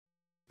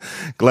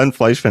Glenn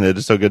Fleishman, it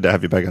is so good to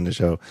have you back on the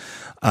show.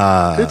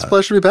 It's a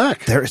pleasure to be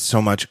back. There is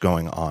so much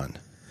going on.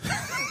 It's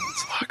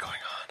a lot going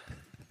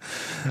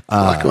on.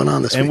 A lot going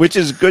on this week. And which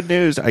is good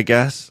news, I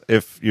guess,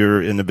 if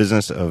you're in the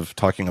business of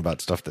talking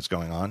about stuff that's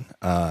going on.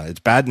 It's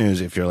bad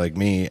news if you're like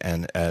me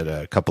and at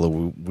a couple of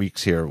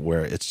weeks here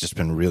where it's just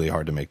been really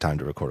hard to make time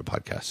to record a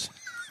podcast.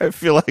 I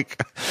feel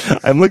like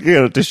I'm looking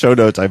at the show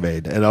notes I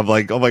made, and I'm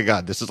like, oh my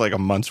God, this is like a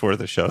month's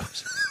worth of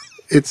shows.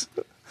 It's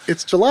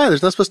July.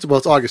 There's not supposed to. Well,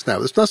 it's August now.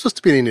 There's not supposed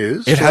to be any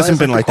news. It hasn't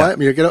been like that.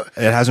 It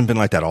hasn't been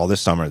like that all this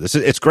summer.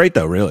 It's great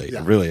though. Really,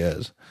 It really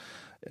is.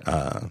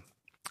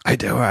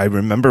 I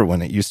remember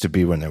when it used to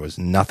be when there was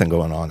nothing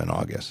going on in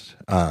August.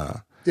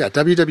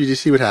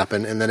 WWDC would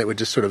happen, and then it would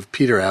just sort of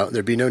peter out.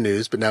 There'd be no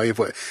news. But now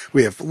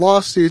we have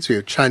lawsuits, we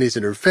have Chinese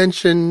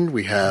intervention,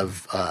 we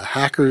have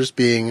hackers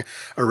being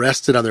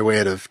arrested on their way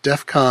out of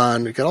DEF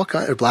CON. We got all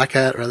kinds, or Black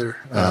Hat rather.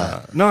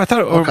 No, I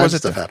thought all kinds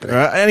of stuff happening.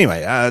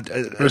 Anyway,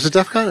 or is it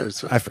DEF CON?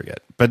 I forget.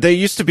 But they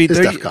used to be.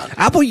 DEF CON.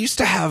 Apple used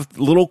to have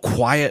little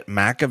quiet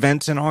Mac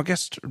events in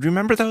August. Do you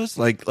remember those?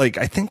 Like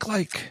I think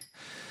like.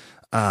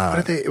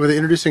 Were they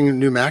introducing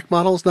new Mac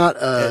models?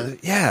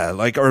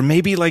 Or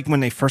maybe like when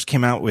they first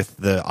came out with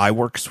the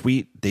iWork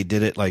suite, they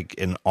did it like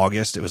in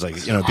August. It was like,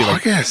 it'd be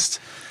August.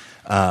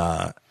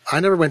 I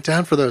never went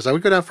down for those. I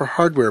would go down for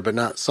hardware, but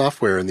not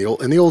software in the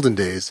olden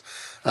days.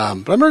 But I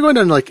remember going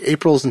down like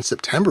Aprils and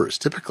Septembers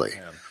typically.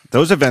 Yeah.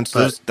 Those events,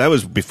 that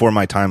was before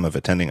my time of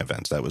attending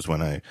events. That was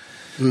when I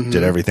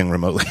did everything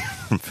remotely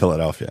from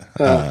Philadelphia.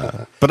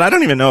 But I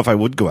don't even know if I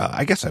would go out.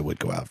 I guess I would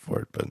go out for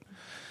it, but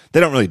they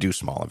don't really do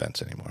small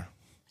events anymore.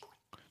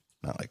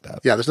 Not like that.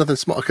 Yeah, there's nothing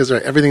small because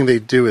everything they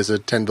do is a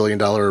 $10 billion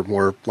or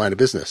more line of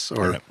business,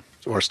 or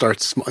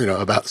starts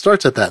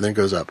starts at that and then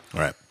goes up.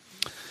 Right.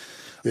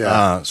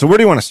 Yeah. So where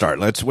do you want to start?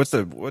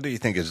 What do you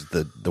think is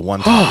the one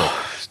topic?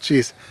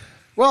 Jeez.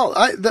 Well,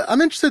 I'm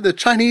interested. The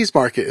Chinese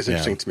market is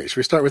interesting to me. Should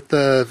we start with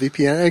the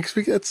VPN?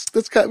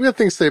 Because we have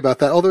things to say about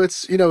that. Although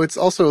it's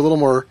also a little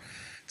more.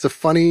 It's a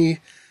funny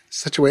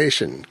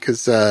situation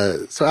because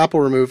so Apple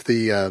removed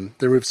they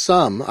removed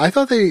some. I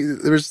thought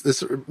there was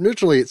this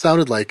originally. It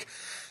sounded like.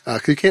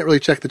 Because you can't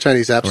really check the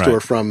Chinese App Store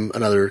from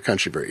another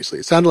country very easily.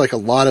 It sounded like a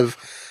lot of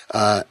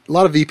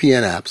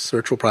VPN apps,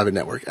 virtual private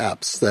network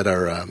apps, that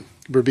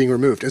were being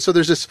removed. And so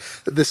there's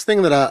this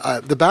thing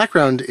that the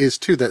background is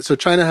too that so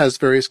China has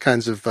various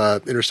kinds of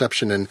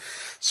interception and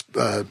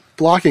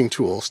blocking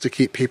tools to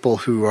keep people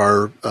who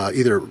are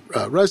either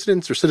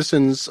residents or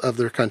citizens of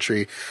their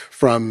country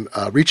from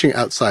reaching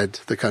outside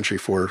the country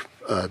for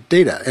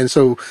data. And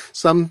so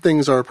some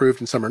things are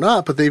approved and some are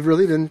not, but they've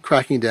really been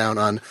cracking down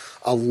on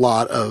a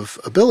lot of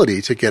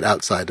ability to get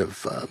outside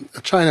of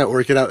China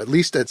or get out at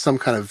least at some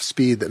kind of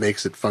speed that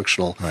makes it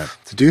functional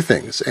to do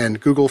things. And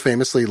Google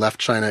famously left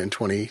China in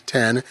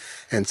 2010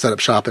 and set up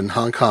shop in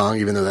Hong Kong,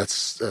 even though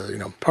that's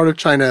part of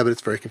China, but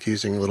it's very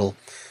confusing little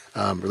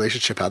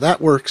relationship how that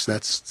works.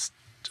 That's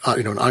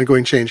an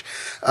ongoing change.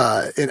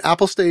 And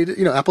Apple stayed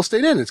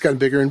in. It's gotten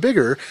bigger and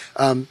bigger.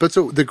 But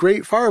so the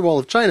Great Firewall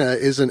of China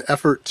is an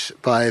effort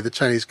by the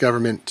Chinese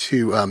government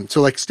to,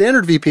 so like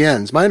standard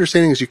VPNs, my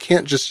understanding is you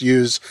can't just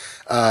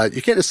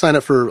sign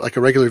up for like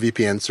a regular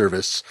VPN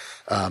service,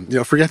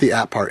 forget the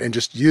app part and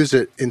just use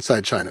it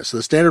inside China. So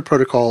the standard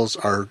protocols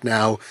are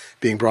now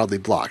being broadly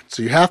blocked.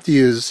 So you have to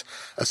use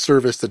a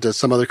service that does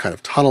some other kind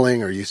of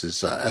tunneling or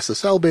uses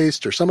SSL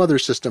based or some other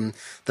system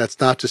that's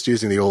not just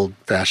using the old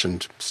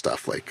fashioned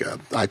stuff like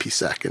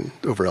IPsec and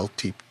over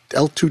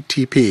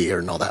L2TP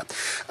and all that.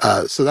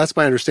 So that's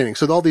my understanding.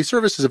 So all these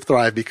services have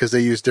thrived because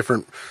they use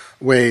different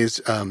ways,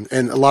 and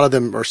a lot of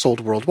them are sold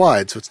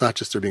worldwide. So it's not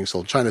just they're being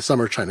sold in China.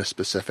 Some are China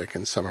specific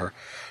and some are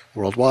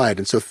worldwide.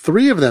 And so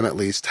 3 of them at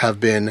least have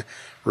been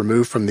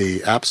removed from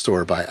the App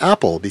Store by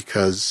Apple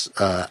because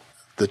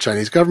the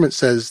Chinese government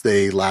says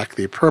they lack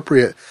the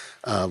appropriate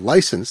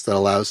license that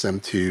allows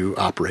them to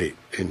operate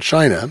in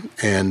China.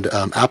 And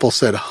Apple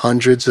said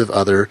hundreds of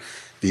other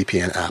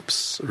VPN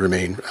apps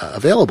remain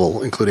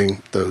available,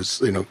 including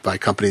those by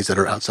companies that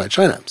are outside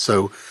China.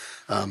 So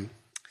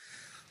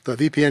the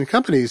VPN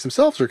companies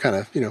themselves are kind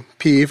of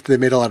peeved. They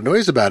made a lot of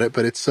noise about it,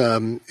 but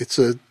so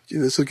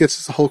it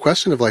gets the whole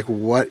question of like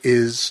what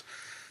is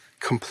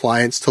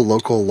compliance to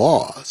local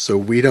law. So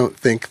we don't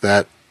think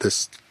that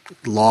this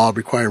law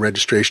requiring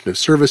registration of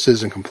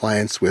services and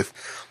compliance with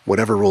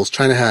whatever rules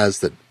China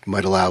has that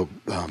might allow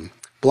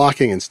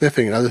blocking and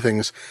sniffing and other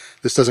things,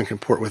 this doesn't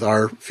comport with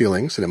our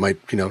feelings, and it might,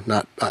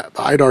 not.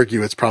 I'd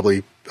argue it's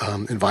probably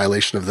in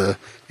violation of the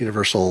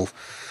Universal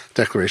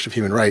Declaration of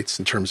Human Rights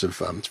in terms of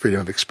freedom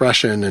of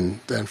expression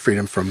and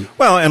freedom from.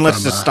 Well, and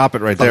let's just stop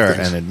it right there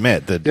things. and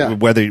admit that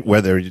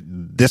whether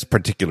this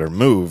particular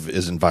move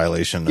is in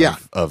violation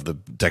of the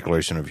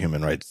Declaration of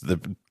Human Rights,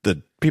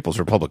 the People's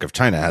Republic of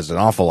China has an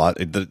awful lot,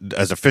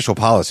 as official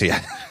policy,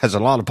 has a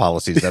lot of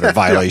policies that are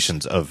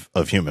violations of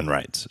human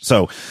rights.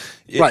 So,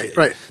 right.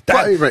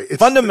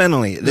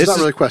 Fundamentally, there's not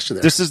really a question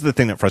there. This is the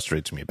thing that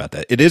frustrates me about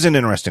that. It is an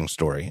interesting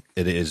story.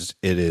 It is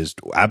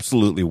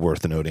absolutely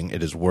worth noting.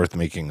 It is worth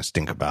making a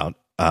stink about.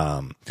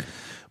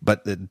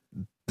 But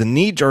the the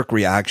knee-jerk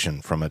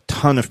reaction from a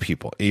ton of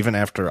people, even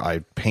after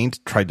I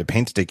tried to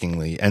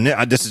painstakingly, and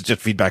this is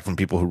just feedback from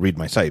people who read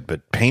my site,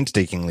 but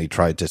painstakingly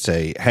tried to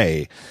say,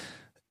 hey,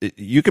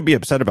 you could be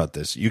upset about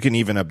this. You can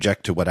even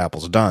object to what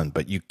Apple's done,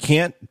 but you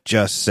can't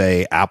just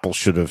say Apple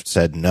should have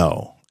said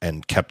no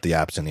and kept the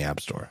apps in the App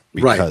Store.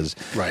 Because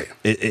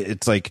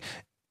it's like,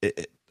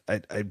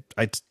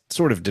 I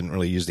sort of didn't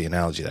really use the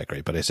analogy that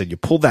great, but I said you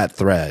pull that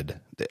thread,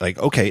 like,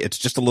 okay, it's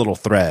just a little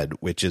thread,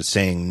 which is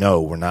saying,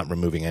 no, we're not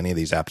removing any of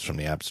these apps from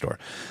the App Store.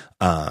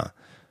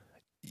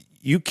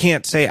 You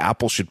can't say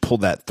Apple should pull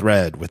that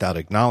thread without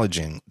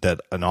acknowledging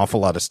that an awful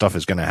lot of stuff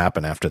is going to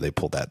happen after they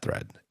pull that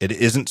thread. It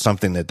isn't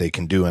something that they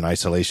can do in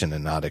isolation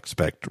and not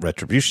expect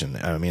retribution.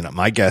 I mean,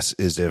 my guess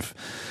is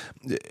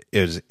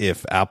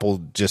if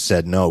Apple just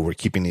said, no, we're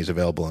keeping these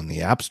available in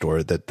the App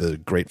Store, that the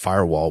Great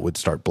Firewall would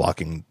start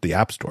blocking the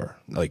App Store,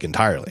 like,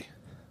 entirely.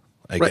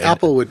 Right,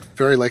 Apple would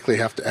very likely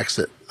have to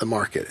exit the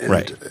market. And,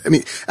 right. I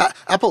mean,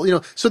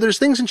 Apple, so there's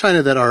things in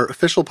China that are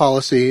official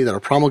policy, that are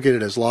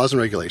promulgated as laws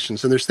and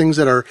regulations, and there's things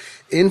that are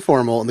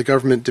informal, and the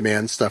government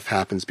demands stuff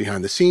happens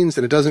behind the scenes,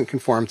 and it doesn't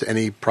conform to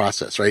any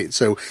process, right?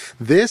 So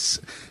this,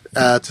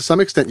 to some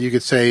extent, you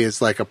could say is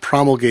like a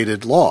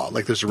promulgated law.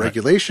 Like there's a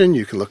regulation,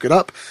 you can look it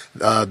up.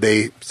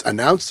 They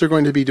announced they're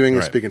going to be doing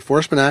this big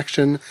enforcement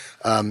action.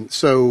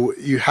 So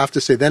you have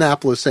to say, then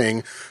Apple is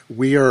saying,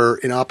 we are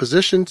in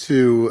opposition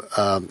to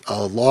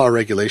a law or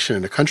regulation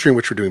in a country in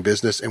which we're doing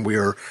business, and we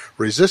are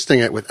resisting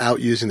it without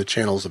using the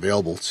channels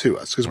available to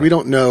us. Because we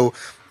don't know,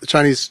 the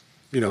Chinese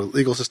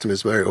legal system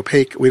is very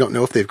opaque. We don't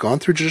know if they've gone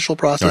through judicial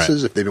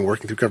processes, if they've been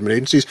working through government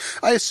agencies.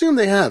 I assume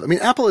they have. I mean,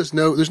 there's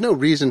no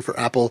reason for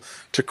Apple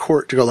to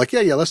go like,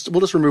 we'll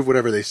just remove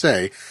whatever they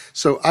say.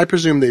 So I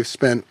presume they've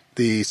spent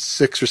the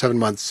 6 or 7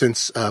 months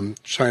since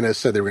China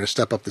said they were going to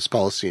step up this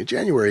policy in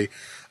January.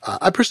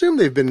 I presume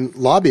they've been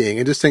lobbying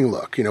and just saying,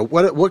 look,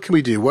 what can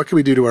we do? What can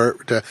we do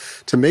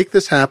to make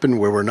this happen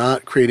where we're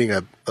not creating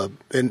a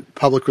in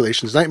public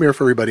relations nightmare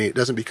for everybody? It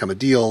doesn't become a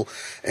deal.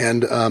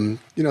 And,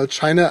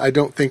 China, I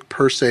don't think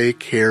per se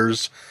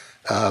cares,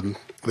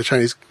 the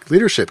Chinese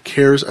leadership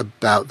cares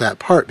about that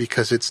part,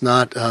 because it's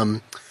not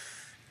something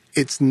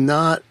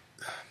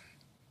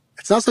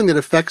that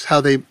affects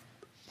how they,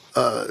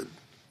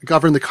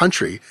 govern the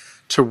country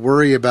to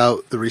worry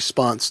about the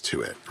response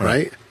to it.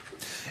 Right.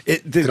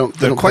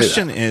 The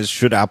question is,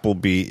 should Apple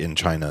be in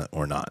China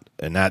or not?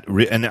 And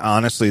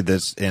honestly,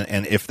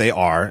 and if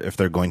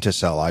they're going to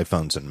sell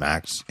iPhones and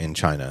Macs in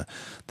China,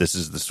 this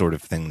is the sort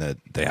of thing that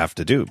they have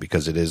to do,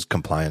 because it is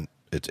compliant.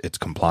 It's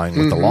complying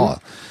with the law.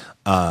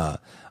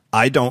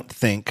 I don't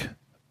think,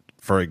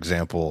 for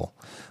example,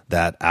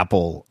 that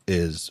Apple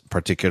is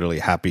particularly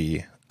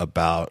happy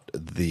about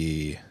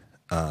the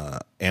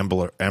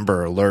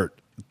Amber Alert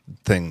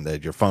thing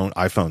that your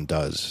iPhone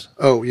does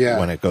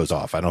when it goes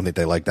off. I don't think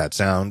they like that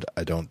sound.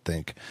 I don't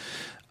think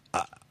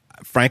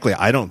frankly,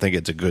 I don't think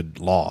it's a good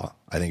law.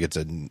 I think it's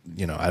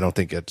I don't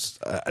think it's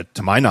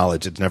to my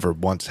knowledge, it's never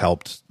once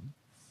helped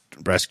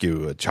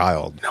rescue a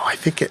child. No, I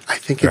think it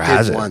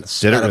did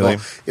once. Did it really?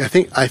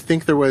 I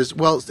think there was,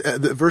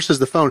 versus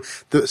the phone,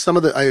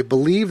 I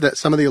believe that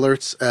some of the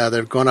alerts that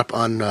have gone up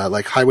on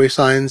like highway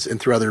signs and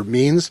through other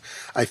means,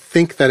 I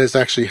think that has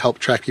actually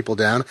helped track people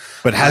down.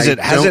 But has it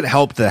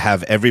helped to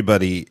have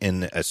everybody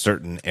in a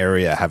certain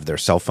area have their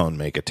cell phone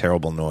make a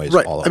terrible noise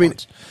all at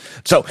once?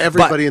 So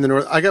everybody in the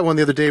north, I got one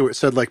the other day where it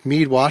said like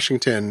Meade,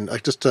 Washington,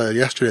 like just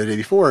yesterday, the day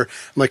before. I'm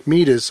like,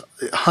 Meade is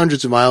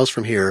hundreds of miles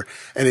from here,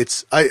 and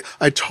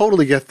I totally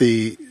get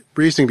the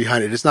reasoning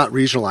behind it. It's not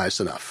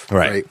regionalized enough,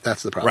 right?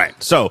 That's the problem.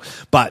 Right. So,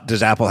 but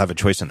does Apple have a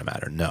choice in the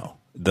matter? No.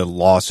 The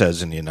law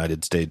says in the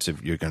United States,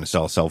 if you're going to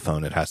sell a cell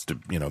phone, it has to,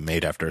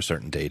 made after a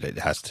certain date, it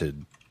has to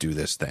do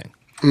this thing.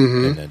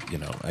 Mm-hmm. And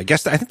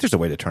I think there's a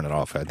way to turn it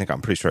off. I'm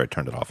pretty sure I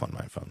turned it off on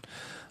my phone.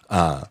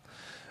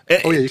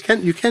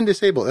 You can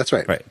disable it. That's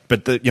right. Right.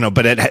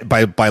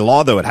 But by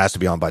law though, it has to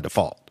be on by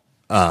default.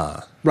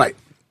 Right.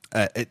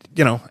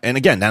 And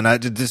again, now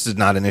this is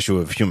not an issue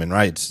of human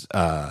rights.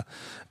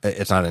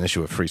 It's not an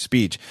issue of free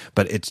speech,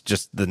 but it's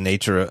just the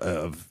nature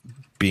of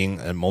being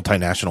a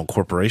multinational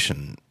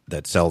corporation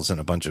that sells in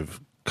a bunch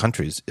of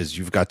countries is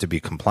you've got to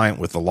be compliant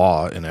with the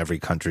law in every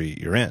country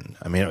you're in.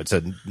 I mean,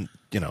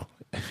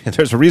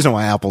 there's a reason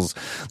why Apple's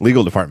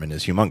legal department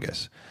is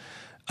humongous.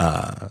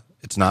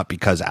 It's not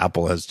because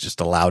Apple has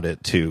just allowed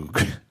it to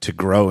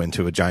grow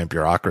into a giant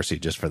bureaucracy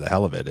just for the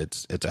hell of it.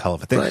 It's a hell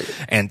of a thing.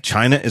 Right. And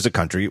China is a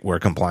country where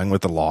complying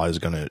with the law is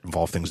going to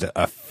involve things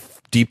that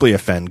deeply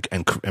offend,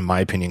 and in my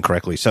opinion,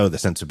 correctly so, the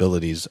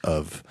sensibilities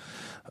of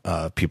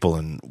people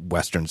in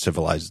Western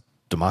civilized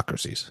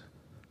democracies.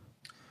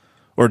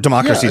 Or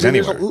democracies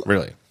anywhere,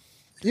 really.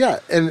 Yeah,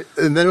 and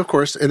then of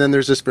course,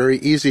 there's this very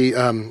easy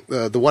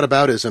the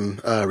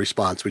whataboutism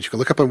response, which you can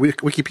look up on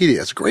Wikipedia.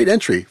 It's a great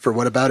entry for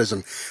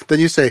whataboutism. Then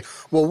you say,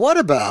 well, what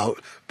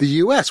about the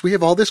U.S.? We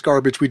have all this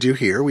garbage we do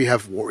here. We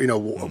have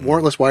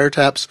warrantless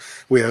wiretaps.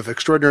 We have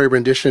extraordinary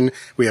rendition.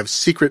 We have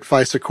secret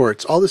FISA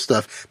courts. All this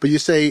stuff. But you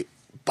say,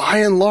 by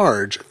and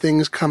large,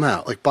 things come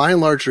out. Like by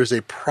and large, there's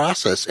a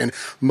process, and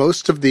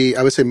most of the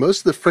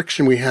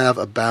friction we have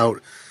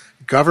about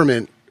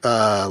government,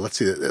 let's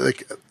see,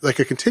 like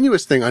a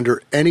continuous thing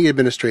under any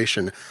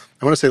administration.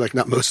 I want to say like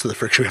not most of the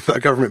friction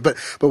about government, but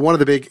one of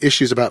the big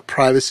issues about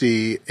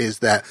privacy is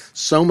that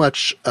so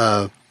much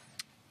of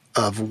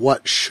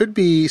what should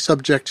be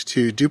subject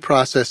to due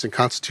process and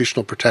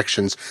constitutional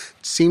protections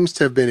seems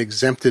to have been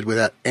exempted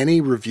without any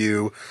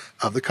review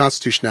of the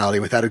constitutionality,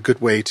 without a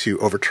good way to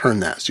overturn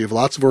that. So you have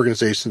lots of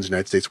organizations in the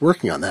United States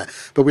working on that.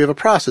 But we have a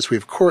process. We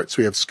have courts.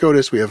 We have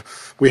SCOTUS. We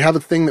have a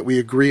thing that we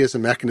agree as a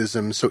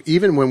mechanism. So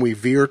even when we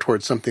veer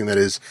towards something that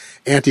is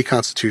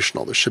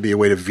anti-constitutional, there should be a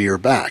way to veer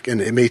back. And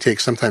it may take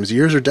sometimes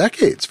years or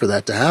decades for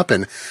that to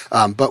happen.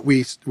 But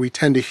we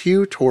tend to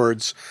hew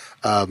towards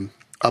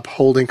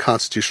upholding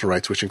constitutional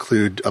rights, which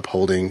include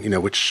upholding,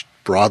 which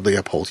broadly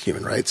uphold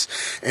human rights.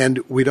 And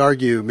we'd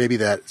argue maybe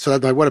that, so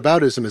that my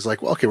whataboutism is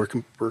like, well, okay,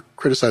 we're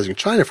criticizing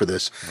China for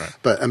this, right,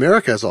 but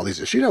America has all these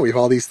issues. We have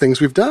all these things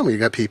we've done. We've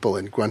got people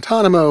in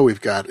Guantanamo.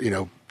 We've got,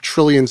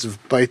 trillions of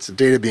bytes of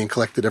data being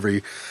collected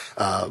every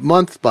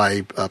month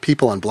by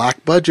people on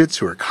black budgets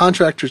who are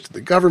contractors to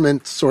the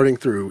government, sorting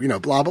through,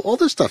 blah, blah, all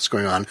this stuff's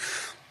going on.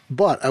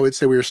 But I would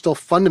say we are still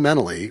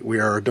fundamentally, we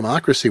are a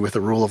democracy with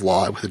a rule of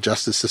law, with a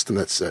justice system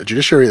that's a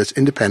judiciary that's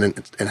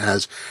independent and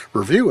has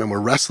review, and we're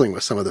wrestling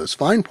with some of those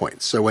fine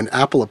points. So when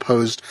Apple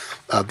opposed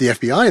the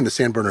FBI in the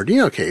San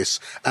Bernardino case,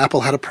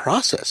 Apple had a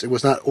process. It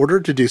was not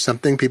ordered to do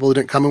something. People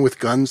didn't come in with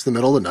guns in the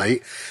middle of the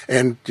night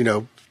and,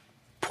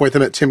 point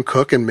them at Tim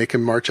Cook and make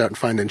him march out and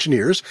find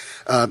engineers.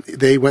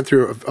 They went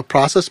through a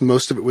process.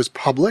 Most of it was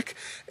public,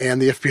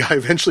 and the FBI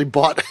eventually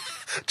bought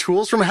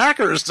tools from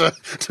hackers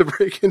to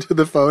break into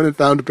the phone and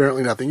found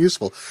apparently nothing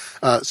useful.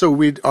 So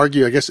we'd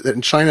argue, I guess, that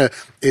in China,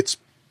 it's,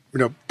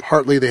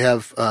 partly they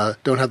have,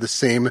 don't have the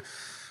same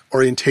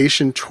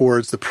orientation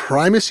towards the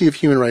primacy of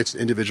human rights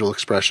and individual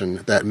expression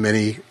that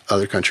many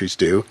other countries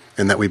do,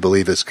 and that we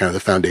believe is kind of the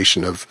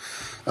foundation of,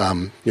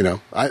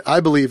 I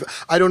believe,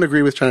 I don't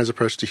agree with China's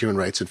approach to human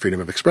rights and freedom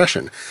of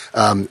expression.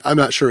 I'm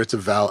not sure it's a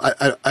valid,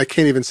 I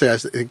can't even say I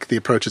think the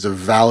approach is a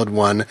valid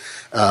one,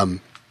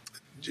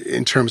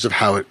 in terms of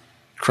how it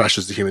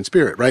crushes the human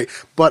spirit, right?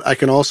 But I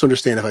can also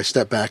understand if I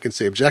step back and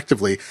say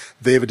objectively,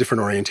 they have a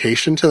different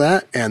orientation to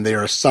that, and they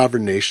are a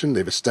sovereign nation.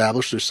 They've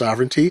established their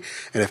sovereignty.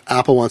 And if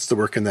Apple wants to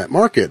work in that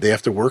market, they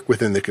have to work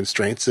within the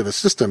constraints of a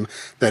system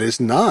that is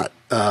not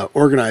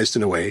organized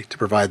in a way to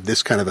provide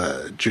this kind of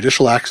a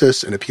judicial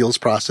access and appeals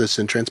process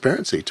and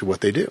transparency to what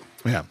they do.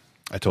 Yeah.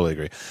 I totally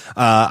agree.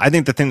 I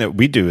think the thing that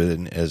we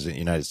do as the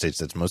United States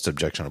that's most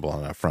objectionable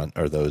on that front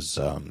are those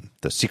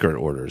the secret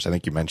orders. I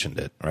think you mentioned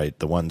it, right?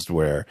 The ones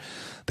where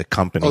the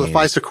company, the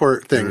FISA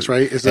court things,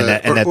 right? Or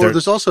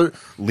there's also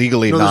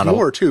legally there's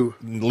more too.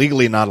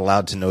 Legally not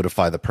allowed to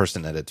notify the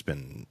person that it's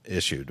been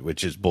issued,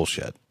 which is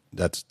bullshit.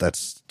 That's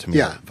to me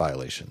a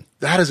violation.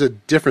 That is a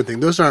different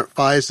thing. Those aren't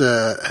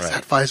FISA. Right.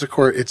 That FISA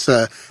court.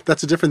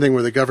 That's a different thing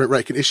where the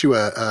government can issue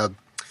a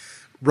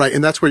right,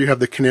 and that's where you have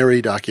the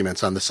canary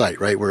documents on the site,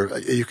 right? Where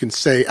you can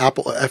say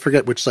Apple, I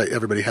forget which site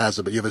everybody has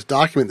it, but you have a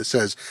document that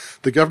says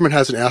the government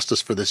hasn't asked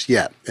us for this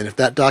yet. And if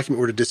that document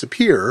were to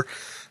disappear,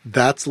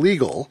 that's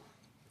legal.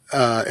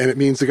 And it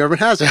means the government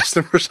has asked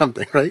them for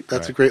something, right?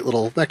 That's a great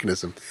little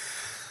mechanism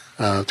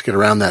to get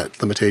around that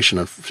limitation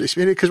of,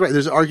 because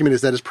there's an argument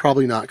is that is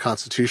probably not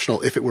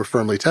constitutional if it were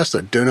firmly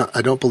tested.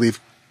 I don't believe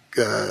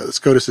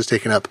SCOTUS has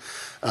taken up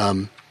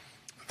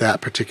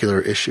that particular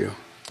issue.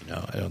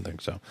 No, I don't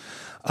think so.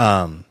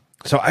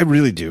 So I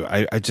really do.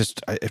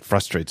 It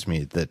frustrates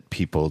me that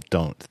people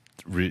don't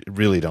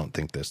really don't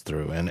think this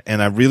through.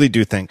 And I really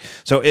do think,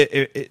 so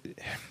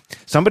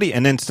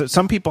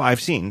some people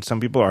I've seen, some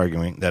people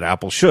arguing that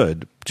Apple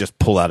should just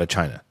pull out of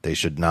China. They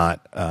should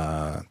not,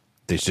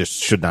 they just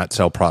should not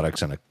sell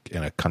products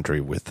in a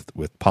country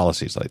with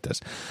policies like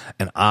this.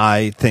 And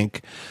I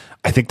think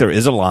there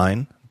is a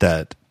line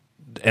that,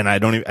 and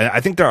I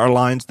think there are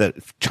lines that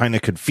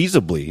China could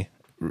feasibly,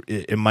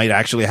 it might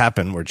actually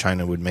happen where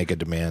China would make a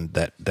demand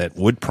that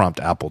would prompt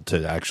Apple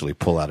to actually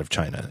pull out of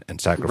China and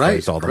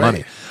sacrifice all the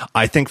money.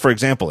 I think, for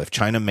example, if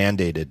China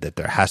mandated that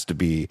there has to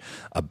be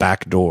a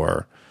back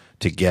door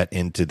to get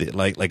into the,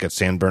 like a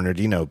San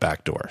Bernardino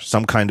back door,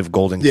 some kind of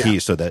golden key,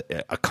 so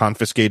that a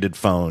confiscated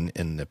phone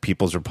in the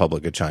People's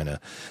Republic of China,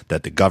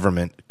 that the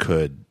government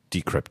could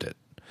decrypt it.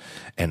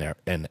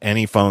 And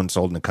any phone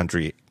sold in the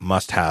country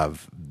must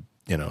have,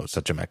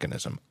 such a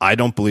mechanism. I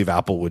don't believe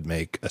Apple would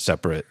make a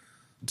separate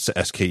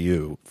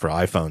SKU for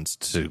iPhones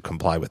to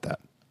comply with that.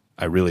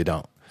 I really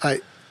don't.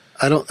 I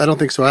don't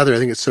think so either. I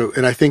think it's so,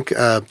 and I think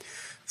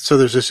so.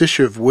 There's this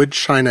issue of would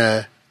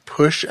China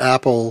push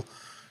Apple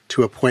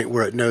to a point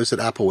where it knows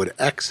that Apple would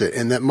exit,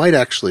 and that might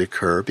actually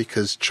occur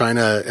because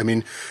China. I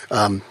mean,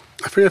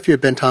 I forget if you had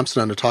Ben Thompson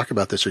on to talk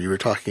about this, or you were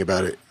talking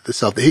about it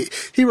yourself.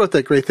 He wrote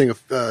that great thing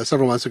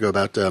several months ago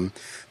about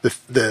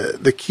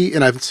the key,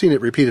 and I've seen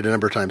it repeated a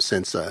number of times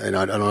since. And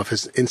I don't know if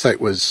his insight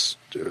was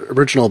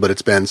original, but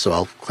it's Ben, so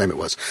I'll claim it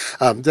was.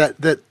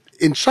 That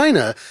in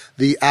China,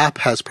 the app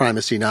has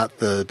primacy, not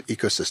the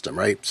ecosystem,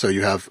 right? So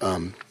you have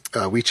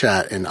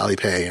WeChat and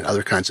Alipay and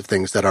other kinds of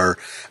things that are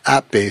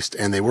app-based,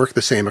 and they work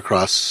the same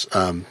across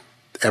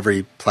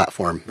every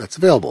platform that's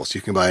available. So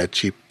you can buy a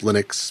cheap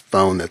Linux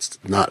phone that's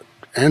not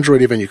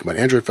Android even. You can buy an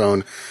Android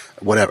phone,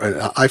 whatever,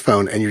 an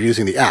iPhone, and you're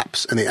using the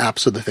apps. And the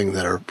apps are the thing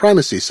that are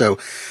primacy. So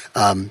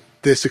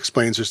this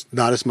explains there's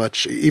not as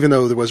much, even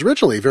though there was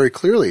originally very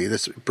clearly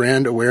this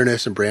brand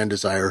awareness and brand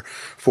desire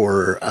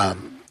for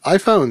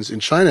iPhones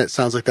in China. It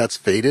sounds like that's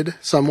faded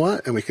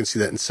somewhat, and we can see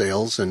that in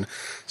sales and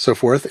so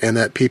forth, and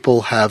that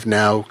people have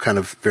now kind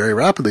of very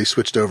rapidly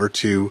switched over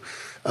to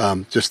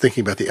just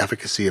thinking about the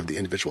efficacy of the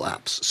individual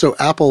apps. So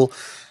Apple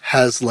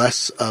has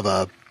less of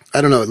a,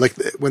 I don't know, like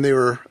when they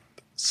were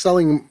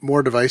selling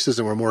more devices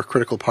and were a more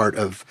critical part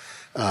of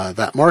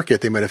that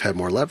market, they might have had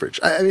more leverage.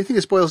 I think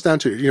this boils down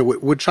to,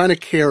 would China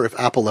care if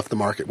Apple left the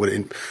market? Would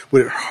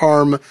it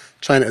harm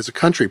China as a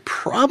country?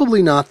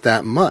 Probably not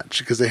that much,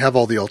 because they have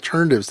all the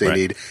alternatives they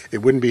need. It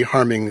wouldn't be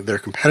harming their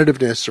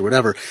competitiveness or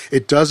whatever.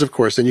 It does, of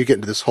course, then you get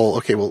into this whole,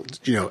 okay, well,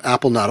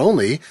 Apple not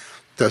only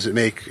does it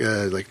make,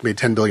 made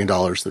 $10 billion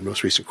in the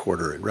most recent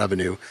quarter in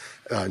revenue,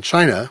 in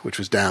China, which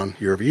was down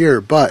year over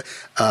year, but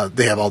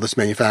they have all this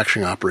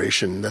manufacturing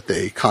operation that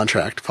they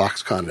contract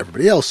Foxconn and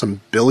everybody else, some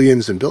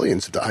billions and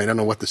billions. I don't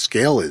know what the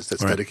scale is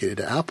that's dedicated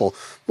to Apple.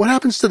 What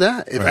happens to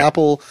that? If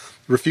Apple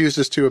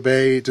refuses to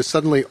obey, does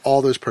suddenly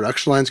all those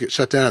production lines get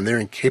shut down and they're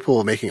incapable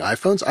of making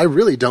iPhones? I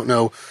really don't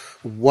know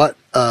what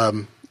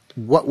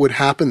would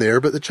happen there,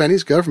 but the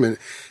Chinese government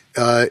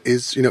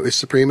is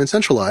supreme and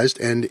centralized,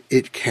 and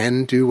it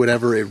can do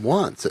whatever it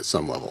wants at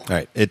some level.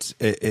 Right.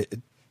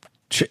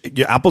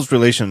 Apple's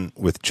relation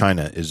with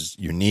China is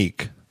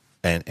unique,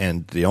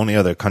 and the only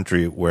other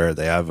country where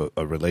they have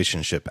a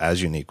relationship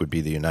as unique would be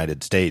the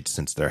United States,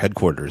 since their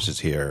headquarters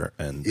is here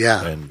and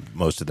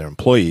most of their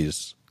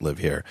employees live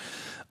here.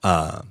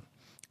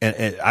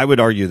 And I would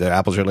argue that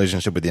Apple's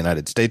relationship with the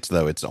United States,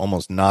 though, it's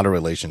almost not a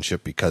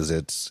relationship, because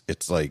it's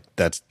like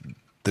this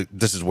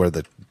is where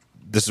the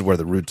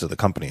roots of the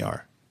company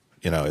are.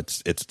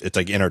 It's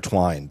like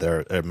intertwined.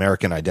 Their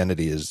American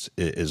identity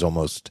is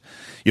almost,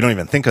 you don't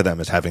even think of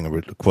them as having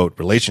a quote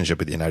relationship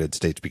with the United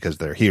States because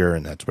they're here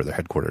and that's where their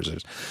headquarters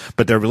is.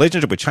 But their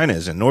relationship with China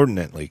is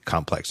inordinately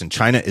complex, and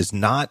China is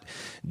not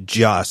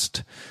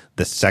just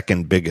the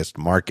second biggest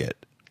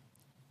market.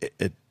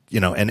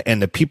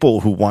 And the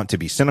people who want to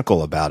be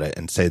cynical about it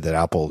and say that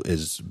Apple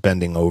is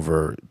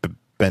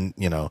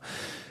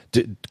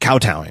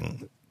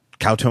kowtowing.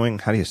 How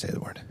do you say the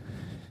word?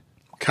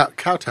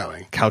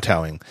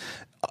 Kowtowing,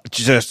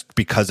 just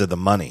because of the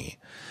money,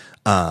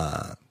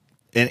 and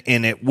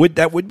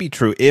that would be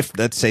true if,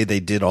 let's say, they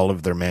did all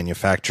of their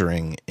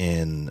manufacturing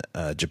in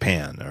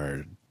Japan,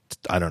 or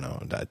I don't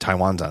know,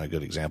 Taiwan's not a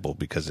good example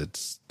because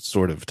it's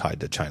sort of tied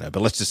to China.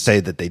 But let's just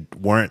say that they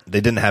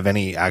didn't have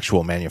any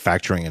actual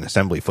manufacturing and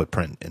assembly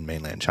footprint in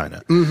mainland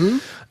China.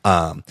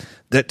 Mm-hmm.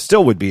 That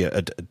still would be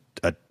a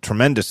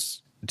tremendous.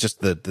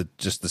 Just the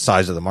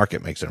size of the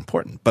market makes it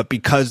important. But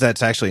because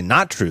that's actually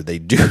not true, they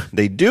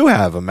do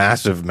have a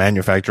massive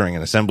manufacturing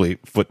and assembly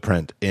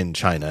footprint in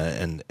China,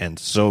 and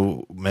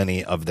so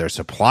many of their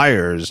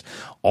suppliers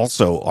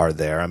also are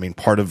there. I mean,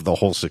 part of the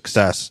whole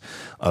success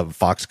of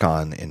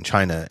Foxconn in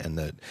China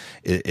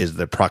is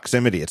the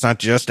proximity. It's not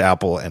just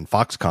Apple and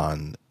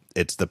Foxconn.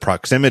 It's the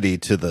proximity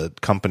to the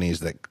companies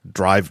that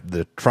drive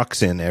the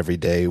trucks in every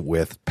day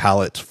with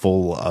pallets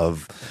full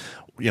of,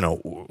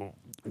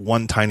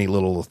 one tiny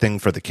little thing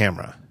for the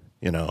camera,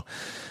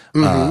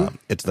 Mm-hmm.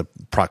 It's the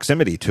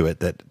proximity to it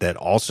that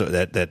also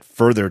that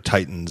further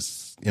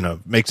tightens,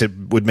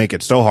 would make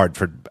it so hard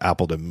for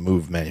Apple to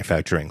move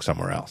manufacturing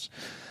somewhere else.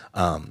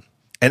 And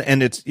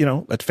it's,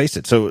 let's face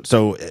it.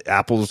 So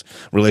Apple's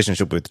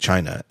relationship with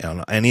China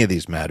on any of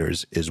these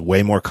matters is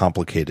way more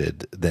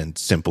complicated than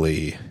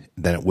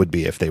it would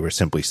be if they were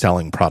simply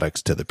selling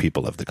products to the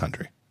people of the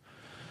country.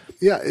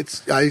 Yeah,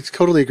 I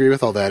totally agree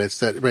with all that. It's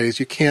that, right,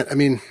 you can't,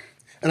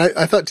 and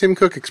I thought Tim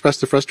Cook expressed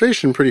the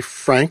frustration pretty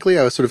frankly.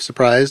 I was sort of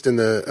surprised in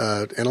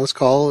the analyst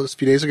call a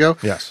few days ago.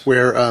 Yes.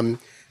 Where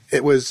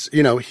it was,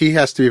 he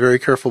has to be very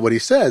careful what he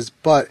says,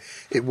 but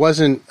it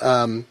wasn't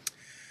what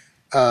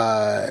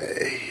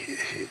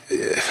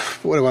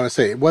do I want to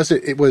say? It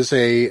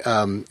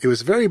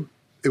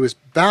was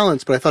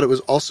balanced, but I thought it was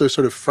also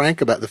sort of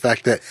frank about the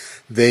fact that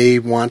they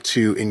want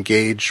to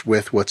engage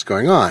with what's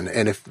going on.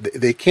 And if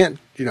they can't,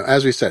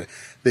 as we said,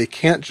 they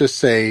can't just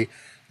say,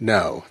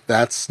 no,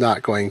 that's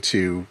not going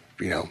to,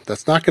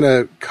 that's not going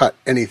to cut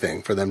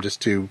anything for them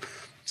just to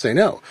say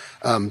no.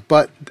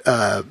 But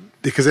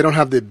because they don't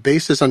have the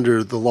basis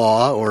under the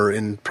law or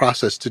in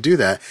process to do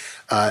that.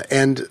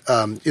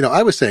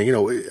 I was saying,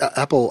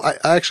 Apple, I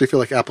actually feel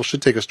like Apple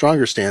should take a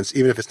stronger stance,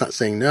 even if it's not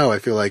saying no. I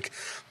feel like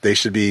they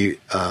should be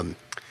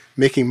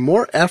making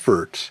more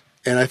effort.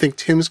 And I think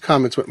Tim's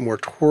comments went more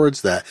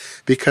towards that,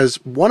 because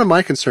one of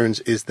my concerns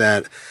is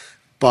that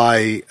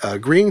by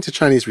agreeing to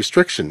Chinese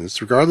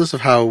restrictions, regardless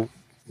of how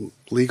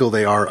legal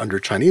they are under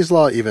Chinese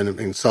law, even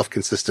in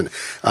self-consistent,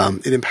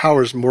 it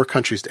empowers more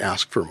countries to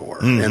ask for more.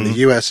 Mm-hmm. And the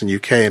US and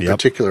UK in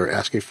particular are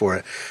asking for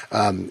it.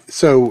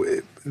 So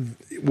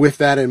with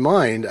that in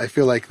mind, I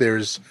feel like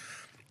there's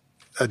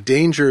a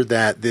danger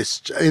that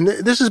this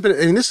has been,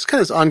 and this is kind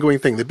of this ongoing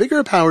thing. The bigger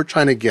a power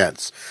China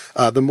gets,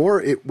 the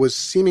more it was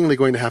seemingly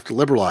going to have to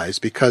liberalize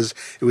because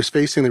it was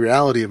facing the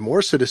reality of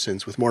more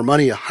citizens with more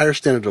money, a higher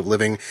standard of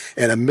living,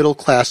 and a middle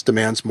class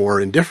demands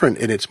more indifferent,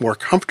 and it's more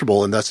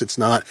comfortable, and thus it's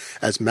not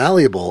as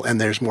malleable, and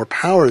there's more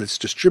power that's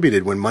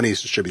distributed when money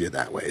is distributed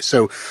that way.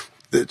 So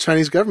the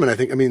Chinese government,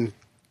 I'm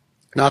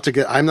not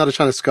a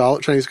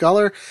Chinese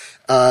scholar.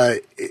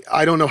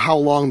 I don't know how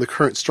long the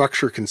current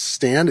structure can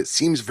stand. It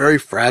seems very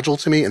fragile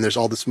to me, and there's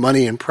all this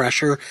money and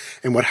pressure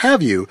and what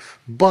have you.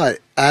 But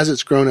as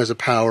it's grown as a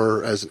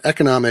power, as an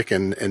economic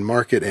and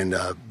market and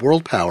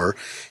world power,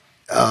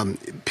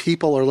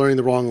 people are learning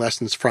the wrong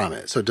lessons from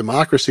it. So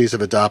democracies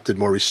have adopted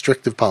more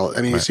restrictive policy.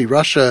 I mean, You see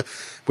Russia,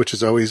 which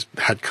has always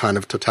had kind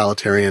of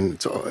totalitarian,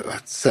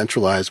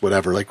 centralized,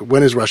 whatever. Like,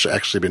 when has Russia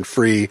actually been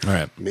free?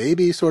 Right.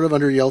 Maybe sort of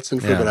under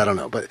Yeltsin, but I don't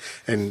know. But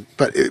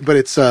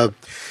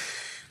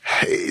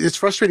it's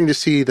frustrating to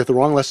see that the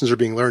wrong lessons are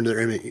being learned.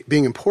 They're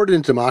being imported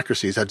into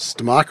democracies. As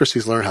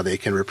democracies learn how they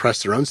can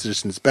repress their own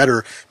citizens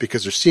better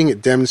because they're seeing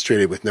it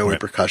demonstrated with no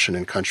repercussion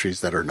in countries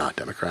that are not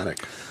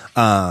democratic.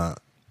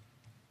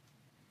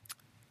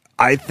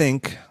 I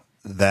think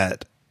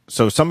that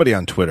somebody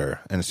on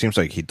Twitter, and it seems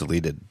like he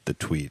deleted the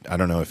tweet. I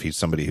don't know if he's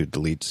somebody who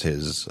deletes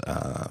his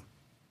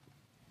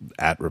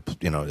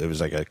it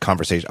was like a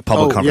conversation, a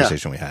public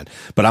conversation we had.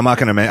 But I'm not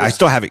going to. I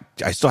still have it.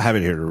 I still have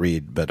it here to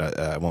read, but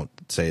I won't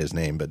say his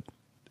name. But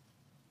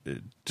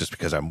just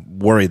because I'm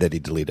worried that he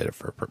deleted it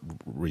for a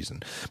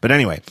reason. But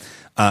anyway,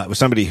 it was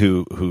somebody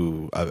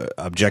who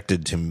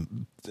objected to,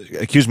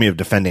 accused me of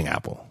defending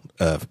Apple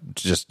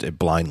just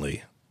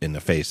blindly in the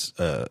face,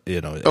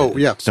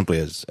 simply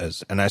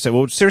as, and I said,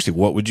 well, seriously,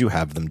 what would you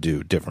have them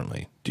do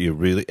differently? Do you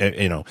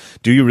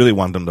really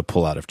want them to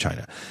pull out of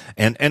China?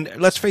 And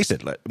let's face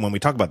it, when we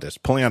talk about this,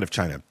 pulling out of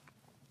China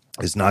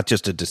is not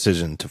just a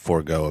decision to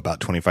forego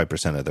about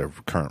 25% of their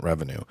current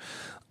revenue.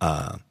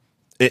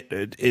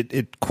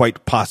 It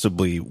quite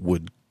possibly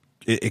would.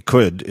 It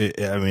could,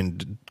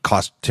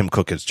 cost Tim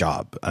Cook his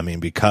job.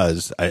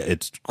 Because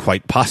it's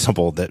quite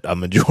possible that a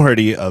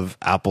majority of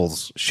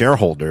Apple's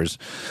shareholders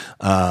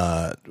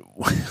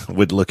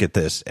would look at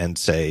this and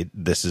say,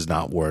 this is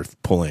not worth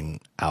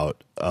pulling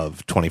out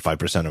of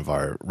 25% of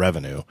our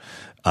revenue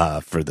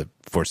for the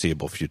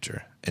foreseeable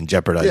future and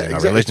jeopardizing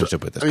our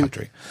relationship with this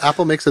country.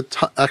 Apple makes a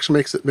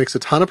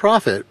ton of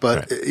profit,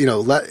 but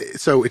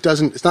so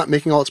it's not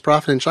making all its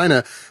profit in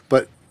China,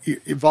 but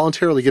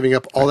voluntarily giving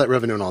up all that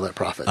revenue and all that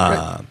profit.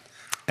 Right?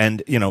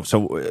 And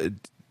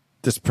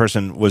this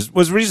person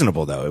was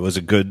reasonable, though. It was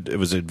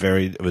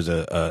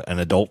an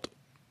adult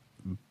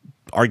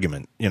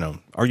argument.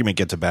 Argument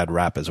gets a bad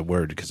rap as a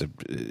word because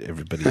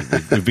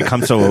we've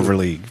become so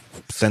overly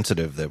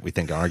sensitive that we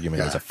think an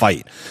argument is a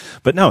fight.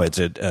 But no, it's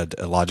a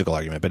logical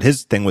argument. But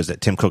his thing was that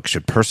Tim Cook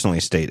should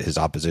personally state his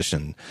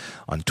opposition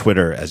on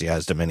Twitter, as he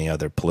has to many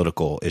other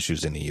political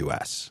issues in the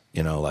U.S.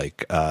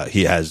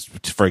 He has,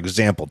 for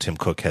example, Tim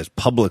Cook has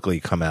publicly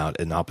come out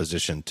in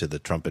opposition to the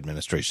Trump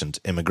administration's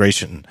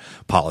immigration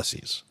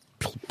policies.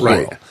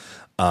 Plural.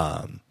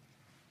 Right.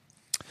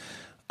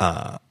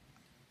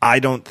 I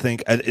don't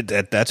think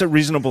that's a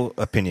reasonable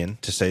opinion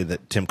to say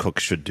that Tim Cook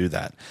should do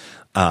that.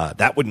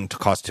 That wouldn't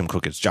cost Tim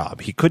Cook his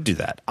job. He could do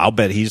that. I'll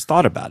bet he's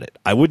thought about it.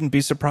 I wouldn't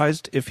be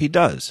surprised if he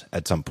does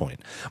at some point.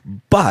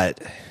 But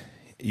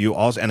you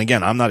also, and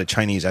again, I'm not a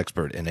Chinese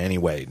expert in any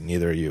way.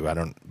 Neither are you.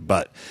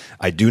 But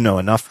I do know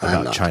enough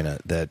about China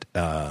that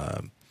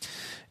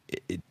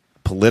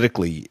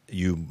politically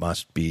you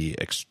must be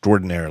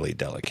extraordinarily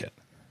delicate.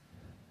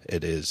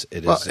 It is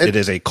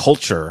a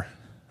culture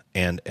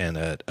and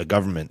a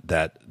government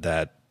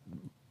that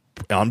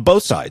on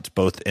both sides,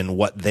 both in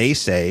what they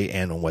say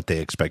and in what they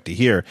expect to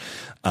hear,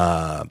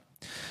 they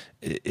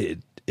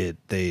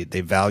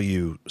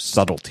value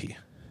subtlety.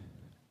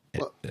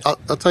 Well, I'll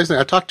tell you something.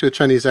 I talked to a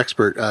Chinese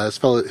expert, this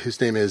fellow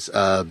whose name is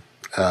Roger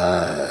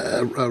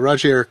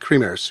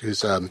Kremers,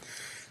 who's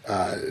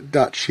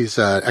Dutch. He's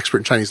an expert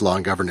in Chinese law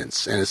and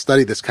governance and has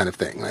studied this kind of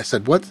thing. And I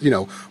said,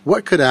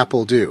 what could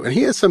Apple do? And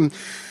he has some.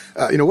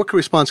 What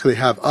response could they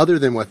have other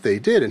than what they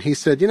did? And he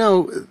said,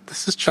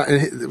 this is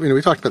China. We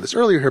talked about this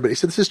earlier here, but he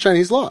said this is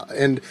Chinese law,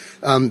 and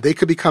they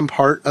could become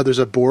part. There's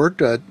a board.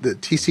 The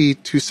TC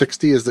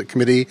 260 is the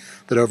committee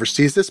that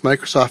oversees this.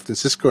 Microsoft and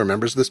Cisco are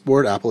members of this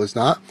board. Apple is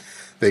not.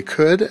 They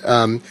could.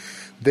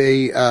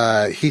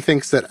 He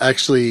thinks that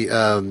actually,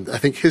 I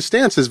think his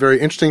stance is very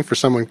interesting for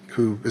someone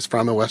who is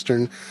from a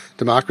Western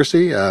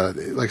democracy.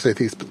 Like I say,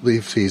 he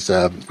believes he's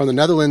from the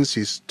Netherlands.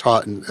 He's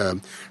taught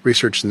and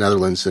researched in the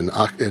Netherlands and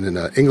in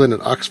England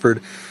and Oxford.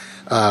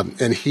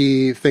 And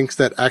he thinks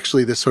that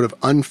actually this sort of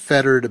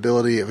unfettered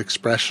ability of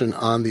expression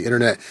on the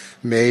internet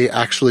may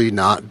actually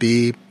not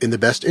be in the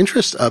best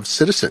interest of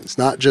citizens,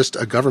 not just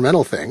a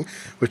governmental thing,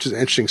 which is an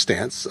interesting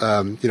stance.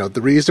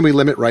 The reason we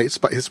limit rights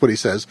by, is what he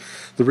says,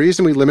 the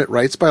reason we limit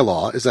rights by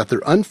law is that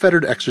their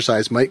unfettered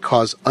exercise might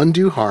cause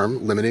undue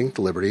harm, limiting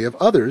the liberty of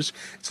others.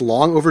 It's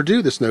long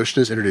overdue this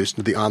notion is introduced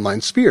into the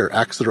online sphere.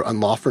 Acts that are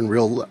unlawful in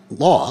real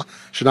law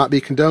should not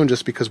be condoned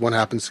just because one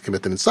happens to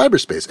commit them in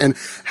cyberspace. And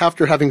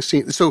after having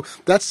seen, so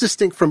that's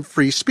distinct from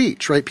free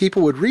speech, right?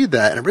 People would read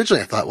that, and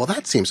originally I thought, well,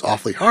 that seems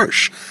awfully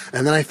harsh.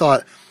 And then I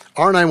thought,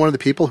 aren't I one of the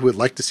people who would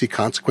like to see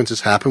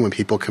consequences happen when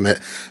people commit,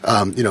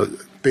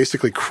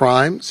 basically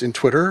crimes in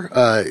Twitter,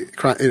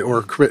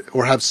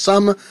 or have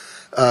some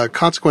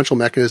consequential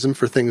mechanism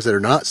for things that are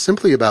not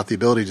simply about the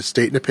ability to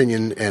state an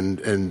opinion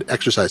and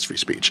exercise free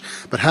speech,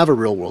 but have a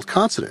real world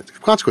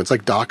consequence,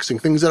 like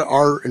doxing, things that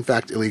are in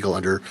fact illegal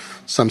under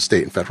some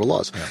state and federal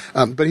laws.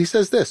 Yeah. But he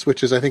says this,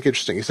 which is I think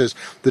interesting. He says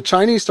the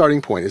Chinese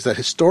starting point is that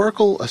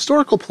historical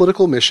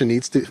political mission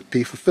needs to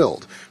be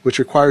fulfilled, which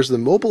requires the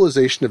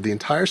mobilization of the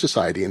entire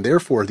society and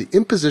therefore the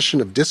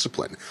imposition of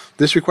discipline.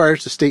 This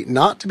requires the state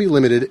not to be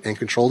limited and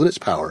controlled in its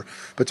power,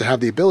 but to have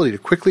the ability to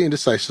quickly and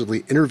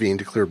decisively intervene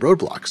to clear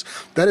roadblocks.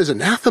 That is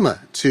anathema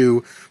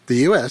to the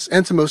U.S.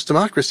 and to most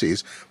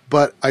democracies.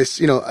 But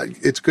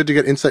it's good to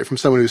get insight from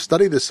someone who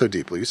studied this so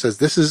deeply. Who says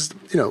this is,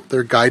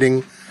 their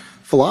guiding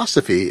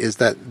philosophy is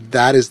that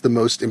is the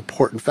most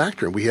important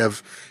factor. And we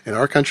have in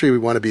our country, we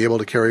want to be able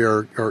to carry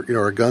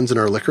our guns and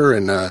our liquor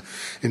and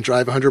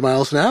drive 100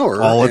 miles an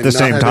hour all at the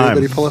same time.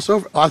 Anybody pull us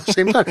over at the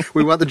same time.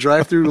 We want the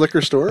drive-through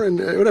liquor store and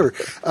whatever.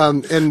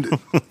 And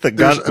the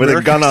gun with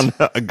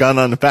a gun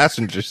on the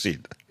passenger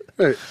seat.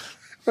 Right.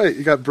 Right,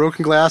 you got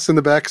broken glass in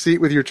the back seat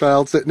with your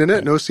child sitting in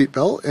it, no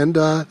seatbelt, and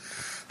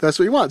that's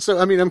what you want. So,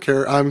 I mean,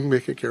 I'm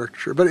making a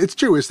caricature, but it's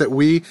true is that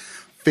we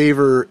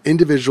favor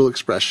individual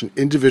expression,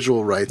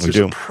 individual rights. There's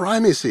a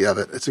primacy of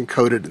it. It's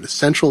encoded in the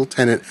central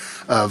tenet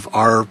of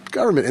our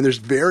government. And there's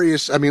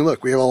various,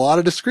 look, we have a lot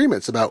of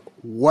disagreements about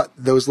what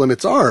those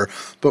limits are,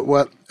 but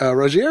what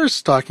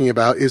Rogier's talking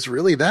about is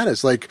really that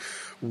is like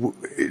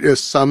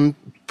some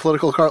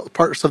political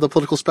parts of the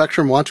political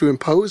spectrum want to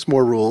impose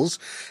more rules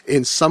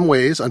in some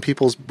ways on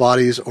people's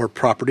bodies or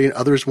property, and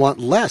others want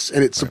less.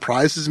 And it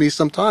surprises me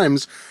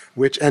sometimes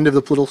which end of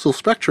the political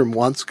spectrum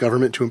wants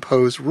government to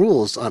impose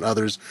rules on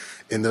others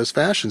in those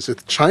fashions.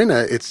 With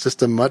China, it's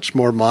just a much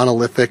more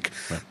monolithic,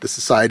 the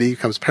society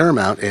becomes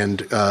paramount, and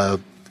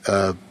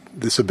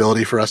this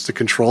ability for us to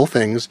control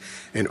things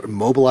and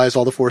mobilize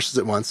all the forces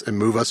at once and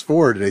move us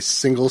forward in a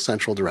single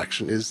central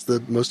direction is the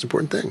most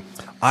important thing.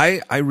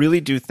 I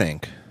really do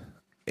think,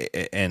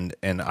 and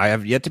I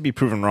have yet to be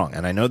proven wrong,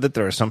 and I know that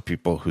there are some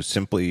people who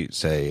simply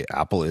say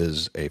Apple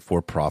is a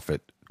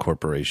for-profit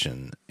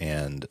corporation,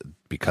 and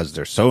because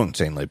they're so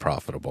insanely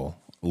profitable,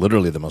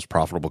 literally the most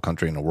profitable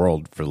country in the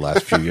world for the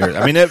last few years.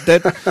 I mean,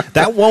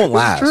 that won't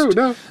last. True,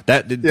 no.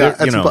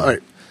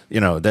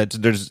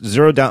 There's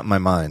zero doubt in my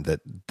mind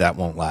that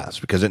won't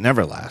last, because it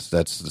never lasts.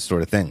 That's the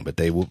sort of thing. But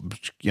they will,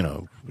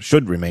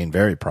 should remain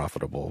very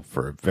profitable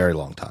for a very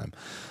long time.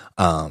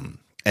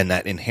 And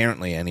that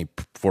inherently any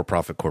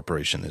for-profit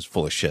corporation is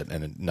full of shit,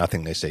 and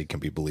nothing they say can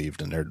be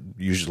believed. And they're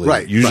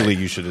usually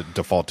you should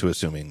default to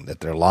assuming that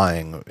they're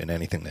lying in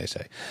anything they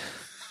say.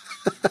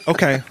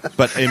 Okay,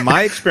 but in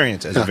my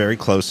experience as a very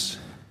close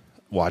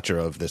watcher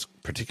of this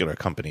particular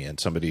company and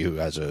somebody who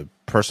has a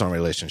personal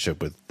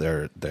relationship with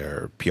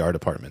their PR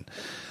department,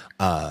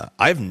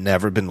 I've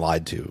never been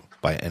lied to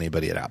by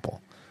anybody at Apple.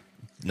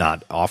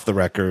 Not off the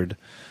record.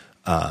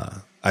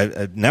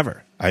 I've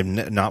never.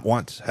 Not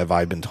once have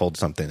I been told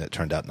something that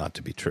turned out not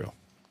to be true.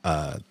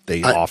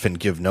 They often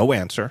give no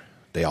answer.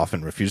 They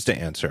often refuse to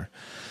answer.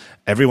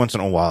 Every once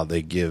in a while,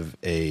 they give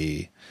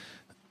a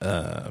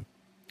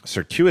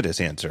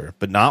circuitous answer,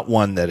 but not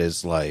one that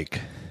is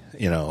like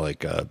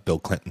a Bill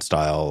Clinton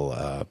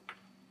style.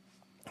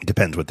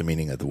 Depends what the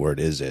meaning of the word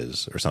is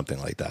or something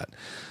like that.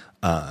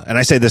 And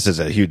I say this as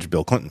a huge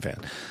Bill Clinton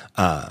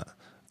fan.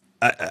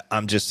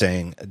 I'm just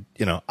saying,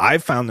 I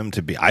found them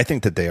to be. I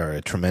think that they are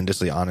a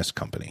tremendously honest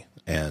company.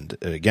 And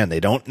again, they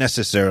don't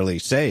necessarily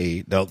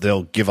say,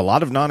 they'll give a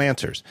lot of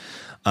non-answers.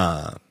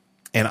 And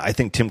I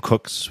think Tim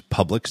Cook's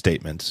public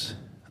statements,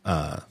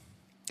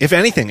 if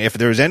anything, if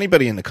there was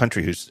anybody in the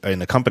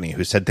company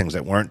who said things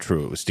that weren't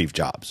true, it was Steve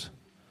Jobs.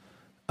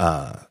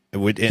 And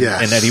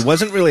that he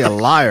wasn't really a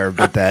liar,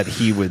 but that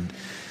he would,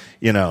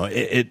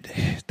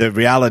 the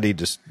reality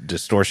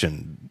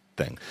distortion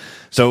thing.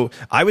 So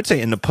I would say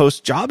in the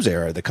post-Jobs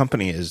era, the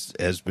company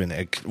has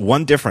been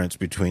one difference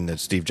between the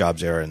Steve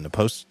Jobs era and the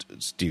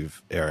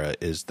post-Steve era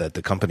is that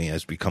the company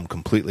has become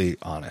completely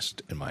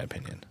honest, in my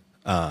opinion.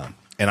 And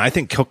I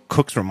think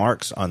Cook's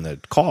remarks on the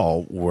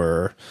call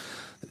were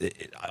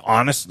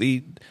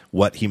honestly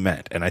what he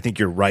meant. And I think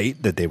you're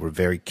right that they were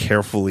very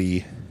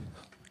carefully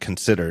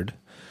considered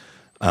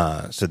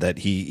so that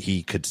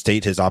he could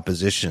state his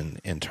opposition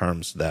in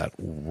terms that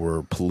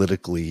were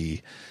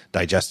politically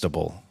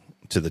digestible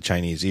to the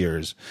Chinese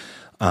ears.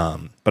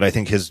 But I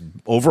think his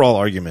overall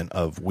argument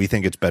of we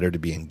think it's better to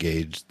be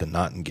engaged than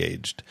not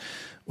engaged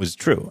was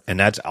true. And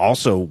that's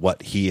also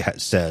what he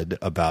said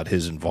about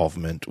his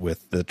involvement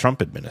with the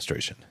Trump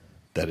administration,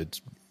 that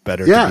it's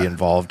better to be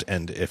involved.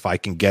 And if I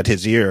can get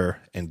his ear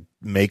and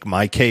make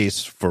my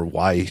case for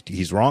why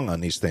he's wrong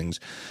on these things,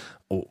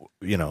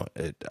 you know,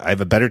 we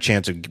have a better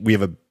chance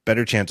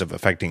of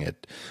affecting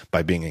it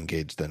by being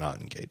engaged than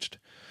not engaged.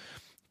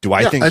 Do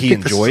I think he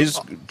enjoys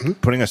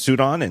putting a suit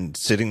on and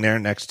sitting there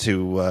next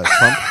to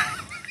Trump?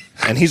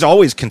 And he's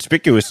always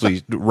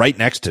conspicuously right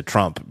next to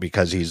Trump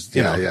because he's,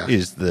 you know,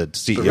 he's the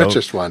CEO. The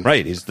richest one.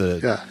 Right. He's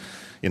the,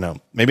 you know,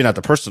 maybe not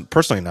the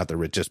personally not the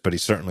richest, but he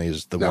certainly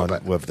is the one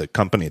of the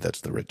company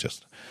that's the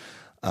richest.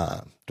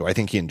 Do I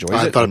think he enjoys it?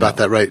 I thought about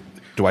that, right.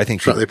 Do I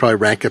think they probably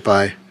rank it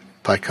by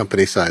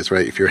company size,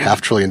 right? If you're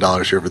 $500 billion,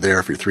 you're over there.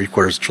 If you're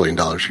 $750 billion,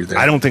 you're there.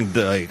 I don't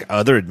think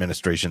other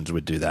administrations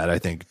would do that. I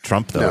think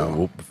Trump,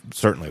 though,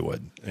 certainly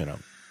would, you know.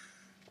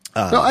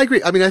 No, I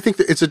agree. I mean, I think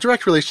that it's a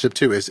direct relationship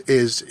too.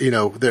 Is you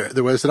know,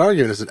 there was an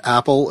argument is that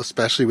Apple,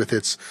 especially with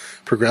its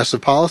progressive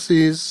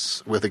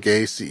policies, with a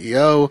gay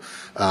CEO,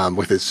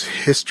 with its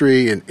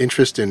history and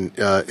interest in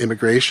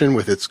immigration,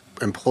 with its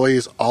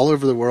employees all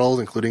over the world,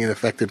 including in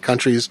affected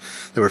countries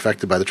that were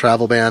affected by the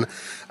travel ban,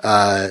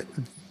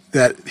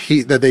 that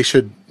they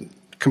should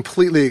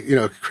completely, you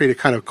know, create a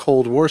kind of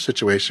Cold War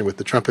situation with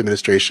the Trump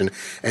administration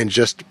and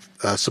just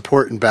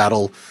support and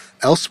battle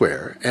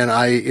elsewhere. And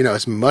you know,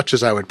 as much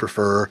as I would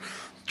prefer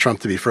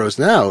Trump to be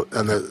frozen out,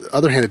 on the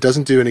other hand, it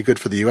doesn't do any good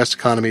for the U.S.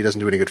 economy. It doesn't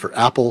do any good for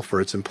Apple,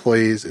 for its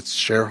employees, its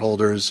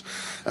shareholders,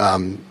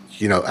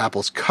 you know,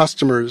 Apple's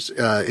customers.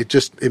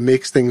 It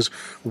makes things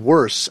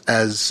worse,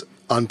 as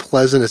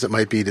unpleasant as it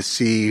might be to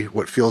see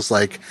what feels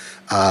like,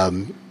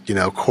 you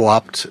know,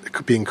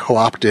 being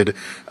co-opted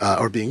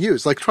or being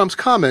used. Like Trump's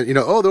comment, you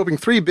know, they're opening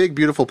 3 big,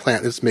 beautiful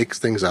plants. This makes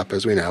things up,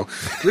 as we know.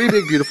 3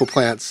 big, beautiful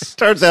plants.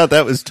 Turns out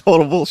that was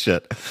total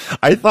bullshit.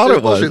 I thought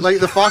it was. Bullshit. Like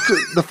the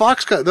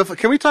Fox.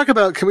 Can we talk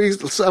about? I want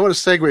to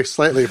segue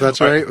slightly, if that's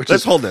all right.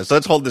 Let's hold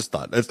this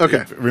thought.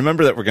 Okay.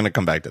 Remember that we're going to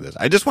come back to this.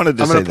 I just wanted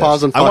to say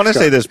pause this. I want to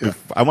say this. Yeah.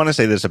 I want to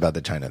say this about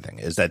the China thing.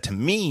 Is that to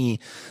me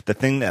the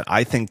thing that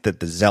I think that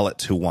the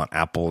zealots who want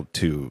Apple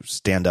to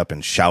stand up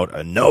and shout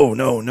a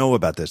no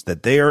about this,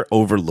 that they are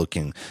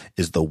overlooking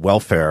is the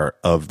welfare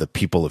of the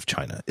people of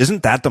China.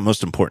 Isn't that the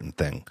most important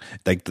thing?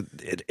 Like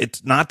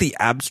it's not the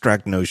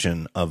abstract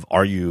notion of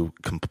are you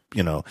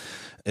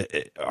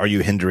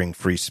hindering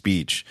free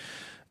speech?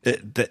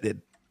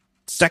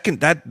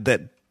 Second, that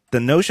the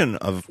notion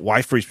of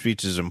why free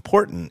speech is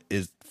important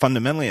is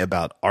fundamentally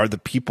about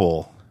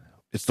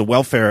it's the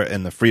welfare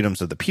and the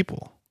freedoms of the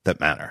people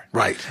that matter.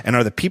 Right. And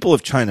are the people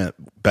of China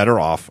better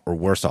off or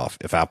worse off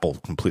if Apple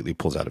completely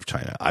pulls out of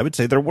China? I would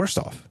say they're worse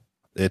off.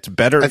 It's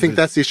better. I think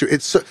that's the issue.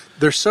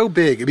 They're so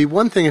big. It'd be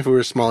one thing if we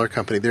were a smaller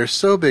company. They're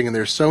so big and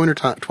they're so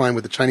intertwined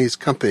with the Chinese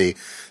company.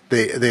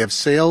 They have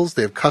sales,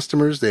 they have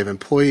customers, they have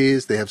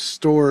employees, they have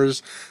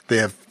stores, they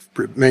have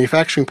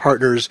manufacturing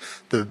partners.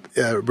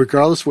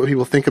 Regardless of what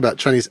people think about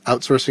Chinese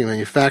outsourcing and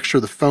manufacture,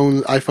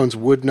 iPhones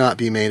would not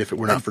be made if it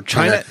were not for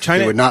China.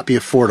 It would not be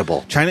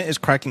affordable. China is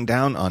cracking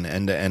down on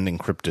end-to-end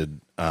encrypted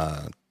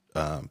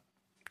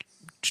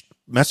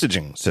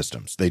messaging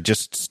systems. They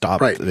just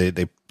stopped. Right.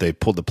 They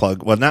pulled the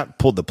plug. Well, not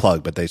pulled the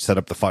plug, but they set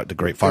up the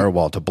Great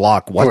Firewall to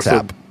block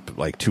WhatsApp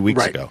like 2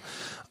 weeks ago.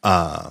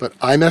 But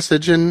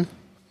iMessage and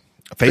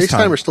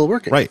FaceTime are still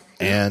working. Right.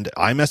 And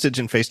iMessage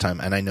and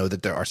FaceTime, and I know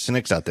that there are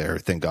cynics out there who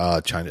think,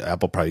 China,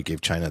 Apple probably gave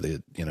China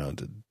the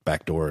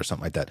back door or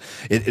something like that.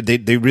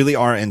 They really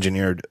are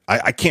engineered.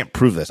 I can't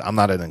prove this. I'm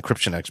not an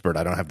encryption expert.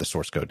 I don't have the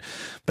source code.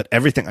 But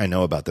everything I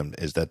know about them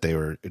is that they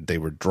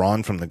were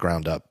drawn from the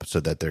ground up so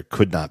that there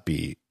could not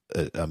be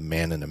a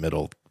man in the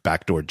middle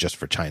backdoor just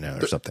for China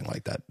or something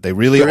like that. They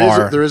really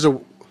are. There's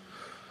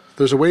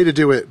a way to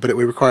do it, but it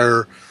would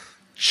require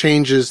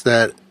changes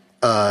that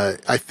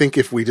I think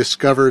if we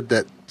discovered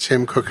that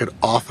Tim Cook had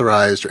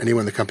authorized, or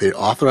anyone in the company had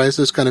authorized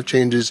those kind of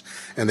changes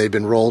and they'd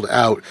been rolled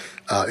out,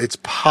 it's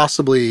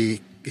possibly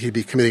he'd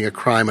be committing a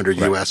crime under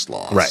U.S.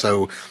 law. Right.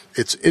 So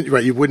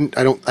right. You wouldn't.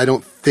 I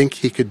don't think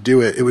he could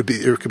do it.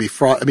 It could be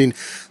fraud. I mean,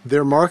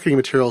 their marketing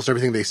materials,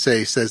 everything they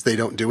say says they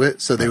don't do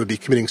it. So they would be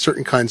committing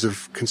certain kinds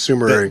of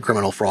consumer and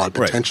criminal fraud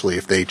potentially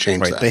if they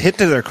change that. The hit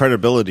to their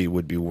credibility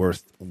would be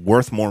worth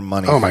more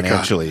money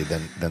financially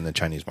than the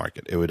Chinese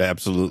market. It would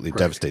absolutely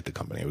devastate the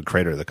company. It would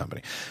crater the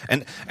company.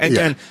 And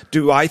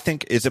do I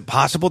think, is it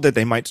possible that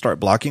they might start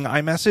blocking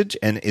iMessage?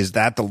 And is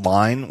that the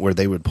line where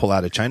they would pull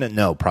out of China?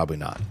 No, probably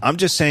not. I'm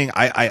just saying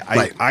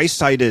I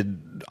cited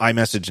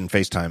iMessage and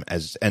FaceTime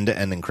as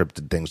end-to-end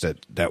encrypted things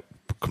that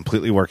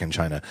completely work in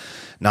China,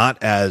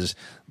 not as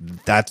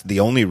that's the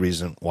only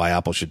reason why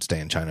Apple should stay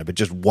in China, but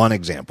just one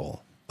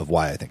example of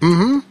why I think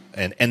it's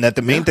good. And that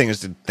the main thing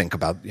is to think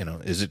about,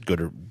 is it good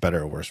or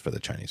better or worse for the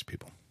Chinese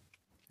people?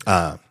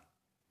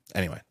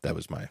 Anyway, that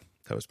was my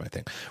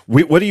thing.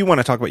 What do you want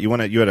to talk about? You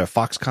had a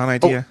Foxconn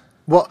idea?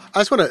 Well, I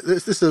just want to,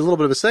 this is a little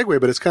bit of a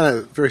segue, but it's kind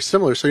of very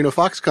similar. So,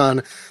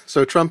 Foxconn,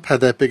 so Trump had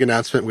that big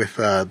announcement with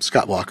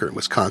Scott Walker in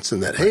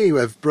Wisconsin that, hey,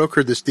 I've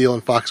brokered this deal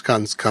and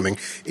Foxconn's coming,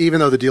 even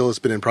though the deal has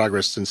been in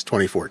progress since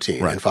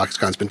 2014. Right. And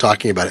Foxconn's been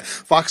talking about it.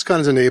 Foxconn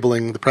is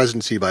enabling the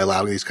presidency by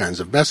allowing these kinds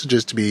of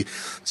messages to be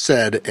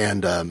said.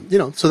 And,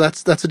 so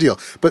that's a deal.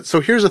 But so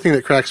here's the thing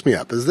that cracks me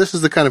up is this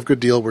is the kind of good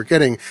deal we're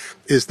getting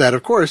is that,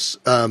 of course,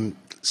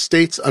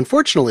 states,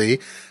 unfortunately,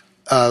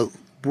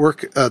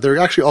 they're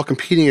actually all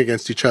competing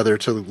against each other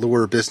to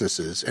lure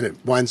businesses. And it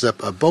winds up,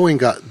 Boeing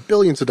got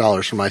billions of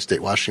dollars from my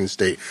state, Washington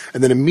State,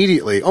 and then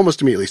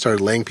almost immediately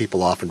started laying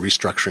people off and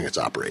restructuring its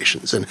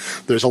operations. And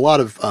there's a lot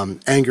of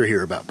anger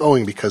here about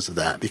Boeing because of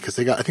that, because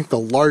they got, I think, the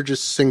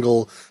largest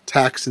single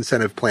tax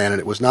incentive plan, and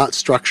it was not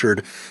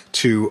structured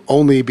to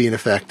only be in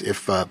effect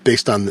if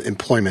based on the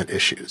employment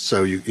issues.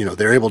 So,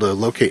 they're able to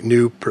locate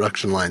new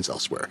production lines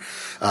elsewhere.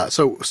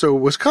 So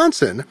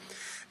Wisconsin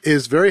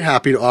is very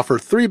happy to offer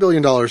 $3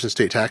 billion in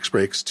state tax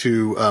breaks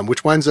to,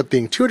 which winds up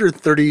being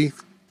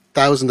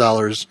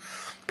 $230,000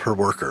 per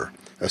worker,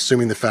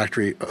 assuming the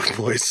factory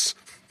employs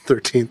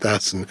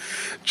 13,000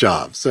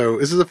 jobs. So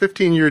this is a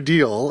 15-year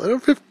deal. In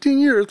 15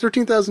 years,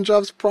 13,000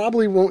 jobs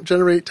probably won't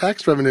generate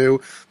tax revenue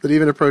that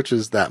even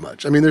approaches that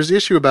much. I mean, there's the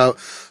issue about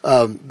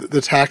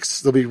the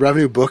tax. There'll be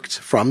revenue booked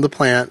from the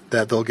plant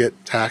that they'll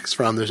get tax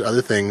from. There's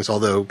other things,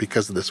 although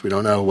because of this, we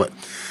don't know what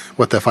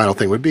the final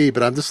thing would be.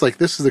 But I'm just like,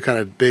 this is the kind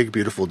of big,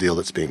 beautiful deal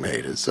that's being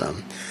made. It's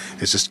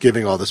just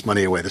giving all this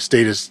money away. The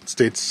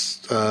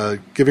state's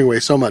giving away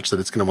so much that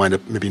it's going to wind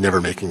up maybe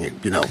never making it,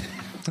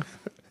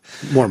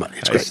 more money.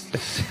 It's great.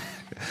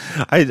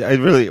 I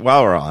really,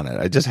 while we're on it,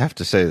 I just have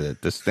to say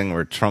that this thing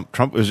where Trump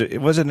was it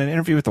an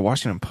interview with the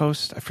Washington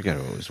Post? I forget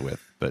who it was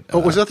with, but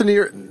was that the New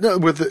York? No,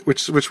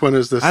 which one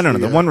is this? I don't know.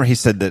 The one where he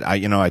said that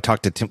I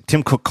talked to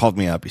Tim Cook called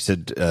me up. He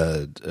said,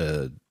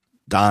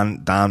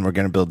 Don, we're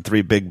going to build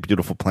 3 big,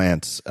 beautiful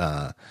plants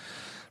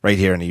right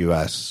here in the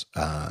U.S.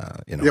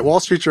 Wall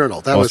Street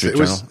Journal. That was it.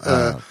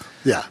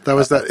 That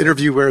was that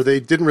interview where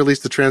they didn't release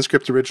the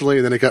transcript originally,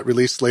 and then it got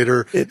released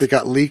later. It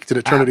got leaked, and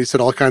it turned out he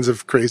said all kinds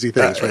of crazy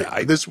things.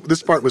 Right?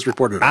 This part was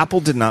reported. Apple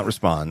did not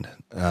respond.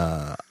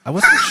 I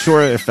wasn't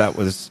sure if that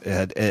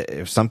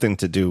if something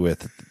to do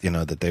with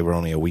that they were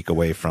only a week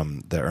away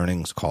from the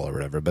earnings call or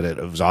whatever. But it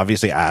was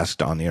obviously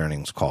asked on the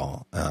earnings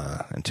call,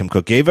 and Tim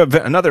Cook gave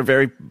another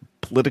very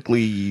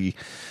politically.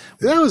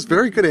 Yeah, it was a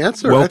very good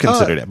answer. Well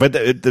considered it. But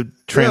the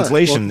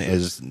translation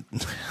is,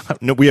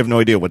 we have no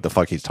idea what the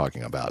fuck he's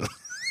talking about.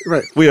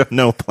 Right. We have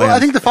no plan. Well, I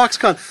think the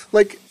Foxconn,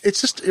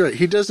 it's just, right,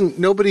 he doesn't,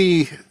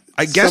 nobody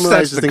I guess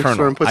that's the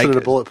kernel. And puts it in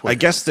a bullet point. I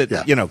guess that,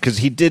 because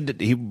he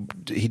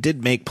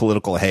did make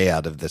political hay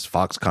out of this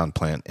Foxconn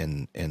plant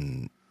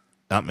in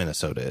not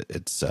Minnesota,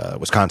 it's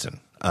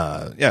Wisconsin.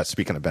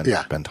 Speaking of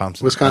Ben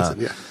Thompson.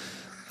 Wisconsin,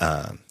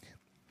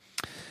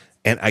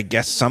 And I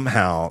guess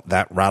somehow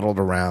that rattled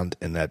around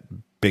in that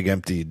big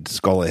emptied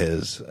skull of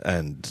his,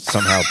 and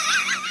somehow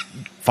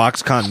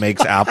Foxconn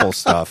makes Apple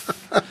stuff.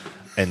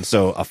 And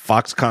so a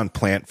Foxconn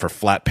plant for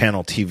flat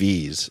panel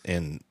TVs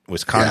in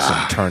Wisconsin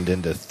turned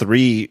into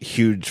 3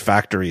 huge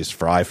factories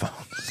for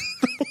iPhones.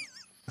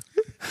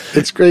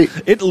 It's great.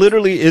 It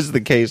literally is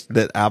the case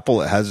that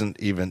Apple hasn't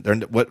even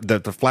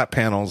the flat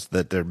panels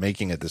that they're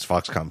making at this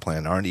Foxconn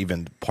plant aren't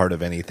even part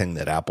of anything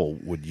that Apple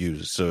would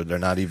use. So they're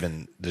not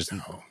even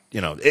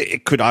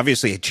it could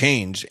obviously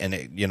change, and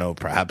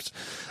perhaps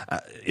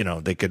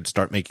they could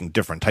start making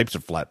different types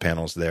of flat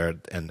panels there.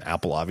 And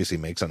Apple obviously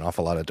makes an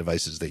awful lot of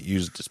devices that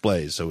use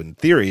displays. So in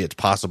theory, it's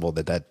possible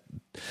that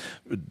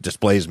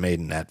displays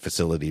made in that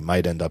facility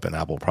might end up in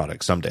Apple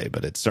products someday,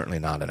 but it's certainly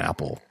not an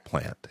Apple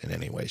plant in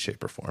any way,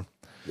 shape, or form.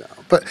 No.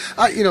 But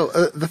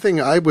the thing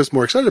I was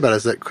more excited about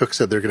is that Cook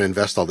said they're going to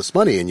invest all this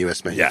money in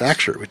U.S.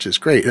 manufacture, which is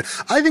great.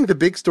 I think the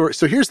big story.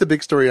 So here's the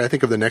big story. I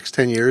think of the next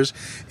 10 years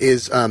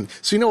is a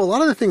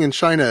lot of the thing in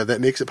China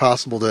that makes it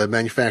possible to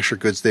manufacture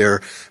goods there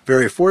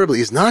very affordably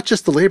is not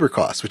just the labor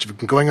costs, which have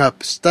been going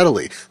up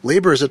steadily.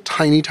 Labor is a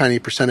tiny, tiny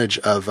percentage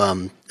of.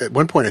 At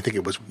one point, I think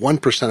it was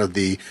 1% of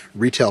the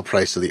retail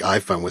price of the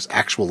iPhone was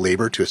actual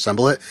labor to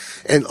assemble it.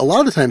 And a lot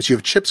of the times you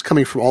have chips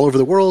coming from all over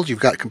the world. You've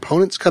got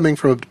components coming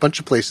from a bunch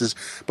of places,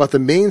 but the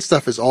main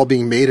stuff is all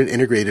being made and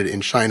integrated in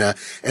China.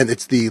 And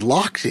it's the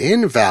locked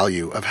in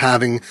value of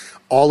having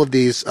all of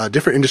these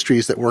different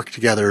industries that work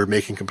together,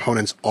 making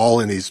components all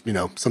in these,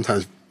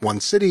 sometimes one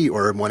city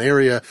or in one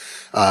area,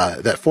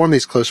 that form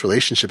these close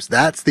relationships.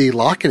 That's the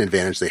lock-in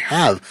advantage they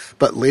have,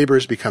 but labor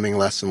is becoming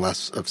less and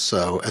less of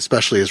so,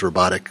 especially as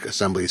robotic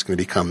assembly is going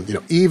to become,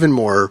 even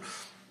more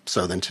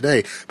so than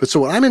today. But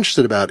so what I'm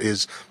interested about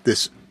is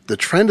the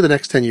trend of the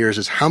next 10 years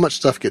is how much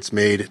stuff gets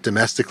made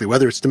domestically,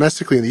 whether it's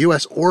domestically in the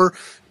U.S. or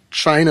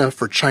China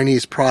for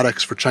Chinese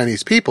products for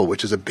Chinese people,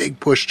 which is a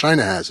big push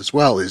China has as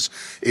well, is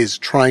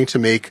trying to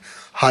make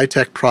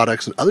high-tech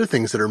products and other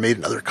things that are made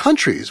in other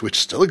countries, which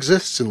still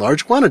exists in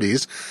large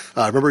quantities.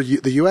 Remember,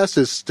 the U.S.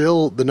 is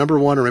still the number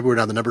 1, or maybe we're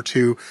now the number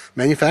 2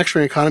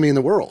 manufacturing economy in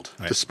the world,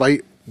 right,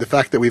 despite the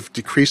fact that we've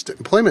decreased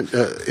employment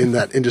in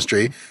that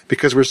industry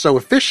because we're so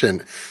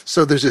efficient.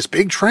 So there's this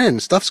big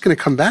trend. Stuff's going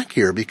to come back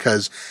here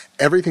because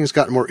everything's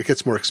gotten more. It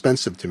gets more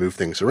expensive to move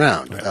things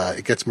around. Right.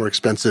 It gets more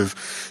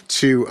expensive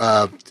to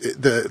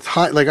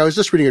like I was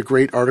just reading a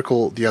great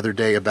article the other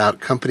day about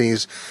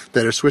companies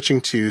that are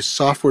switching to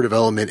software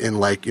development in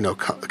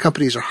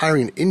companies are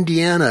hiring in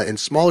Indiana in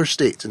smaller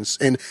states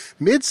and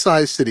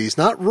mid-sized cities,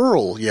 not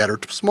rural yet or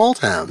small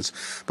towns,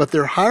 but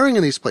they're hiring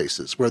in these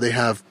places where they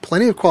have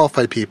plenty of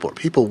qualified people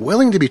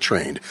willing to be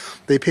trained.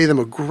 They pay them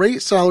a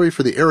great salary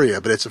for the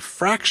area, but it's a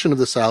fraction of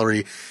the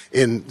salary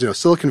in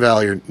Silicon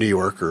Valley or New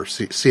York or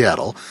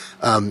Seattle.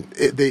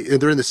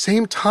 They're in the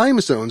same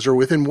time zones or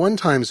within one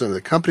time zone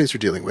that companies are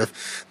dealing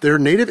with. They're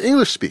native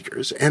English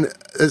speakers. And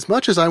as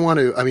much as I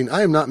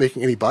am not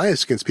making any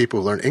bias against people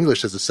who learn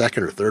English as a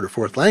second or third or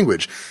fourth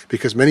language,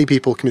 because many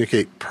people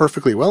communicate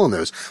perfectly well in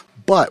those.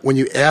 But when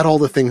you add all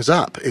the things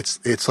up,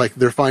 it's like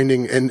they're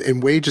finding,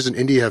 and wages in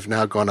India have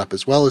now gone up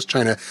as well as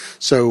China.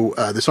 So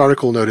this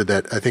article noted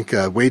that I think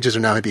wages are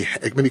now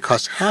maybe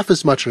cost half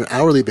as much on an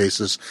hourly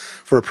basis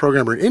for a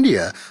programmer in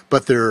India,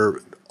 but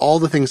all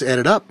the things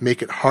added up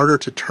make it harder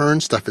to turn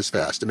stuff as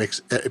fast.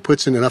 It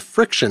puts in enough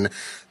friction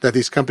that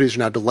these companies are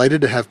now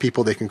delighted to have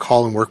people they can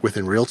call and work with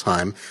in real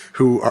time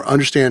who are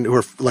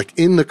like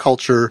in the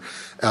culture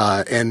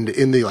and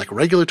in the like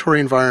regulatory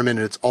environment,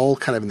 and it's all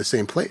kind of in the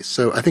same place.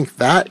 So I think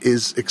that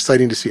is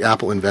exciting to see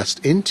Apple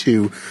invest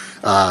into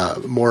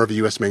more of a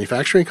U.S.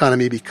 manufacturing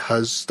economy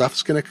because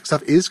stuff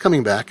is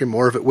coming back, and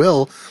more of it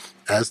will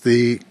as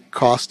the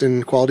cost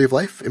and quality of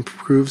life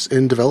improves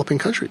in developing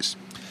countries.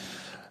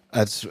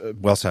 That's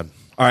well said.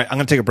 All right, I'm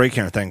going to take a break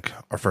here and thank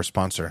our first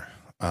sponsor,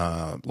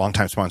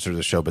 longtime sponsor of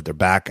the show, but they're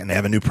back and they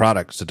have a new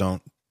product,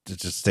 so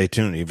just stay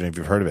tuned, even if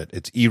you've heard of it.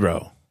 It's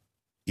Eero.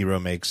 Eero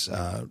makes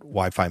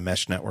Wi-Fi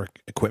mesh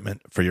network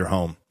equipment for your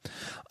home.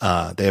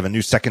 They have a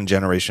new second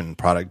generation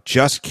product,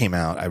 just came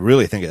out. I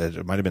really think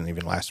it might have been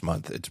even last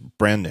month. It's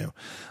brand new.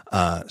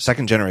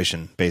 Second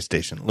generation base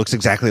station. Looks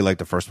exactly like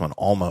the first one,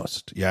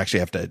 almost. You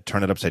actually have to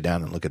turn it upside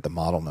down and look at the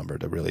model number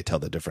to really tell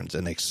the difference.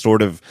 And they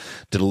sort of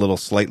did a little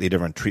slightly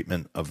different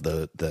treatment of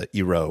the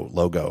Eero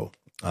logo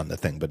on the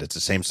thing, but it's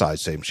the same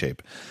size, same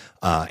shape.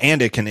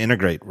 And it can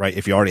integrate, right?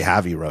 If you already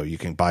have Eero, you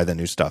can buy the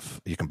new stuff.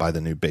 You can buy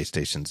the new base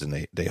stations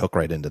and they hook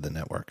right into the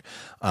network.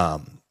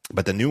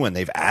 But the new one,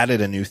 they've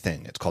added a new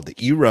thing. It's called the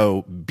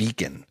Eero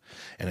Beacon,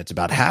 and it's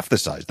about half the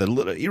size. The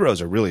little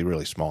Eeros are really,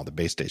 really small, the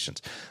base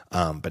stations.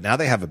 But now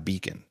they have a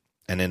beacon.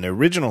 And in the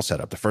original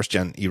setup, the first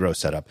gen Eero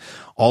setup,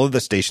 all of the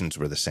stations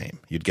were the same.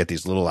 You'd get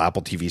these little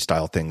Apple TV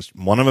style things.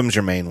 One of them is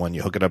your main one.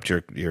 You hook it up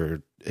to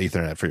your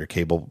Ethernet for your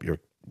cable,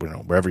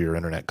 wherever your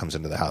internet comes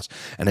into the house.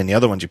 And then the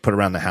other ones you put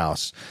around the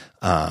house.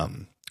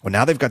 Well,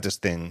 now they've got this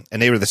thing,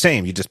 and they were the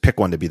same. You just pick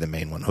one to be the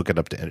main one, hook it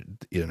up to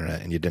the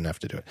internet, and you didn't have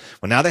to do it.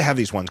 Well, now they have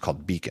these ones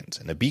called beacons,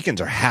 and the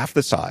beacons are half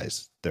the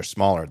size. They're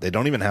smaller. They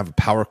don't even have a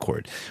power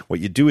cord.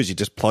 What you do is you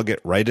just plug it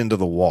right into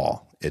the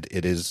wall.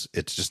 It's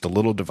just a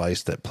little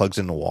device that plugs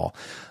in the wall,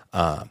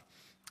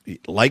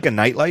 like a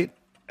nightlight.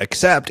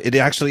 Except it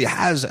actually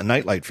has a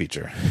nightlight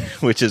feature,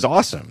 which is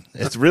awesome.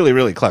 It's really,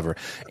 really clever.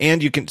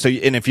 And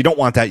and if you don't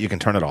want that, you can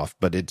turn it off,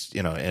 but it's,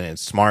 and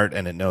it's smart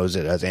and it knows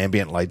it has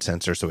ambient light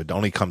sensor. So it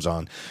only comes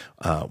on,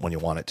 when you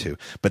want it to.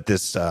 But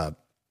this,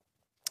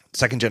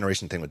 second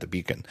generation thing with the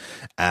beacon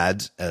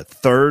adds a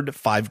third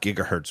 5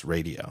 gigahertz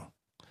radio.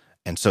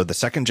 And so the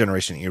second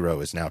generation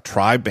Eero is now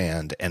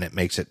tri-band, and it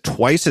makes it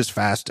twice as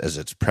fast as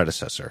its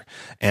predecessor.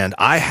 And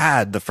I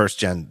had the first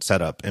gen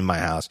setup in my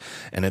house,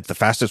 and it's the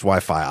fastest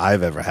Wi-Fi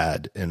I've ever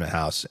had in the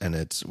house. And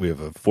we have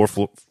a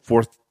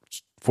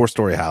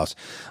four-story house.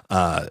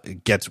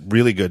 It gets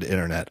really good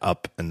internet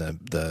up in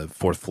the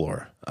fourth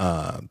floor,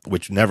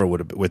 which never would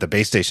have with a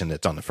base station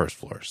that's on the first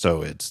floor.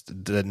 So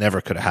that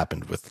never could have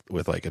happened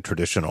with like a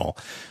traditional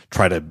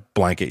try to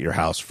blanket your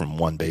house from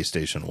one base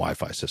station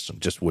Wi-Fi system.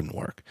 Just wouldn't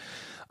work.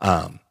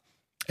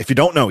 If you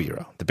don't know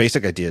Eero, the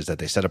basic idea is that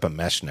they set up a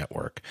mesh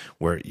network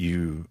where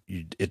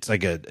it's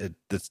like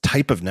this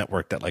type of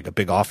network that like a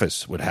big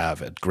office would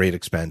have at great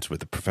expense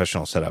with a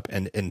professional setup.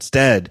 And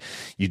instead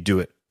you do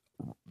it.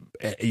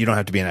 You don't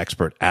have to be an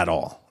expert at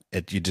all.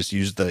 You just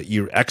use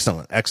the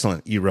excellent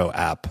Eero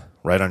app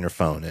right on your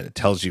phone, and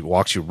it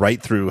walks you right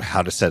through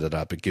how to set it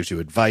up. It gives you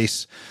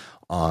advice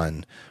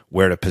on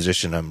where to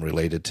position them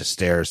related to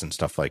stairs and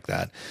stuff like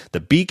that.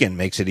 The beacon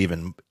makes it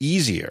even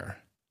easier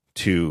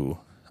to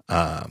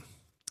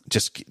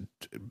just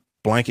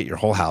blanket your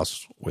whole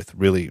house with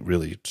really,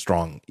 really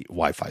strong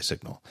Wi-Fi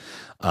signal.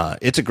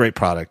 It's a great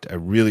product. I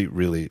really,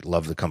 really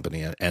love the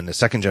company. And the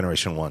second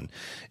generation one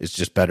is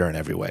just better in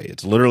every way.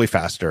 It's literally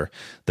faster.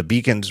 The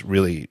beacons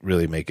really,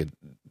 really make it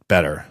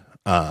better.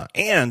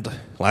 And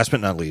last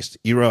but not least,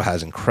 Eero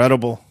has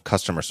incredible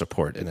customer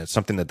support, and it's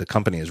something that the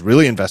company has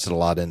really invested a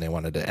lot in. They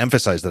wanted to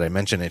emphasize that I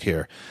mention it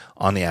here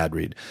on the ad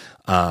read.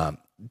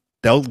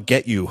 They'll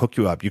hook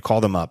you up. You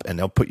call them up and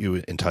they'll put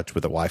you in touch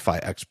with a Wi-Fi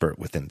expert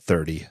within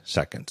 30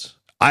 seconds.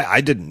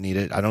 I didn't need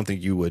it. I don't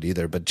think you would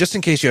either. But just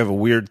in case you have a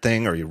weird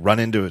thing or you run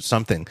into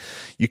something,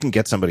 you can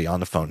get somebody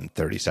on the phone in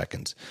 30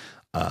 seconds.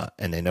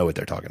 and they know what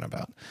they're talking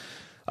about.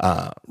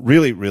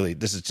 Really, really,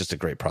 this is just a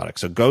great product.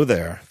 So go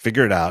there,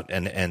 figure it out,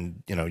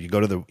 and you go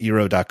to the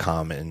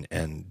eero.com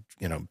and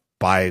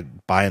buy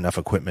enough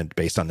equipment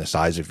based on the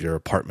size of your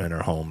apartment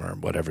or home or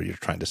whatever you're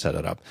trying to set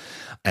it up.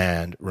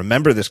 And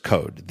remember this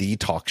code, the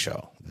talk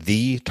show,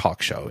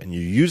 and you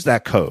use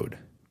that code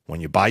when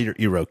you buy your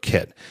Eero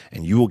kit,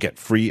 and you will get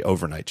free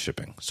overnight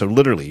shipping. So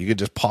literally, you could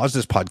just pause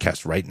this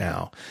podcast right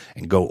now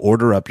and go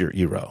order up your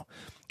Eero.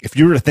 If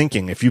you've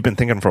been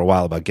thinking for a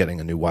while about getting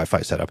a new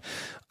Wi-Fi setup,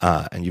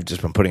 and you've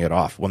just been putting it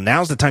off, well,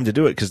 now's the time to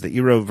do it because the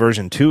Eero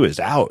version 2 is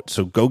out.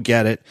 So go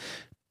get it.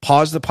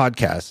 Pause the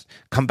podcast,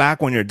 come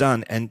back when you're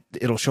done, and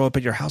it'll show up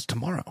at your house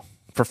tomorrow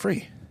for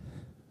free.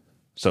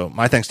 So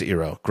my thanks to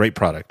Eero. Great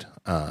product.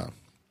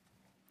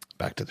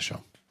 Back to the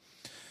show.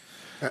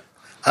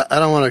 I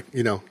don't want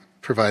to,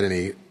 provide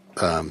any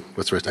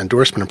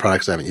endorsement of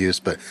products I haven't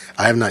used, but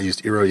I have not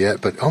used Eero yet.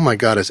 But oh my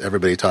God, is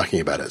everybody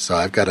talking about it? So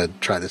I've got to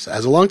try this.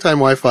 As a longtime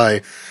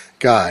Wi-Fi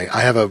guy,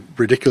 I have a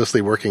ridiculously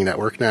working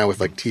network now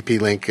with like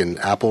TP-Link and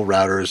Apple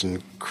routers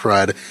and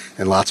crud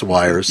and lots of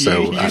wires.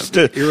 So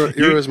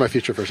Eero is my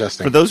future for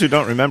testing. For those who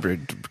don't remember,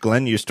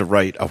 Glenn used to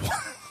write a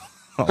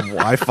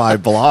Wi-Fi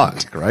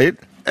blog, right?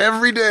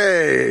 Every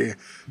day.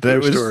 There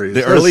was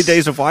the early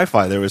days of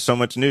Wi-Fi. There was so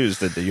much news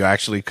that you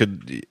actually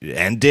could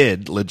and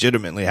did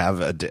legitimately have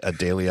a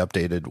daily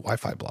updated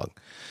Wi-Fi blog.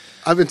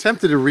 I've been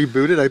tempted to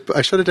reboot it.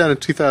 I shut it down in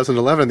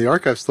 2011. The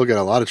archives still get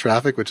a lot of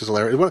traffic, which is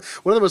hilarious. One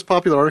of the most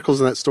popular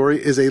articles in that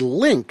story is a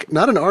link,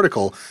 not an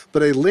article,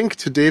 but a link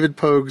to David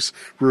Pogue's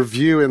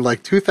review in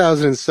like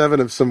 2007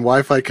 of some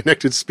Wi-Fi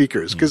connected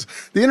speakers. Because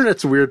the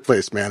internet's a weird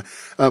place, man.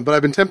 But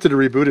I've been tempted to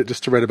reboot it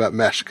just to write about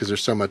mesh because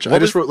there's so much. I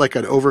just wrote like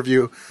an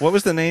overview. What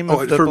was the name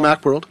of the for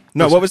blog? Macworld?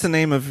 No, what was the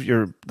name of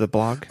the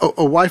blog?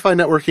 Wi-Fi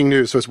networking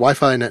news. So it's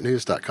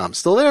wifinetnews.com.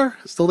 Still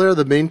there.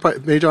 The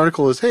main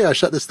article is, hey, I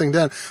shut this thing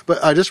down.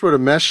 But I just wrote a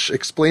mesh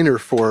explainer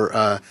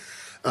for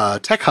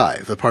Tech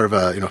Hive, a part of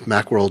a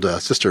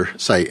Macworld sister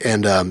site,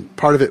 and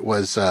part of it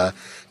was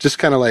just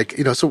kind of like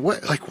so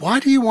what, like, why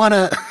do you want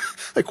to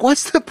like,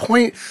 what's the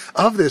point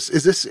of this?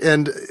 Is this,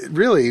 and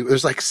really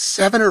there's like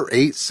 7 or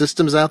 8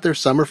 systems out there.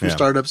 Some are from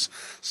startups,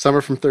 some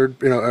are from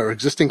or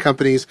existing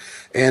companies,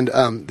 and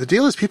the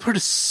deal is people are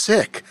just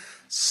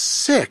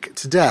sick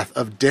to death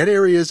of dead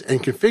areas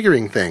and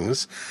configuring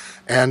things,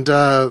 and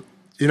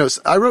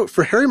I wrote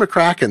for Harry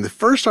McCracken, the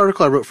first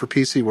article I wrote for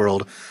PC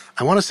World,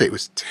 I want to say it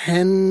was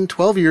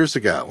 12 years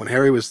ago when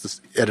Harry was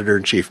the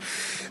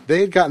editor-in-chief.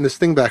 They had gotten this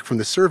thing back from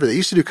the survey. They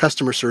used to do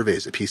customer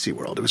surveys at PC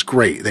World. It was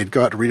great. They'd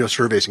go out to read those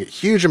surveys and get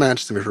huge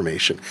amounts of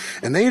information.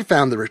 And they had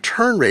found the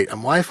return rate on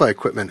Wi-Fi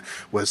equipment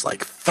was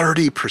like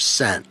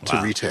 30%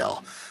 to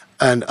retail.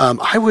 And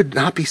I would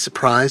not be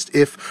surprised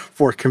if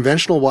for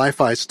conventional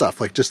Wi-Fi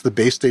stuff, like just the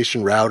base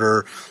station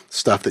router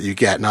stuff that you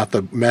get, not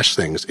the mesh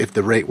things, if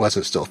the rate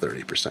wasn't still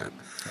 30%.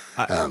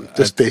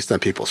 Just based on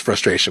people's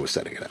frustration with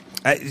setting it up.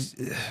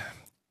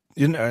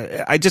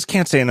 I just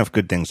can't say enough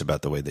good things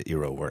about the way that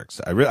Eero works.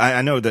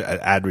 I know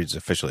that ad read's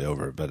officially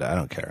over, but I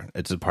don't care.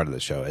 It's a part of the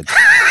show.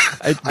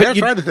 I haven't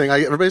tried the thing.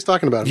 Everybody's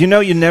talking about it. You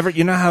know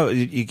how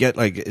you get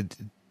like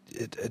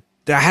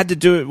I had to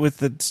do it with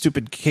the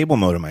stupid cable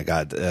modem I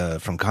got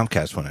from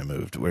Comcast when I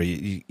moved, where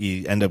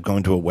you end up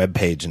going to a web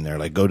page and they're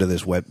like, go to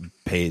this web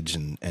page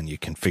and you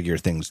configure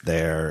things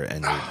there.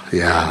 And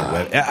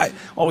it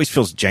always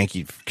feels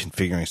janky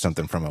configuring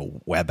something from a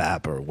web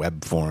app or a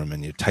web forum,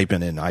 and you type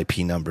in IP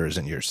numbers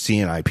and you're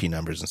seeing IP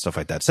numbers and stuff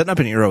like that. Setting up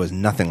an Eero is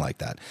nothing like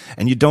that.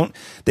 And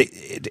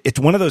it's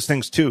one of those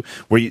things too,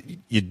 where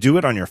you do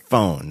it on your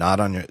phone, not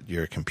on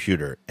your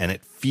computer, and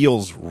it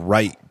feels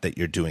right that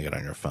you're doing it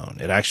on your phone.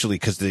 It actually,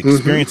 because the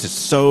experience is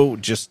so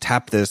just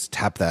tap this,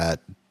 tap that,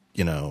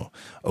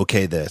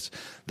 okay this,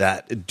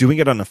 that doing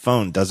it on the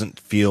phone doesn't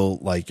feel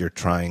like you're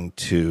trying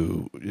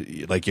to,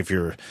 like if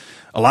you're,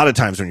 a lot of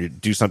times when you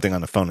do something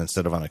on the phone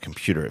instead of on a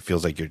computer, it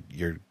feels like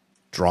you're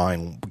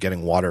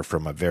getting water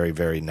from a very,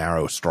 very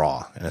narrow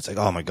straw. And it's like,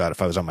 oh my God,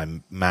 if I was on my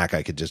Mac,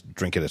 I could just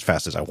drink it as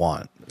fast as I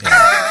want.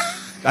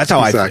 That's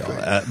how exactly.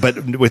 I feel.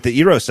 But with the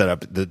Eero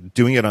setup,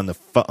 doing it on the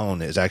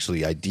phone is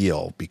actually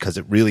ideal because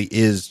it really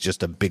is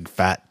just a big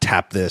fat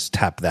tap this,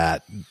 tap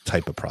that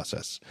type of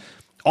process.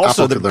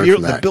 Also,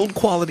 the build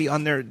quality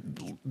on their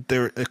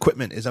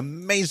equipment is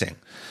amazing.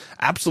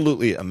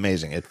 Absolutely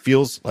amazing. It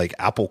feels like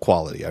Apple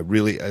quality.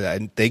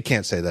 They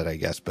can't say that, I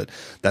guess, but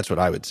that's what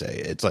I would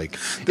say. It's like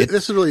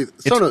this is really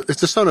Sonos.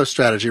 It's the Sonos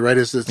strategy, right?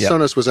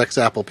 Sonos was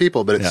ex-Apple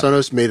people, but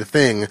Sonos made a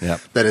thing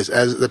that is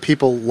as the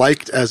people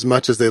liked as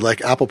much as they like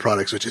Apple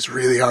products, which is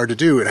really hard to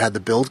do. It had the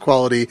build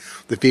quality,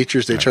 the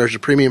features. They charged a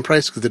premium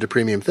price because they did a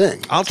premium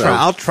thing.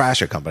 I'll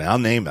trash a company. I'll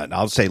name it.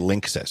 I'll say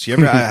Linksys. You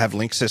ever have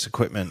Linksys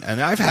equipment?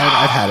 And I've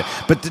had it,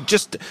 but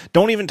just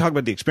don't even talk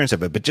about the experience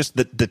of it. But just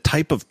the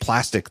type of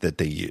plastic that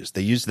they use. They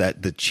use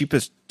the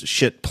cheapest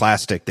shit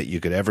plastic that you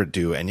could ever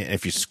do, and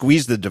if you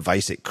squeeze the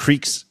device, it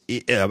creaks.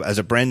 As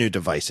a brand new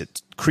device,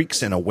 it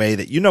creaks in a way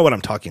that you know what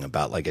I'm talking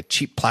about, like a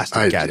cheap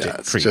plastic gadget.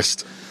 It's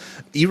just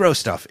Eero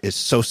stuff is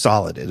so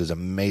solid; it is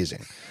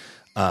amazing.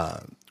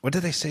 what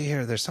did they say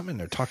here? There's something in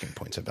their talking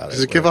points about it.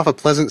 Does it give off a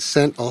pleasant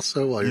scent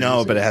also? While you're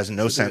no, but it has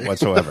no scent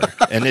whatsoever.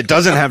 And it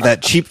doesn't have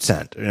that cheap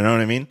scent. You know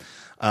what I mean?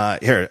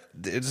 Here,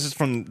 this is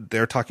from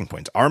their talking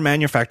points. Our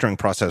manufacturing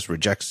process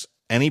rejects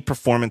any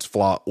performance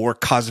flaw or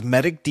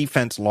cosmetic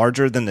defects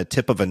larger than the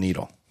tip of a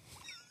needle.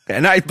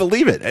 And I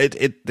believe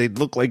it. They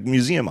look like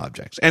museum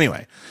objects.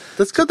 Anyway.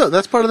 That's good, though.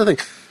 That's part of the thing.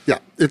 Yeah,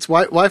 it's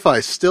Wi-Fi.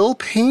 Still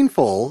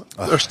painful,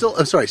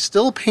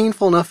 still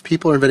painful enough.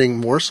 People are inventing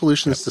more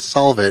solutions to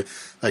solve it,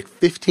 like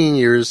 15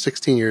 years,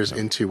 16 years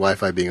into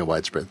Wi-Fi being a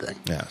widespread thing.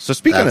 Yeah. So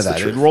speaking of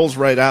that, it rolls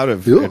right out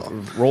of the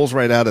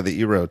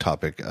Eero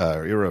topic,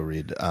 Eero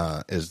read,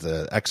 is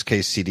the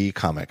XKCD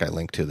comic I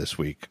linked to this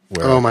week.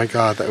 Where, oh my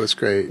God, that was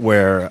great.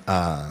 Where,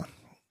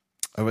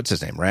 what's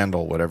his name?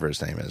 Randall, whatever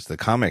his name is. The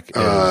comic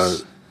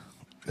is...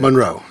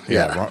 Monroe.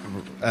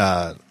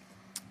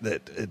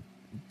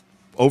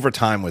 Over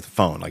time with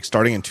phone, like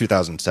starting in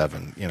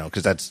 2007,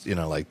 because that's,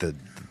 like the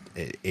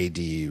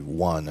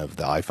AD1 of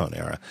the iPhone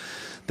era,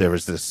 there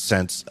was this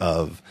sense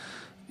of,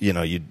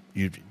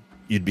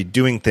 you'd be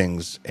doing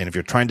things, and if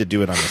you're trying to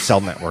do it on the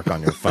cell network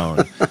on your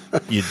phone,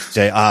 you'd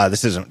say,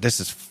 this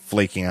is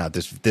flaking out.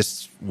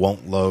 This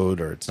won't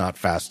load, or it's not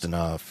fast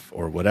enough,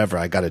 or whatever.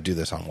 I got to do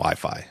this on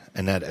Wi-Fi.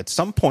 And that at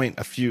some point,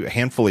 a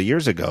handful of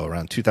years ago,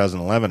 around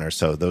 2011 or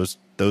so, the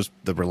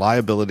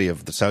reliability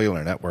of the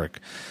cellular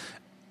network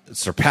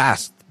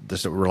surpassed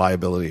the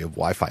reliability of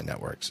Wi-Fi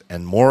networks.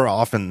 And more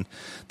often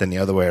than the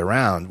other way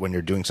around, when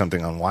you're doing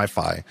something on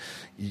Wi-Fi,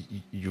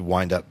 you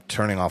wind up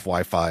turning off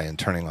Wi-Fi and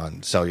turning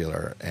on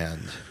cellular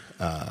and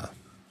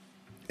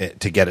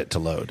to get it to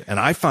load. And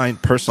I find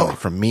personally,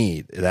 for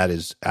me, that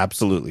is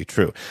absolutely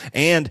true.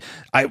 And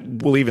I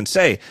will even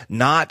say,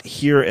 not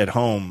here at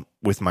home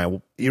with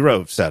my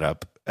Eero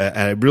setup, and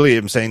I really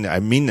am saying that, I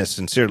mean this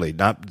sincerely.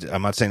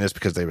 I'm not saying this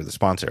because they were the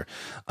sponsor.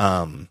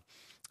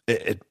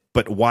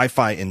 But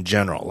Wi-Fi in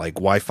general, like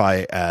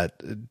Wi-Fi at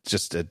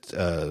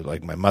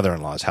like my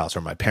mother-in-law's house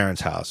or my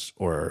parents' house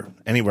or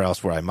anywhere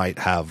else where I might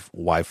have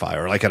Wi-Fi,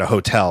 or like at a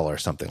hotel or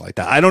something like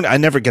that. I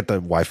never get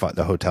the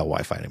hotel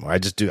Wi-Fi anymore. I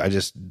just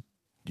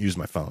use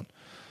my phone,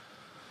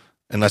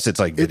 unless it's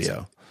like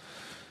video.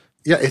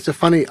 It's a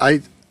funny.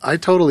 I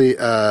totally,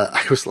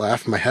 I was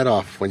laughing my head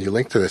off when you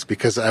linked to this,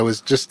 because I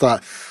was just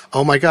thought,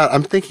 oh my God,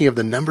 I'm thinking of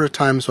the number of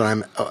times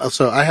when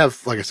I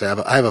have, like I said,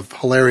 I have a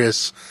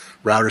hilarious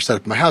router set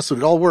up in my house, so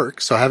it all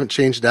works. So I haven't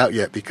changed it out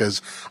yet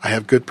because I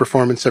have good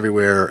performance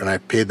everywhere and I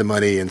paid the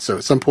money. And so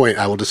at some point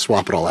I will just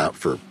swap it all out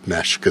for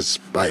mesh, because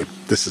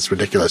this is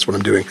ridiculous what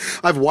I'm doing.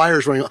 I have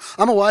wires running.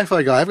 I'm a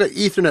Wi-Fi guy. I've got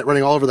Ethernet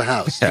running all over the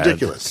house. It's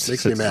ridiculous. It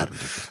makes me mad.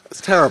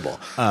 It's terrible.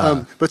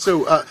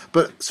 So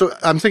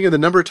I'm thinking of the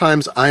number of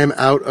times I am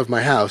out of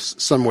my house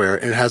somewhere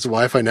and it has a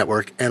Wi-Fi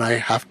network, and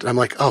I'm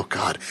like, oh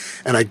God.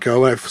 And I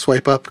go and I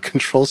swipe up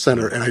Control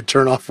Center and I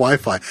turn off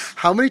Wi-Fi.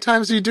 How many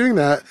times are you doing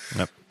that?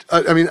 Yep.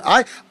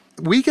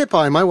 We get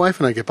by, my wife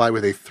and I get by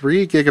with a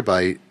 3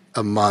 gigabyte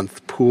a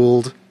month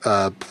pooled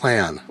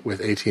plan with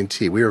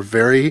AT&T. We are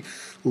very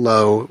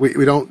low.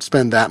 We don't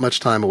spend that much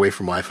time away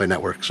from Wi-Fi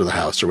networks or the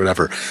house or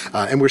whatever.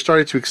 And we're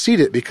starting to exceed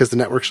it because the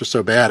networks are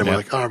so bad. And we're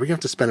like, we're going to have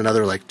to spend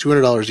another like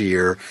 $200 a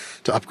year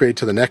to upgrade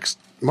to the next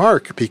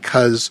mark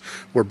because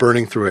we're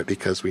burning through it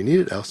because we need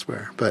it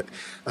elsewhere. But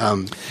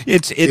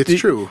it's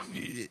true.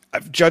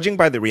 Judging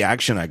by the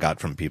reaction I got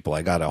from people,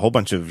 I got a whole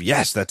bunch of,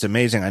 yes, that's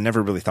amazing. I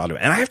never really thought of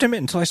it. And I have to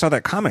admit, until I saw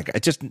that comic, I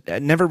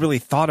never really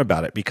thought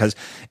about it, because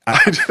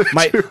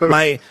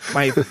my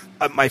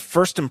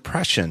first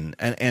impression,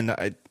 and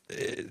I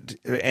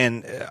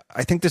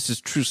think this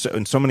is true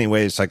in so many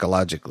ways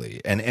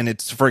psychologically. And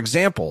it's, for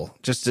example,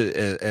 just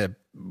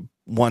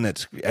one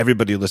that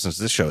everybody who listens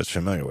to this show is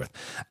familiar with.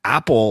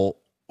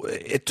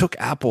 It took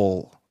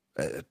Apple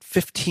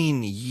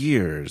 15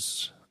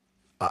 years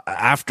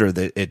after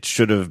it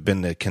should have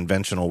been the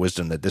conventional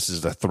wisdom that this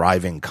is a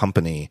thriving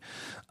company.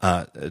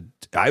 I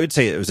would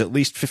say it was at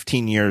least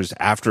 15 years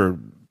after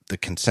the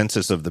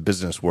consensus of the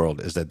business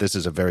world is that this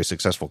is a very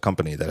successful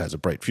company that has a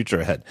bright future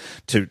ahead,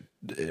 to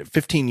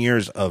 15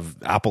 years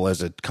of Apple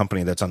as a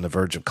company that's on the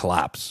verge of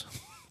collapse.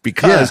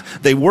 Because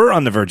they were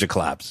on the verge of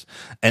collapse,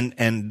 and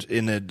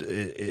in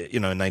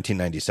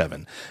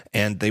 1997,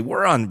 and they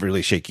were on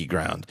really shaky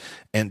ground.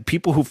 And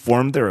people who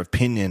formed their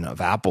opinion of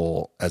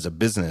Apple as a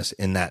business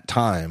in that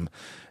time,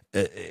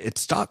 it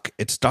stuck.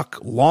 It stuck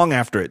long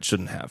after it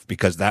shouldn't have,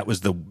 because that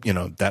was the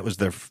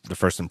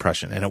first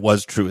impression, and it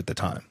was true at the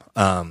time.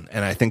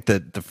 And I think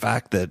that the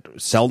fact that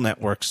cell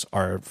networks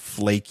are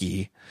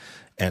flaky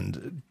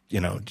and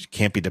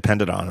can't be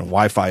depended on, and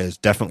Wi-Fi is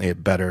definitely a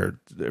better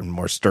and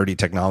more sturdy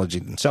technology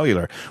than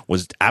cellular,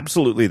 was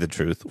absolutely the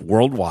truth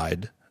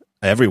worldwide,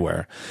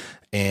 everywhere.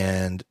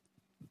 And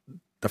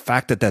the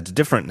fact that that's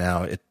different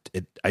now,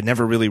 I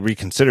never really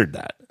reconsidered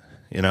that,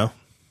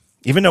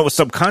 even though it was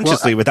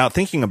subconsciously, without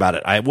thinking about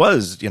it, I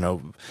was,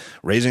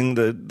 raising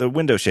the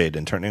window shade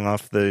and turning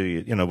off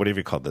the, whatever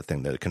you call the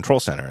thing, the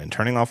control center, and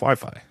turning off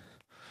Wi-Fi.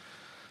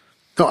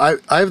 No, I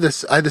had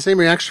the same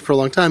reaction for a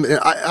long time.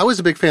 I was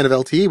a big fan of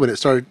LTE when it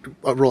started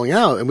rolling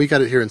out, and we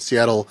got it here in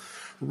Seattle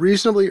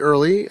reasonably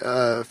early,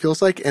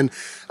 feels like. And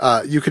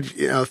you could,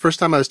 the first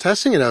time I was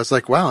testing it, I was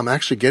like, wow, I'm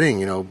actually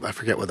getting, I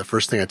forget what the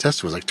first thing I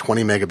tested was, like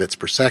 20 megabits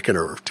per second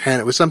or 10.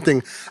 It was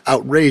something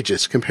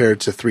outrageous compared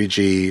to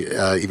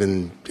 3G,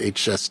 even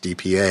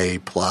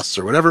HSDPA plus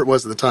or whatever it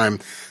was at the time.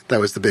 That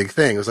was the big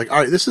thing. It was like, all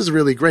right, this is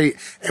really great.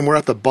 And we're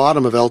at the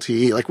bottom of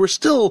LTE. Like, we're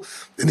still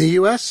in the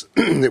US,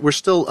 we're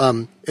still,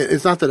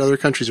 it's not that other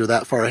countries are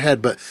that far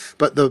ahead, but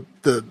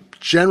the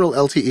general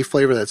LTE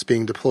flavor that's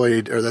being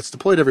deployed or that's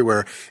deployed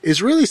everywhere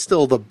is really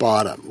still the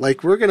bottom.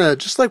 Like, we're going to,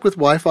 just like with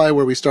Wi-Fi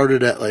where we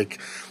started at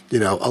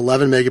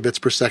 11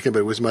 megabits per second, but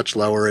it was much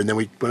lower. And then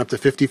we went up to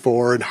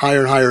 54 and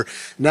higher.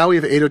 Now we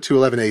have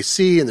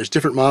 802.11ac and there's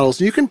different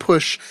models. You can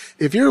push,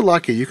 if you're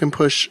lucky, you can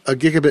push a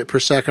gigabit per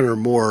second or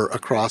more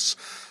across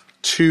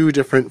 2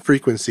 different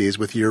frequencies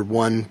with your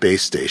one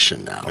base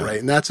station now,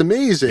 right? And that's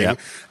amazing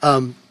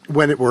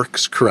when it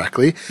works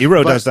correctly.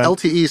 Eero does that.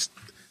 LTE,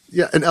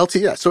 yeah, and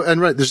LTE, yeah. So,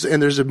 and right,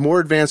 there's a more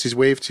advanced, these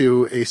Wave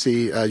 2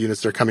 AC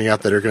units that are coming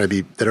out that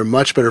are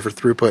much better for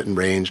throughput and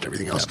range and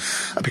everything else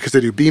because they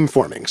do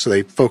beamforming, so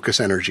they focus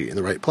energy in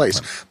the right place.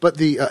 Right. But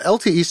the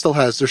LTE still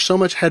there's so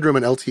much headroom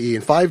in LTE,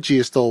 and 5G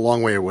is still a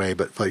long way away,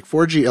 but like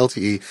 4G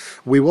LTE,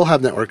 we will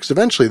have networks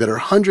eventually that are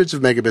hundreds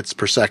of megabits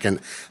per second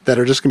that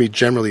are just going to be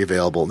generally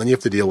available, and then you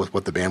have to deal with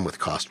what the bandwidth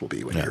cost will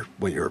be when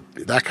you're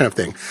that kind of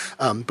thing.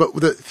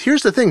 But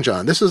here's the thing,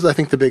 John, this is, I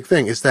think, the big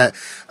thing, is that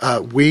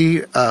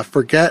we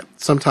forget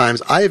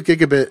sometimes. I have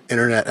gigabit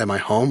internet at my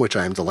home, which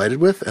I am delighted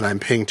with, and I'm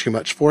paying too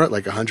much for it,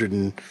 like I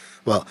think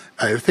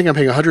I'm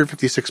paying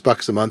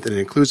 $156 a month, and it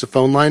includes a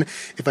phone line.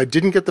 If I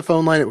didn't get the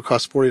phone line, it would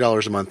cost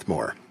 $40 a month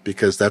more,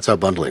 because that's how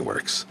bundling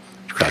works.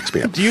 It cracks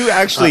me up. Do you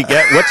actually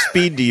get, what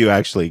speed do you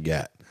actually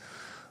get?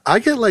 I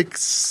get like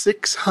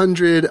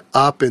 600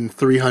 up and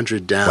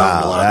 300 down.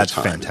 Wow, a lot that's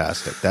of the time.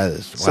 Fantastic. That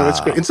is, wow. So it's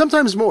great, and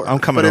sometimes more. I'm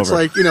coming but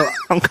over. It's like,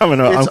 I'm coming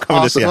over. It's I'm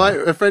coming awesome. to see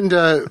you. A friend,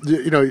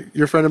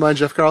 your friend of mine,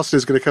 Jeff Carlson,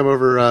 is going to come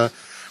over.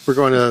 We're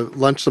going to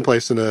lunch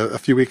someplace in a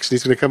few weeks, and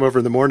he's going to come over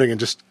in the morning and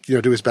just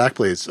do his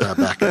backplays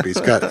backup. He's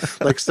got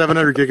like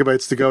 700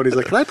 gigabytes to go, and he's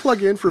like, "Can I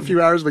plug you in for a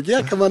few hours?" I'm like,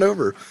 yeah, come on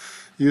over.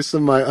 Use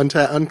some of my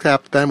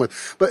untapped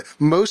bandwidth. But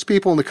most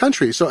people in the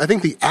country, so I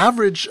think the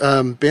average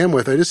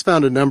bandwidth, I just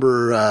found a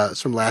number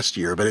from last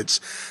year, but it's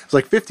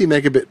like 50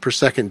 megabit per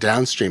second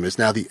downstream is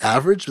now the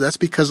average. That's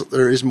because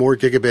there is more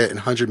gigabit and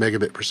 100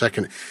 megabit per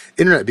second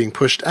internet being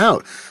pushed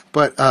out.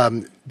 But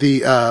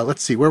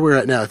let's see where we're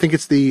at now. I think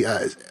it's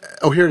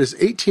here it is.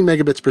 18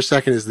 megabits per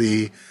second is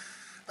the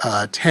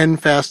 10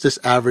 fastest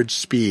average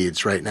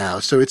speeds right now.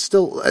 So it's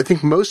still, I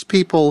think most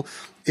people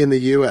in the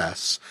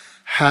U.S.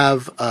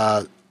 have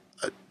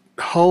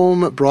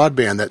home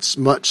broadband that's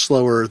much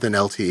slower than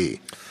LTE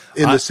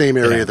in the same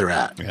area they're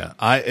at. Yeah,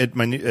 at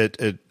my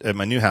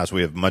new house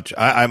we have much.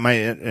 My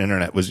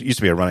internet used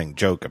to be a running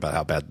joke about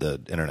how bad the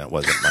internet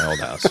was at my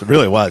old house. It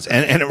really was,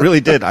 and it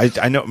really did.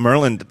 I know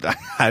Merlin.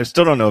 I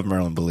still don't know if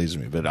Merlin believes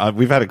me, but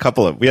we had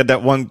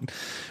that one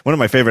of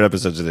my favorite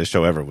episodes of this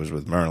show ever was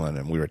with Merlin,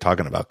 and we were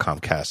talking about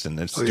Comcast and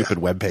the stupid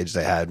webpage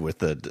they had with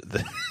the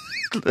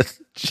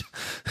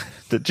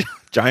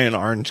giant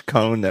orange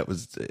cone that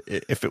was,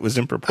 if it was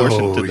in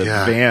proportion to the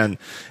van,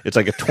 it's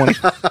like a 20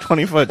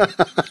 foot.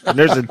 And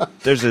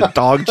there's a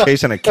dog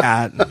chasing a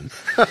cat.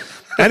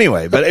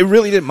 Anyway, but it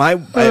really did.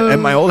 At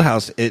my old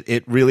house,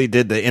 it really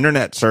did. The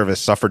internet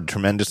service suffered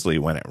tremendously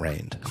when it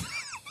rained.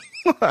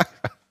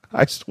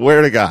 I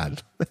swear to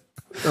God.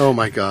 Oh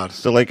my God.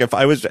 So like if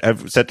I was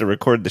set to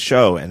record the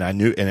show and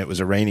it was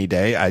a rainy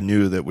day, I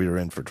knew that we were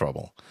in for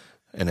trouble.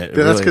 And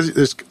that's because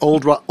there's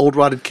old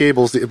rotted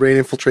cables. The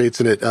rain infiltrates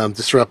and it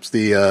disrupts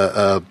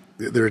the.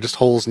 There are just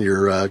holes in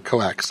your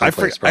coax. I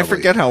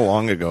forget how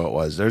long ago it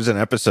was. There's an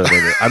episode of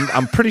it.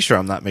 I'm pretty sure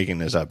I'm not making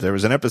this up. There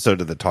was an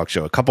episode of the talk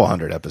show a couple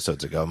hundred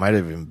episodes ago. It might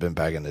have even been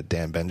back in the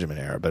Dan Benjamin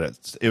era.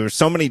 But it was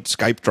so many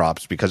Skype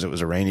drops because it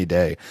was a rainy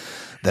day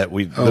that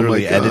we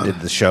literally edited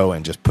the show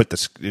and just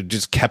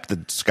kept the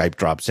Skype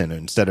drops in. And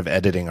instead of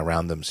editing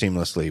around them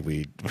seamlessly,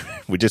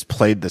 we just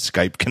played the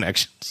Skype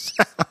connection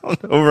sound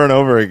over and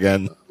over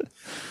again.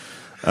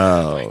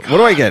 What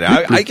do I get?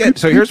 I get.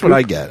 So here's what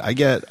I get. I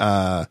get.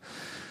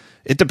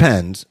 It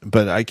depends,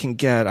 but I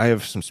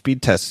have some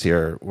speed tests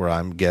here where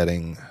I'm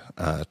getting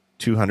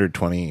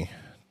 220,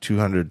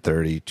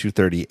 230,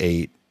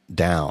 238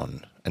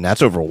 down, and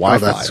that's over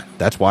Wi-Fi.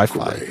 That's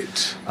Wi-Fi.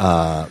 Great.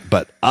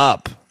 But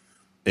up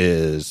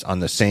is on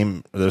those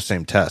same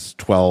tests,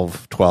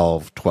 12,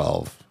 12,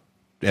 12.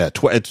 Yeah,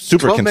 it's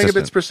super 12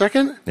 consistent. megabits per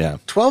second? Yeah.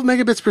 12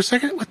 megabits per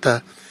second? What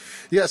the?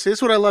 Yeah, see, this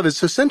is what I love is,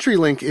 so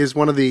CenturyLink is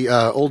one of the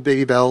old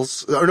baby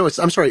bells. Or no, it's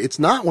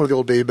not one of the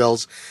old baby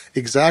bells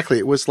exactly.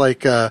 It was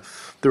like there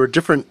were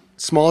different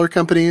smaller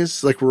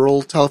companies, like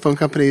rural telephone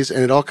companies,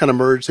 and it all kind of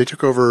merged. They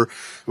took over,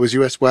 it was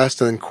US West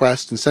and then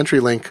Quest, and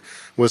CenturyLink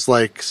was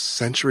like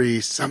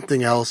Century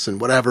something else and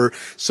whatever.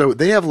 So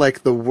they have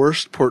like the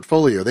worst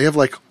portfolio. They have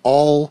like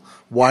all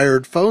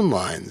wired phone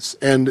lines,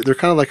 and they're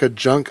kind of like a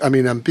junk. I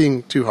mean, I'm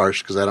being too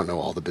harsh because I don't know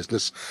all the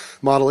business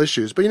model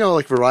issues, but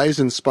like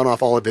Verizon spun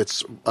off all of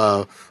its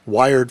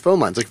wired phone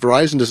lines. Like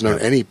Verizon doesn't own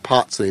any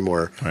POTS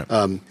anymore.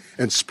 Right.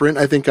 And Sprint,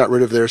 I think, got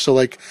rid of theirs. So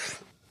like,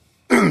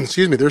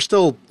 excuse me, there's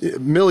still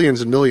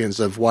millions and millions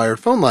of wired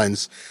phone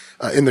lines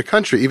in the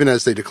country, even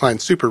as they decline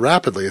super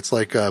rapidly. It's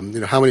like, how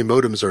many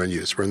modems are in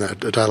use? We're in that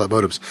dial-up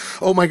modems.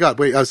 Oh my God.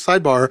 Wait,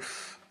 sidebar.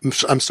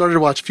 I'm starting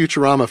to watch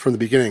Futurama from the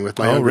beginning with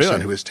my younger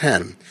son, who is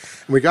 10. And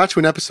we got to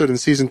an episode in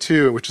season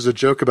 2, which is a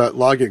joke about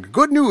logging.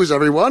 Good news,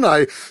 everyone.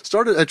 I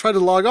tried to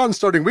log on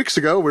starting weeks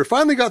ago. We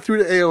finally got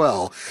through to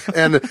AOL.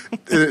 And,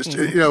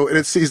 and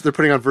it sees they're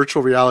putting on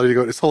virtual reality to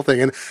go, this whole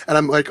thing. And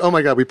I'm like, oh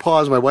my God, we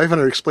paused. My wife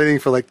and I are explaining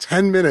for like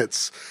 10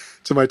 minutes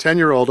to my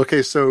 10-year-old.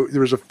 Okay, so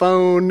there was a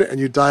phone and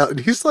you dial,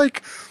 and he's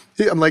like,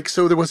 I'm like,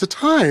 so there was a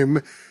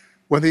time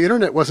when the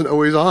internet wasn't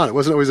always on, it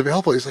wasn't always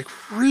available. He's like,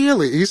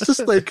 really? He's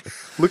just like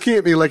looking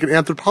at me like an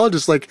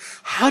anthropologist, like,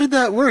 how did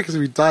that work? Because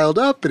we dialed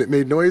up and it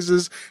made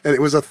noises and it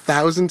was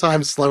 1,000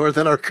 times slower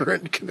than our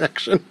current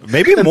connection.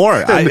 Maybe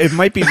more. It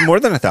might be more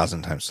than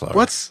 1,000 times slower.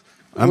 What is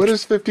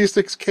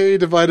 56K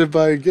divided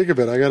by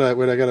gigabit? I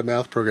got a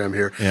math program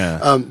here.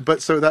 Yeah.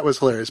 But so that was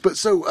hilarious. But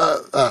so,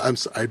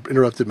 I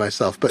interrupted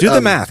myself. But do the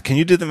math. Can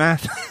you do the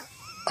math?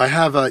 I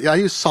have, I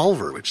use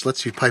Solver, which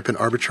lets you type in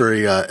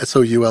arbitrary,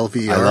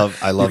 SOULVER.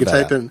 I love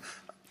that.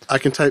 I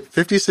can type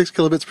 56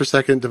 kilobits per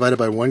second divided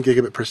by 1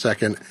 gigabit per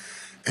second.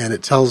 And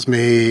it tells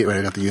me, wait,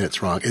 I got the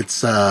units wrong.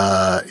 It's,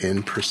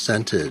 in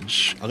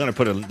percentage. I'm going to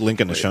put a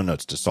link in the show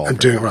notes to Solver. I'm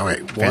doing it wrong.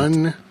 Wait,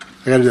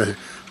 I got to do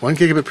 1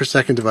 gigabit per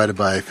second divided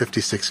by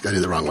 56. I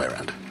do the wrong way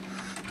around.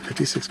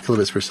 56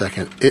 kilobits per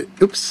second.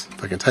 Oops,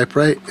 if I can type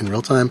right in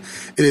real time,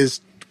 it is,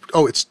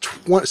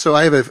 so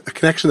I have a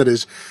connection that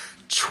is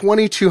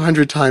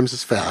 2,200 times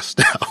as fast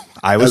now.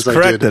 I was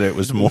correct that it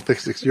was more.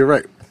 You're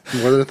right.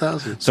 More than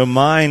 1,000. So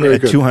mine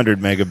at 200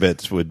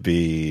 megabits would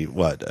be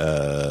what?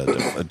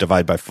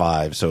 Divide by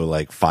 5. So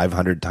like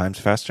 500 times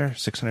faster?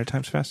 600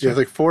 times faster? Yeah, it's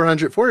like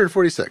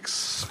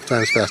 446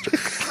 times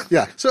faster.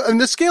 Yeah. So, and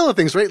the scale of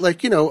things, right?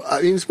 Like, I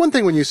mean, it's one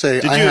thing when you say,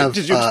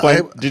 Did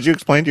you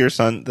explain to your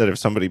son that if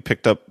somebody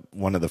picked up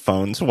one of the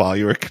phones while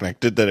you were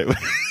connected, that it would.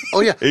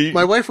 Oh, yeah.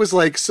 My wife was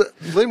like,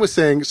 Lynn was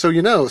saying, so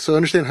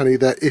understand, honey,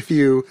 that if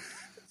you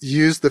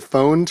use the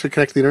phone to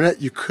connect to the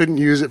internet, you couldn't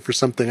use it for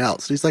something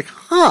else. He's like,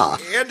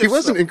 he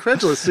wasn't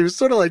incredulous. He was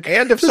sort of like,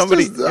 and if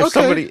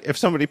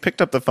somebody picked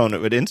up the phone,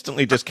 it would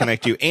instantly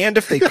disconnect you. And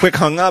if they quick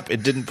hung up,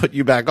 it didn't put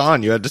you back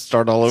on. You had to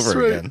start all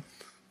over again.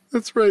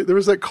 That's right. There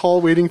was that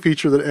call waiting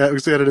feature that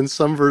was added in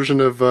some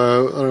version of,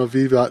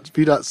 V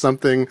dot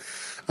something.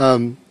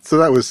 So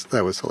that was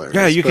hilarious.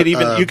 Yeah, you could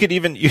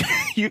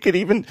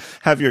even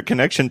have your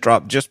connection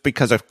drop just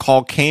because a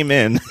call came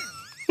in.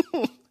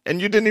 And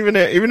you didn't even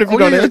if you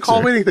don't answer. The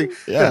call waiting thing.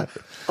 Yeah.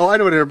 Oh, I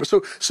know what it is. So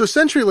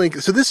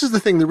CenturyLink, so this is the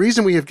thing. The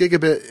reason we have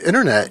gigabit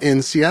internet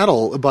in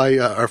Seattle by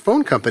our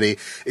phone company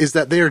is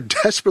that they are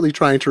desperately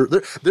trying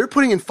to, they're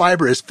putting in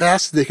fiber as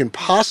fast as they can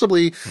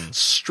possibly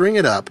string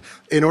it up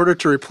in order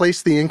to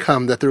replace the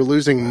income that they're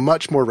losing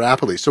much more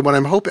rapidly. So what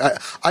I'm hoping,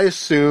 I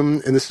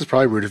assume, and this is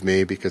probably rude of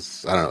me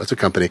because, I don't know, it's a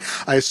company.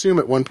 I assume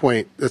at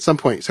some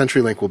point,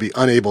 CenturyLink will be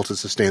unable to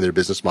sustain their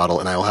business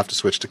model and I will have to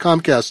switch to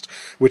Comcast,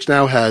 which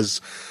now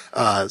has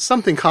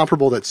something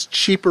comparable that's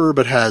cheaper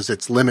but has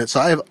its limits.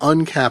 So I have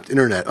uncapped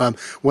internet.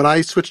 When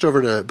I switched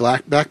over to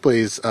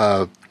Backblaze,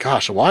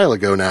 a while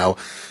ago now,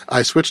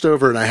 I switched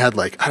over and I had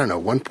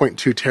 1.2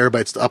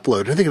 terabytes to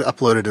upload. I think it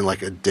uploaded in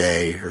like a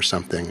day or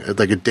something,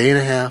 like a day and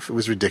a half. It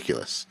was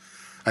ridiculous.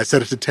 I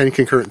set it to 10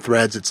 concurrent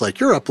threads. It's like,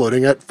 you're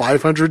uploading at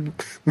 500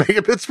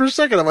 megabits per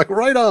second. I'm like,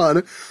 right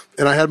on.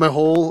 And I had my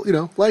whole,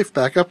 life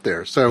back up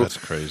there. So that's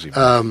crazy.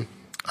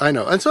 I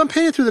know. And so I'm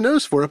paying through the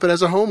nose for it, but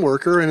as a home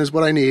worker and as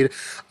what I need,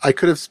 I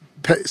could have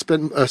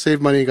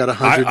saved money and got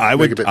 100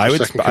 megabit per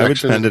second I would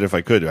spend it if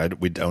I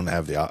could. We don't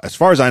have as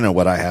far as I know,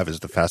 what I have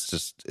is the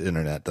fastest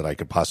internet that I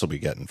could possibly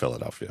get in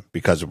Philadelphia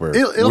because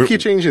it'll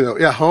keep changing though.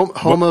 Yeah.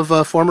 Home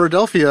of former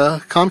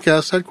Adelphia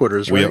Comcast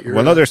headquarters, right?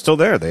 No, they're still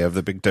there. They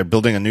have they're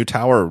building a new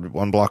tower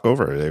 1 block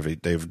over.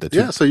 They've the two.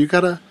 Yeah. So you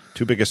got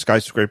two biggest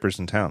skyscrapers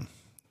in town.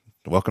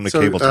 Welcome to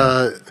cable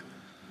town.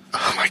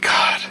 Oh my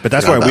God! But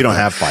that's why we don't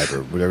have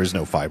fiber. There is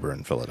no fiber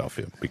in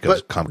Philadelphia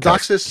because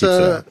Comcast keeps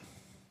it.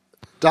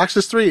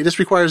 DOCSIS 3, this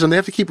requires them, they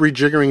have to keep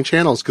rejiggering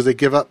channels because they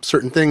give up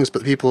certain things,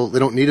 but people, they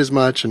don't need as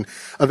much. And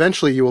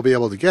eventually you will be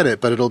able to get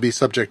it, but it'll be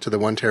subject to the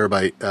 1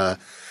 terabyte,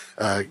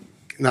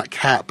 not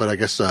cap, but I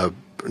guess,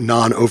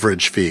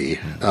 non-overage fee.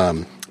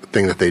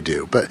 thing that they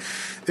do, but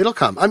it'll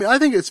come. I mean, I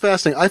think it's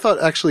fascinating. I thought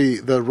actually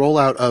the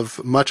rollout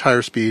of much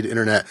higher speed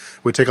internet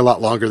would take a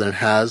lot longer than it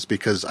has,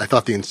 because I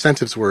thought the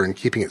incentives were in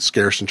keeping it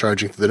scarce and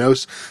charging through the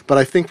nose. But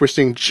I think we're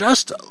seeing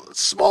just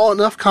small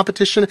enough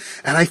competition.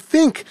 And I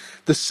think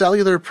the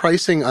cellular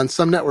pricing on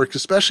some networks,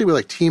 especially with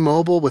like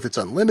T-Mobile with its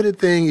unlimited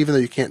thing, even though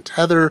you can't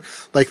tether,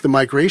 like the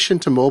migration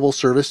to mobile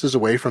services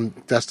away from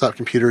desktop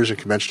computers and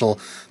conventional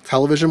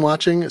television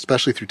watching,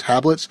 especially through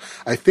tablets,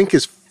 I think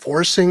is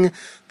forcing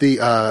the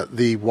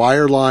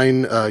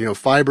wireline,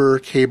 fiber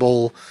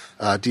cable,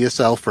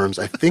 DSL firms.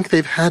 I think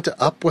they've had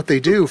to up what they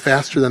do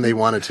faster than they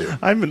wanted to.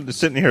 I'm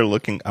sitting here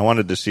looking. I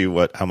wanted to see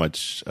how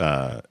much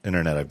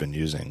internet I've been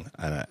using,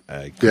 and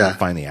I couldn't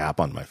find the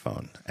app on my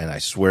phone. And I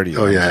swear to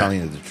you, I'm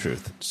telling you the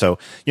truth. So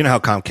you know how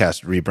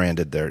Comcast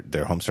rebranded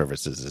their home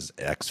services as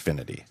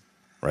Xfinity,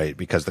 right?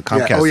 Because the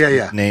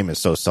Comcast name is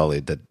so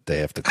sullied that they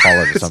have to call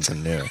it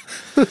something new.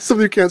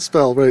 Something you can't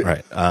spell, right?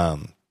 Right.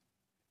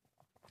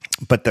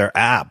 But their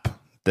app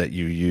that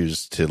you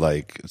use to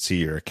like see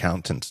your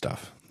account and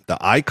stuff, the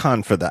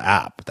icon for the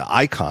app, the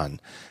icon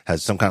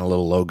has some kind of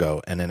little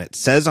logo, and then it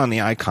says on the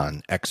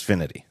icon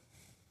Xfinity.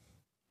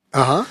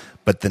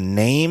 But the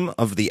name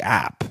of the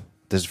app,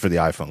 this is for the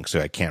iPhone, so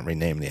I can't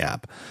rename the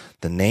app.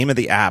 The name of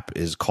the app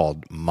is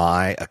called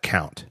My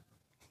Account.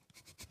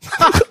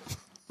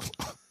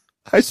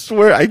 I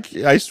swear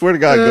to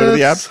God, go to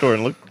the App Store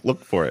and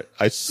look for it.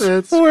 I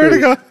swear to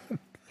God.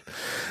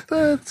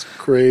 That's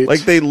great.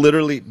 Like they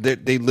literally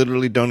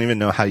don't even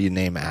know how you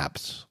name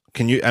apps.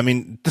 Can you? I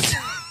mean,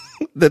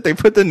 that they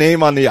put the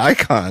name on the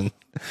icon.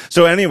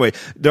 So anyway,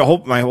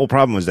 my whole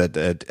problem was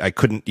that I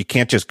couldn't. You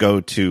can't just go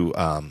to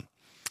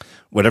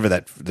whatever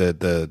that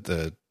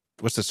the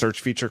what's the search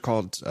feature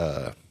called?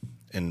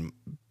 When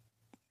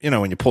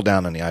you pull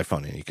down on the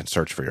iPhone and you can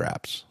search for your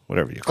apps,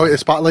 whatever you call it.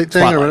 Spotlight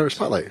thing or whatever.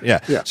 Spotlight.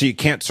 Yeah. So you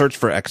can't search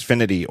for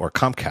Xfinity or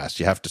Comcast.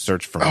 You have to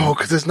search for. Oh,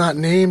 because it's not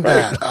named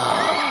that.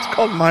 It's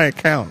called My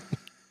Account.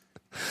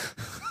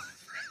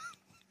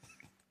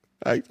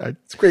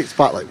 It's great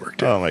Spotlight work,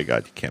 too. Oh my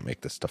God, you can't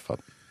make this stuff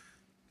up.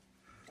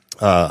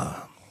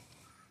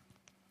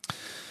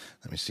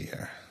 Let me see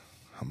here.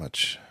 How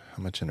much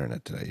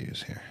internet did I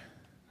use here?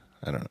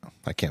 I don't know.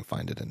 I can't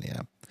find it in the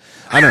app.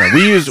 I don't know.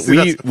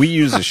 We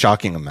use a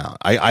shocking amount.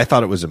 I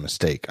thought it was a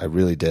mistake. I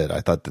really did.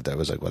 I thought that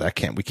was like, well,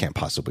 we can't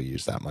possibly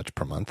use that much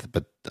per month.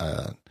 But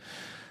I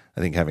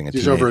think having a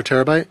use over a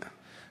terabyte.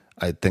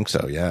 I think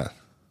so. Yeah.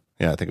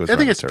 Yeah, I think it was. I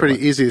think it's pretty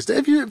easy.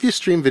 If you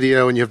stream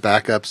video and you have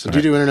backups, and do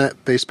you do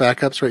internet-based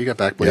backups, right? You got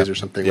Backblaze or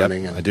something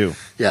running. And, I do.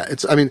 Yeah,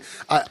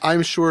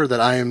 I'm sure that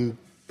I am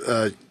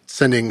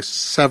sending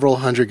several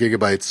hundred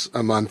gigabytes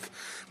a month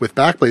with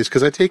Backblaze,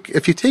 because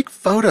if you take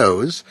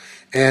photos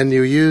and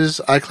you use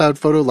iCloud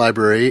Photo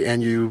Library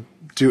and you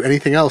do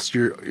anything else,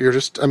 you're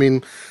just. I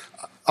mean,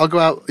 I'll go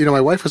out.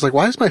 My wife was like,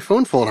 "Why is my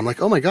phone full?" And I'm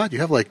like, "Oh my God, you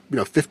have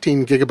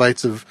 15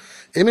 gigabytes of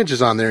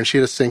images on there," and she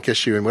had a sync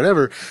issue and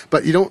whatever.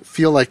 But you don't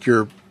feel like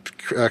you're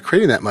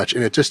creating that much,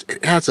 and it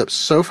adds up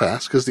so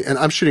fast and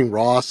I'm shooting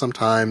raw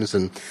sometimes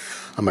and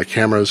on my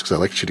cameras because I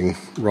like shooting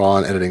raw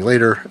and editing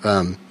later.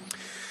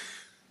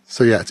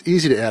 So yeah, it's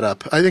easy to add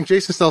up. I think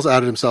Jason Snell's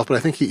outed himself, but I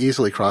think he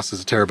easily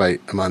crosses a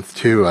terabyte a month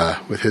too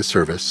with his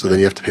service. So then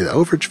you have to pay the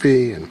overage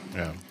fee. And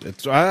yeah,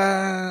 it's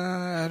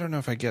I don't know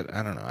if I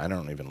don't know. I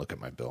don't even look at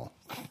my bill,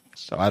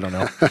 so I don't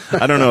know.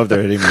 I don't know if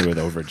they're hitting me with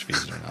overage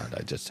fees or not.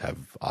 I just have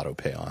auto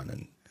pay on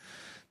and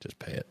just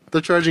pay it.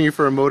 They're charging you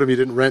for a modem you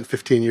didn't rent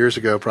 15 years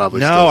ago, probably.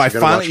 No, I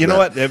finally. You know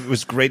what? It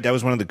was great. That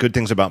was one of the good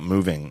things about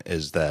moving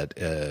is that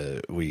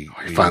we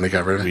finally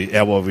got rid of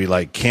it. We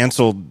like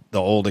canceled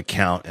the old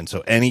account, and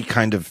so any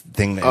kind of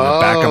thing in the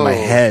back of my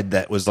head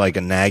that was like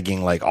a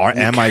nagging, like,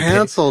 am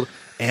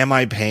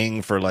I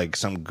paying for like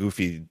some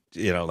goofy,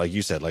 like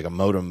you said, like a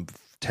modem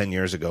 10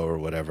 years ago or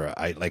whatever?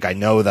 I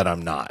know that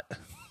I'm not.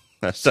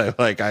 So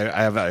like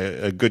I have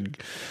a good,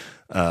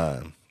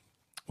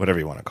 whatever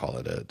you want to call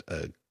it,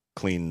 a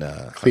clean.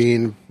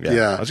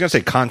 Yeah. I was gonna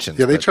say conscience.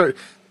 Yeah,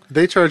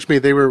 they charged me.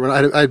 When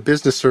I had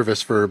business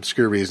service for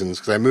obscure reasons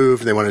because I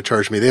moved. They wanted to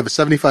charge me. They have a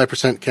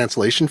 75%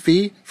 cancellation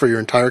fee for your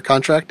entire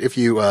contract if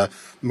you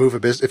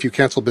if you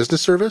cancel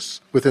business service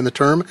within the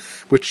term,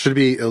 which should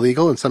be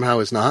illegal and somehow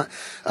is not,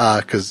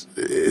 because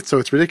it's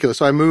ridiculous.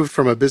 So I moved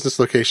from a business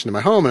location to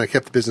my home, and I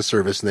kept the business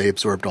service, and they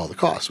absorbed all the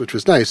costs, which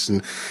was nice.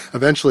 And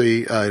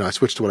eventually, I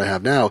switched to what I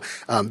have now.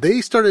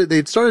 They'd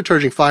started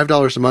charging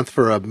 $5 a month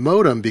for a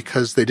modem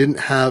because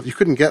you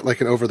couldn't get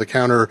like an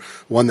over-the-counter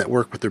one that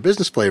worked with their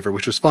business flavor,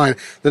 which was fine.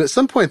 Then at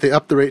some point, they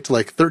upped the rate to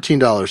like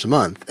 $13 a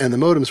month, and the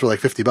modems were like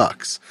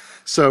 $50.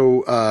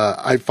 So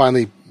I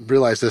finally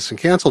realized this and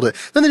canceled it.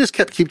 Then they just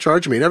keep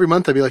charging me, and every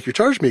month I'd be like, "You're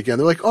charging me again."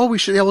 They're like, "Oh,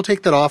 we'll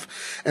take that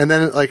off." And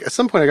then like at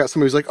some point I got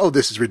somebody who's like, "Oh,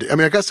 this is ridiculous." I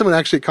mean, I got someone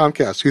actually at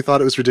Comcast who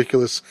thought it was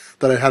ridiculous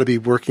that I had to be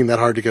working that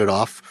hard to get it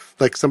off.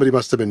 Like somebody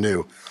must have been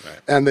new, right.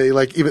 And they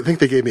even think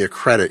they gave me a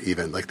credit.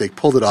 Even like they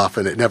pulled it off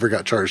and it never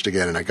got charged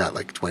again, and I got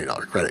like $20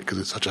 credit because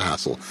it's such a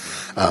hassle.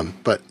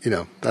 But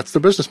that's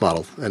the business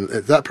model, and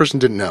that person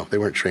didn't know; they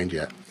weren't trained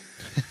yet.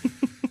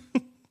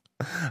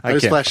 I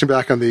was flashing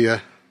back on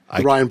the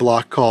Ryan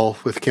Block call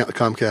with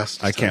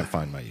Comcast. I can't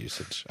find my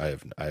usage. I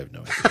have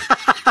no idea.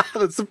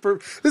 This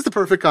is the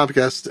perfect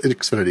Comcast and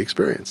Xfinity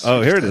experience.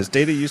 Oh, here it is.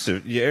 Data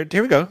usage. Yeah,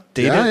 here we go.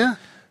 Yeah.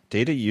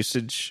 Data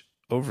usage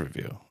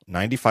overview.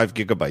 95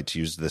 gigabytes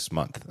used this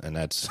month, and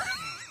that's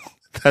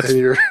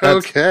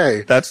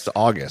okay. That's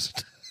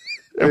August.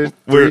 We're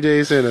 3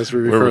 days in as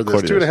we record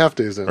this. 2.5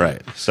 days in.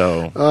 Right.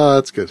 So.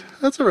 That's good.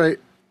 That's all right.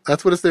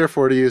 That's what it's there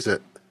for, to use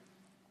it.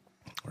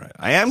 Right.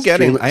 I am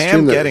getting.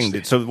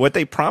 So what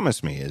they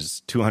promised me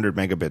is 200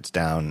 megabits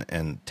down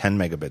and 10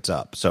 megabits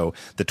up. So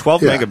the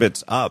 12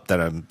 megabits up that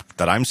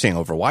I'm seeing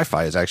over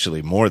Wi-Fi is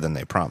actually more than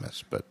they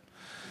promised. But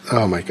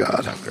oh my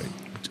God, not great.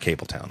 It's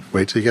Cable Town.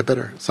 Wait till you get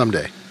better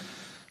someday.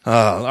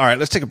 All right,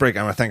 let's take a break.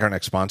 I want to thank our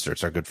next sponsor.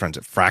 It's our good friends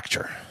at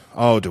Fracture.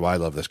 Oh, do I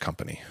love this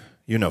company?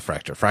 You know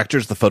Fracture. Fracture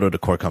is the photo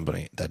decor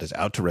company that is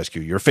out to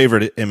rescue your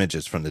favorite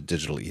images from the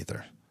digital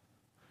ether.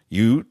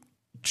 You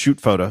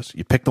shoot photos,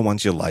 you pick the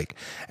ones you like,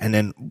 and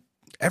then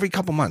every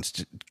couple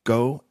months,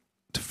 go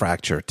to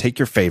Fracture, take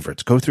your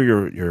favorites, go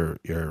through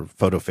your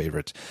photo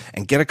favorites,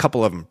 and get a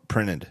couple of them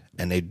printed.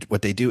 And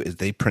what they do is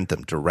they print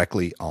them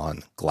directly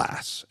on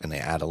glass, and they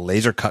add a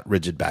laser cut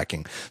rigid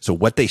backing. So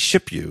what they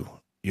ship you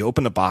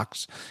open the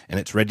box, and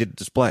it's ready to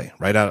display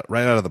right out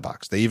of the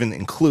box. They even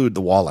include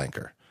the wall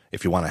anchor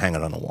if you want to hang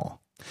it on the wall.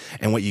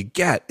 And what you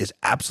get is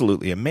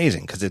absolutely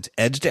amazing because it's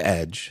edge to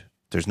edge.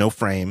 There's no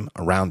frame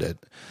around it.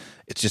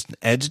 It's just an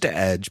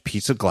edge-to-edge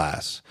piece of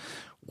glass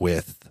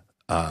with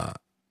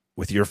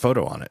your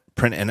photo on it.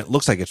 And it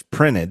looks like it's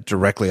printed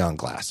directly on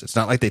glass. It's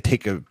not like they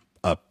take a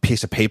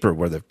piece of paper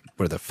where the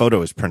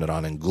photo is printed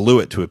on and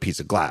glue it to a piece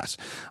of glass.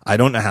 I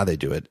don't know how they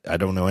do it. I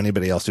don't know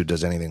anybody else who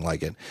does anything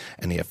like it.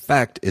 And the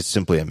effect is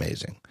simply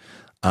amazing.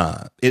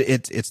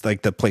 It's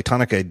like the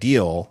Platonic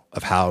ideal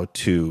of how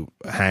to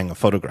hang a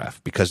photograph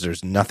because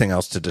there's nothing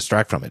else to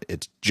distract from it.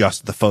 It's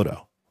just the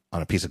photo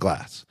on a piece of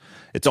glass.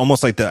 It's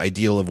almost like the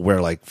ideal of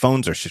where like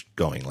phones are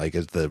going. Like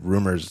as the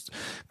rumors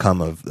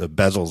come of the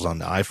bezels on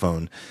the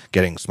iPhone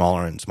getting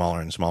smaller and smaller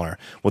and smaller.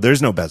 Well,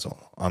 there's no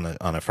bezel on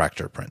a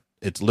Fracture print.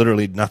 It's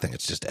literally nothing.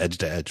 It's just edge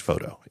to edge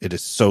photo. It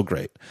is so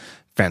great.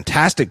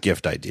 Fantastic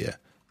gift idea.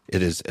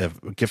 It is a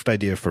gift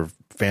idea for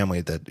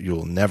family that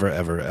you'll never,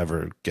 ever,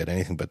 ever get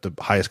anything but the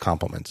highest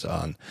compliments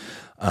on.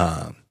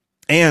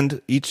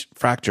 And each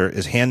Fracture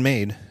is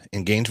handmade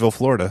in Gainesville,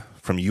 Florida,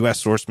 from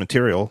U.S. sourced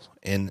material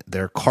in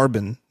their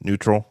carbon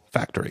neutral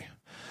factory.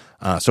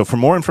 So for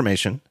more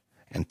information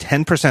and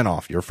 10%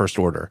 off your first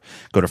order,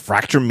 go to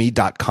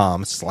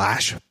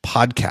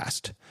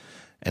fractureme.com/podcast.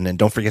 And then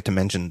don't forget to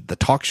mention the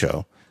talk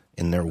show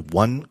in their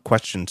 1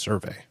 question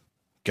survey.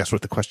 Guess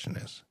what the question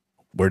is?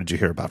 Where did you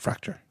hear about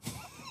Fracture?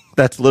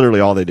 That's literally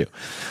all they do.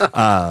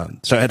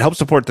 So it helps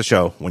support the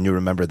show when you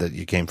remember that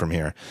you came from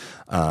here.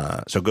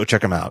 So go check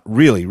them out.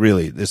 Really,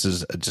 really, this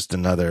is just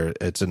another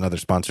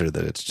sponsor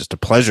that it's just a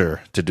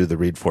pleasure to do the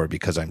read for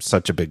because I'm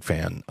such a big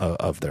fan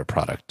of their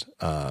product.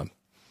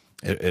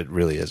 It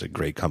really is a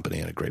great company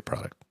and a great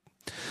product.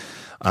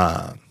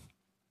 All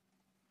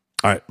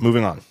right,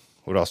 moving on.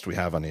 What else do we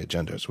have on the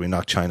agenda? So we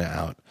knocked China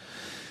out.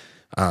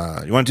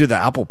 You want to do the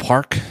Apple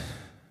Park?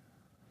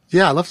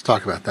 Yeah, I'd love to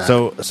talk about that.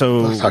 So let's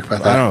talk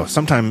about that. I don't know.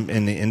 Sometime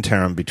in the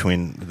interim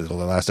between the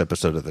last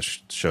episode of the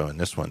show and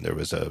this one, there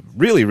was a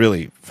really,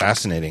 really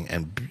fascinating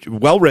and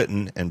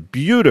well-written and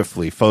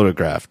beautifully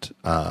photographed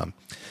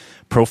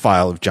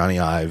profile of Johnny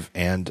Ive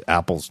and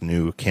Apple's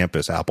new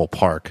campus, Apple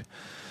Park,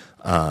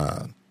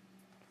 in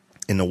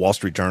the Wall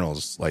Street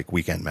Journal's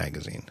weekend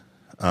magazine.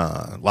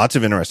 Lots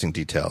of interesting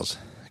details.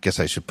 I guess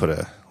I should put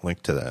a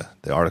link to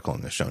the article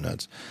in the show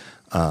notes.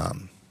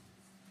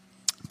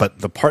 But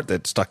the part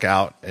that stuck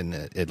out,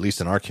 at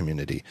least in our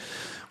community,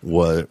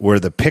 were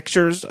the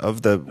pictures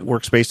of the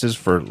workspaces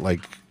for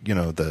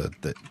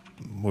the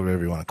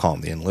whatever you want to call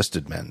them, the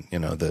enlisted men,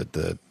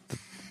 the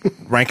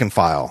rank and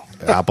file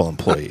Apple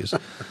employees.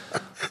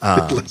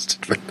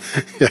 Enlisted men,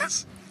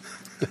 yes.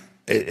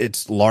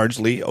 It's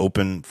largely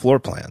open floor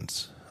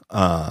plans,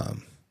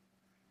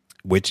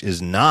 which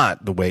is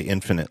not the way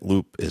Infinite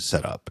Loop is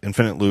set up.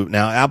 Infinite Loop,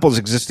 now Apple's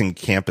existing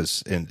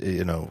campus, and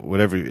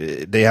whatever,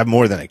 they have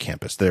more than a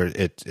campus.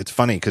 It's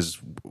funny because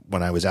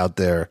when I was out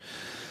there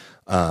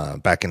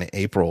back in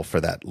April for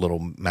that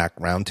little Mac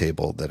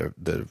roundtable that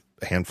a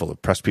handful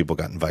of press people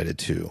got invited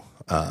to,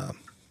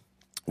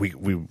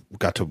 we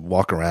got to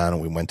walk around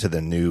and we went to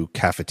the new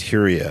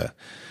cafeteria,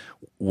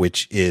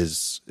 which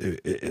is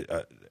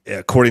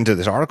according to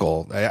this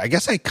article, I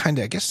guess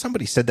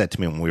somebody said that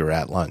to me when we were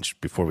at lunch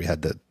before we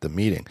had the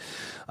meeting.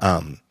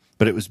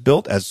 But it was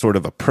built as sort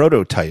of a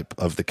prototype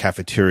of the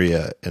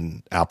cafeteria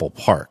in Apple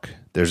Park.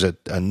 There's a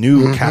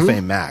new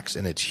Cafe Max,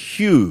 and it's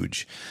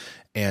huge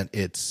and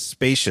it's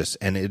spacious,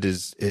 and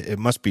it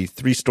must be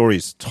 3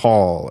 stories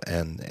tall,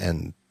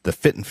 and the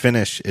fit and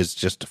finish is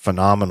just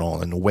phenomenal,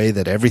 and the way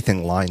that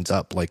everything lines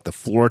up, like the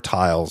floor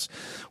tiles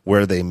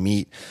where they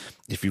meet,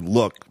 if you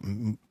look,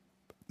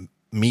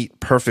 meet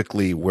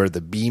perfectly where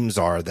the beams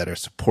are that are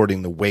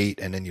supporting the weight.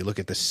 And then you look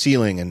at the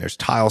ceiling and there's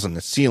tiles in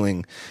the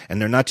ceiling,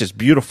 and they're not just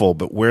beautiful,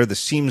 but where the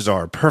seams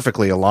are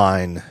perfectly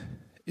aligned.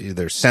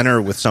 either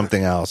center with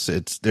something else.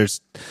 There's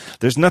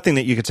nothing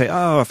that you could say,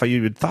 oh, if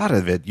you had thought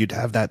of it, you'd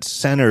have that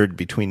centered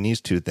between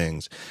these two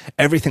things.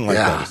 Everything like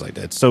that is like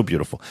that. It's so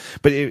beautiful.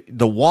 But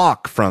the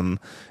walk from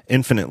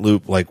Infinite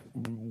Loop, like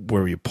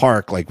where you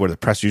park, like where the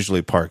press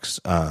usually parks,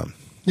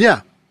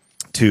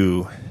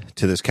 to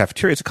this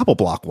cafeteria, it's a couple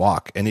block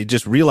walk, and you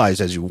just realize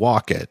as you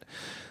walk it.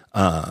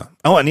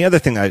 And the other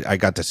thing I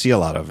got to see a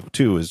lot of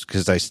too is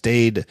because I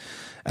stayed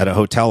at a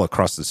hotel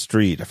across the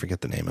street. I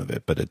forget the name of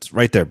it, but it's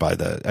right there by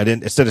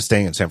instead of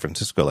staying in San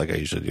Francisco like I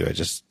usually do,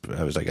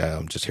 I was like,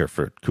 I'm just here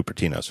for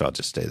Cupertino, so I'll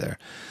just stay there.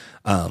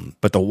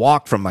 But the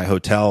walk from my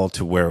hotel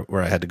to where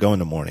I had to go in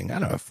the morning, I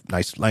don't know,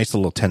 nice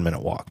little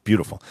 10-minute walk,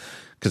 beautiful,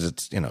 because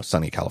it's,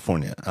 sunny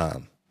California.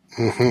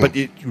 But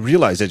you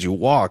realize as you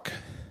walk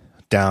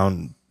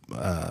down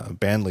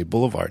Bandley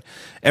Boulevard,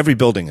 every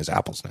building is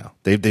Apple's now.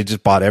 They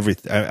just bought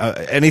everything.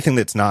 Anything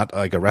that's not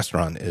like a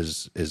restaurant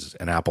is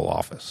an Apple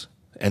office.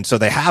 And so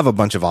they have a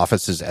bunch of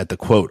offices at the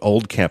quote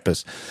old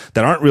campus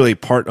that aren't really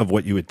part of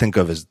what you would think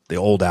of as the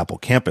old Apple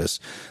campus.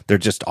 They're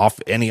just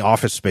any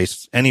office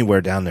space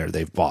anywhere down there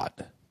they've bought.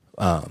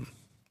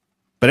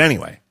 But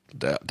anyway,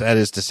 that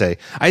is to say,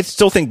 I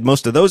still think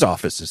most of those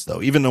offices,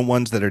 though, even the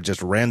ones that are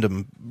just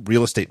random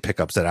real estate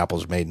pickups that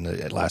Apple's made in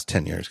the last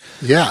 10 years.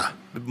 Yeah.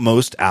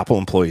 Most Apple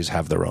employees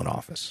have their own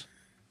office.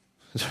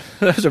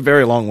 That's a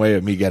very long way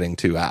of me getting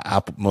to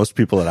Apple. Most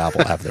people at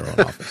Apple have their own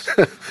office.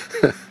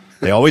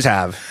 They always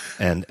have,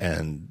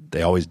 and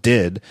they always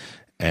did,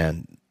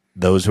 and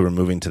those who are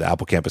moving to the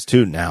Apple campus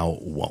too now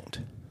won't.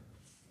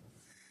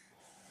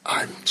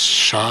 I'm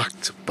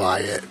shocked by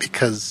it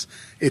because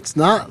it's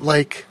not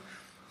like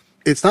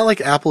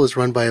Apple is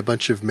run by a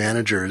bunch of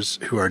managers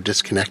who are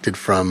disconnected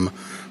from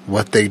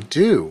what they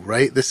do,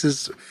 right? This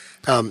is,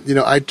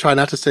 I try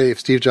not to say if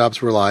Steve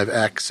Jobs were alive,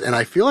 X, and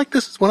I feel like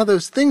this is one of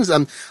those things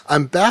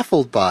I'm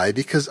baffled by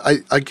because I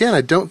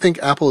don't think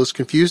Apple is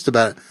confused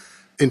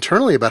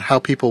internally about how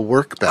people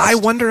work best. I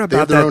wonder about they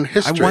have their own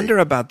history. I wonder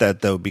about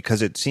that though,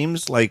 because it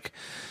seems like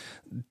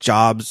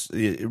Jobs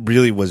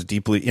really was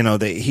deeply,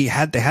 they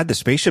had the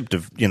spaceship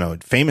to,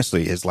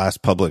 famously his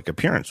last public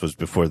appearance was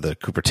before the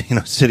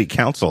Cupertino City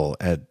Council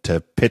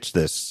to pitch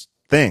this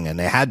thing, and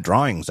they had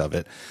drawings of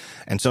it.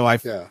 And so I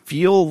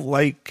feel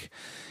like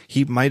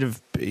he might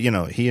have,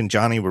 he and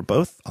Johnny were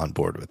both on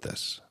board with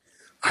this.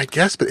 I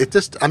guess, but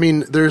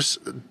there's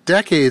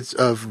decades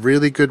of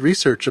really good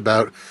research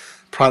about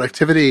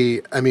productivity.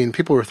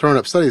 People were throwing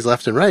up studies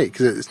left and right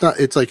because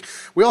it's like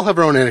we all have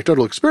our own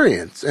anecdotal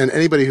experience, and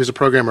anybody who's a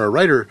programmer or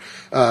writer,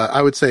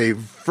 I would say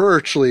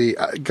virtually,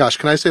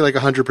 can I say like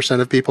 100%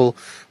 of people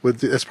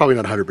that's probably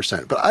not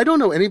 100%, but I don't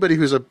know anybody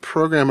who's a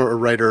programmer or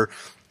writer.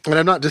 And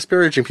I'm not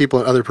disparaging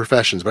people in other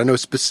professions, but I know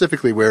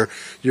specifically where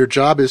your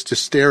job is to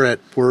stare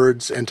at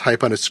words and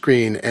type on a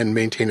screen and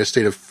maintain a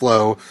state of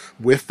flow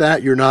with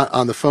that. You're not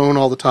on the phone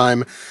all the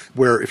time,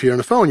 where if you're on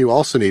the phone, you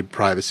also need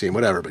privacy and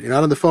whatever, but you're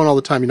not on the phone all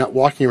the time. You're not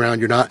walking around.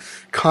 You're not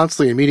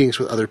constantly in meetings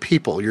with other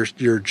people.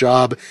 Your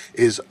job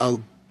is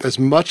as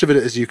much of it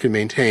as you can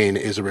maintain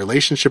is a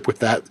relationship with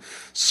that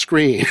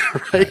screen,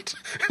 right?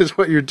 Is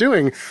what you're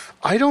doing.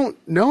 I don't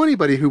know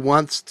anybody who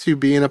wants to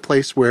be in a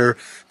place where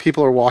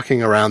people are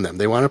walking around them.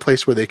 They want a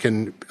place where they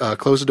can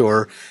close a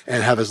door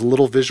and have as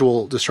little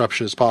visual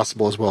disruption as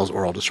possible, as well as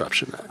oral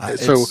disruption.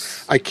 So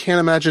I can't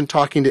imagine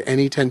talking to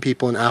any 10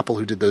 people in Apple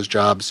who did those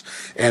jobs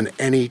and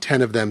any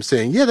 10 of them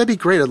saying, yeah, that'd be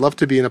great. I'd love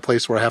to be in a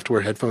place where I have to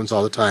wear headphones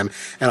all the time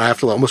and I have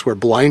to almost wear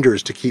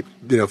blinders to keep,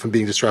 from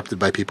being disrupted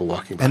by people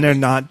walking by. And they're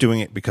not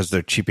doing it because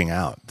they're cheaping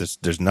out.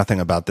 There's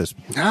nothing about this.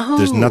 No.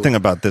 There's nothing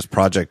about this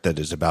project that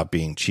is about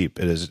being cheap.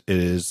 It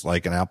is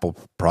like an Apple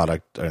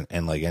product,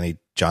 and like any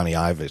Johnny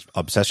Ive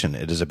obsession,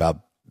 it is about,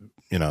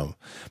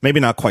 maybe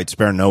not quite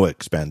spare no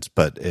expense,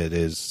 but it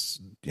is,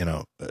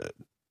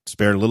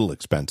 spare little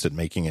expense at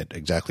making it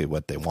exactly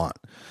what they want.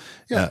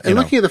 Yeah, and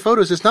looking at the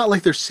photos, it's not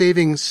like they're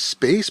saving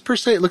space per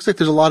se. It looks like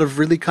there's a lot of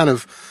really kind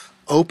of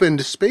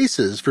opened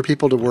spaces for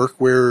people to work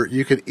where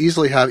you could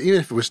easily have,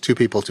 even if it was 2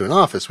 people to an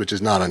office, which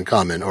is not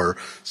uncommon, or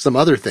some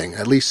other thing,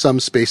 at least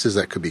some spaces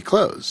that could be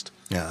closed.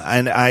 Yeah,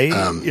 and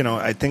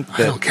I think that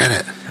I don't get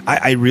it.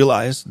 I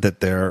realize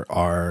that there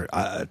are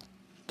a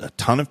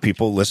ton of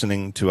people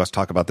listening to us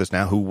talk about this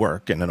now who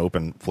work in an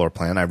open floor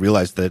plan. I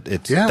realize that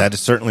that is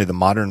certainly the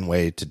modern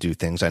way to do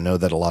things. I know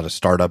that a lot of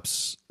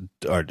startups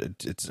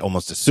it's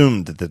almost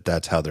assumed that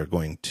that's how they're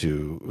going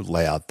to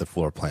lay out the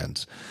floor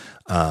plans.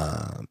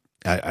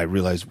 I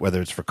realize whether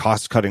it's for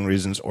cost cutting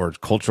reasons or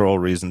cultural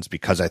reasons,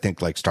 because I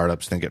think like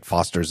startups think it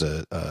fosters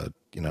a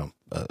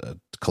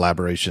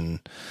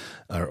collaboration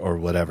or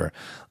whatever.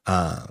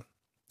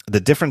 The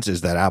difference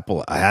is that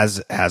Apple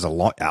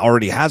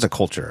already has a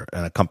culture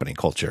and a company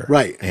culture,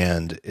 right?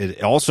 And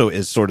it also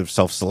is sort of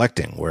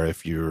self-selecting, where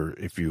if you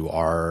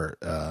are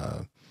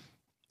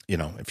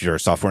if you're a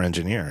software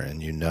engineer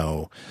and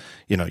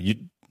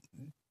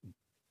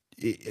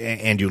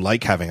and you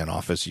like having an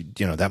office,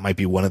 that might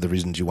be one of the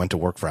reasons you went to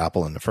work for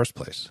Apple in the first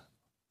place.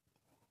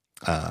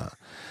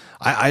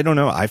 I don't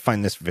know. I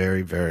find this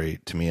very, very,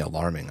 to me,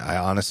 alarming. I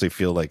honestly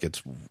feel like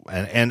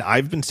and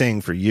I've been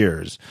saying for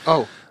years.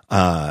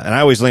 And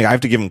I always link, I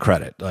have to give him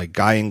credit. Like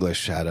Guy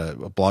English had a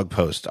blog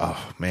post.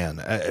 Oh man,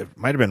 it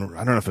might've been,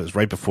 I don't know if it was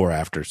right before or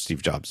after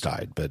Steve Jobs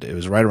died, but it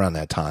was right around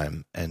that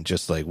time. And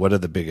just like, what's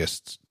the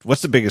biggest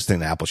thing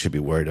that Apple should be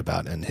worried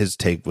about? And his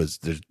take was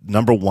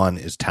number one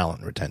is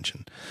talent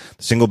retention.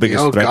 The single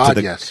biggest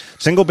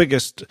single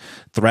biggest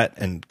threat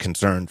and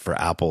concern for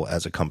Apple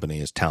as a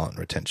company is talent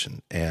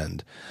retention.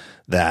 And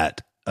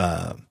that,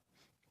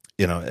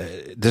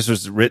 this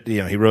was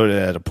written, he wrote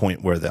it at a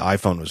point where the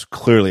iPhone was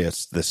clearly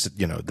it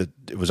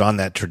was on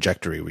that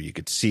trajectory where you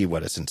could see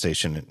what a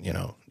sensation,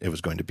 it was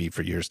going to be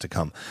for years to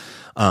come.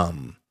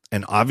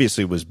 And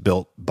obviously was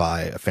built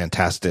by a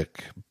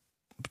fantastic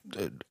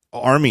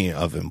army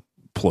of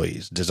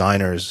employees,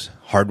 designers,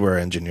 hardware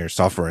engineers,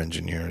 software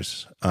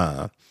engineers.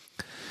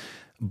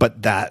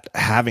 But that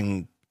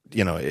having,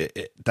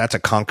 that's a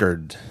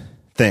conquered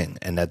thing.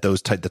 And that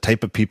the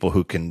type of people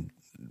who can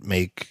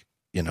make,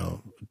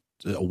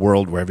 a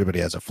world where everybody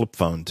has a flip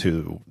phone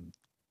to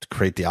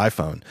create the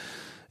iPhone,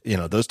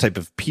 those type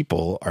of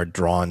people are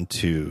drawn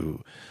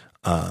to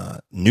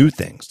new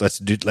things.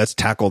 Let's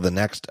tackle the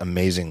next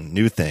amazing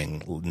new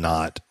thing,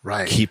 not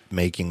keep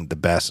making the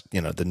best,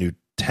 the new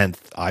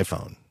 10th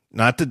iPhone.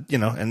 Not to,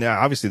 and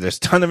obviously there's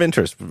a ton of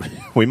interest.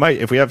 We might,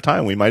 if we have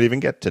time, we might even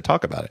get to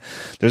talk about it.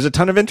 There's a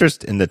ton of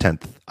interest in the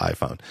 10th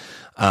iPhone.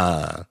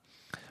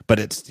 But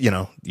it's,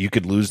 you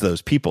could lose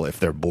those people if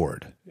they're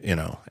bored,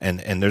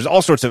 and there's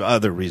all sorts of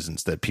other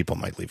reasons that people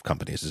might leave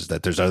companies, is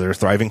that there's other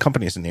thriving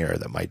companies in the area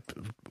that might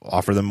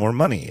offer them more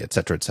money, et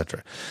cetera, et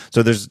cetera.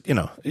 So there's,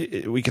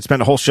 we could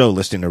spend a whole show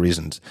listing the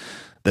reasons,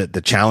 that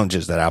the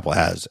challenges that Apple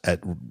has at,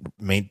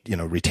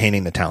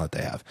 retaining the talent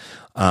they have.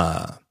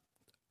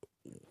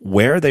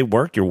 Where they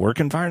work, your work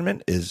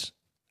environment is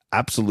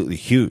absolutely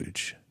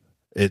huge.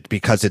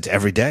 Because it's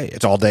every day.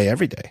 It's all day,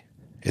 every day.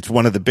 It's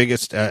one of the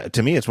biggest,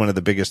 to me, it's one of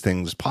the biggest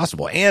things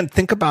possible. And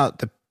think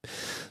about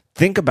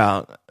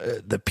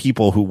the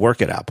people who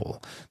work at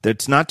Apple.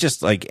 It's not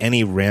just like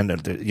any random,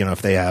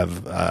 if they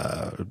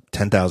have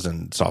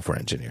 10,000 software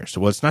engineers.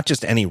 Well, it's not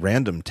just any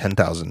random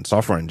 10,000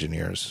 software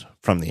engineers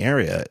from the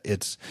area.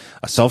 It's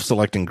a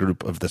self-selecting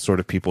group of the sort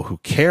of people who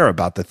care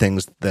about the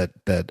things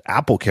that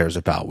Apple cares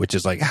about, which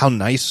is like, how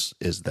nice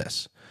is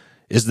this?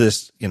 Is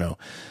this,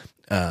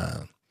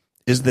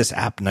 is this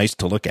app nice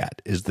to look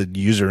at? Is the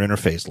user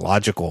interface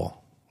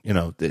logical?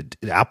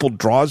 Apple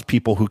draws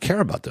people who care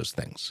about those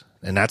things,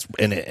 and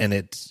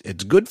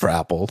it's good for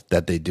Apple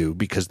that they do,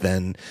 because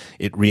then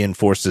it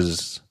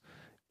reinforces,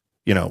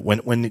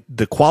 when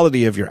the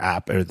quality of your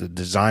app or the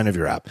design of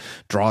your app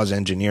draws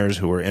engineers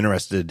who are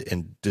interested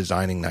in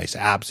designing nice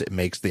apps, it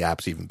makes the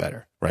apps even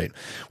better, right?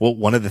 Well,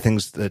 one of the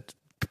things that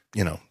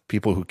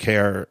people who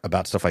care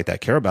about stuff like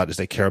that care about is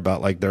they care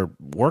about like their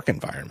work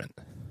environment.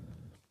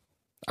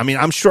 I mean,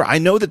 I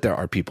know that there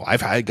are people,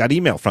 I got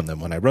email from them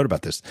when I wrote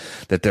about this,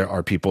 that there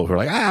are people who are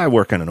like, I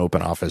work in an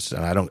open office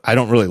and I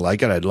don't really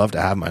like it. I'd love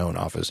to have my own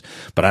office,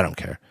 but I don't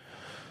care.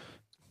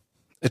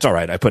 It's all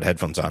right. I put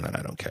headphones on and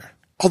I don't care.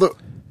 Although,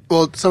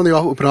 some of the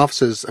open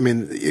offices, I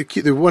mean,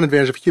 the one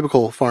advantage of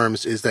cubicle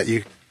farms is that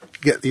you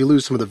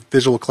lose some of the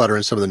visual clutter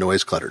and some of the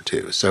noise clutter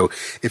too. So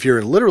if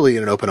you're literally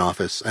in an open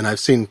office, and I've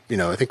seen,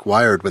 I think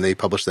Wired, when they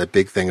published that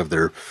big thing of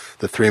the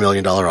 $3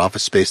 million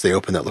office space they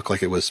opened that looked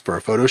like it was for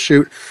a photo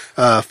shoot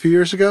a few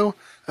years ago,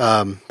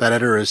 that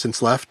editor has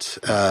since left,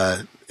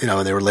 and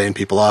they were laying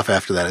people off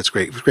after that. It's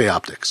great. It was great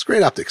optics.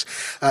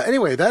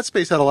 Anyway, that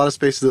space had a lot of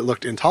spaces that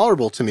looked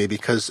intolerable to me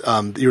because,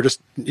 you're just,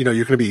 you're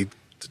going to be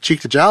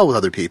cheek to jowl with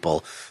other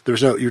people.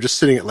 You're just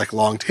sitting at like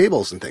long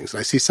tables and things. And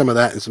I see some of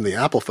that in some of the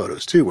Apple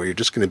photos too, where you're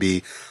just going to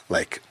be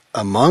like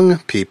among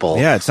people.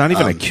 Yeah. It's not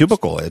even a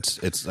cubicle.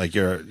 It's like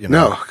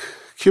No,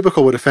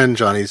 cubicle would offend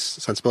Johnny's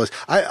sensibilities.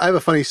 I have a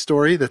funny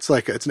story that's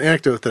like, it's an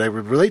anecdote that I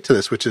would relate to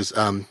this, which is,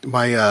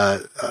 my,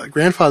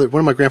 grandfather, one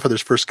of my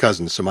grandfather's first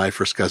cousins, so my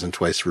first cousin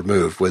twice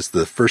removed, was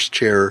the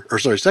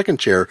second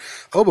chair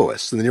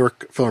oboist in the New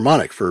York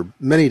Philharmonic for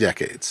many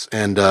decades.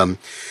 And,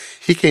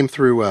 he came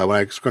through, when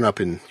I was growing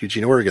up in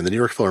Eugene, Oregon, the New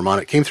York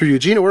Philharmonic came through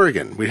Eugene,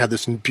 Oregon. We had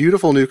this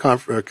beautiful new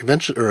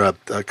convention or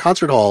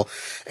concert hall,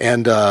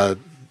 and the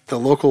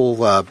local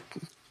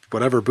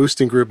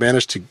boosting group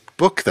managed to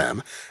book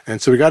them. And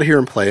so we got to hear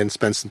him play and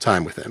spend some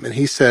time with him. And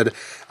he said,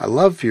 I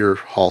love your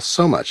hall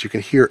so much. I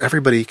can hear every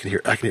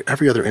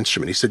other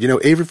instrument. He said,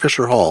 Avery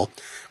Fisher Hall,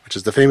 which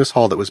is the famous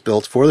hall that was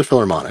built for the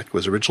Philharmonic,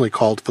 was originally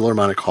called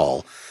Philharmonic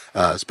Hall.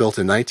 It's built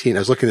in I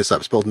was looking this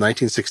up. It's built in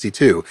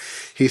 1962.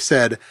 He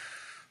said,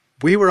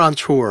 we were on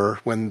tour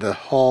when they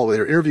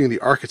were interviewing the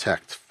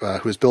architect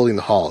who was building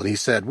the hall, and he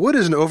said, wood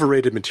is an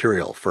overrated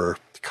material for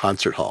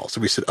concert halls.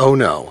 So we said, oh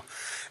no.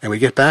 And we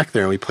get back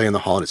there and we play in the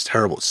hall and it's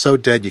terrible. It's so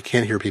dead you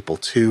can't hear people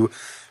 2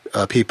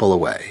 people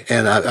away.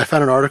 And I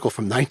found an article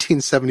from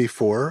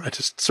 1974. I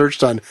just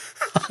searched on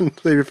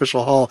Avery Fisher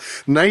Hall.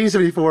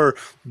 1974,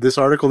 this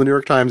article in the New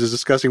York Times is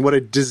discussing what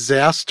a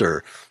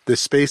disaster this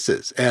space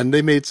is. And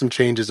they made some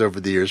changes over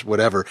the years,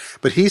 whatever.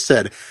 But he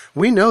said,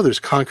 we know there's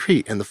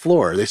concrete in the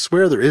floor. They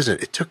swear there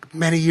isn't. It took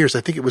many years. I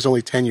think it was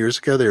only 10 years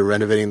ago. They were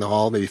renovating the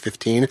hall, maybe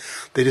 15.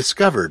 They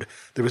discovered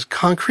there was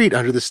concrete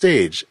under the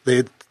stage. They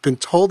had been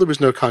told there was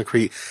no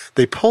concrete.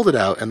 They pulled it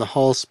out, and the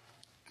hall's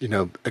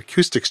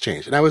acoustics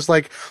changed. And I was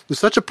like, there's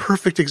such a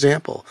perfect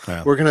example.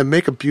 Yeah. We're going to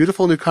make a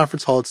beautiful new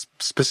conference hall. It's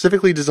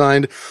specifically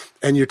designed,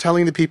 and you're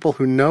telling the people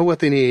who know what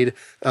they need,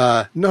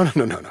 no.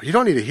 You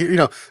don't need to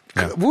hear,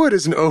 wood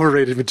is an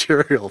overrated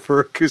material for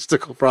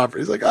acoustical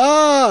properties. Like,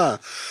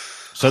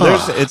 So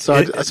there's,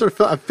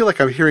 I feel like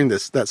I'm hearing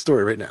that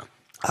story right now.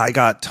 I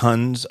got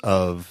tons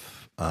of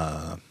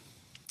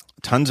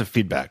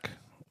feedback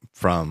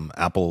from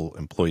Apple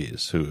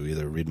employees who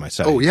either read my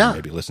site or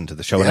maybe listen to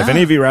the show. Yeah. And if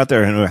any of you are out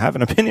there and have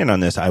an opinion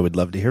on this, I would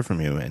love to hear from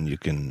you. And you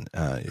can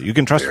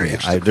trust me.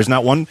 There's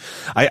not one.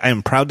 I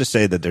am proud to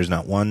say that there's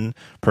not one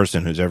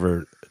person who's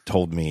ever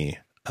told me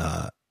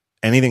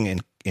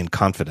anything in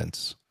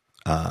confidence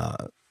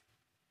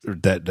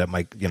that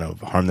might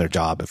harm their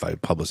job if I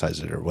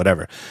publicize it or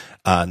whatever.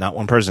 Not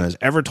one person has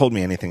ever told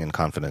me anything in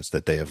confidence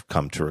that they have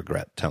come to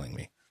regret telling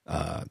me.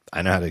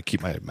 I know how to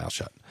keep my mouth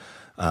shut.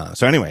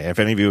 So anyway, if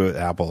any of you at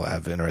Apple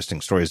have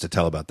interesting stories to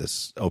tell about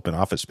this open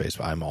office space,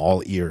 I'm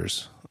all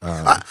ears.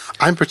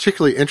 I'm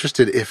particularly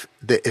interested if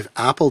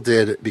Apple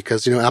did,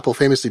 because Apple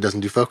famously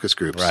doesn't do focus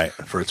groups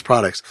for its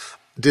products.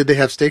 Did they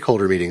have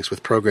stakeholder meetings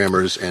with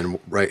programmers and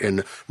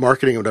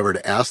marketing or whatever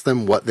to ask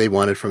them what they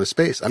wanted from a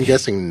space? I'm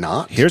guessing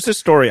not. Here's a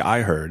story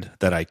I heard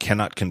that I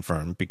cannot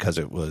confirm because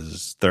it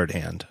was third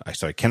hand.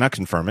 So I cannot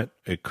confirm it.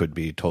 It could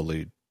be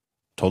totally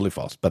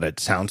false, but it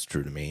sounds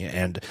true to me,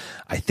 and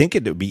I think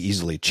it would be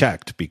easily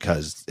checked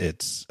because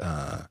it's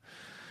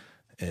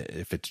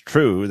if it's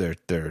true,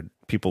 there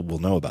people will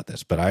know about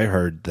this. But I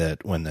heard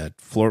that when the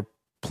floor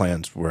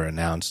plans were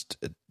announced,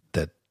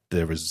 that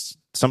there was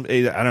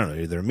either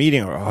a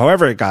meeting or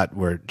however it got,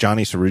 where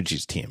Johnny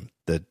Cerrugi's team,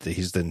 that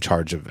he's in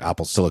charge of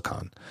Apple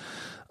Silicon,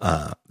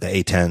 the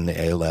A10, the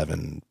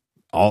A11.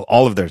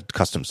 All of their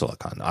custom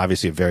silicon,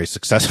 obviously a very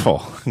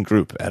successful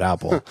group at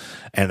Apple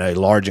and a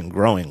large and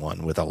growing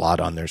one with a lot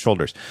on their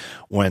shoulders.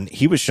 When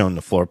he was shown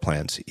the floor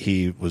plans,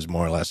 he was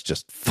more or less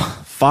just,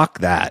 fuck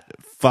that,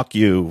 fuck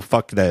you,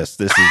 fuck this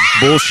is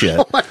bullshit.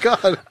 Oh my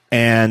God.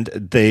 And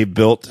they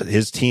built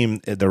his team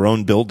their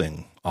own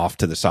building off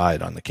to the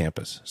side on the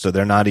campus. So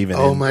they're not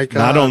even, my God.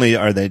 Not only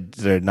are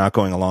they're not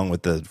going along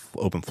with the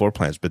open floor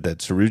plans, but that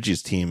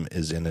Cerrugi's team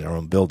is in their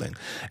own building.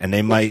 And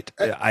they might,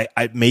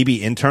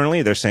 maybe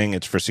internally they're saying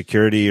it's for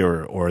security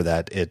or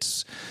that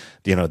it's,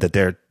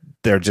 that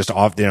they're just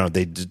off,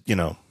 that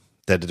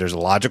there's a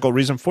logical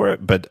reason for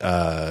it. But,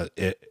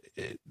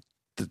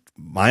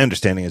 my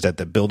understanding is that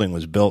the building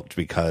was built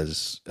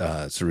because,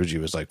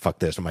 Cerrugi was like, fuck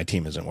this, my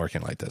team isn't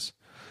working like this.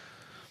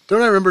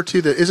 Don't I remember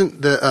too that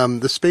isn't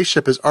the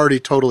spaceship is already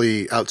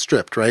totally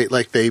outstripped, right?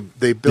 Like they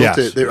built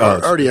it, they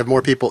already have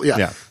more people.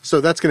 Yeah.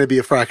 So that's going to be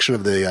a fraction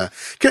of the.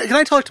 Can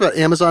I talk about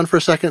Amazon for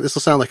a second? This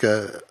will sound like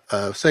a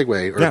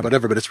segue or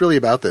whatever, but it's really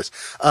about this.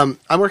 I'm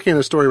working on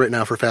a story right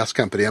now for Fast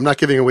Company. I'm not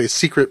giving away a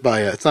secret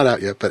by it's not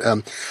out yet, but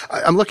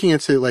I'm looking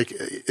into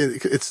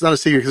it's not a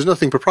secret because there's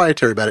nothing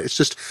proprietary about it. It's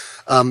just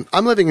I'm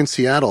living in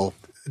Seattle.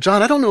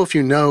 John, I don't know if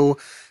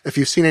if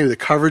you've seen any of the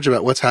coverage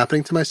about what's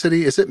happening to my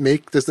city. Does it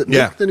make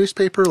the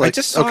newspaper? I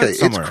just saw it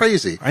somewhere. It's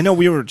crazy. I know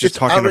we were just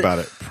talking about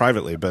it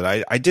privately,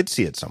 but I did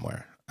see it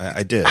somewhere.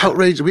 I did.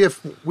 Outrageous.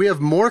 We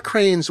have more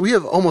cranes. We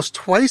have almost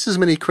twice as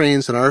many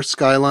cranes in our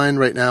skyline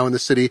right now in the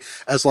city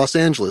as Los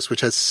Angeles,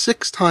 which has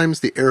 6 times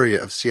the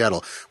area of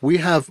Seattle. We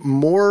have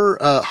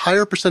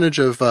higher percentage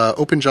of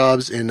open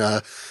jobs in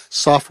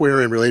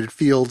software and related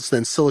fields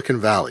than Silicon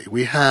Valley.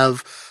 We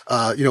have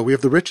we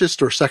have the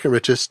richest or second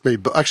richest, we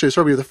have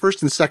the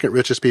first and second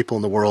richest people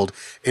in the world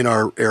in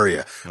our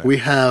area. Right. We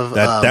have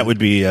that would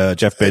be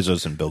Jeff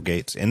Bezos and Bill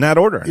Gates in that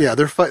order. Yeah,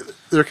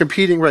 they're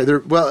competing, right?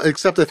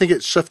 Except I think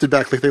it shifted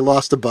back. Like they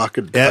lost a buck.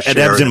 It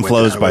ebbs and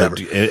flows by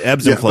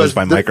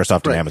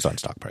Microsoft and Amazon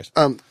stock price.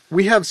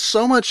 We have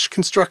so much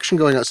construction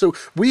going on. So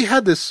we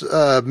had this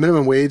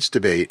minimum wage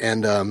debate,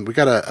 and we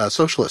got a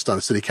socialist on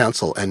the city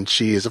council, and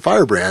she is a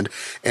firebrand,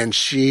 and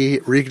she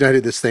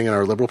reignited this thing in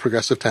our liberal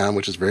progressive town,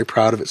 which is very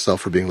proud of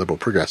itself for being liberal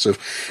progressive.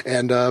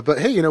 And but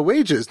hey,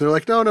 wages. And they're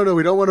like, no,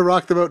 we don't want to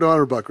rock the boat, no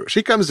honor buck.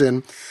 She comes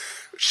in,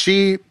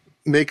 she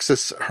makes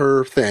this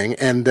her thing,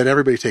 and then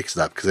everybody takes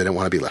it up because they don't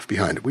want to be left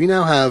behind. We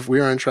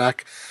are on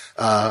track.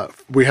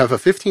 We have a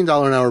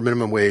 $15 an hour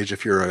minimum wage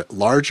if you're a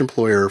large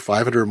employer,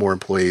 500 or more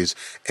employees,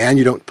 and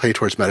you don't pay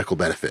towards medical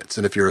benefits.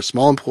 And if you're a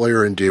small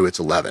employer and do, it's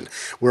 11.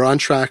 We're on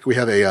track. We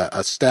have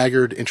a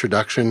staggered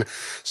introduction.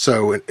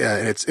 So, and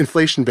it's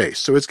inflation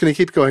based. So it's going to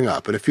keep going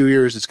up. In a few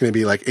years, it's going to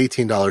be like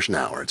 $18 an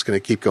hour. It's going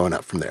to keep going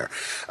up from there.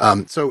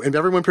 And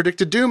everyone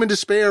predicted doom and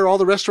despair. All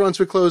the restaurants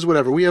would close,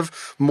 whatever. We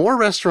have more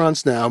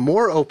restaurants now,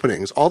 more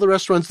openings. All the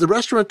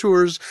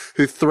restaurateurs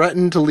who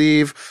threatened to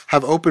leave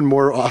have opened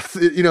more off.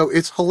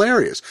 It's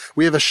hilarious.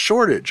 We have a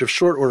shortage of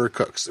short order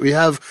cooks.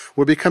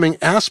 We're becoming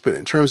Aspen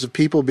in terms of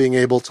people being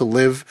able to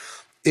live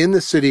in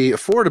the city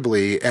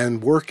affordably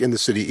and work in the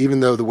city,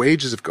 even though the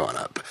wages have gone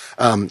up.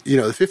 The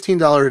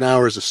 $15 an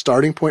hour is a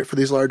starting point for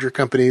these larger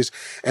companies,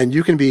 and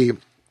you can be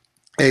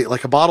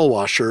like a bottle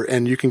washer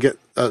and you can get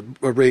a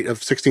rate of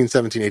 $16,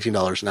 $17,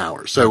 $18 an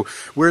hour. So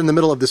we're in the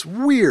middle of this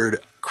weird,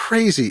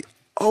 crazy,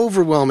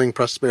 overwhelming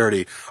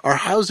prosperity. Our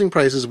housing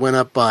prices went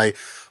up by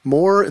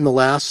more in the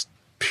last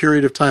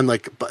period of time,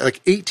 like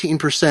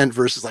 18%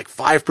 versus like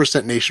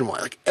 5%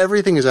 nationwide. Like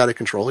everything is out of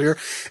control here.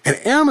 And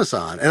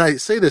Amazon, and I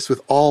say this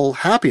with all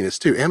happiness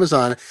too,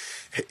 Amazon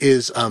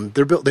is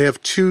they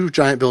have 2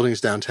 giant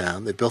buildings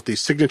downtown. They built the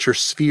signature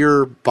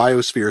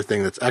biosphere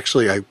thing that's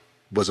actually, I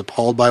was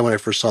appalled by when I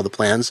first saw the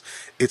plans.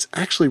 It's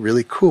actually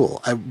really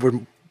cool. I've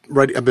been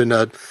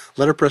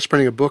letterpress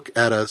printing a book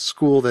at a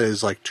school that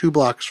is like 2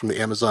 blocks from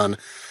the Amazon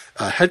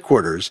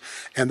headquarters,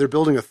 and they're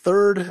building a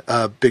third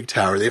big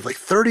tower. They have like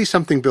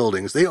 30-something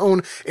buildings.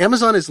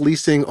 Amazon is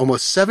leasing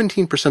almost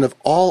 17% of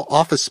all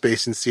office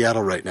space in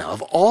Seattle right now,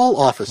 of all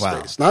office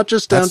space, not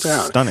just downtown.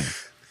 That's stunning.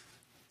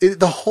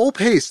 The whole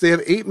pace, they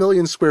have 8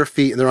 million square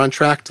feet, and they're on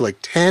track to like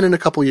 10 in a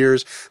couple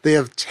years. They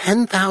have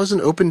 10,000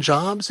 open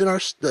jobs I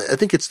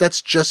think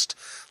that's just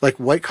like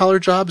white collar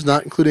jobs,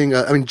 not including,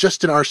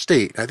 just in our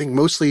state. I think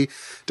mostly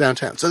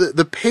downtown. So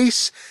the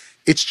pace,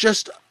 it's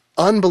just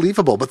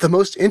unbelievable. But the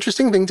most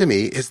interesting thing to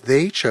me is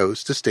they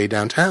chose to stay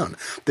downtown.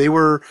 They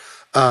were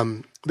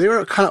kind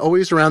of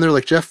always around there.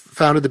 Like Jeff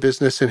founded the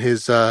business in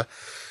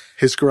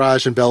his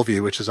garage in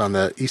Bellevue, which is on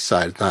the east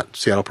side, not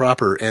Seattle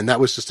proper, and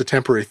that was just a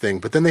temporary thing.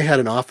 But then they had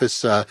an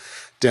office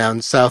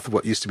down south of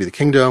what used to be the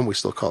Kingdom. We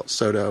still call it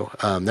Soto,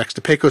 next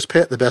to Pecos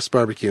Pit, the best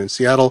barbecue in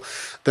Seattle.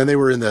 Then they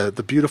were in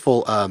the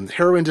beautiful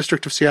heroin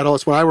district of Seattle.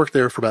 It's when I worked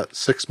there for about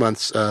 6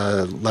 months,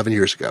 11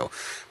 years ago.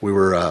 We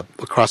were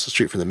across the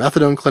street from the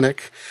methadone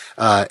clinic,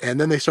 and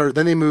then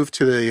they moved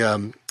to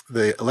the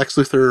Lex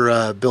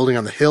Luthor building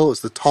on the hill. Is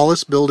the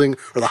tallest building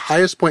or the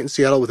highest point in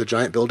Seattle with a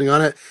giant building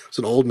on it. It's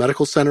an old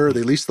medical center.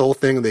 They leased the whole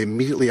thing and they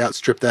immediately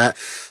outstripped that.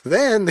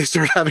 Then they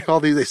started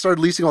they started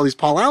leasing all these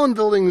Paul Allen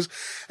buildings,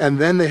 and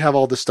then they have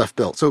all this stuff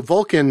built. So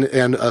Vulcan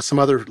and some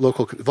other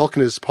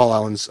Vulcan is Paul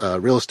Allen's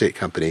real estate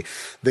company.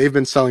 They've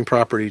been selling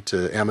property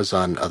to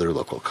Amazon, other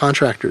local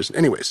contractors.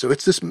 Anyway, so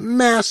it's this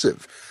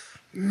massive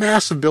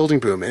building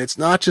boom. And it's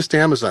not just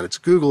Amazon. It's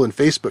Google and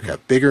Facebook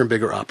have bigger and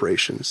bigger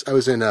operations. I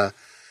was in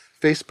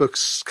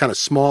Facebook's kind of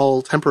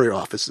small temporary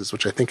offices,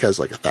 which I think has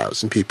like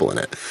 1,000 people in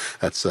it.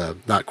 That's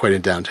not quite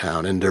in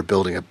downtown, and they're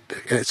building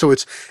so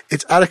it's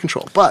out of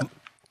control. But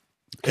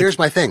here's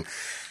my thing: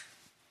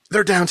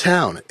 they're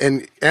downtown,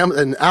 and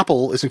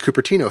Apple is in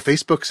Cupertino.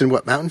 Facebook's in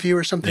Mountain View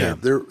or something. Yeah.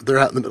 They're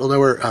out in the middle of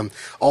nowhere.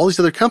 All these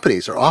other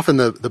companies are off in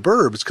the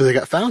burbs because they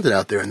got founded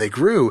out there and they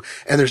grew.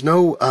 And there's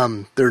no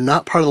they're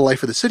not part of the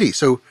life of the city.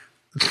 So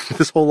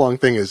this whole long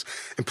thing is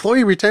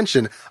employee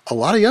retention. A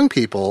lot of young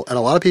people and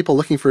a lot of people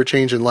looking for a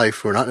change in life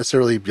who are not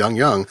necessarily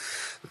young,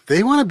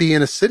 they want to be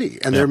in a city,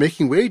 and they're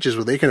making wages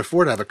where they can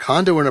afford to have a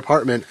condo or an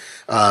apartment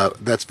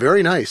that's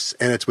very nice,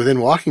 and it's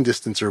within walking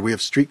distance, or we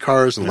have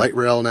streetcars and light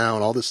rail now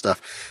and all this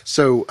stuff.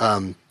 So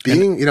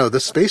the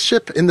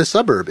spaceship in the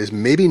suburb is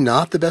maybe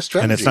not the best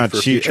strategy. And it's not for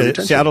cheap. future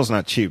retention. Seattle's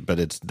not cheap, but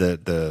it's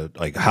the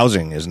like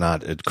housing is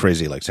not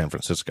crazy like San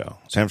Francisco.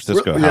 San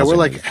Francisco, we're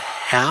like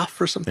half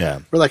or something. Yeah,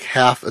 we're like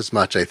half as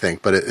much, I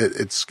think, but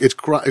it's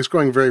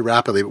growing very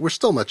rapidly. But we're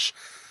still much.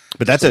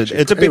 But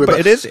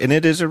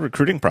it is a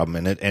recruiting problem,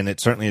 and it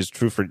certainly is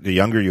true for the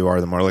younger you are,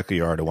 the more likely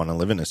you are to want to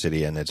live in a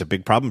city, and it's a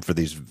big problem for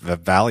these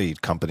valley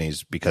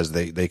companies because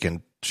they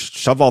can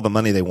shove all the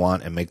money they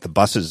want and make the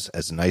buses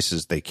as nice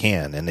as they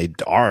can, and they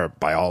are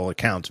by all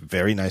accounts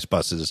very nice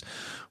buses,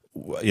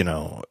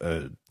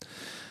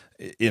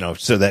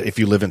 so that if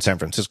you live in San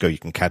Francisco, you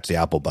can catch the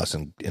Apple bus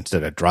and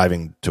instead of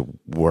driving to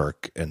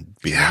work and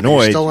being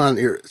annoyed.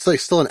 It's like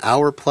still an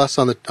hour plus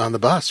on the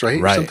bus, right?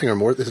 Right. Something or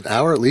more. There's an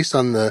hour at least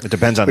on the. It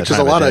depends on which the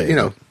time is a lot of day.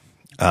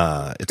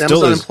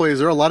 Amazon employees.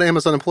 There are a lot of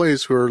Amazon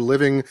employees who are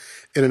living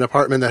in an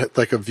apartment that has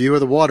like a view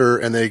of the water,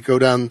 and they go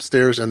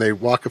downstairs and they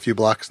walk a few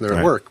blocks and they're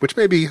at work, which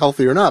may be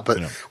healthy or not. But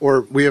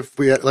or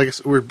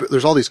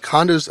there's all these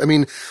condos. I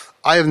mean,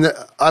 I've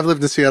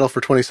lived in Seattle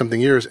for 20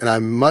 something years, and I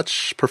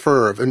much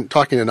prefer, and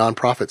talking to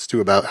nonprofits too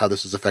about how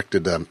this has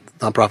affected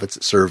nonprofits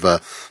that serve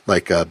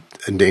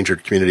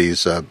endangered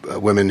communities,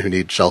 women who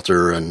need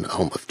shelter and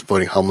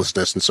avoiding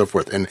homelessness and so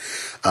forth. And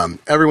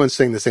everyone's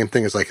saying the same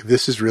thing: is like,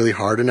 this is really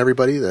hard on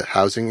everybody, the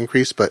housing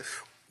increase, but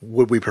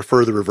would we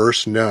prefer the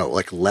reverse? No,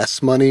 like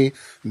less money,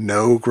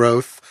 no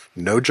growth,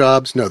 no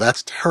jobs. No,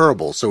 that's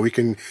terrible. So we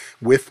can,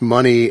 with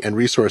money and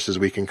resources,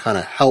 we can kind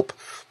of help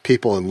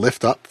people and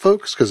lift up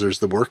folks because there's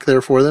the work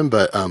there for them.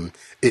 But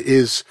it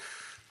is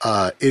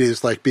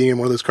like being in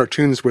one of those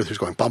cartoons where there's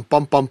going bump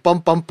bump bump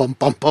bump bump bump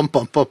bump bump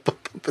bump bump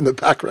bump in the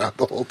background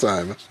the whole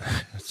time.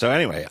 So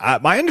anyway,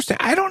 my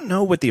understanding, I don't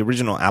know what the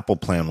original Apple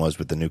plan was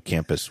with the new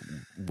campus.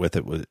 With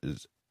it was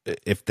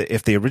if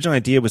the original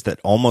idea was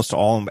that almost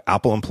all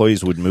Apple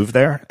employees would move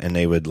there and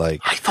they would like.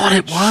 I thought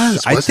it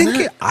was.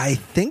 I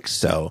think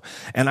so,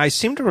 and I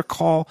seem to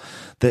recall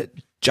that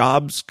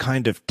Jobs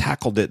kind of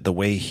tackled it the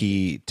way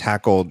he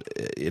tackled,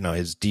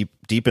 his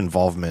deep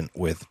involvement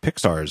with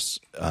Pixar's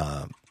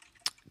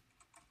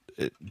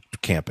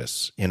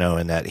campus,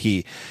 and that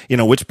he,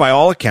 which by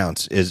all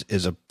accounts is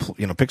a,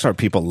 Pixar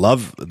people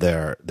love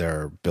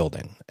their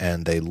building,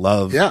 and they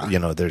love,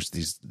 there's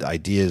these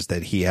ideas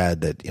that he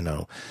had that,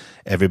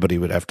 everybody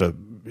would have to,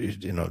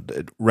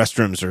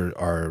 restrooms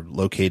are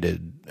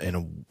located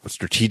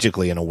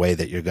strategically in a way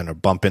that you're going to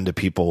bump into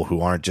people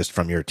who aren't just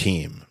from your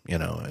team,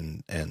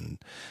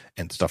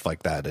 and stuff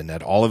like that. And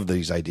that all of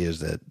these ideas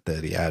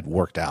that he had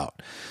worked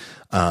out.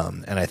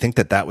 And I think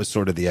that was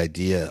sort of the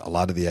idea, a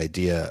lot of the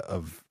idea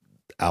of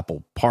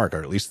Apple Park,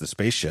 or at least the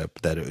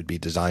spaceship, that it would be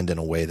designed in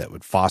a way that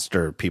would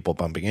foster people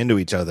bumping into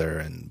each other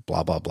and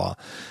blah, blah, blah.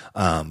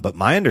 But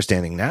my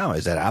understanding now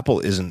is that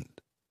Apple isn't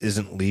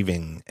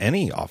leaving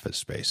any office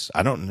space.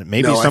 I don't,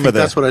 maybe no, some of the,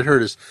 that's what I'd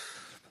heard is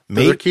I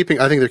think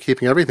they're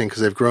keeping everything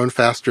because they've grown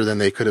faster than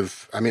they could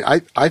have. I mean,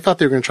 I thought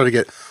they were going to try to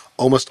get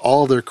almost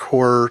all of their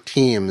core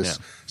teams.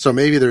 Yeah. So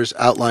maybe there's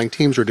outlying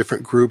teams or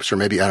different groups, or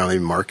maybe, I don't know,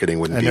 maybe marketing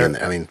wouldn't be in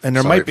there. I mean, and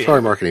there might be,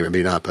 sorry, marketing,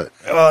 maybe not, but.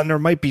 And there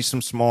might be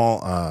some small,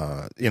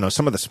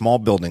 some of the small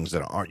buildings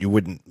that you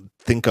wouldn't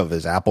think of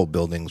as Apple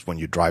buildings when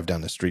you drive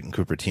down the street in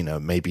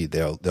Cupertino, maybe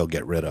they'll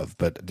get rid of.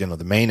 But,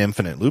 the main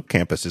Infinite Loop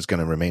campus is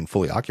going to remain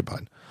fully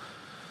occupied.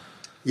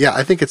 Yeah,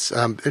 I think it's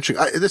interesting.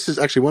 This is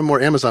actually one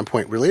more Amazon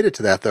point related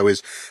to that, though,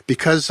 is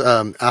because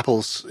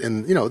Apple's they're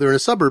in a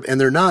suburb,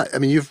 and they're not. I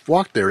mean, you've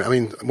walked there. I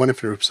mean, one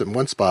Infinite in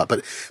one spot,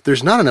 but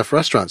there's not enough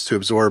restaurants to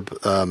absorb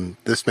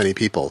this many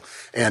people.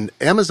 And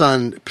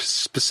Amazon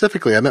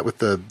specifically, I met with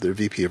the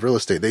VP of real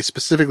estate. They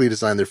specifically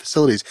designed their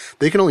facilities.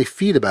 They can only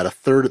feed about a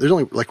third. There's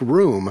only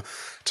room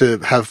to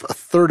have a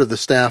third of the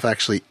staff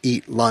actually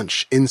eat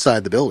lunch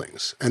inside the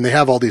buildings. And they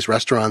have all these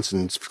restaurants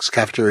and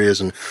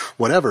cafeterias and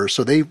whatever.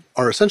 So they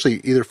are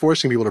essentially either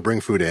forcing people to bring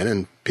food in,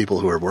 and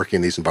people who are working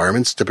in these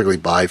environments typically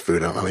buy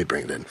food. I don't know how they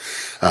bring it in.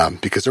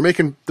 Because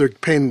they're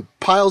paying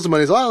piles of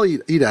money. So I'll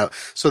eat out.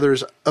 So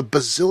there's a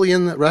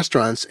bazillion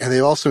restaurants, and they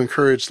also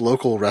encourage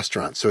local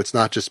restaurants. So it's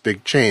not just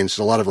big chains. There's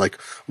a lot of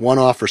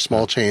one-off or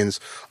small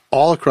chains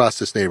all across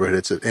this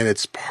neighborhood.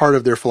 It's part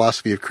of their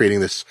philosophy of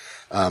creating this,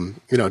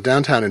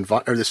 downtown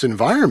or this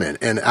environment.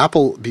 And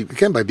Apple,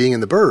 again, by being in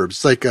the burbs,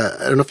 it's like, I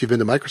don't know if you've been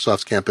to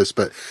Microsoft's campus,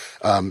 but,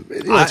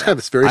 it's kind of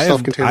this very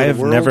self-contained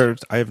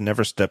world. I have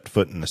never stepped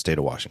foot in the state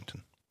of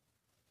Washington.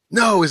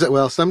 No,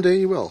 well, someday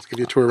you will. I'll give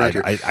you a tour around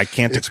here. I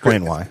can't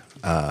explain why.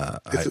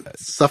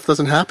 Stuff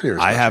doesn't happen here.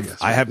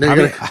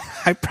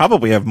 I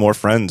probably have more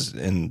friends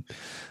and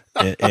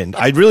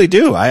I really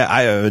do.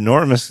 I have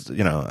enormous,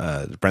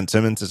 Brent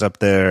Simmons is up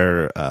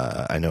there.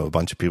 I know a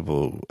bunch of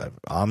people,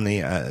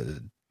 Omni,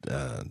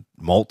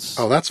 Moltz.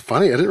 Oh, that's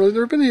funny.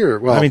 Never been here.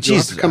 Well, I mean, you'll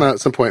have to come out at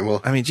some point.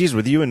 With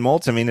you and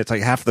Moltz, it's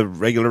like half the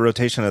regular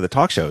rotation of the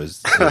talk show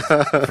is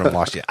from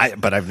Washington.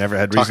 But I've never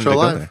had reason to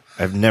go there.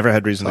 I've never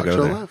had reason to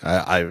go there.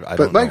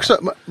 But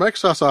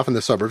Microsoft's off in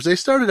the suburbs. They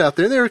started out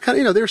there. They were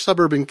they were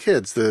suburban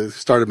kids that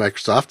started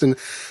Microsoft, and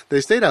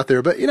they stayed out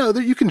there. But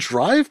you can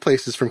drive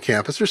places from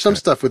campus. There's some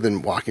stuff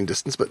within walking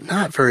distance, but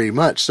not very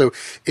much. So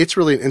it's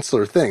really an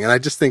insular thing. And I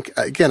just think,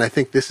 again,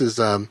 this is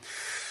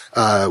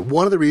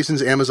one of the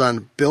reasons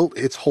Amazon built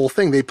its whole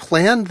thing. They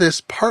planned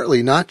this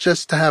partly not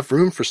just to have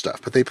room for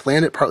stuff, but they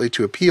planned it partly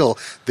to appeal.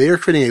 They are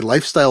creating a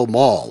lifestyle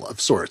mall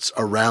of sorts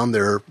around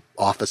their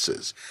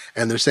offices.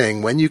 And they're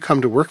saying, when you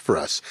come to work for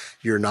us,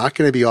 you're not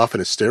going to be off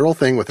in a sterile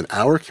thing with an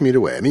hour commute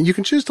away. I mean, you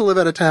can choose to live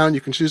out of town,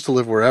 you can choose to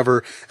live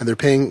wherever, and they're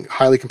paying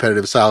highly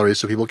competitive salaries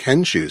so people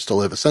can choose to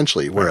live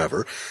essentially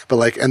wherever.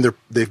 But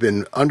they've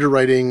been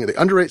they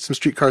underwrite some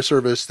streetcar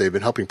service, they've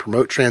been helping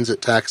promote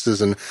transit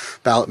taxes and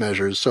ballot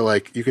measures. So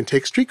you can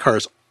take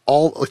streetcars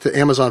all to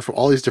Amazon from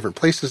all these different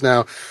places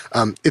now.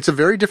 It's a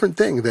very different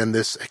thing than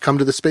this come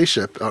to the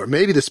spaceship, or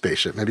maybe the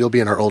spaceship. Maybe you'll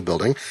be in our old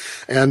building,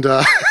 and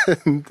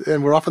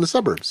and we're off in the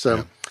suburbs. So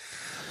yeah.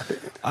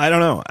 I don't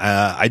know.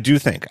 I do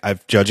think,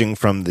 judging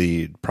from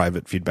the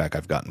private feedback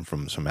I've gotten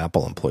from some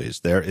Apple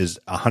employees, there is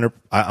I'm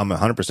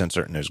 100%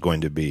 certain there's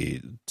going to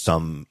be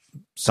some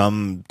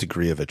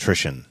degree of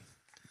attrition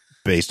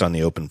based on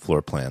the open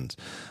floor plans,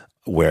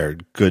 where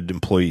good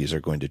employees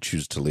are going to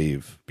choose to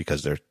leave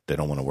because they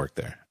don't want to work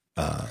there.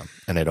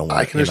 And they don't want.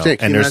 I can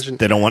understand. And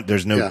they don't want.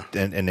 There's no. Yeah.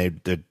 And they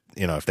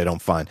if they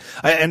don't find.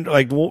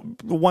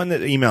 One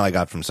email I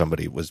got from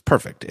somebody was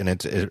perfect, and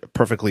it's a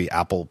perfectly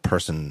Apple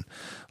person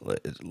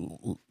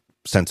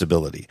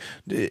sensibility.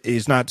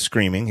 He's not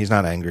screaming. He's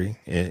not angry.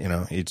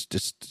 It's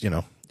just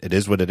it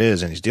is what it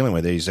is, and he's dealing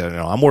with it. He said,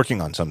 I'm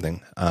working on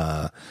something.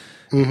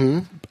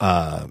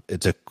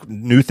 It's a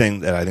new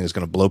thing that I think is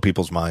going to blow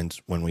people's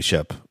minds when we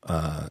ship.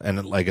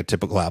 And like a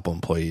typical Apple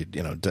employee,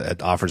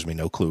 it offers me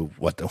no clue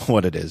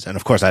what it is. And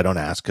of course I don't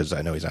ask because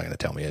I know he's not going to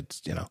tell me.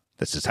 It's,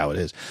 this is how it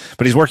is.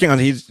 But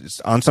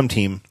he's on some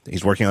team.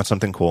 He's working on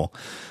something cool.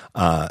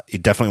 He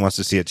definitely wants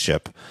to see it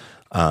ship.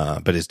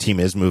 But his team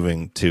is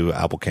moving to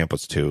Apple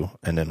Campus 2.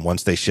 And then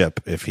once they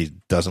ship, if he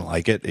doesn't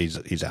like it,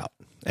 he's out.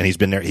 And he's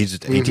been there. He's an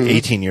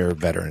 18-year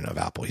veteran of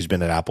Apple. He's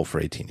been at Apple for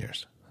 18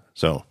 years.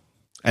 So,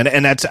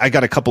 and that's, I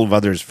got a couple of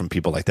others from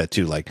people like that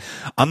too. Like,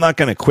 I'm not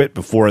going to quit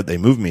before they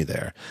move me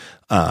there.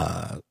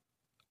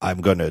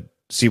 I'm going to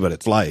see what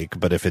it's like.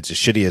 But if it's as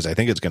shitty as I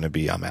think it's going to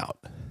be, I'm out.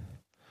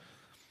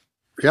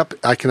 Yep,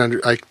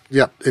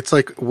 yep. It's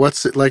like,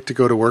 what's it like to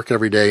go to work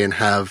every day and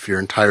have your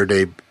entire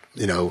day,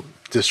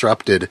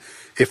 disrupted,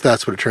 if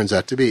that's what it turns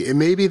out to be. It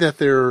may be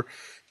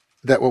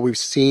that what we've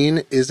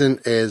seen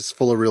isn't as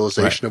full of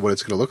realization of what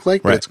it's going to look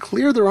like, but it's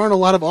clear there aren't a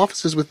lot of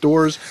offices with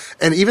doors,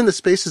 and even the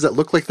spaces that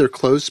look like they're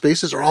closed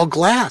spaces are all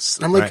glass.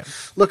 And I'm like,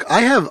 look,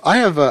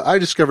 I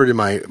discovered in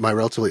my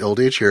relatively old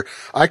age here,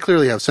 I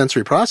clearly have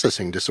sensory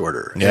processing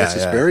disorder. And it's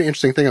this very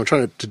interesting thing. I'm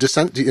trying to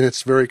dissent, and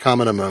it's very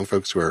common among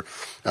folks who are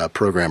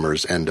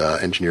programmers and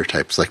engineer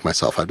types like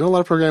myself. I've done a lot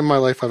of programming in my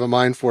life. I have a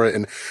mind for it,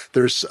 and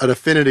there's an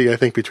affinity, I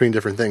think, between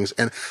different things.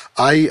 And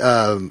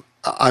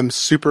I'm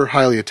super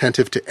highly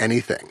attentive to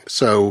anything.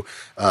 So,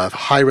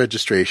 high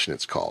registration,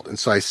 it's called. And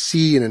so I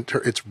see,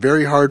 it's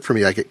very hard for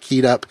me. I get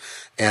keyed up,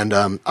 and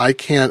I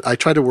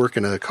try to work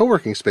in a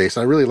co-working space.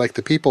 I really like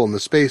the people in the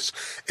space.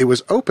 It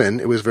was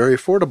open. It was very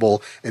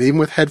affordable. And even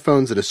with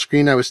headphones and a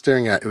screen I was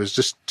staring at, it was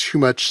just too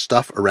much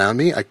stuff around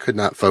me. I could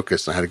not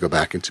focus. I had to go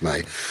back into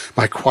my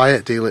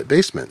quiet daylit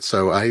basement.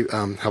 So I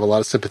have a lot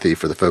of sympathy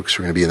for the folks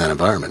who are going to be in that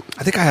environment.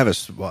 I think I have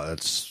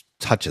it's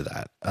touch of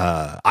that.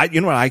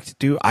 You know what I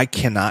do? I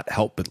cannot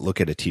help but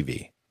look at a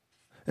TV.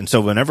 And so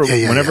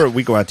whenever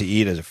we go out to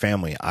eat as a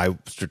family, I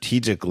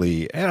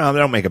strategically, I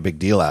don't make a big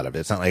deal out of it.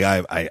 It's not like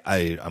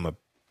I'm a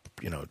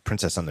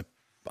princess on the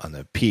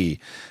P,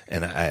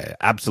 and I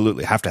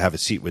absolutely have to have a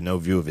seat with no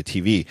view of a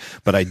TV.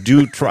 But I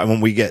do try, when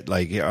we get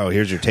like,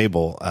 here's your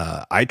table,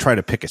 I try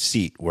to pick a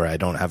seat where I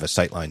don't have a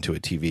sight line to a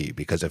TV,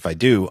 because if I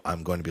do,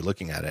 I'm going to be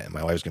looking at it, and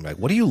my wife's going to be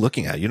like, what are you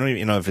looking at? You don't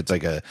even, if it's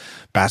like a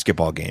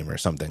basketball game or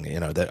something,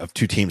 that of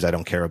two teams I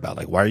don't care about,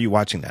 like, why are you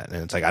watching that?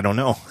 And it's like, I don't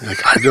know.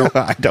 Like,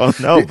 I don't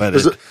know, but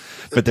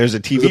there's a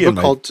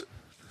TV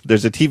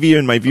there's a TV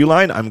in my view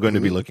line. I'm going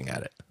to be looking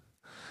at it.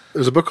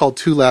 There's a book called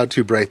Too Loud,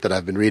 Too Bright that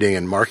I've been reading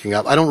and marking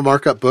up. I don't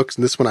mark up books,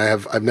 and this one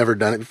I've never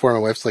done it before. My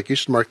wife's like, you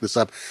should mark this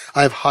up.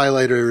 I have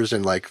highlighters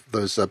and like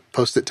those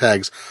post-it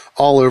tags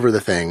all over the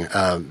thing,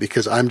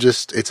 because I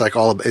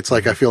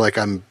feel like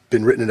I'm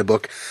been written in a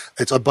book.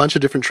 It's a bunch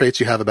of different traits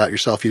you have about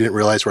yourself you didn't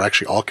realize were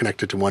actually all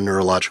connected to one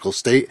neurological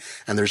state,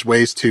 and there's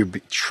ways to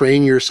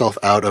train yourself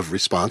out of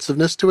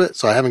responsiveness to it.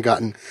 So I haven't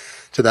gotten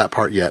to that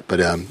part yet, but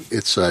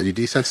it's you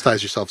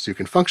desensitize yourself so you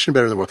can function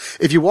better in the world.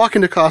 If you walk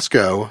into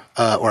Costco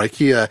or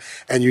IKEA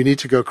and you need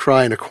to go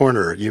cry in a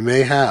corner, you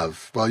may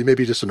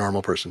be just a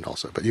normal person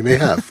also, but you may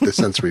have the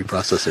sensory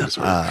processing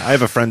disorder. I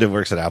have a friend who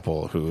works at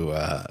Apple who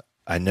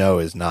I know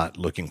is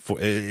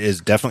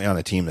definitely on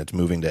a team that's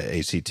moving to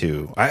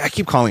AC2. I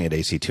keep calling it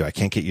AC2. I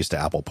can't get used to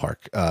Apple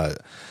Park,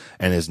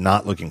 and is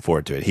not looking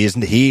forward to it.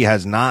 He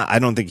has not. I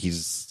don't think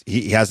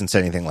he hasn't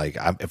said anything like,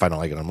 if I don't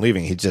like it, I'm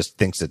leaving. He just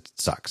thinks it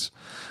sucks.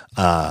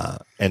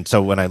 And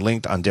so when I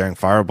linked on Daring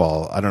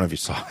Fireball, I don't know if you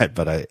saw it,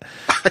 but I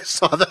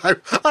saw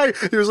that.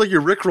 It was like you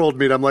rickrolled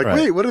me, and I'm like,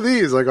 wait, what are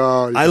these? Like,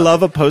 I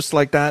love a post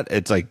like that.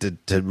 It's like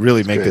to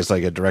really make this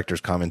like a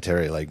director's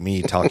commentary, like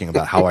me talking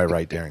about how I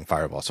write Daring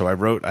Fireball. So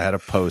I had a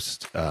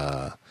post,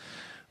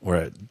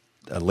 where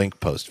a link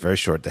post, very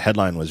short. The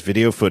headline was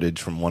video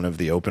footage from one of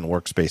the open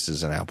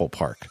workspaces in Apple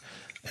Park.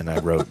 And I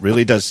wrote,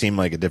 really does seem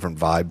like a different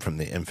vibe from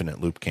the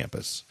Infinite Loop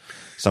campus.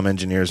 Some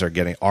engineers are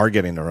getting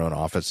their own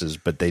offices,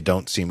 but they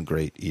don't seem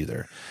great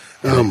either.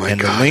 Oh my God.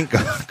 And the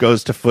link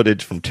goes to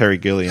footage from Terry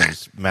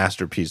Gilliam's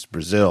masterpiece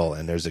Brazil,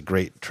 and there's a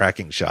great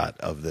tracking shot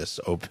of this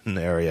open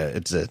area.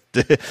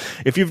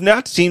 If you've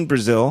not seen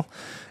Brazil,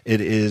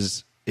 it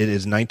is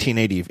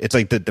 1980. It's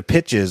like the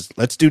pitch is,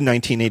 let's do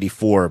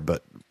 1984,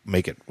 but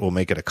we'll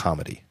make it a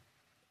comedy.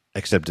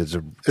 Except it's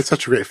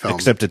such a great film.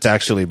 Except it's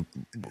actually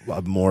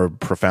a more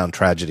profound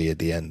tragedy at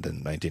the end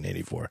than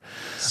 1984.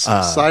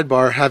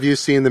 Sidebar: have you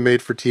seen the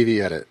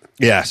made-for-TV edit?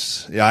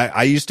 Yes. Yeah,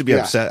 I used to be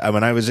upset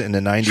when I was in the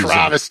 90s.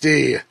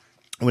 Travesty.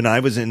 When I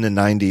was in the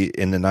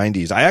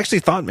 90s, I actually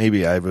thought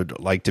maybe I would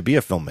like to be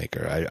a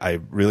filmmaker. I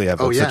really have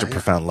such a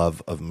profound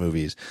love of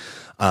movies.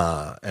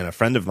 And a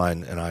friend of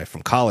mine and I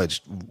from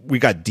college, we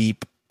got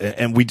deep,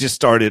 and we just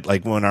started,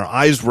 like, when our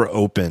eyes were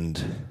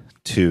opened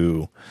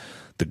to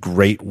the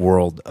great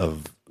world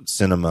of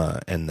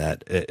cinema, and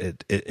that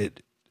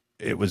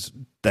it was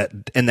that,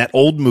 and that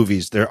old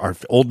movies, there are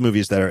old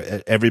movies that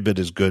are every bit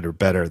as good or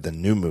better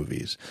than new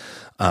movies.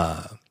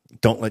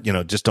 Don't let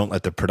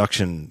the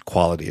production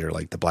quality, or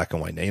like the black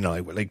and white,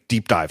 like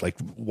deep dive, like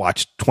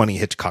watch 20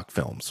 Hitchcock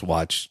films,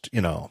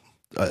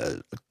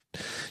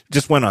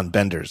 just went on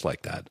benders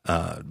like that.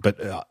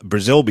 But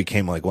Brazil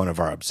became like one of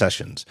our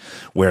obsessions,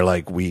 where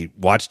like we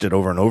watched it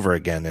over and over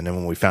again. And then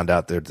when we found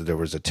out that there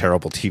was a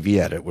terrible TV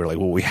edit, we're like,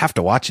 well, we have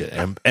to watch it.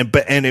 And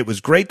it was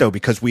great though,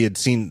 because we had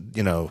seen,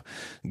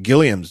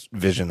 Gilliam's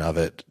vision of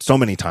it so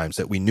many times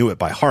that we knew it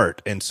by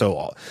heart. And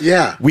so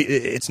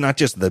it's not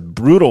just the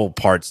brutal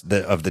parts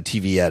of the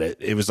TV edit.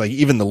 It was like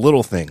even the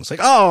little things, like,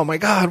 oh my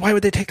God, why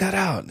would they take that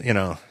out?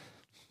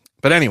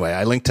 But anyway,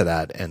 I linked to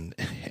that, and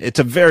it's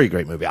a very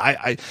great movie.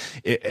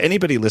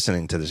 Anybody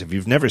listening to this, if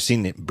you've never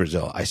seen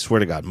Brazil, I swear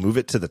to God, move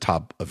it to the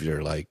top of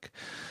your, like,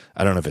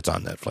 I don't know if it's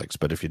on Netflix,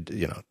 but if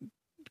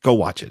go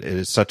watch it. It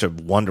is such a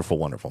wonderful,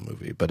 wonderful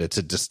movie. But it's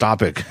a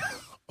dystopic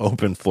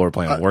open floor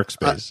plan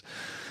workspace.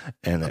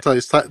 And I'll tell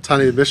you,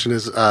 tiny admission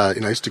is, I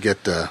used to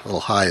get a little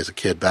high as a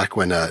kid back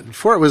when,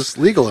 before it was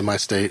legal in my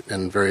state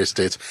and various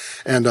states.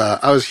 And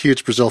I was a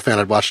huge Brazil fan.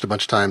 I'd watched it a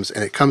bunch of times,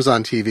 and it comes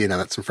on TV, and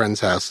I'm at some friend's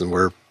house, and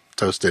we're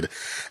toasted.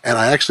 And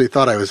I actually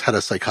thought I had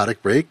a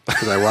psychotic break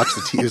because I watched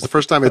it was the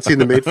first time I'd seen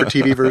the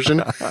made-for-TV version,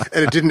 and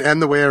it didn't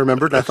end the way I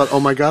remembered. And I thought, oh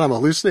my God, I'm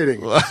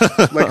hallucinating. And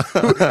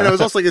I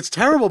was also like, it's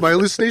terrible. My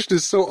hallucination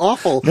is so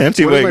awful.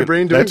 Nancy what Reagan, is my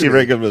brain doing Nancy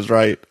Reagan was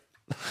right.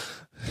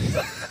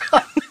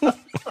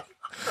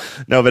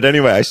 No, but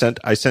anyway, I sent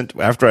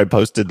after I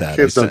posted that,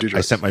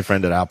 I sent my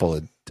friend at Apple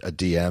a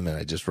DM, and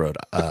I just wrote,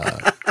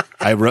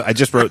 I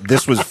just wrote,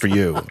 this was for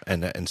you,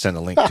 and sent a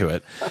link to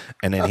it.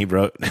 And then he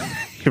wrote,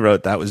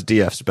 that was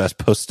DF's best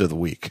post of the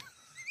week.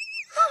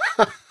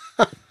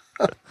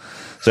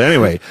 So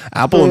anyway,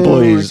 Apple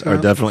employees are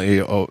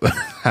definitely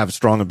have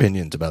strong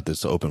opinions about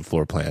this open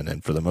floor plan.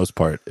 And for the most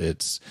part,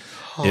 it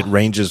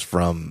ranges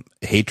from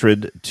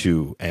hatred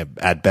to,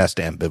 at best,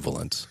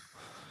 ambivalence.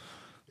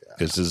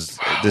 This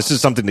is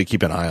something to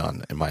keep an eye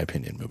on, in my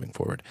opinion, moving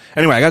forward.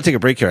 Anyway, I got to take a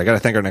break here. I got to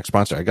thank our next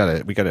sponsor. We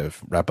got to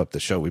wrap up the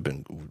show. We're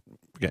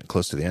getting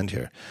close to the end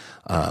here,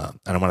 and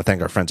I want to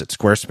thank our friends at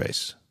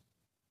Squarespace.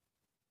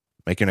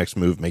 Make your next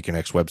move. Make your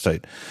next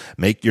website.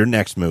 Make your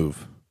next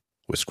move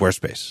with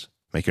Squarespace.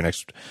 Make your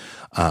next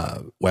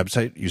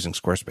website using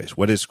Squarespace.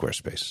 What is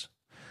Squarespace?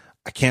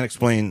 I can't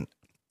explain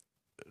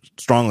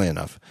strongly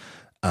enough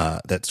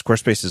that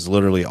Squarespace is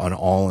literally an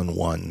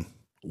all-in-one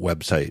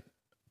website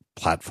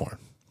platform.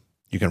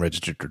 You can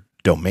register your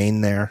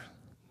domain there.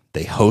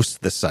 They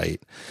host the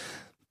site.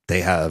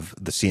 They have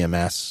the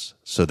CMS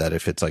so that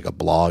if it's like a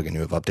blog and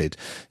you have updates,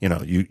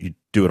 you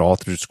do it all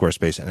through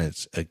Squarespace, and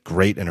it's a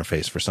great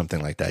interface for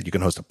something like that. You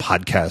can host a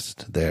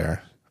podcast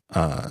there.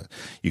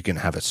 You can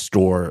have a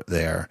store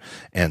there.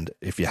 And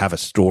if you have a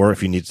store,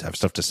 if you need to have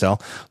stuff to sell,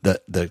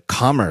 the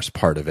commerce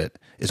part of it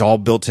is all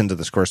built into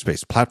the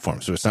Squarespace platform.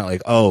 So it's not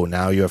like, oh,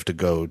 now you have to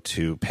go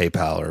to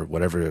PayPal or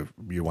whatever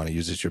you want to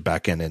use as your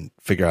backend and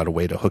figure out a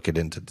way to hook it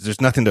into.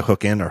 There's nothing to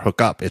hook in or hook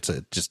up.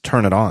 Just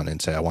turn it on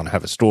and say, I want to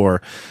have a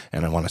store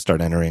and I want to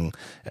start entering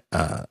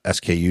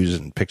SKUs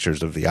and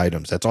pictures of the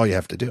items. That's all you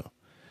have to do.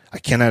 I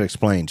cannot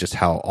explain just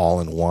how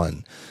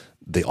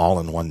the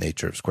all-in-one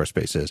nature of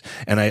Squarespace is.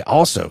 And I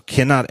also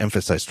cannot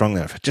emphasize strongly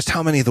enough just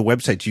how many of the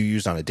websites you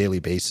use on a daily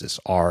basis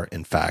are,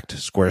 in fact,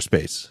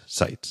 Squarespace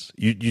sites.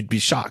 You'd be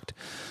shocked.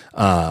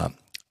 I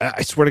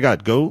swear to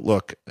God, go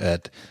look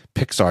at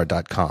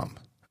Pixar.com,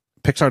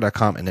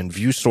 and then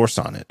view source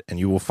on it, and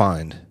you will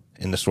find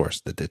in the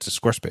source that it's a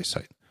Squarespace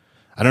site.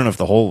 I don't know if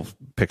the whole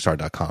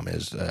Pixar.com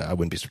is. I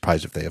wouldn't be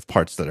surprised if they have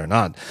parts that are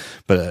not.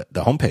 But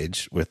the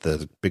homepage with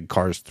the big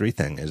Cars 3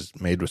 thing is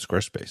made with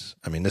Squarespace.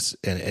 I mean, this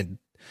and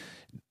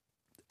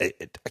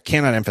I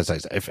cannot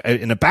emphasize.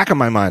 In the back of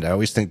my mind, I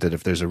always think that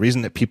if there's a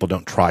reason that people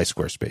don't try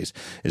Squarespace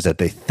is that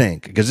they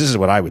think, because this is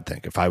what I would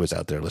think if I was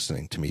out there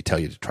listening to me tell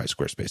you to try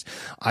Squarespace.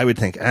 I would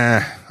think,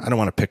 I don't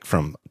want to pick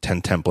from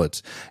 10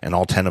 templates and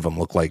all 10 of them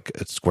look like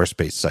a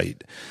Squarespace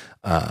site.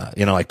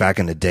 Like back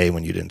in the day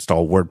when you'd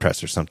install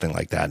WordPress or something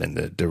like that, and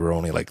there were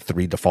only like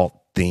 3 default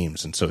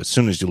themes. And so as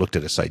soon as you looked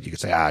at a site, you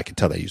could say, I can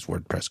tell they use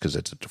WordPress because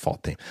it's a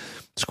default theme.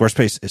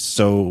 Squarespace is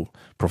so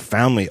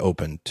profoundly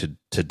open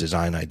to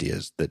design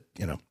ideas that,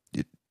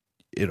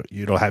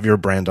 you'll have your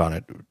brand on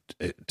it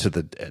to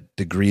the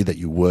degree that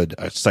you would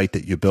a site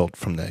that you built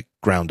from the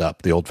ground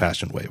up, the old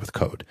fashioned way with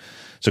code.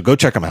 So go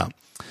check them out.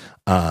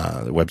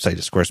 The website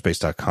is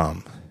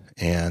squarespace.com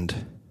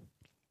and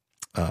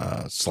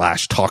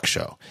 /talk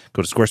show.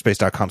 Go to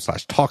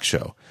squarespace.com/talk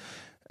show.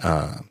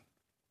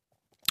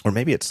 Or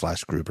maybe it's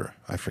 /Gruber.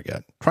 I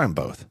forget. Try them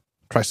both.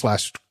 Try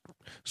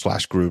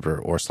 /Gruber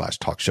or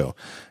 /talk show.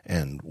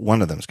 And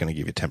one of them is going to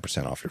give you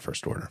 10% off your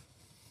first order.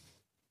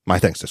 My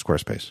thanks to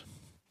Squarespace.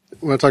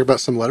 Want to talk about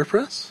some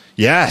letterpress?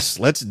 Yes,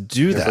 let's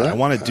do that. I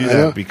want to do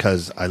that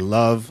because I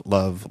love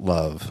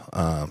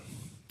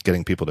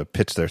getting people to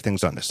pitch their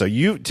things on this. So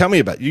you tell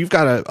me you've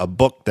got a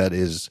book that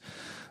is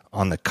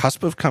on the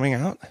cusp of coming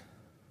out.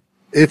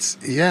 It's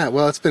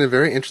been a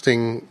very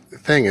interesting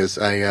thing.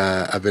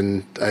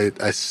 I'm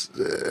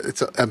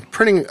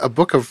printing a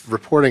book of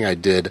reporting I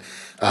did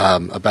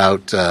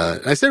about.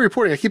 I say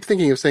reporting. I keep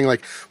thinking of saying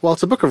like, well,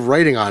 it's a book of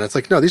writing on. It's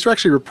like, no, these are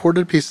actually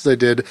reported pieces I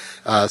did.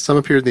 Some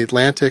appeared in the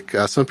Atlantic.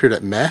 Some appeared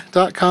at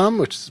meh.com,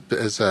 which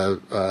has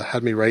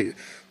had me write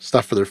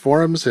stuff for their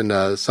forums,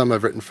 and some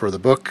I've written for the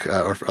book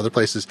or for other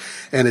places.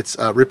 And it's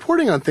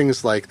reporting on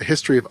things like the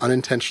history of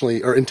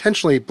unintentionally or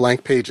intentionally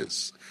blank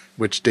pages,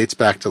 which dates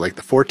back to like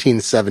the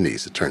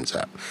 1470s, it turns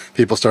out.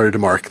 People started to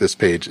mark this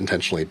page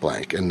intentionally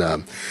blank. And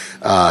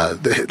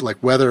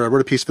whether I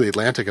wrote a piece for The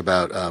Atlantic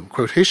about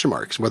quotation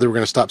marks, whether we're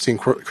going to stop seeing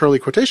curly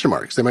quotation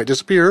marks. They might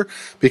disappear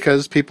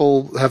because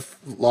people have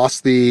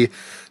lost the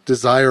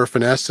desire or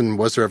finesse, and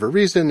was there ever a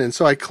reason? And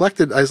so I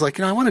was like,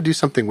 I want to do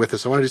something with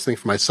this. I want to do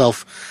something for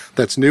myself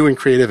that's new and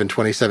creative in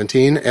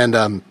 2017. And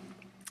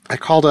I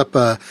called up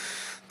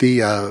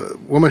the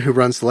woman who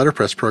runs the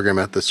letterpress program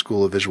at the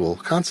School of Visual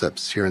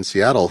Concepts here in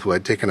Seattle, who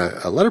I'd taken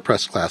a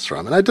letterpress class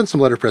from, and I'd done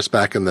some letterpress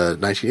back in the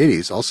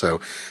 1980s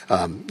also.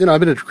 I've been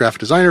a graphic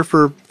designer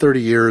for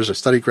 30 years. I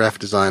studied graphic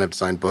design. I've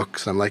designed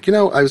books. And I'm like,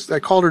 I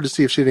called her to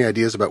see if she had any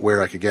ideas about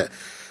where I could get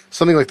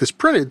something like this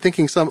printed,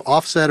 thinking some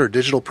offset or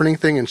digital printing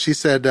thing. And she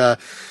said,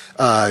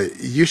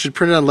 you should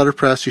print it on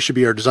letterpress. You should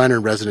be our designer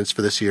in residence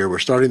for this year. We're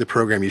starting the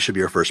program. You should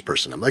be our first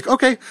person. I'm like,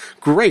 okay,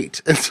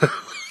 great. And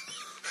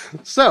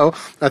so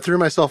I threw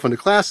myself into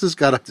classes,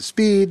 got up to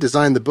speed,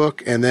 designed the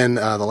book, and then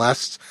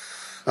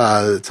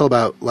till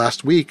about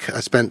last week,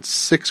 I spent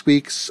 6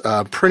 weeks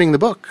printing the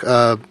book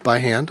by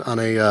hand on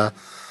a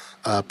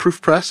proof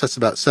press that's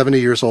about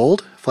 70 years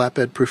old,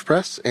 flatbed proof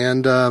press,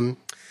 and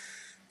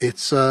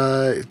it's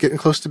getting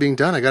close to being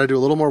done. I got to do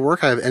a little more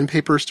work. I have end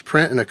papers to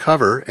print and a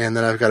cover, and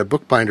then I've got a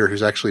bookbinder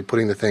who's actually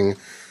putting the thing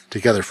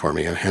together for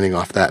me and handing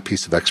off that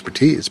piece of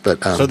expertise.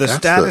 But so the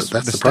status,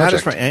 that's the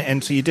project.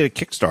 And so you did a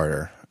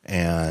Kickstarter.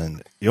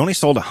 And you only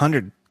sold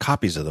 100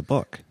 copies of the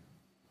book.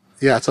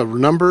 Yeah, it's a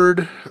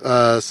numbered,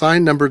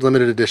 signed, numbered,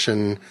 limited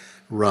edition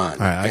run.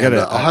 All right,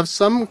 I'll have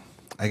some.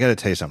 I got to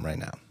tell you something right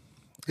now.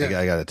 Yeah.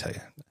 I got to tell you.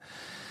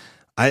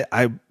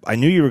 I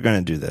knew you were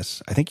going to do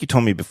this. I think you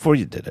told me before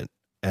you did it,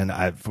 and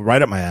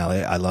right up my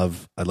alley. I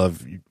love.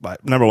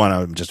 Number one,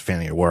 I'm just a fan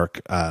of your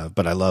work,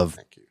 but I love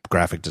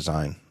graphic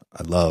design.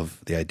 I love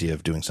the idea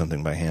of doing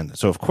something by hand.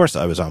 So of course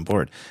I was on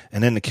board.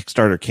 And then the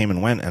Kickstarter came and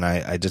went, and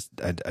I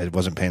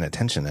wasn't paying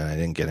attention, and I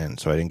didn't get in,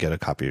 so I didn't get a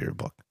copy of your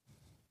book.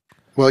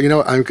 Well,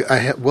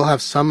 we'll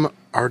have some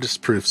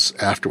artist proofs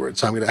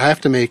afterwards. So I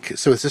have to make.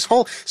 So it's this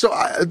whole. So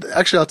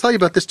actually, I'll tell you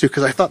about this too,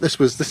 because I thought this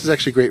is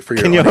actually great for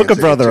your. Can you hook a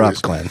brother up,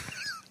 Glenn?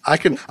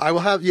 I will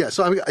have, yeah.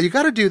 So you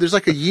got to there's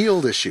like a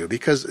yield issue,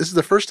 because this is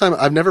the first time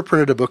I've never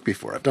printed a book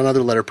before. I've done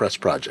other letterpress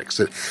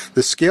projects.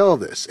 The scale of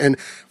this, and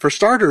for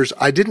starters,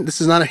 this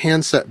is not a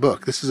hand set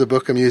book. This is a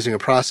book I'm using a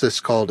process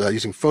called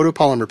using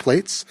photopolymer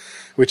plates,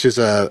 which is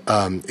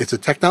it's a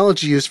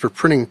technology used for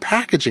printing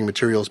packaging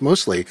materials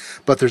mostly,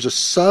 but there's a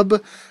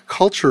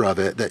subculture of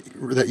it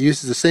that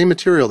uses the same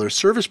material. There's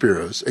service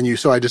bureaus,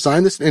 so I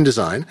designed this in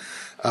InDesign.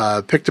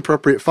 Picked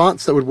appropriate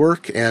fonts that would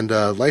work and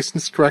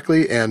licensed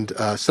correctly, and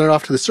sent it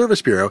off to the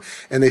service bureau,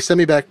 and they send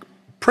me back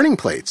printing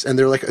plates, and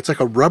it's like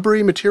a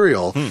rubbery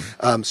material.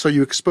 So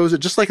you expose it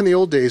just like in the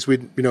old days.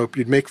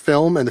 You'd make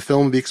film, and the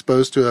film would be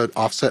exposed to an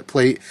offset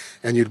plate,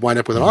 and you'd wind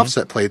up with an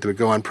offset plate that would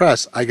go on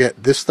press.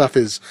 This stuff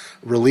is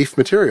relief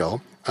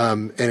material.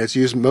 And it's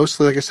used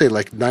mostly, like I say,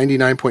 like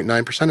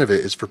 99.9% of it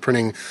is for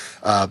printing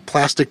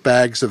plastic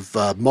bags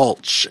of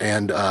mulch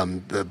and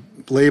the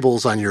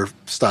labels on your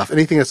stuff.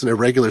 Anything that's an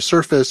irregular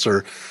surface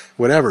or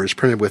whatever is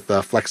printed with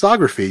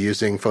flexography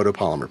using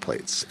photopolymer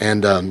plates.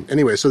 And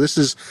anyway, so this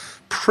is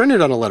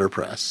printed on a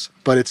letterpress,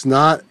 but it's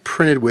not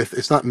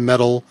it's not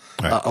metal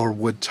or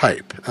wood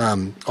type.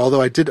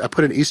 Although I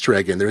put an Easter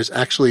egg in. There is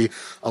actually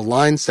a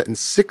line set in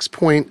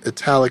 6-point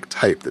italic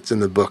type that's in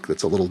the book.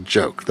 That's a little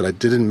joke that I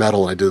did in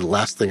metal. And the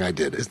last thing I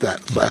did is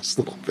that last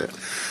little bit.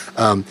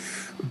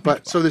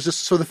 But so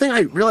the thing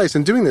I realized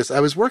in doing this,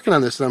 I was working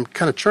on this and I'm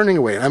kind of churning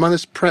away. And I'm on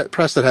this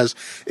press that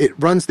it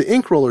runs the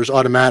ink rollers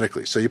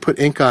automatically. So you put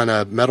ink on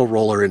a metal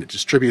roller and it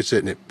distributes it,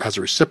 and it has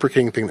a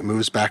reciprocating thing that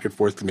moves back and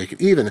forth to make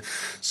it even.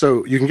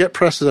 So you can get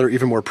presses that are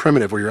even more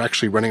primitive, where you're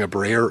actually running a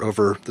brayer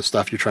over the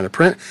stuff you're trying to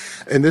print.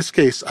 In this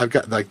case, I've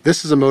got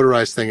this is a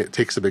motorized thing. It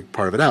takes a big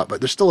part of it out, but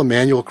there's still a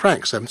manual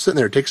crank. So I'm sitting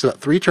there. It takes about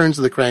 3 turns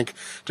of the crank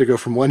to go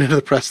from one end of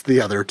the press to the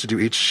other to do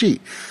each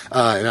sheet.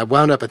 And I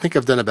wound up, I think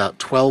I've done about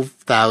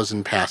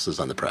 12,000 passes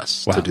on the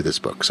press to do this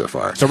book so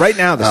far. So right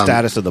now, the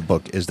status of the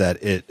book is that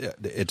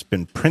it's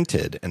been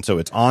printed, and so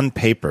it's on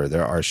paper.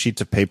 There are sheets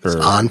of paper.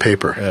 It's on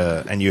paper.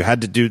 And you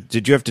had to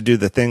did you have to do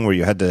the thing where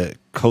you had to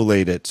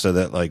collate it so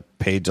that like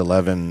page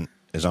 11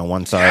 is on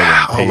one side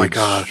and page oh my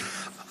God.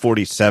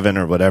 47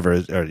 or whatever,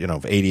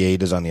 or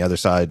 88 is on the other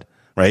side,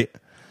 right?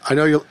 I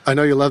know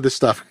you love this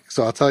stuff,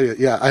 so I'll tell you.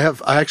 Yeah,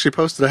 I actually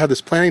posted. I had this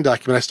planning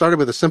document. I started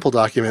with a simple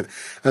document.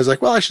 I was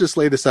like, well, I should just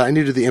lay this out. I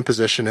needed the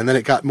imposition, and then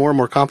it got more and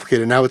more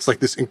complicated. Now it's like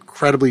this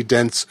incredibly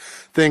dense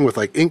thing with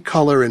like ink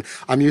color, and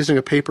I'm using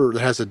a paper that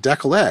has a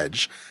decal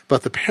edge,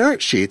 but the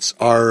parent sheets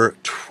are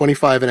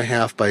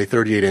 25.5 by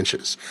 38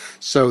 inches.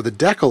 So the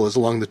decal is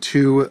along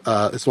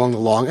it's along the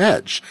long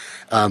edge.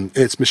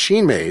 It's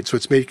machine made, so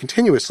it's made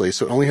continuously.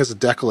 So it only has a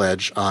decal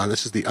edge on.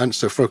 This is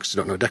so folks who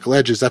don't know decal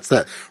edges, that's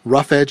that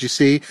rough edge you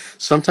see.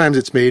 Sometimes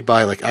it's made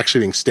by like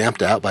actually being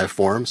stamped out by a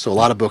form. So a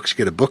lot of books, you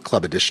get a book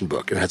club edition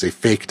book, and it has a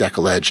fake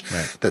decal edge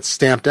that's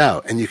stamped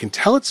out, and you can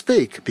tell it's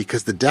fake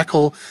because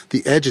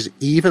the edge is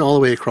even all the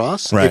way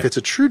across. Right. If it's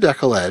a true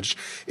decal edge,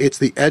 it's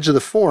the edge of the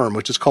form,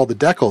 which is called the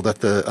decal, that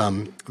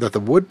the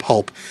wood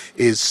pulp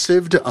is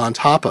sieved on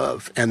top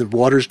of, and the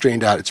water's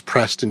drained out. It's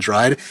pressed and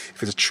dried.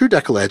 If it's a true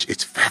decal edge,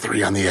 it's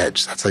feathery on the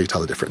edge. That's how you tell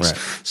the difference.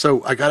 Right.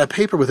 So I got a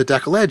paper with a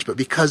decal edge, but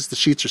because the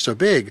sheets are so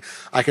big,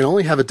 I can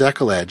only have a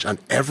decal edge on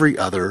every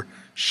other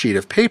sheet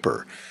of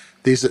paper.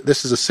 This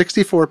is a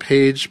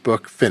 64-page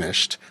book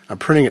finished. I'm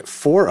printing it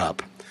 4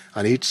 up.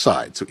 on each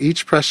side. So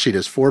each press sheet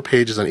has 4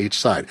 pages on each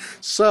side.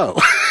 So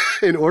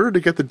in order to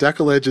get the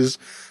decal edges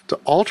to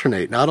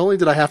alternate, not only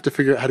did I have to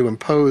figure out how to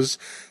impose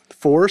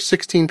 4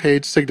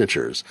 16-page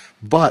signatures,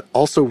 but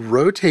also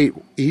rotate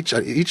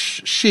on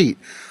each sheet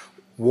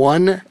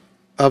one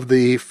of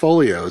the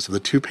folios of the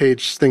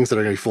 2-page things that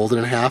are going to be folded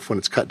in half when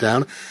it's cut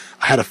down.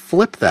 I had to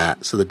flip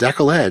that so the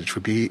decal edge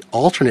would be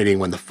alternating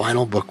when the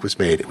final book was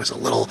made. It was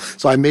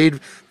so I made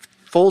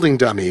folding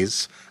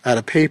dummies out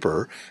of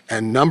paper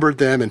and numbered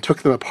them and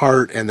took them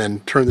apart and then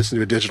turned this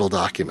into a digital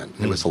document.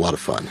 It was a lot of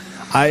fun.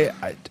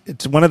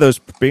 It's one of those,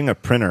 being a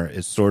printer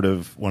is sort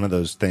of one of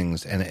those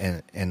things,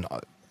 and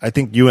I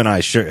think you and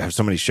I have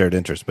so many shared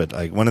interests, but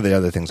like one of the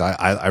other things,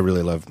 I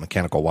really love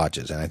mechanical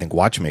watches, and I think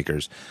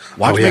watchmakers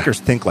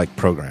think like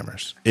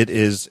programmers.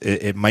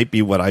 It might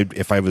be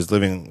if I was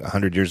living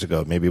 100 years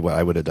ago, maybe what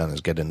I would have done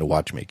is get into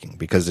watchmaking,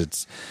 because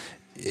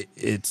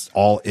it's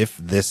all if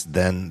this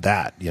then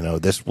that,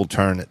 this will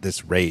turn at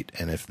this rate,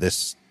 and if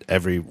this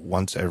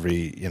once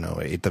every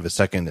eighth of a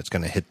second it's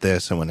going to hit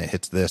this, and when it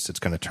hits this it's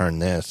going to turn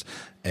this,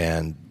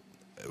 and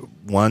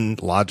one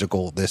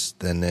logical this,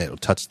 then it'll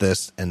touch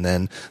this, and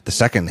then the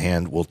second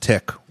hand will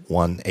tick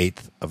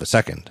 1/8 of a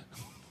second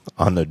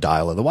on the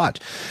dial of the watch.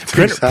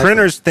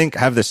 Printers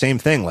have the same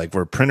thing, like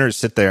where printers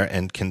sit there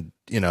and can,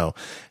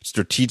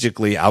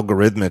 strategically,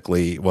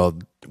 algorithmically, well,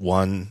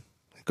 1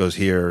 goes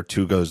here,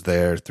 2 goes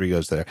there, 3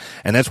 goes there.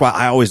 And that's why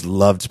I always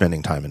loved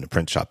spending time in the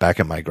print shop back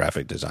in my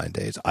graphic design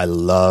days. I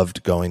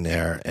loved going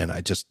there, and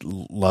I just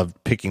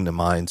loved picking the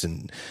minds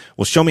and,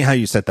 well, show me how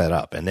you set that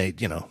up. And they,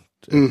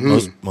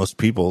 most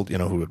people,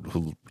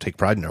 who take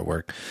pride in their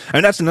work.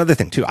 And that's another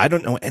thing too. I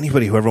don't know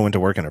anybody who ever went to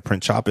work in a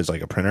print shop as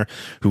like a printer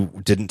who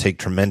didn't take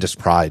tremendous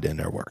pride in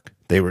their work.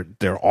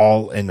 They're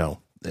all, and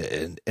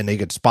they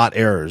could spot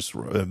errors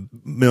a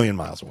million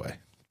miles away.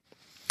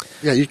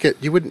 Yeah,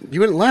 you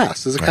wouldn't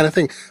last. Is the kind of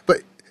thing.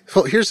 But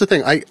well, here's the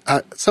thing.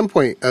 At some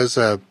point, I was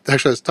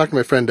talking to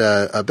my friend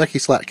Becky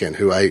Slatkin,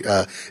 who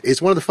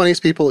is one of the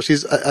funniest people.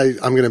 I'm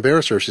going to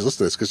embarrass her if she's listening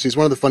to this, because she's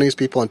one of the funniest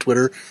people on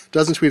Twitter.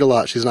 Doesn't tweet a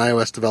lot. She's an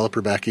iOS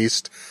developer back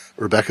east.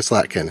 Rebecca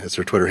Slatkin is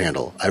her Twitter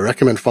handle. I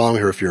recommend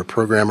following her if you're a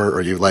programmer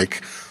or you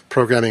like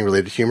programming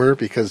related humor,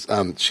 because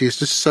she's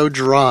just so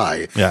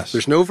dry. Yes.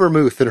 There's no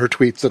vermouth in her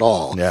tweets at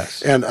all.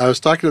 Yes. And I was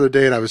talking the other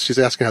day, and she's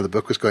asking how the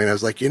book was going. I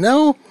was like,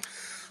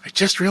 I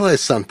just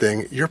realized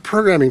something. Your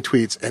programming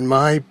tweets and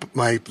my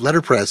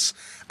letterpress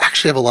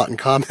actually have a lot in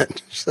common.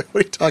 She's like,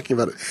 what are you talking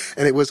about?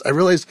 And I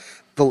realized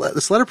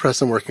this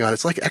letterpress I'm working on,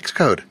 it's like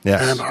Xcode.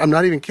 Yes. And I'm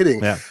not even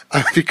kidding. Yeah.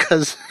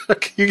 Because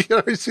you can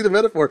already see the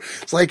metaphor.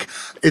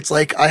 It's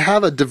like I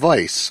have a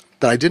device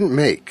that I didn't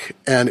make,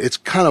 and it's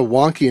kind of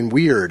wonky and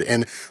weird.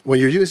 And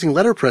when you're using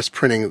letterpress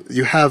printing,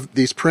 you have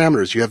these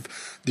parameters.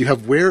 You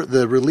have where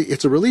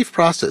it's a relief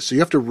process. So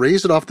you have to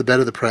raise it off the bed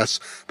of the press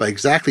by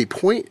exactly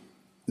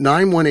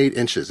 0.918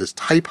 inches is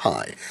type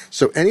high.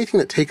 So anything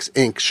that takes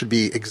ink should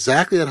be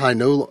exactly that high,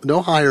 no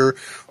higher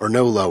or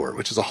no lower,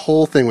 which is a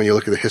whole thing when you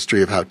look at the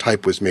history of how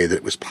type was made, that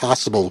it was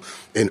possible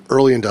in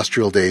early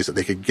industrial days that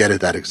they could get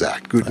it that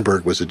exact.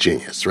 Gutenberg was a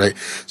genius, right?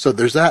 So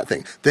there's that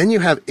thing. Then you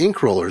have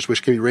ink rollers,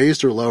 which can be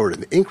raised or lowered,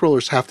 and the ink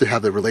rollers have to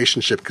have the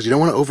relationship, because you don't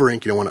want to over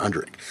ink, you don't want to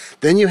under ink.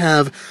 Then you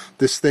have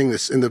this thing,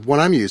 and the one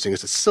I'm using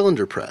is a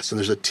cylinder press, and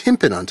there's a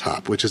tympan on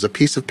top, which is a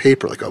piece of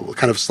paper, like a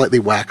kind of slightly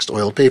waxed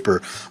oiled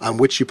paper, on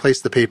which you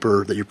place the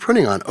paper that you're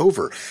printing on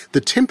over.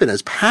 The tympan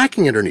is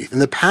packing underneath,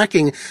 and the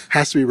packing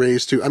has to be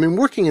raised to,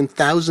 working in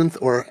thousandth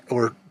or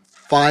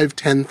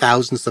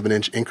 5/10,000ths of an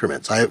inch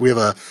increments. We have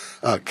a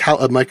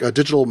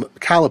digital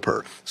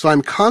caliper. So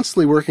I'm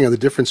constantly working on the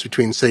difference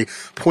between, say,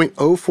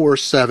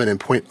 0.047 and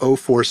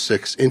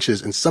 0.046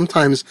 inches, and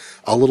sometimes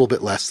a little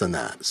bit less than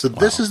that. So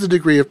This is the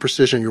degree of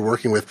precision you're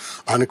working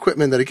with on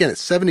equipment that, again,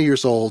 it's 70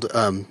 years old,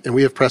 and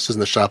we have presses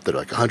in the shop that are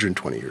like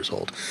 120 years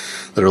old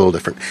that are a little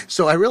different.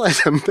 So I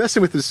realized I'm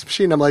messing with this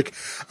machine. I'm like,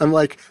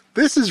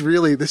 this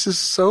is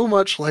so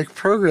much like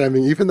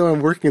programming, even though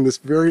I'm working in this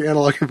very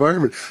analog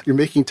environment. You're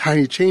making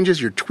tiny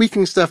changes, you're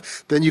tweaking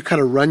stuff, then you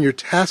kind of run your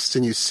tests,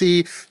 and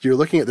you're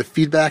looking at the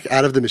feedback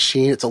out of the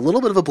machine. It's a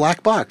little bit of a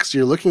black box.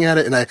 You're looking at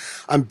it, and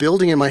I'm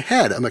building in my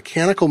head a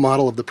mechanical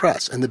model of the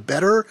press. And the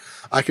better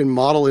I can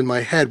model in my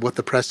head what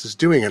the press is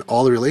doing and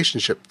all the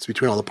relationships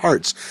between all the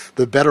parts,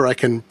 the better I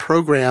can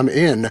program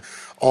in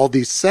all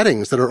these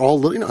settings that are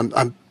all,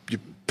 I'm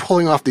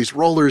pulling off these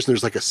rollers, and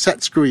there's like a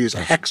set screw. You use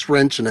a hex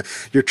wrench, and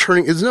you're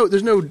turning.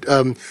 There's no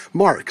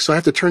mark, so I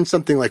have to turn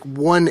something like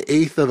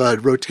 1/8 of a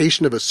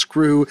rotation of a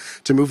screw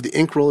to move the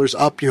ink rollers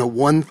up,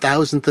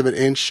 1,000th of an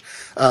inch.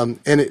 And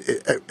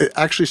it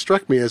actually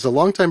struck me as a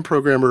longtime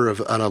programmer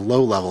on a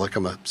low level, like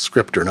I'm a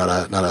scripter, not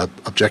a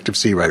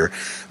Objective-C writer.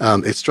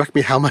 It struck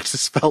me how much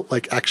this felt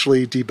like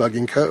actually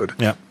debugging code.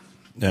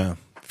 Yeah.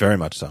 Very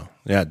much so.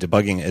 Yeah,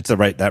 debugging, it's that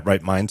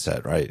right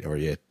mindset, right? Or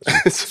you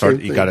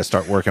got to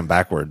start working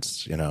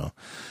backwards,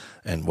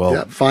 And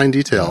fine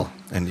detail.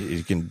 And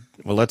you can,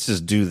 let's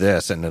just do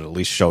this, and it'll at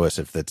least show us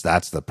if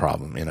that's the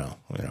problem.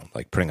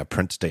 Like putting a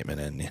print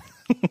statement in.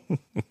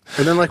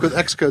 And then, like with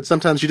Xcode,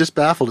 sometimes you're just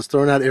baffled, it's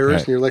throwing out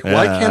errors, and you're like,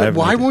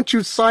 why won't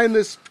you sign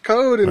this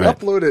code and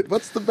upload it?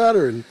 What's the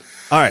matter? And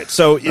all right,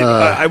 so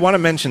I want to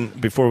mention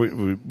before we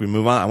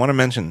move on. I want to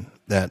mention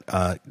that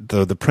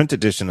the print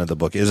edition of the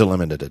book is a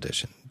limited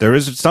edition. There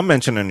is some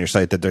mention on your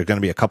site that there are going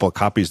to be a couple of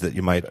copies that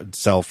you might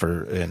sell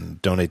and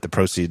donate the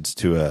proceeds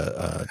to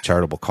a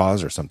charitable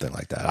cause or something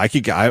like that.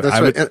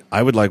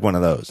 I would like one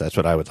of those. That's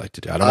what I would like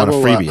to do. I don't want a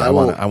freebie. I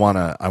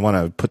want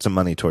to put some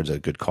money towards a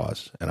good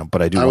cause.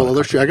 But I do. I will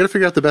alert you. I got to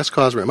figure out the best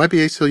cause. It might be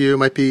ACLU. It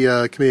might be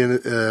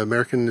Committee on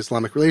American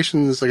Islamic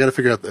Relations. I got to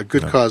figure out a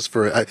good cause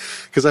for it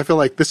because I feel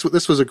like this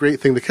was a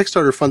great thing. The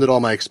Kickstarter funded all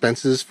my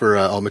expenses for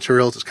all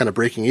materials. It's kind of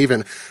breaking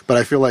even,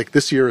 but I feel like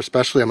this year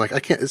especially, I'm like,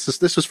 I can't.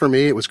 This was for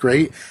me. It was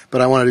great,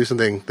 but I want to do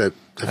something that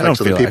affects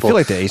other people. I feel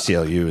like the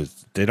ACLU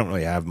they don't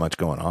really have much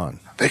going on.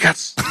 I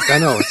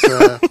know it's.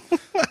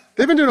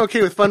 They've been doing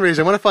okay with fundraising.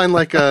 I want to find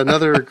like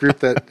another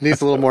group that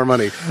needs a little more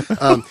money.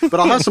 But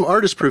I'll have some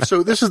artist proof.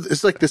 So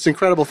it's like this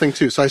incredible thing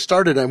too. So I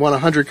want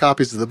 100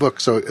 copies of the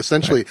book. So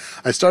essentially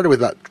I started with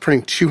about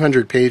printing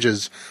 200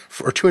 pages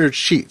or 200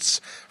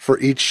 sheets for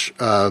each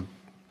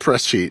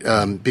press sheet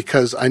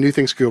because I knew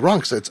things could go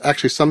wrong. So it's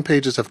actually some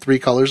pages have 3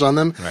 colors on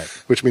them,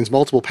 which means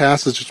multiple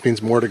passes, which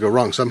means more to go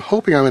wrong. So I'm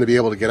hoping I'm going to be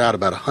able to get out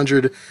about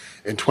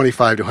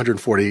 125 to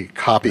 140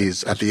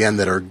 copies at the end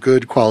that are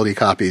good quality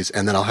copies,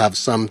 and then I'll have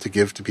some to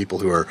give to people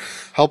who are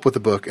help with the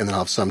book, and then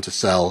I'll have some to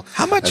sell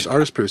as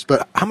artist proofs.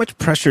 But how much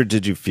pressure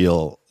did you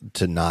feel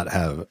to not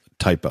have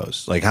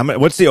typos? Like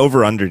what's the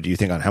over/under, do you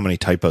think, on how many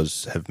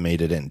typos have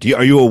made it in?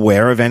 Are you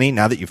aware of any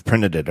now that you've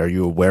printed it? Are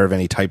you aware of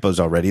any typos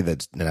already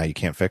that now you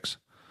can't fix?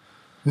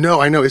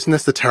 No, I know. Isn't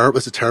this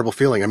it's a terrible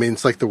feeling? I mean,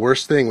 it's like the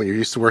worst thing when you're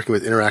used to working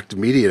with interactive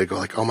media to go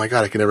like, oh my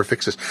God, I can never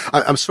fix this.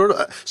 I'm sort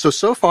of,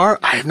 so far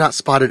I have not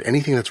spotted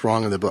anything that's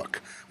wrong in the book,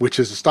 which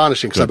is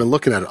astonishing because I've been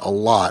looking at it a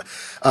lot.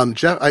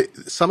 Jeff,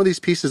 some of these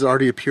pieces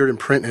already appeared in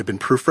print and had been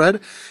proofread.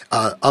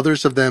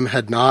 Others of them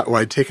had not, or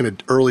I'd taken an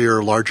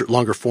earlier,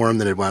 longer form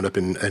than had wound up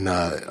in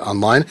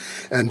online.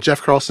 And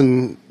Jeff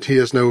Carlson, he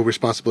has no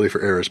responsibility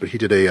for errors, but he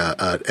did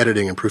a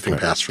editing and proofing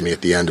pass for me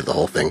at the end of the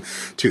whole thing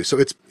too. So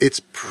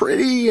it's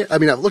pretty. I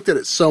mean, I've looked at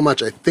it so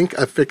much. I think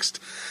I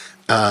fixed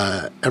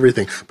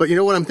everything. But you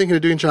know what I'm thinking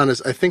of doing, John,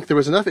 is I think there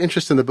was enough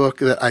interest in the book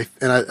that I've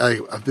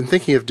been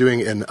thinking of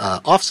doing an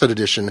offset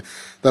edition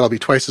that'll be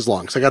twice as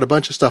long. So I got a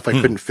bunch of stuff I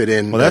couldn't fit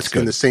in. Well, that's good.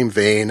 In the same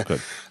vein.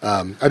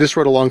 I just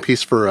wrote a long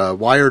piece for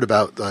Wired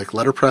about like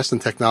letterpress and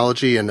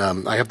technology, and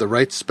I have the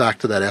rights back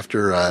to that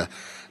after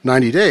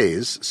 90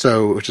 days,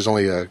 which is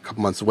only a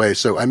couple months away.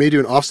 So I may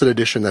do an offset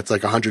edition that's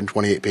like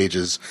 128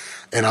 pages,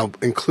 and I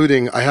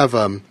have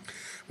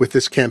with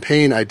this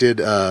campaign I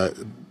did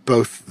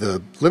both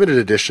the limited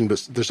edition,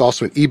 but there's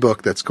also an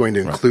ebook that's going to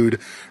include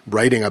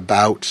writing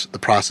about the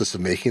process of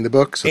making the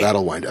book. So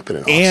that'll wind up in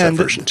an offset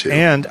version too.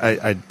 And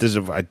I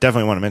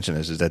definitely want to mention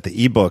this, is that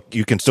the ebook,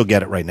 you can still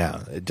get it right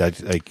now. Or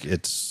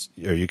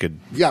you could.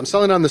 Yeah, I'm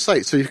selling it on the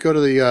site. So you go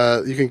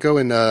to you can go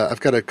in,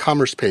 I've got a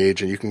commerce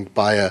page and you can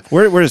buy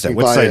where is that?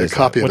 What site is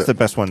that? What's the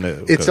best one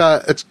to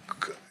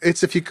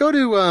It's if you go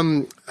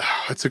to,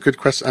 it's a good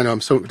question. I know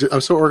I'm so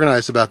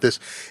organized about this.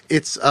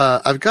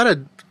 I've got a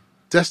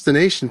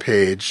destination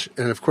page,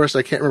 and of course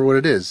I can't remember what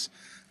it is.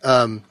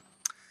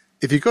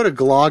 If you go to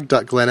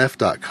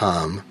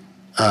glog.glenf.com,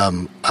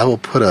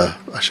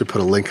 I should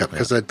put a link up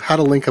because I had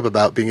a link up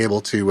about being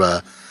able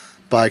to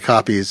buy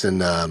copies,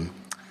 and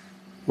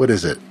what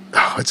is it?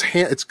 Oh, it's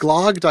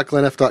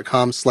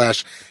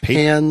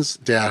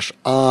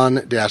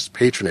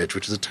glog.glenf.com/hands-on-patronage,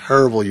 which is a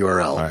terrible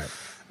URL. All right.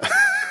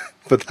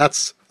 But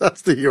that's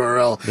the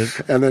URL.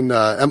 And then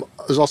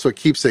there's also a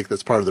keepsake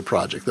that's part of the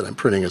project that I'm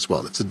printing as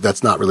well.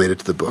 That's not related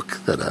to the book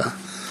that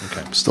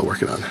I'm still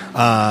working on.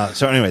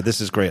 So anyway,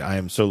 this is great. I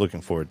am so looking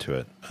forward to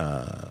it.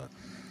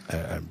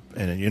 And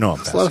you know,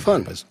 it's a lot of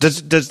fun.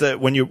 Does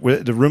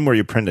the room where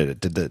you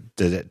printed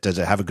it, does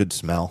it have a good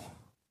smell?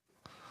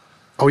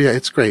 Oh yeah,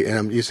 it's great. And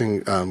I'm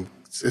using the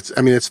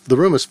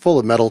room is full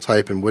of metal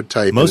type and wood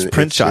type. Most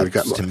print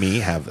shops to me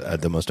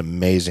have the most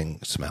amazing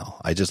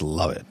smell. I just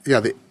love it. Yeah,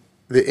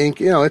 the ink,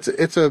 you know, it's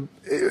an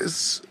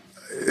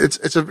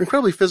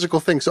incredibly physical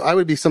thing. So I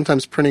would be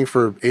sometimes printing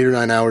for 8 or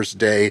 9 hours a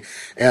day,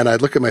 and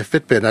I'd look at my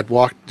Fitbit and I'd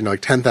walk, like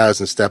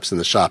 10,000 steps in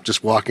the shop,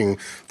 just walking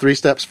 3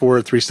 steps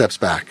forward, 3 steps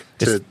back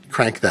to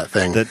crank that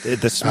thing.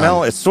 The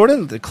smell, it's sort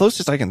of the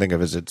closest I can think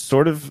of is it's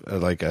sort of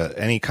like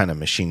any kind of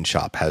machine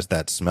shop has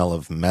that smell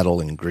of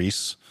metal and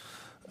grease.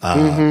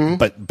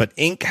 But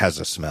ink has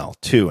a smell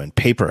too, and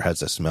paper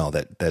has a smell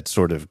that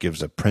sort of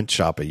gives a print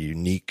shop a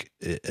unique,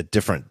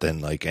 different than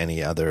like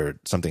any other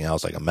something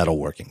else, like a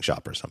metalworking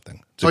shop or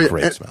something. It's a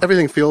great smell.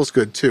 Everything feels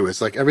good too. It's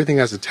like everything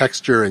has a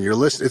texture, and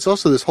it's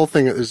also this whole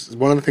thing. Is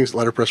one of the things that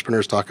letterpress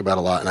printers talk about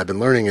a lot, and I've been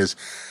learning is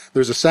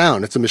there's a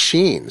sound. It's a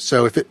machine.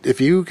 So if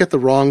you get the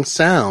wrong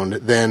sound,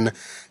 then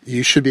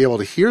you should be able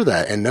to hear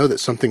that and know that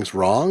something's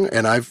wrong.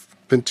 And I've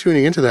been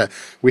tuning into that.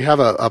 We have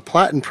a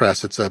platen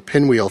press. It's a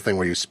pinwheel thing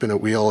where you spin a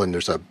wheel, and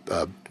there's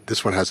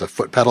this one has a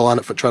foot pedal on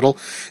it, foot treadle.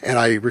 And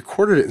I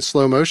recorded it in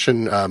slow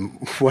motion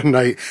one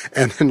night,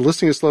 and then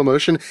listening to slow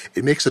motion,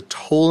 it makes a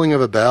tolling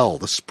of a bell.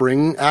 The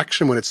spring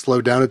action, when it's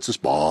slowed down, it's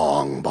just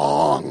bong,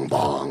 bong,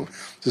 bong.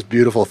 It's this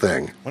beautiful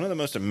thing. One of the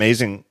most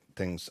amazing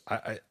things,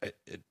 I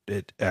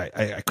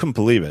couldn't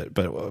believe it,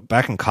 but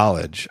back in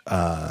college,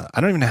 I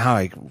don't even know how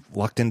I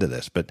lucked into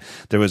this, but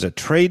there was a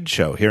trade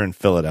show here in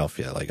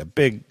Philadelphia, like a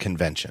big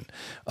convention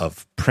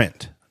of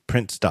print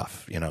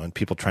stuff, and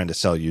people trying to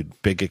sell you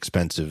big,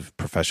 expensive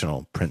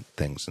professional print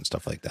things and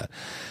stuff like that.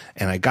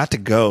 And I got to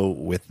go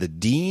with the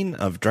dean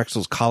of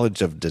Drexel's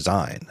College of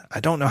Design. I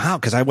don't know how,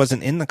 because I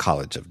wasn't in the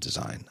College of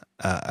Design.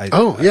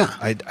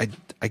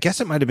 I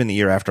guess it might have been the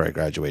year after I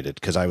graduated,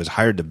 because I was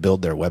hired to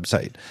build their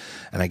website,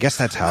 and I guess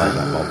that's how I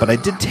got involved. But I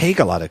did take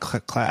a lot of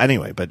class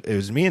anyway. But it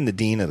was me and the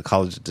dean of the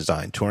College of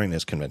Design touring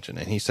this convention,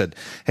 and he said,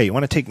 "Hey, you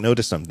want to take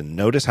notice of something?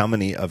 Notice how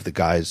many of the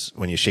guys,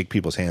 when you shake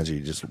people's hands or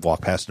you just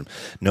walk past them,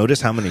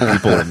 notice how many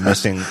people are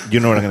missing." You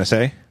know what I'm going to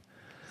say?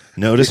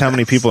 Notice how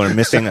many people are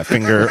missing a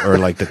finger or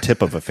like the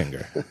tip of a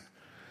finger.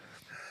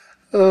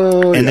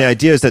 And the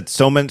idea is that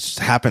so much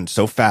happens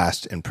so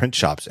fast in print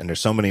shops, and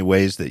there's so many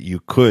ways that you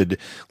could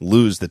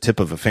lose the tip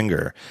of a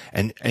finger.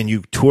 And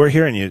you tour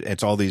here, and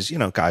it's all these,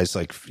 guys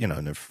like, in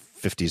their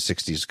 50s,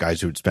 60s,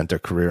 guys who had spent their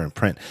career in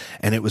print.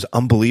 And it was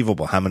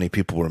unbelievable how many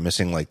people were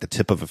missing like the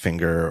tip of a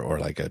finger or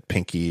like a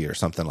pinky or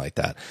something like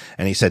that.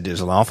 And he said there's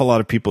an awful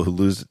lot of people who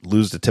lose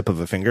the tip of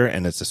a finger,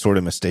 and it's the sort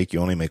of mistake you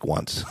only make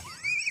once.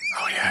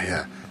 Oh,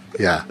 yeah.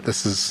 Yeah,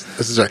 this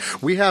is right.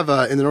 We have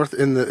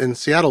in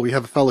Seattle, we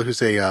have a fellow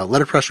who's a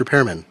letterpress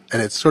repairman,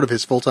 and it's sort of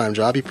his full-time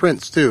job. He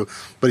prints too,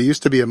 but he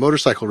used to be a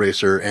motorcycle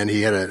racer, and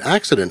he had an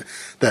accident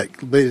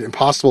that made it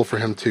impossible for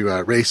him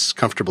to race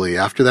comfortably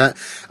after that.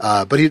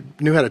 But he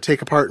knew how to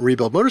take apart and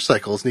rebuild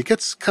motorcycles, and he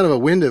gets kind of a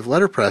wind of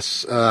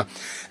letterpress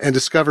and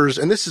discovers.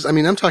 And this is,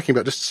 I'm talking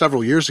about just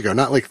several years ago,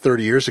 not like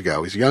 30 years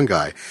ago. He's a young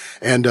guy,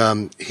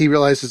 and he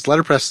realizes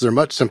letterpresses are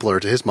much simpler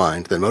to his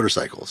mind than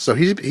motorcycles. So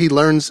he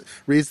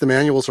reads the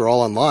manuals are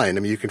all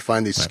online. You can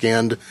find these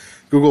scanned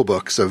Google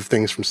books of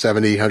things from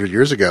 70, 100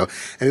 years ago,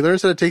 and he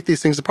learns how to take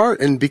these things apart.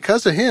 And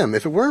because of him,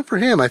 if it weren't for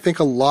him, I think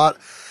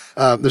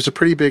there's a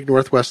pretty big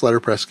Northwest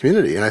letterpress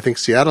community, and I think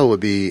Seattle would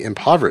be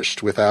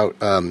impoverished without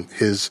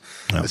his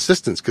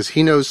assistance, because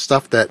he knows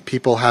stuff that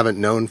people haven't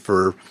known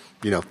for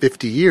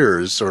 50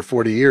 years or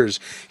 40 years.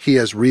 He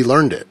has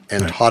relearned it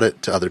and taught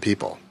it to other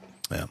people.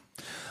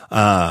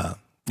 Yeah.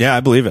 Yeah,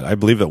 I believe it. I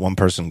believe that one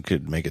person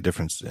could make a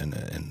difference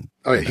in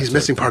oh, yeah, he's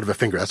missing part of a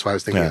finger. That's why I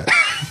was thinking of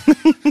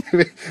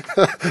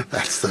that.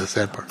 That's the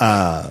sad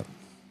part.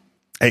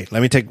 Hey,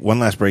 let me take one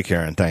last break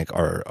here and thank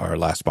our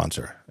last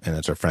sponsor, and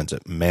it's our friends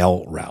at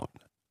MailRoute.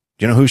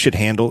 Do you know who should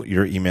handle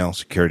your email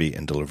security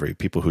and delivery?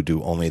 People who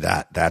do only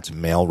that. That's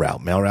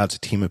MailRoute. MailRoute's a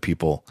team of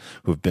people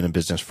who have been in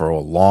business for a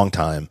long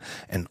time,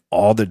 and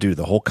all they do,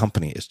 the whole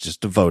company, is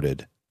just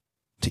devoted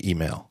to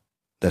email.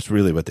 That's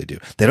really what they do.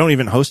 They don't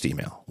even host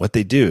email. What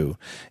they do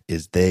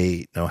is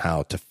they know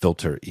how to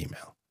filter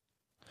email.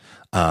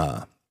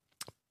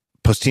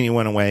 Postini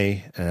went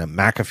away,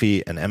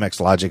 McAfee and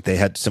MX Logic, they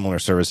had similar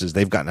services.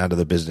 They've gotten out of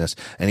the business.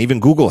 And even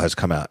Google has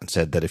come out and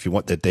said that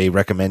that they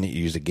recommend that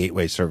you use a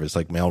gateway service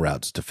like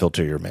MailRoutes to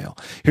filter your mail.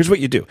 Here's what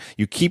you do.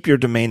 You keep your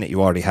domain that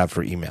you already have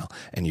for email,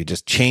 and you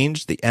just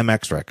change the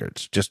MX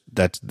records.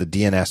 That's the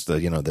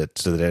DNS,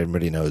 so that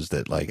everybody knows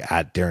that, like,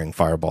 at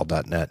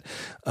daringfireball.net,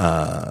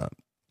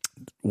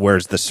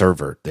 where's the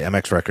server? The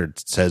MX record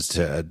says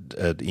to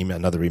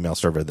another email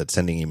server that's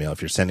sending email.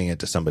 If you're sending it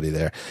to somebody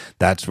there,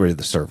 that's where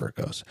the server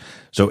goes.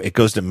 So it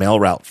goes to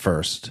MailRoute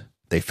first.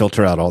 They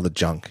filter out all the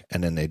junk,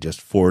 and then they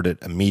just forward it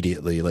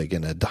immediately, like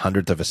in a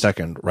hundredth of a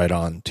second, right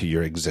on to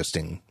your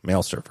existing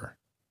mail server.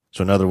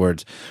 So in other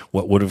words,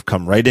 what would have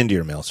come right into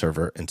your mail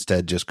server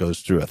instead just goes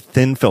through a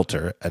thin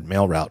filter at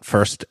MailRoute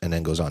first and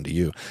then goes on to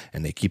you,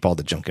 and they keep all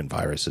the junk and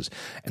viruses.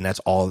 And that's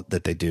all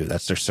that they do.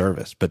 That's their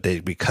service. But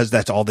because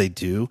that's all they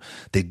do,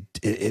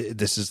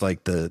 this is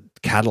like the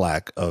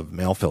Cadillac of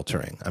mail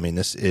filtering.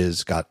 This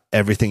is got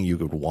everything you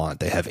would want.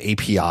 They have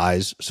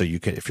APIs, so you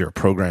can, if you're a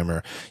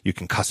programmer, you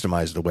can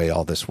customize the way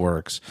all this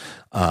works.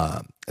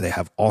 They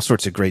have all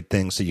sorts of great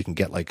things. So you can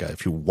get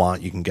if you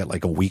want, you can get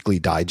like a weekly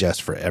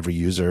digest for every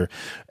user,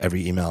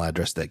 every email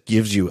address that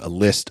gives you a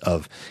list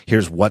of,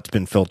 here's what's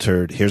been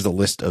filtered. Here's a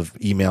list of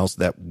emails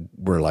that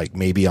were like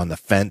maybe on the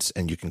fence,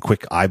 and you can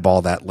quick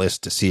eyeball that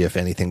list to see if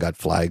anything got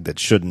flagged that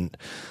shouldn't.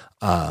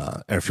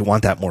 And if you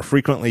want that more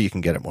frequently, you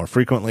can get it more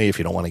frequently. If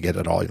you don't want to get it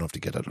at all, you don't have to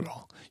get it at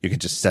all. You can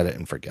just set it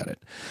and forget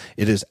it.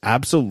 It is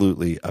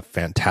absolutely a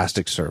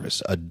fantastic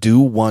service, a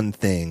do one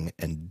thing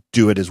and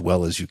do it as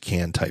well as you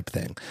can type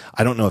thing.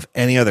 I don't know of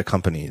any other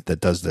company that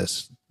does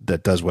this,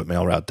 that does what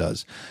MailRoute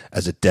does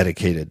as a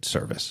dedicated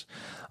service.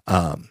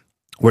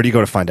 Where do you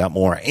go to find out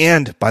more?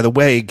 And by the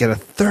way, get a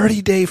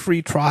 30-day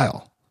free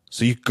trial.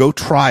 So you go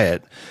try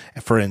it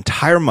for an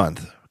entire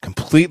month.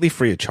 completely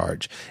free of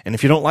charge. And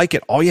if you don't like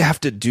it, all you have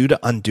to do to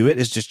undo it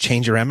is just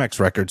change your MX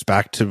records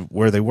back to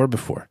where they were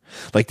before.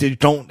 Like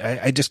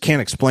I just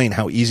can't explain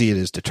how easy it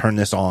is to turn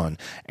this on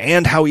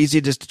and how easy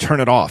it is to turn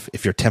it off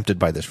if you're tempted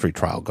by this free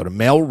trial. Go to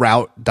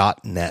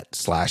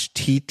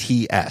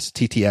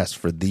mailroute.net/TTS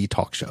for the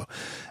talk show.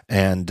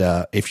 And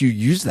if you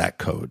use that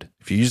code,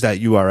 if you use that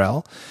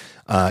URL,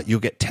 you'll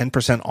get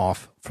 10%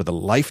 off for the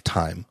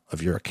lifetime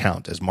of your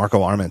account. As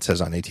Marco Arment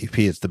says on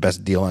ATP, it's the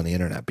best deal on the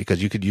internet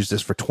because you could use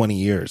this for 20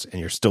 years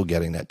and you're still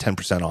getting that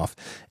 10% off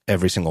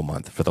every single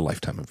month for the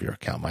lifetime of your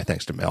account. My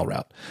thanks to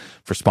MailRoute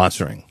for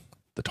sponsoring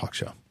the talk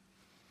show.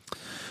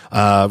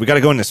 We got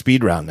to go into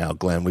speed round now,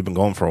 Glenn. We've been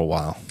going for a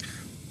while.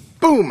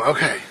 Boom.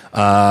 Okay.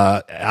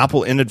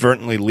 Apple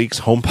inadvertently leaks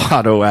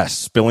HomePod OS,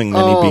 spilling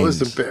many beans. Oh, it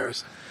was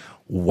embarrassing.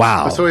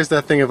 Wow. It's always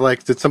that thing of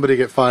like, did somebody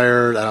get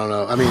fired? I don't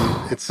know. I mean,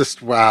 it's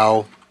just,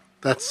 wow.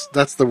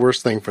 That's the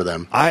worst thing for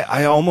them.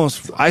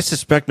 I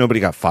suspect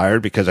nobody got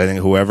fired because I think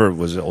whoever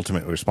was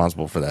ultimately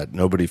responsible for that,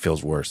 nobody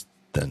feels worse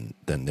than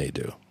they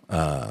do.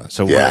 What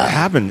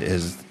happened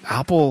is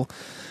Apple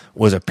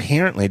was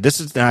apparently,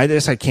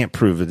 I can't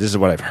prove it. This is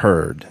what I've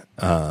heard.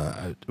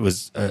 It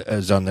was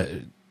on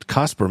the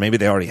cusp, or maybe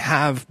they already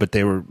have, but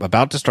they were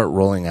about to start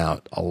rolling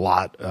out a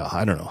lot,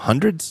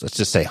 hundreds, let's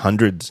just say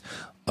hundreds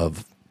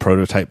of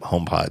prototype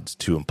HomePods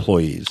to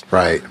employees.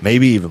 Right.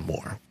 Maybe even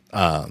more.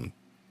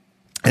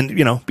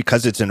 And,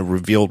 because it's in a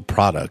revealed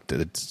product,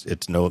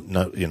 it's no,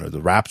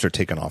 the wraps are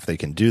taken off. They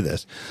can do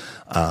this.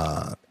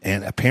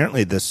 And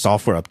apparently this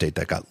software update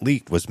that got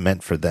leaked was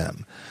meant for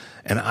them.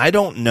 And I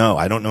don't know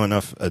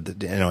enough,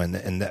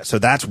 so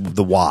that's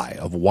the why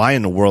of why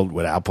in the world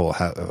would Apple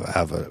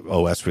have an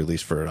OS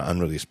release for an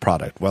unreleased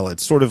product? Well,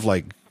 it's sort of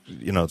like,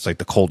 it's like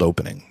the cold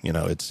opening,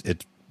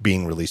 it's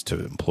being released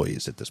to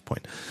employees at this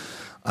point.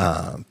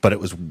 But it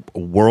was a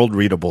world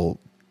readable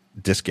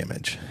disk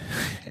image.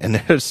 And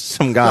there's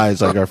some guys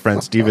like our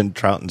friend Stephen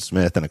Troughton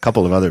Smith and a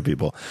couple of other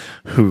people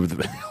who,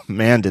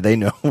 man, did they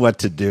know what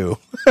to do.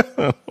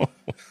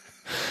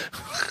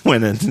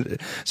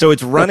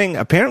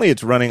 Apparently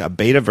it's running a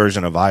beta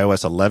version of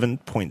iOS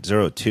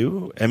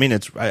 11.02. I mean,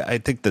 I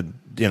think the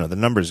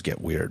numbers get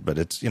weird, but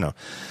it's,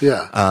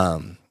 yeah.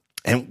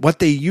 And what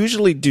they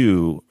usually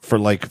do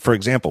for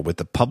example, with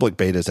the public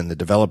betas and the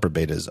developer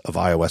betas of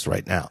iOS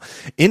right now,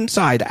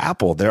 inside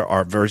Apple, there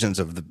are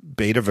the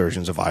beta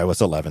versions of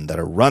iOS 11 that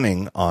are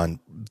running on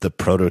the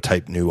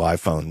prototype new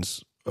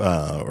iPhones,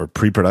 or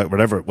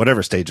pre-production,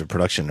 whatever stage of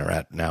production they're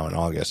at now in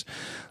August.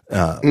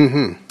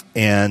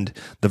 And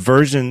the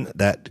version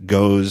that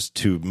goes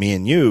to me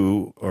and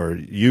you, or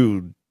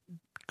you,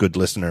 good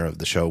listener of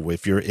the show,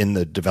 if you're in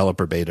the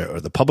developer beta or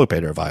the public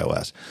beta of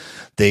iOS,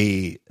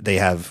 they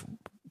have,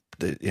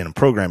 in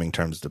programming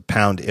terms, the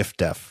pound if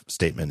def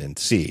statement in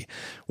C,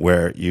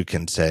 where you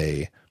can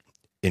say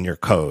in your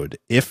code,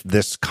 if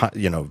this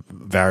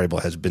variable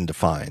has been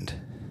defined,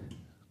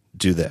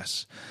 do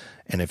this,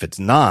 and if it's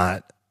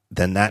not,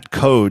 then that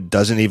code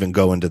doesn't even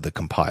go into the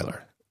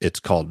compiler. It's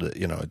called I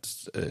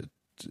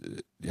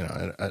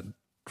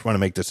want to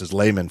make this as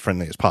layman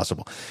friendly as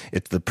possible.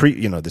 It's the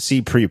the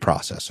C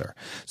preprocessor.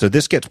 So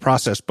this gets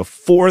processed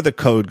before the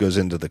code goes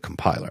into the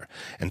compiler,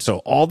 and so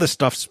all the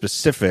stuff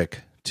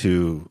specific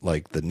to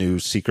like the new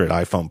secret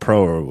iPhone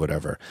Pro or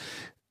whatever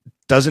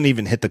doesn't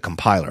even hit the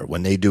compiler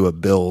when they do a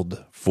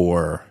build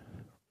for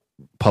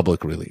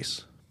public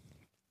release.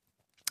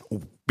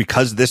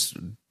 Because this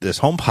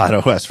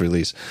HomePod OS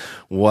release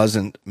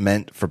wasn't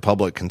meant for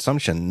public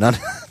consumption, none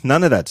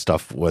of that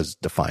stuff was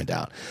defined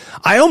out.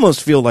 I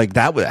almost feel like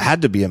that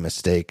had to be a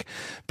mistake,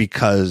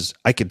 because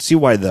I could see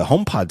why the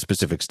HomePod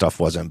specific stuff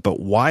wasn't, but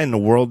why in the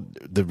world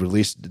the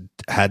release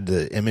had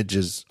the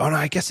images? Oh no,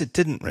 I guess it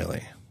didn't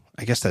really.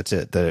 I guess that's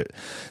it. That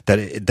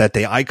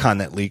the icon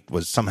that leaked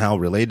was somehow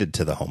related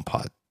to the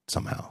HomePod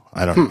somehow.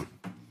 I don't know.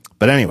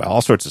 But anyway,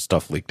 all sorts of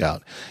stuff leaked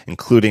out,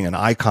 including an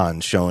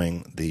icon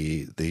showing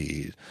the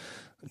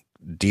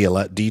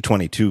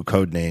D22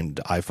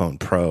 codenamed iPhone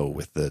Pro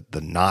with the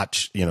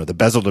notch, the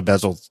bezel to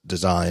bezel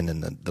design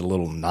and the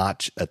little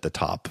notch at the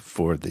top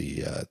for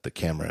the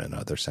camera and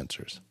other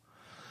sensors.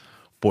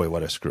 Boy,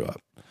 what a screw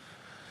up.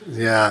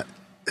 Yeah,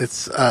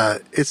 it's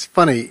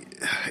funny.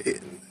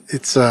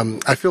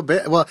 I feel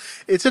bad. Well,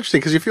 it's interesting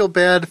because you feel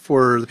bad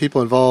for the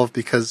people involved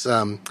because,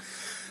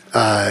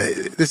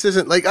 this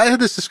isn't like, I had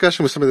this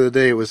discussion with somebody the other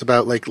day. It was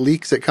about like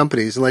leaks at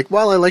companies, and like,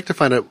 while I like to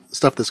find out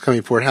stuff that's coming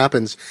before it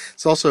happens,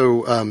 it's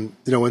also,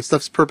 when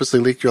stuff's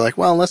purposely leaked, you're like,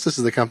 well, unless this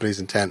is the company's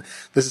intent,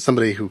 this is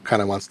somebody who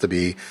kind of wants to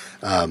be,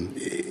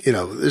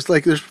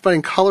 there's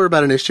finding color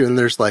about an issue, and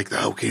there's like,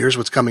 okay, here's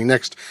what's coming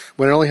next.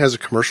 When it only has a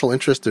commercial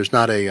interest, there's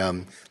not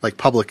a,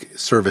 public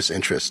service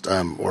interest,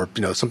 or,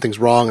 something's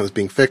wrong and it's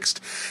being fixed.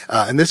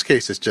 In this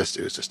case, it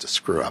was just a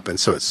screw up. And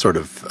so it's sort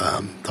of,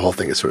 the whole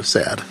thing is sort of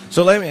sad.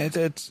 So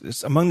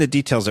it's among the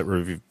details that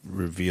were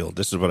revealed.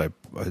 This is what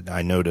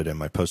I noted in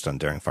my post on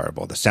Daring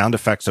Fireball: the sound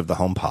effects of the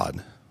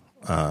HomePod.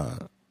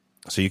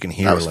 So you can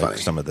hear like funny.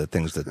 Some of the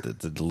things that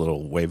the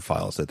little wave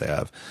files that they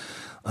have.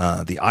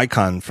 the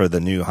icon for the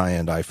new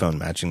high-end iPhone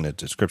matching the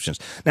descriptions.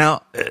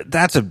 Now,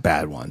 that's a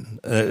bad one.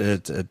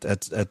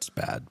 That's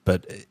bad.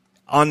 But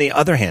on the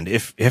other hand,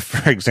 if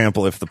for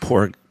example, if the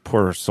poor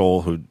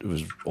soul who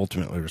was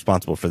ultimately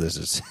responsible for this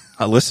is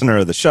a listener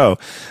of the show,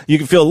 you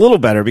can feel a little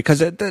better because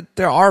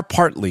there are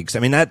part leaks. I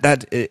mean,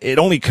 it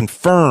only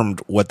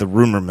confirmed what the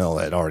rumor mill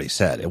had already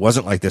said. It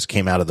wasn't like this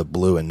came out of the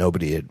blue and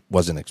nobody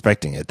wasn't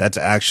expecting it. That's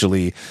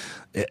actually,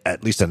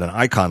 at least at an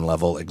icon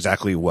level,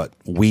 exactly what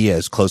we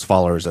as close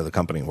followers of the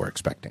company were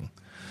expecting.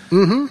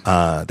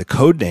 Mm-hmm. The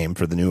code name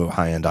for the new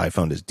high-end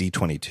iPhone is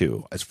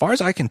D22. As far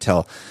as I can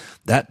tell,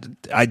 that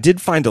I did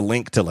find a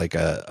link to like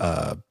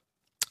an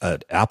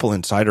Apple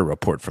Insider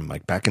report from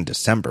like back in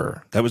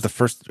December. That was the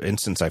first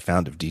instance I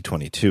found of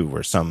D22,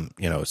 where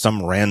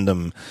some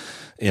random,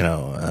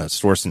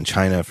 source in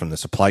China from the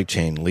supply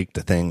chain leaked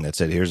a thing that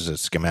said, here's a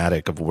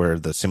schematic of where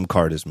the SIM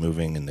card is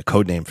moving, and the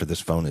code name for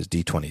this phone is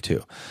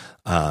D22.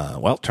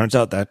 Well, turns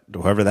out that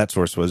whoever that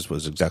source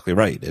was exactly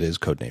right. It is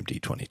codenamed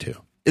D22.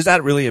 Is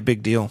that really a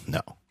big deal? No,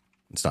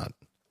 it's not.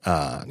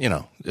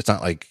 It's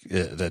not like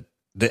that.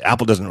 The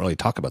Apple doesn't really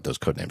talk about those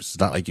code names. It's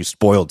not like you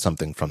spoiled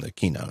something from the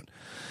keynote.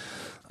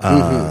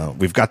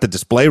 We've got the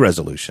display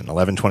resolution,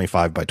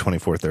 1125 by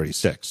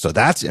 2436. So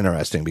that's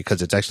interesting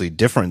because it's actually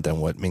different than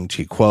what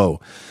Ming-Chi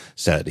Kuo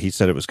said. He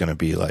said it was going to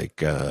be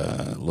like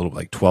a little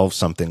like 12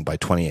 something by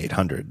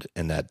 2800,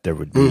 and that there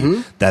would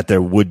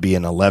be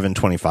an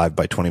 1125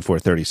 by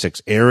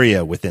 2436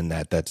 area within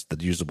that's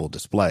the usable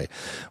display.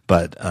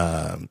 But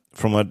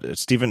from what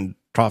Stephen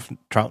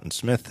Troughton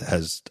Smith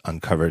has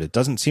uncovered, it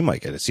doesn't seem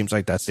like it. It seems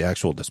like that's the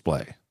actual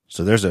display.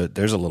 So there's a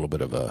little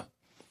bit of a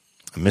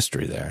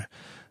mystery there.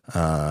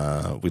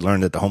 We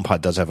learned that the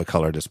HomePod does have a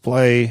color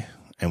display,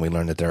 and we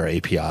learned that there are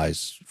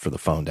APIs for the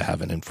phone to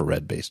have an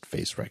infrared-based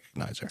face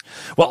recognizer.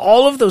 Well,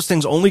 all of those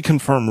things only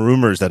confirm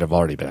rumors that have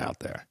already been out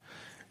there.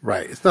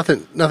 Right. It's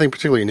nothing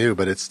particularly new,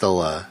 but it's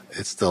still,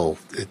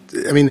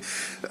 I mean,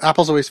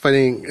 Apple's always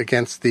fighting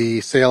against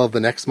the sale of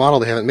the next model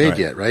they haven't made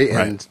yet, right?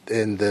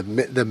 And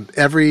the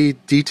every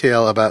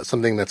detail about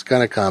something that's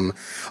going to come.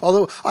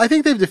 Although I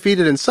think they've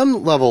defeated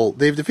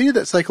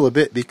that cycle a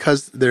bit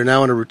because they're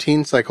now in a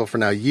routine cycle for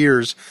now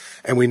years.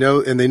 And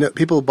they know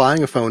people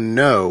buying a phone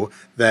know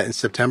that in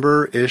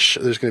September-ish,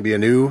 there's going to be a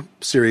new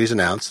series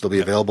announced. It'll be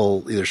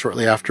available either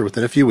shortly after,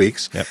 within a few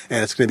weeks,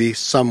 and it's going to be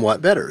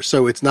somewhat better.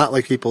 So it's not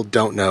like people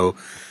don't know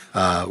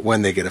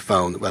when they get a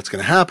phone what's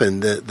going to happen.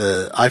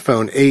 The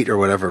iPhone 8 or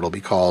whatever it'll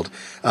be called,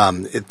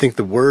 I think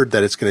the word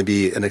that it's going to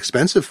be an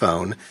expensive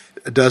phone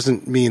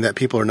doesn't mean that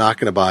people are not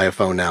going to buy a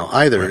phone now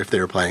either if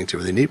they're planning to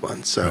or they need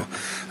one. So,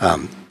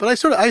 but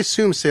I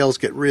assume sales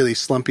get really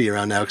slumpy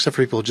around now, except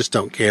for people who just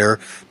don't care.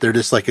 They're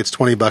just like, it's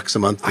 $20 a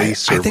month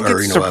lease. I think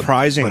it's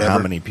surprising how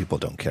many people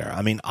don't care.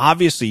 I mean,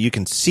 obviously you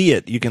can see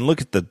it. You can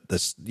look at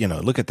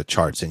look at the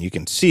charts, and you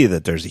can see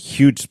that there's a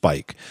huge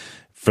spike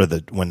for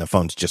when the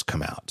phones just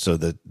come out. So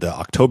the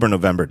October,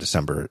 November,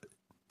 December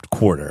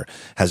quarter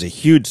has a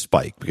huge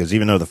spike because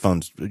even though the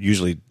phones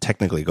usually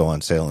technically go on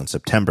sale in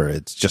September,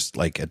 it's just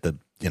like at the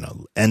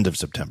end of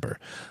September.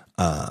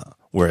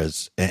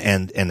 Whereas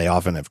and they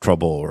often have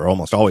trouble, or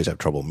almost always have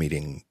trouble,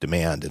 meeting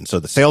demand, and so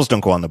the sales don't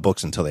go on the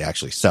books until they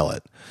actually sell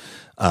it.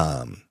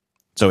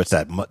 So it's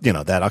that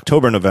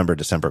October, November,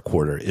 December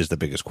quarter is the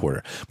biggest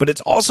quarter, but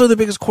it's also the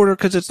biggest quarter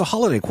because it's the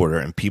holiday quarter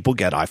and people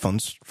get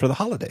iPhones for the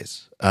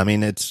holidays. I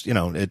mean, it's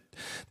the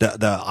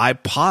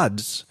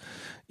iPods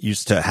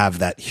used to have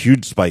that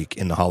huge spike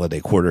in the holiday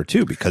quarter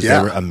too, because they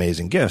were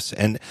amazing gifts.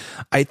 And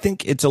I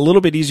think it's a little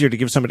bit easier to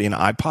give somebody an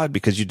iPod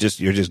because you're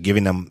just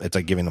giving them, it's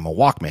like giving them a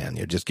Walkman.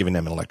 You're just giving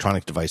them an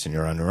electronic device and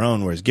you're on your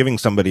own. Whereas giving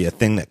somebody a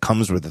thing that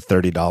comes with a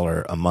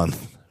 $30 a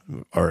month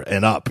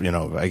and up,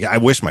 I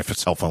wish my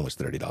cell phone was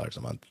 $30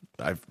 a month.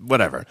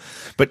 Whatever.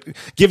 But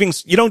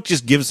you don't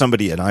just give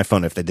somebody an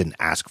iPhone if they didn't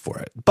ask for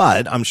it.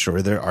 But I'm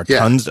sure there are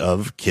tons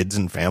of kids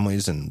and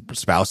families and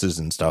spouses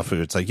and stuff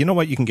who it's like, you know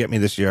what, you can get me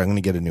this year. I'm going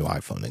to get a new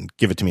iPhone and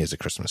give it to me as a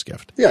Christmas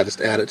gift. Yeah,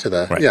 just add it to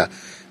the,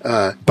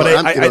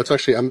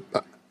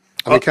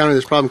 I'm encountering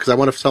this problem because I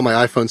want to sell my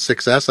iPhone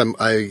 6S.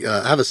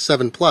 I have a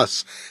 7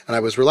 Plus, and I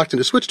was reluctant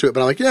to switch to it,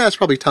 but I'm like, it's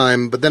probably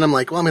time. But then I'm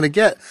like, well, I'm going to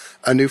get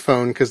a new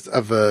phone because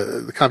of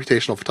the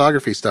computational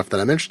photography stuff that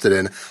I'm interested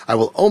in. I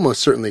will almost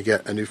certainly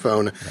get a new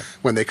phone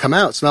when they come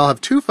out. So now I'll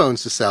have two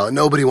phones to sell, and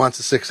nobody wants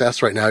a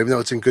 6S right now, even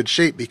though it's in good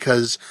shape,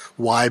 because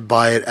why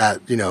buy it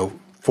at,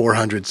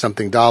 $400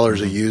 something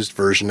a used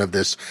version of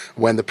this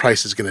when the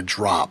price is going to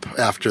drop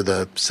after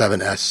the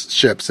 7S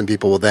ships, and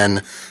people will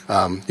then,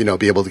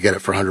 be able to get it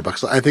for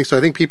 $100. I think so. I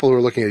think people who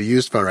are looking at a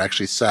used phone are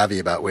actually savvy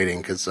about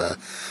waiting because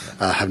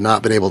have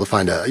not been able to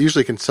find I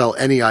usually can sell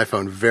any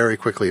iPhone very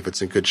quickly if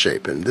it's in good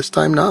shape, and this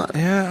time not.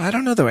 Yeah, I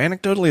don't know though.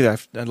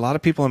 Anecdotally, a lot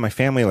of people in my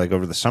family, like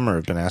over the summer,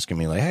 have been asking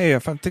me like, "Hey,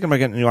 if I'm thinking about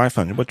getting a new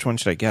iPhone, which one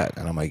should I get?"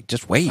 And I'm like,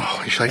 "Just wait."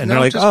 And they're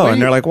like, "Oh,"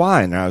 and they're like,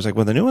 "Why?" And I was like,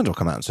 "Well, the new ones will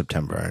come out in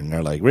September." And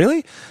they're like,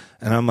 "Really?"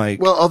 And I'm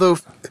like, well, although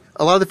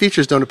a lot of the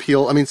features don't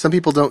appeal. I mean, some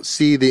people don't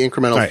see the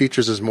incremental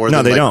features as more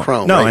than they like don't.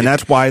 Chrome. No, right? and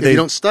that's why if you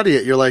don't study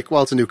it, you're like,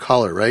 well, it's a new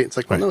color, right? It's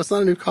like, well, no, it's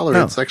not a new color.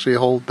 No. It's actually a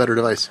whole better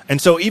device.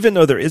 And so even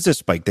though there is a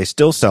spike, they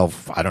still sell,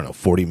 I don't know,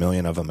 40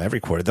 million of them every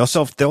quarter. They'll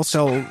sell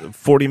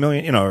 40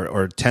 million,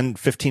 or 10,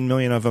 15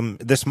 million of them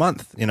this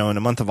month, in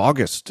the month of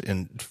August,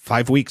 in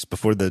 5 weeks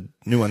before the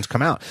new ones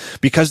come out,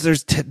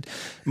 because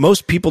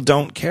most people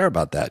don't care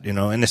about that,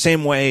 in the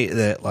same way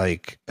that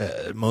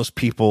most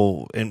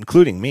people,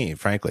 including me,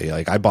 frankly,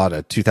 like I bought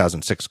a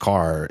 2006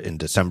 car in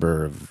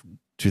December of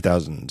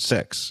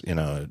 2006,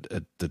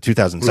 the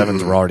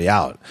 2007s were already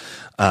out,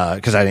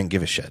 cause I didn't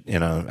give a shit,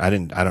 I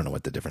don't know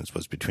what the difference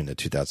was between the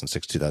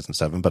 2006,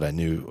 2007, but I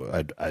knew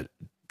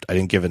I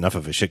didn't give enough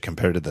of a shit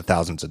compared to the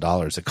thousands of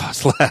dollars it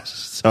costs less.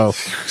 So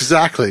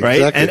exactly.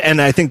 Right. Exactly.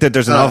 And I think that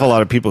there's an awful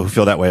lot of people who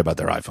feel that way about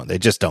their iPhone. They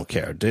just don't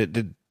care.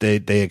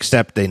 They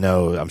accept, they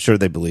know, I'm sure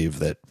they believe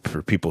that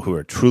for people who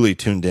are truly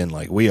tuned in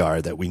like we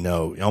are, that we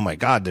know, oh my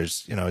God,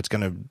 there's,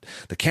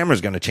 the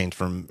camera's going to change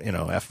from,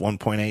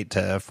 f1.8 to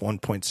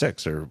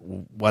f1.6 or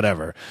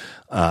whatever.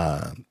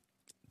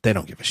 They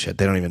don't give a shit.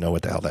 They don't even know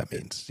what the hell that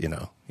means,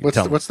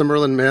 What's the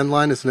Merlin Mann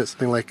line? Isn't it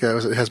something like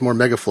it has more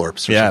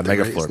megaflorps? Or something,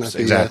 megaflorps. Right?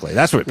 Exactly.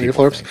 That's what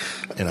people think.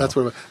 That's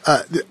what.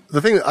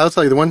 The thing I'll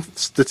tell you, the one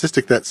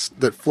statistic that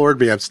floored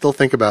me, I still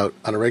think about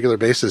on a regular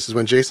basis, is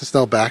when Jason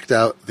Snell backed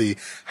out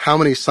how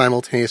many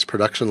simultaneous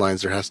production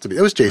lines there has to be.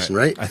 It was Jason,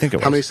 right? I think it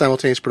was. How many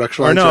simultaneous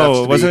production lines? Or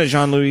no, wasn't it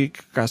Jean-Louis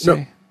Gasset?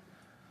 No.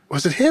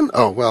 Was it him?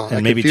 Oh well, and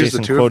I maybe confused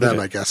Jason the two quoted of them,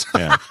 it. I guess.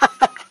 Yeah.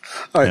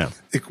 All right,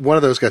 one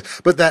of those guys.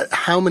 But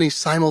how many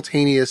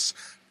simultaneous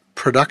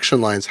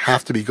production lines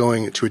have to be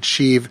going to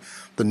achieve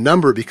the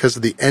number because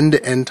of the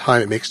end-to-end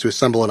time it makes to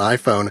assemble an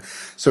iPhone.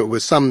 So it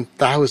was some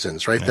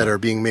thousands, right, that are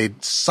being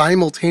made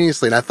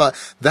simultaneously. And I thought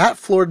that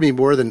floored me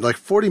more than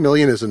 40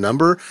 million is a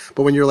number.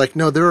 But when you're like,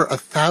 no, there are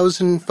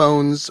 1,000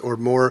 phones or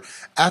more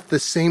at the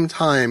same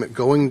time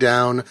going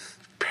down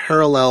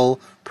parallel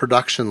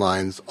production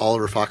lines all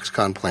over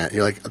Foxconn plant.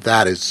 You're like,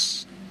 that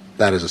is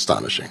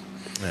astonishing.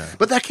 Yeah.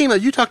 But that came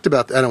out, you talked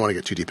about, I don't want to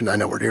get too deep into, I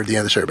know we're near the end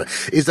of the show, but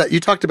is that you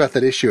talked about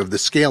that issue of the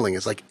scaling.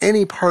 It's like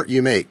any part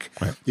you make,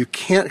 you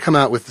can't come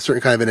out with a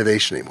certain kind of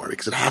innovation anymore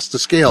because it has to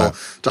scale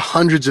to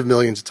hundreds of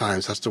millions of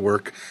times, has to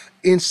work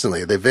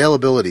instantly. The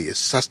availability is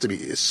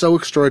so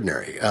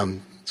extraordinary.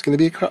 It's going to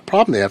be a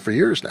problem they have for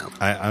years now.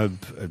 I'm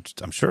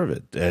sure of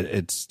it.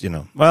 It's,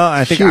 well,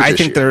 I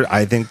think they're,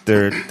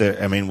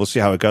 I mean, we'll see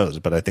how it goes,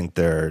 but I think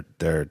they're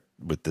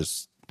with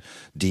this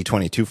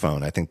D22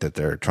 phone, I think that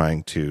they're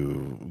trying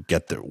to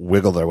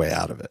wiggle their way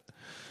out of it.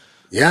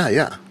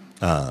 Yeah.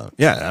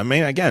 I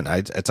mean, again,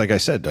 it's like I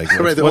said, right.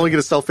 They're only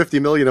going to sell 50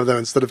 million of them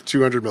instead of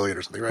 200 million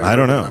or something, right? I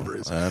don't know.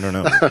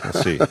 We'll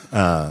see.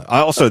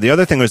 Also, the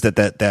other thing was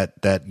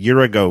that year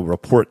ago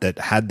report that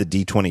had the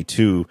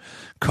D22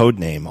 code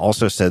name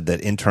also said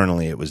that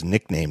internally it was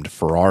nicknamed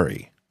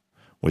Ferrari,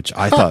 which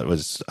I thought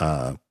was,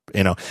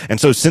 and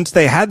so since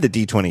they had the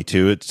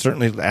D22, it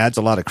certainly adds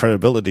a lot of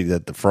credibility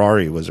that the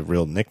Ferrari was a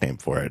real nickname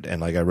for it. And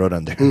like I wrote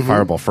on there,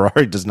 Fireball,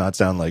 Ferrari does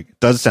sound like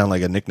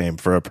a nickname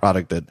for a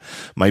product that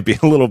might be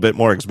a little bit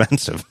more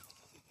expensive.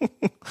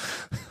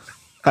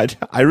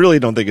 I really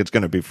don't think it's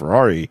going to be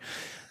Ferrari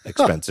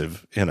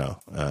expensive,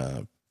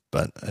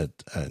 but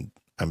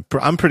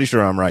I'm pretty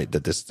sure I'm right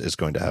that this is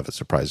going to have a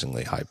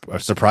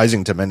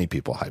surprising to many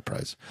people, high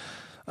price.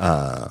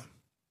 Well,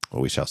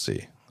 we shall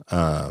see.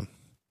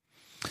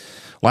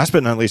 Last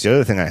but not least, the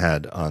other thing I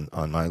had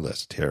on my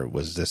list here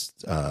was this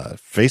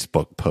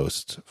Facebook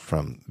post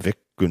from Vic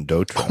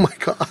Gundotra.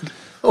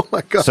 Oh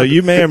my god! So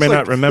you may or may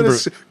not remember.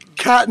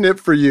 Catnip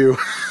for you,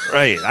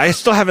 right? I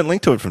still haven't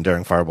linked to it from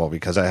Daring Fireball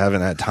because I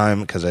haven't had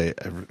time. Because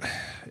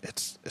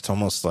it's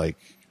almost like,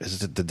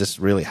 did this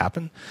really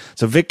happen?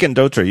 So Vic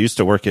Gundotra used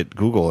to work at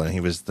Google, and he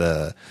was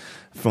the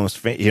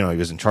most, he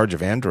was in charge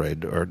of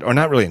Android, or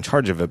not really in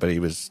charge of it, but he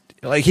was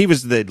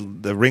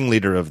the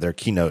ringleader of their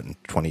keynote in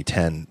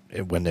 2010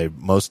 when they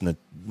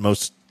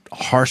most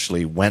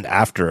harshly went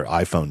after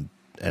iPhone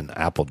and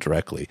Apple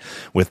directly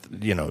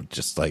with,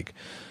 just like,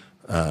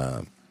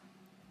 if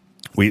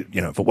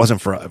it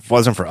wasn't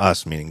for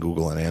us, meaning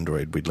Google and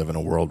Android, we'd live in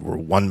a world where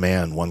one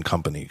man, one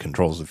company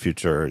controls the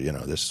future,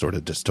 this sort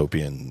of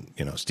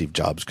dystopian, Steve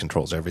Jobs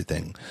controls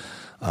everything.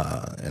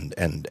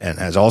 And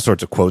has all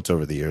sorts of quotes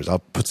over the years. I'll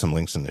put some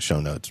links in the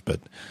show notes, but,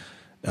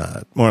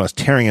 more or less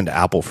tearing into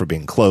Apple for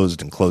being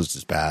closed, and closed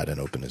is bad and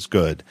open is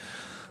good.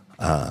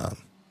 And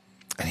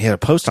he had a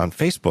post on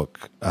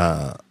Facebook,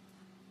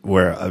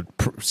 where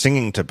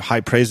singing to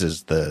high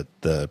praises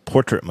the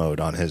portrait mode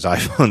on his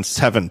iPhone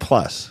 7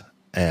 Plus.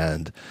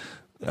 And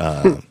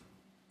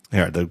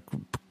here,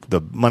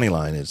 the money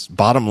line is,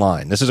 bottom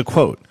line. This is a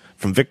quote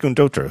from Vic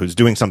Gundotra, who's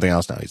doing something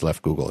else now. He's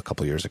left Google a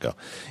couple years ago.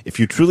 If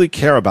you truly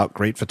care about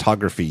great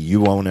photography,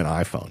 you own an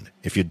iPhone.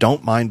 If you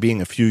don't mind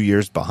being a few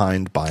years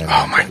behind, buy an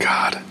iPhone. Oh my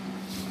God.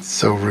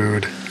 So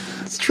rude.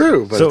 It's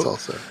true, but it's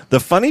also the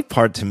funny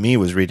part to me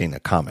was reading the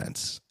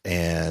comments.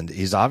 And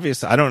he's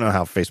obvious. I don't know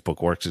how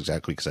Facebook works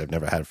exactly because I've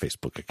never had a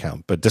Facebook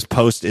account. But this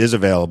post is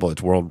available.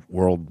 It's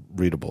world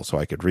readable, so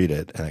I could read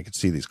it and I could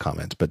see these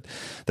comments. But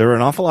there are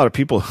an awful lot of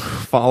people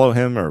who follow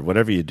him, or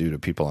whatever you do to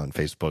people on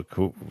Facebook,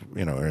 who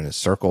are in his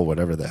circle,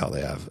 whatever the hell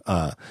they have,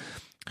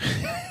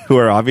 who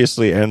are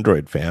obviously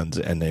Android fans,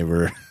 and they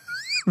were.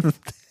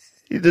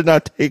 He did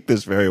not take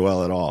this very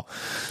well at all.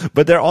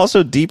 But they're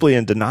also deeply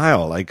in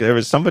denial. Like, there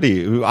was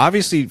somebody who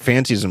obviously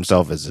fancies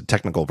himself as a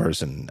technical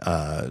person,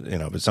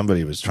 but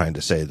somebody was trying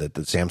to say that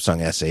the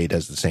Samsung S8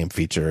 has the same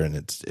feature and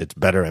it's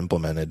better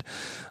implemented.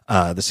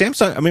 The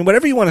Samsung, I mean,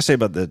 whatever you want to say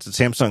about the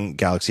Samsung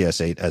Galaxy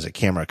S8 as a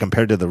camera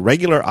compared to the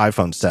regular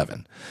iPhone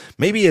 7,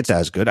 maybe it's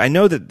as good. I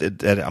know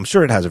that I'm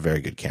sure it has a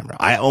very good camera.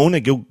 I own a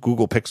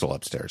Google Pixel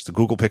upstairs. The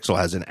Google Pixel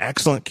has an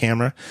excellent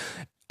camera.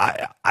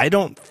 I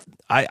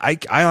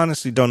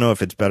honestly don't know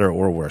if it's better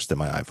or worse than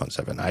my iPhone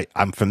 7.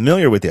 I'm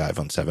familiar with the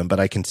iPhone 7, but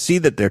I can see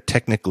that they're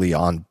technically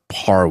on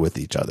par with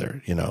each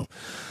other,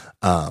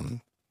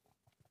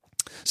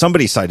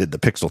 Somebody cited the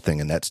Pixel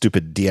thing and that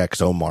stupid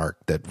DxO mark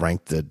that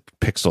ranked the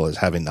Pixel as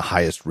having the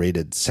highest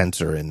rated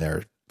sensor in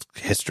their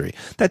history.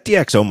 That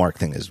DxO mark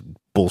thing is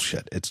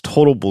bullshit. It's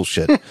total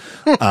bullshit.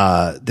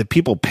 The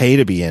people pay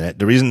to be in it.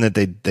 The reason that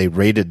they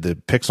rated the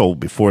Pixel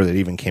before it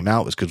even came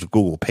out was because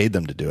Google paid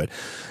them to do it.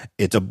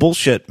 It's a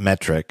bullshit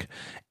metric.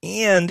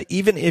 And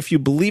even if you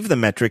believe the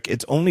metric,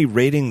 it's only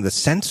rating the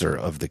sensor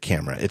of the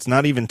camera. It's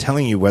not even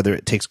telling you whether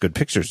it takes good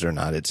pictures or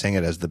not. It's saying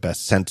it as the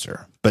best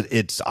sensor. But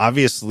it's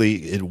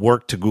obviously, it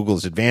worked to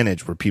Google's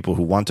advantage, where people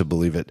who want to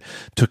believe it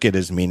took it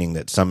as meaning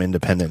that some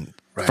independent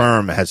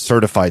firm has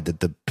certified that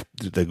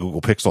the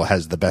Google Pixel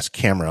has the best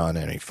camera on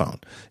any phone.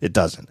 It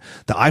doesn't.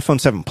 The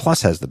iPhone 7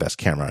 Plus has the best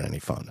camera on any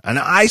phone. And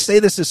I say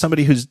this as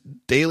somebody whose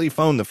daily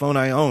phone, the phone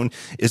I own,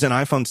 is an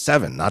iPhone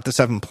 7, not the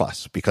 7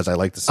 Plus, because I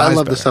like the size I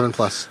love better. the 7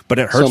 Plus. But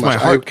it hurts my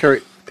heart.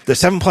 The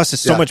 7 Plus is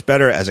so Yeah. much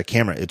better as a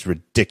camera. It's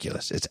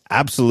ridiculous. It's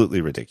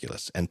absolutely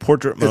ridiculous. And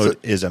portrait mode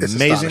is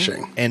amazing.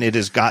 Astonishing. And it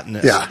has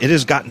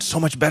gotten so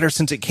much better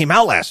since it came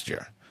out last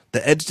year.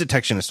 The edge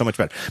detection is so much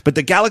better. But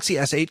the Galaxy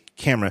S8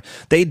 camera,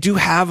 they do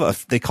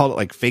have they call it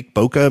like fake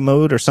bokeh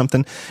mode or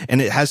something, and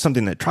it has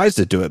something that tries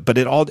to do it, but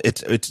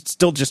it's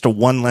still just a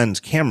one lens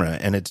camera,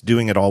 and it's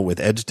doing it all with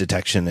edge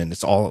detection, and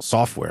it's all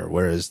software,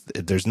 whereas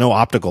there's no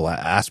optical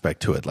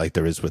aspect to it like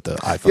there is with the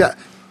iPhone. Yeah.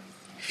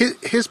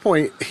 His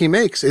point he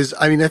makes is,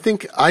 I mean, I actually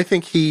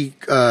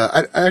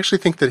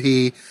think that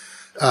he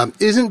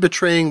isn't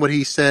betraying what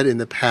he said in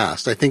the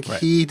past. I think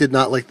he did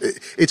not like.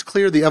 It's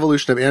clear the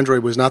evolution of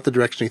Android was not the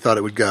direction he thought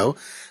it would go.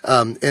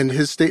 And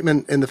his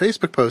statement in the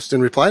Facebook post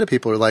in reply to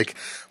people are like,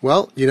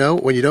 well,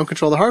 when you don't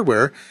control the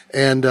hardware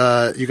and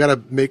you got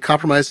to make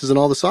compromises in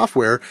all the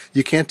software,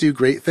 you can't do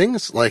great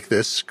things like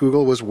this.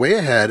 Google was way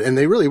ahead, and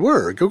they really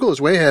were. Google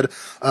is way ahead.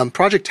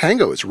 Project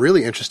Tango is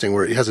really interesting,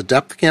 where it has a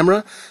depth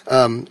camera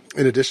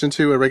in addition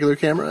to a regular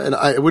camera. And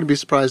I wouldn't be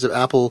surprised if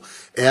Apple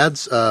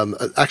adds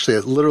actually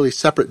a literally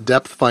separate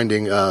depth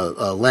finding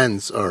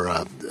lens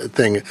or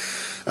thing.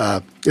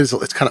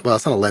 It's kind of, well,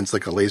 it's not a lens,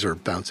 like a laser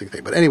bouncing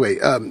thing. But anyway,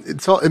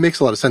 it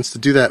makes a lot of sense to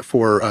do that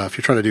for if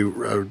you're trying to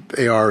do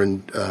AR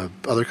and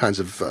other kinds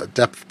of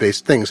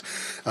depth-based things.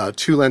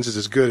 Two lenses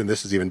is good, and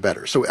this is even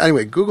better. So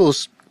anyway,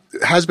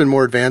 has been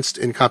more advanced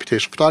in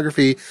computational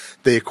photography.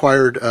 They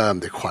hired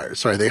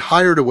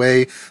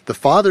away the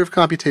father of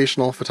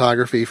computational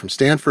photography from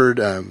Stanford,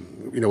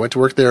 went to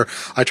work there.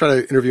 I tried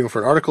to interview him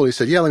for an article. He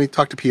said, yeah, let me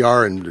talk to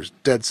PR, and there's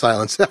dead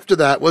silence after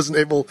that. Wasn't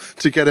able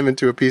to get him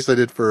into a piece I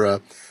did for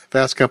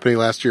Fast Company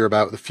last year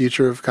about the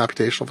future of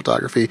computational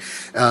photography.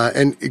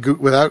 And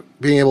without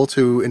being able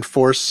to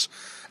enforce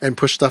and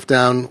push stuff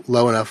down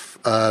low enough,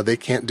 they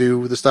can't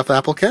do the stuff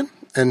Apple can.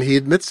 And he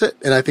admits it.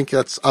 And I think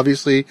that's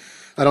obviously,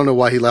 I don't know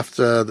why he left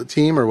the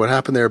team or what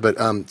happened there, but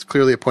it's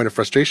clearly a point of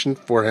frustration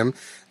for him.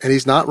 And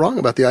he's not wrong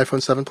about the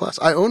iPhone 7 Plus.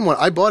 I own one.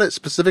 I bought it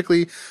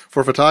specifically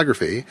for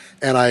photography,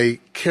 and I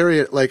carry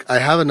it like I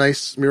have a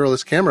nice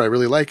mirrorless camera I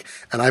really like,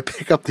 and I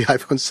pick up the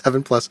iPhone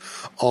 7 Plus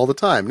all the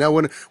time. Now,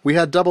 when we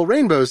had double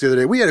rainbows the other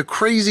day, we had a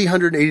crazy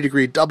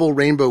 180-degree double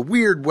rainbow,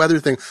 weird weather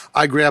thing.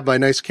 I grabbed my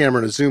nice camera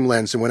and a zoom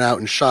lens and went out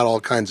and shot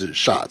all kinds of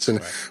shots.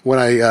 And when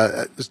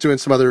I was doing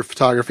some other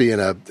photography in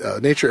a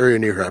nature area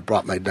near here, I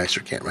brought my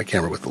nicer camera, my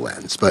camera with the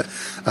lens. But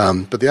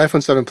the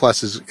iPhone 7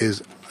 Plus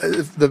is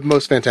the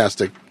most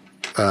fantastic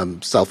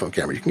cell phone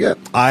camera you can get.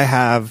 I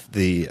have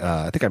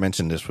I think I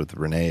mentioned this with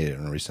Renee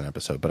in a recent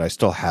episode, but I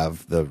still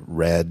have the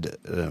red,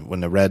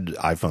 when the red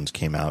iPhones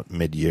came out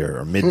mid-year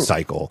or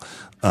mid-cycle,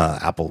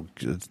 Apple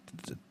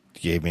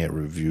gave me a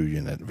review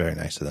unit. Very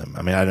nice of them.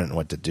 I mean, I don't know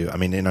what to do. I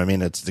mean,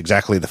 it's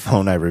exactly the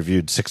phone I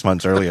reviewed 6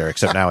 months earlier,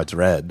 except now it's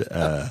red.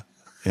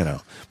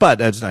 But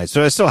that's nice.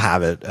 So I still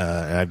have it.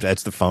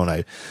 That's the phone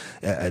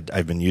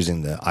I've been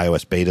using the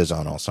iOS betas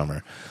on all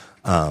summer.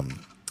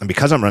 And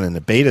because I'm running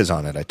the betas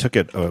on it, I took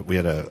it. We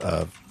had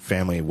a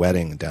family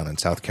wedding down in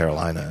South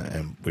Carolina,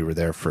 and we were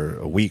there for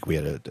a week. We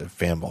had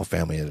whole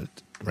family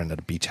rented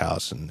a beach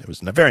house, and it was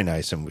very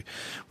nice. And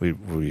we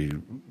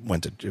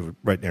went to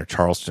right near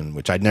Charleston,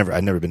 which I'd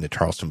never been to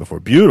Charleston before.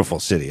 Beautiful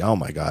city. Oh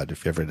my God!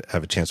 If you ever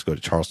have a chance to go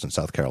to Charleston,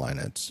 South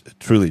Carolina, it's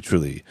truly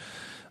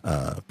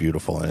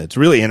beautiful. And it's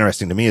really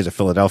interesting to me as a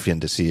Philadelphian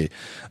to see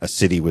a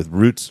city with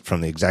roots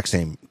from the exact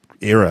same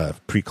era,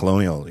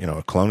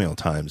 pre-colonial, colonial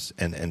times,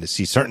 and to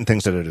see certain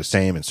things that are the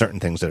same and certain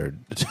things that are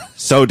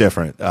so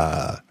different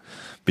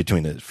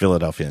between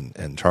Philadelphia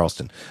and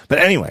Charleston. But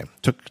anyway,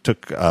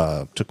 took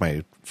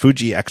my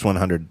Fuji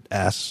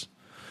X100S,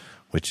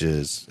 which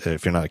is,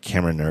 if you're not a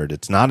camera nerd,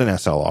 it's not an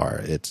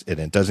SLR.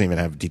 It doesn't even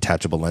have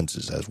detachable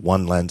lenses. It has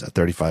one lens, a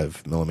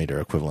 35 millimeter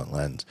equivalent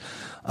lens.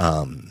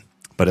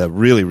 But a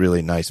really,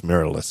 really nice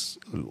mirrorless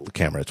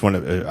camera. It's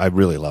I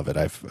really love it.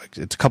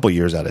 It's a couple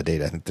years out of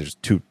date. I think there's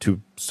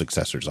two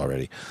successors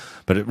already,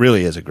 but it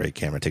really is a great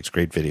camera. It takes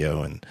great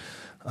video and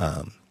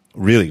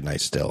really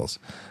nice stills.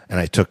 And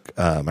I took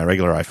my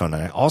regular iPhone,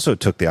 and I also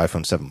took the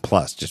iPhone 7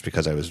 Plus just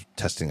because I was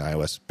testing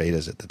iOS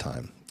betas at the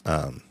time.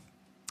 And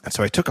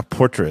so I took a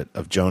portrait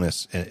of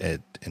Jonas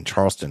in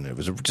Charleston. It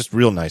was just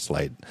real nice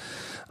light.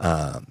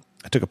 I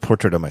took a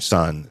portrait of my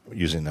son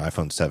using the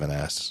iPhone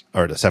 7S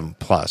or the 7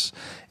 Plus,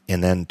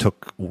 and then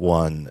took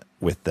one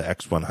with the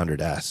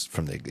X100S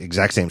from the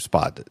exact same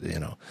spot,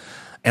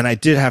 And I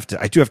do have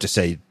to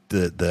say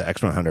the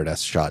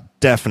X100S shot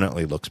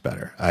definitely looks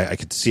better. I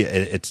could see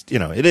it. It's,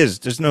 it is.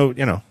 There's no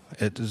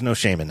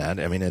shame in that.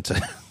 I mean, it's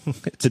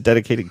a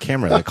dedicated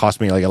camera that cost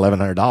me like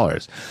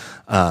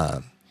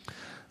 $1,100.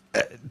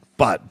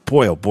 But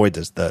boy, oh boy,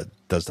 does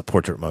the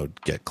portrait mode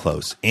get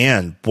close,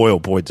 and boy, oh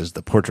boy, does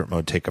the portrait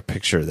mode take a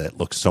picture that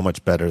looks so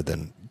much better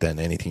than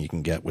anything you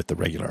can get with the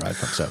regular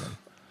iPhone 7.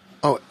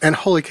 Oh, and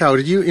holy cow!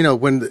 Did you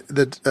when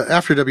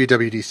after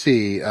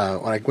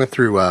WWDC, when I went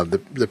through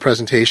the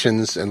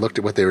presentations and looked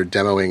at what they were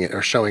demoing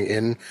or showing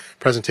in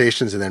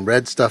presentations, and then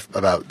read stuff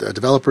about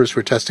developers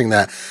who are testing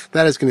that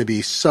is going to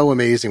be so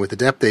amazing with the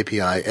depth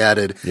API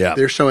added. Yeah.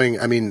 They're showing.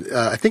 I mean,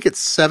 I think it's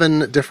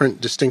 7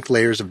 different distinct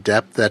layers of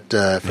depth that,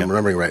 if I'm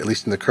remembering right, at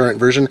least in the current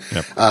version.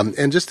 Yep.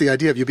 And just the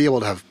idea of you'll be able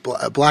to have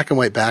black and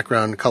white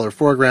background, color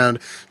foreground,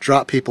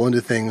 drop people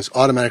into things,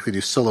 automatically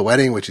do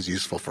silhouetting, which is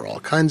useful for all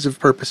kinds of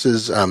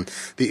purposes.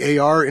 The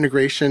AR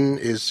integration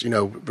is,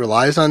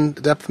 relies on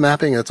depth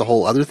mapping. That's a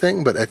whole other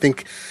thing. But I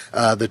think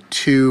the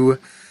two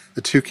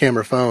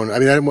camera phone. I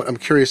mean, I'm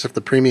curious if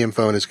the premium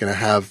phone is going to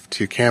have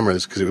 2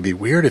 cameras, because it would be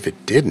weird if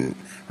it didn't,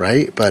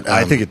 right? But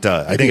I think it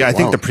does. I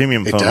think the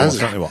premium phone will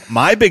certainly will.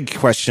 My big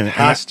question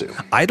has to.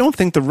 I don't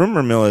think the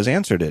rumor mill has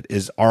answered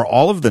it. Are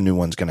all of the new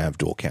ones going to have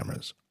dual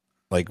cameras?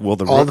 Like, will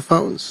all the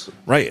phones?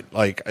 Right.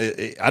 Like,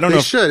 I don't know.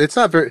 They should. It's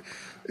not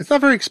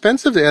very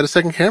expensive to add a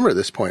second camera at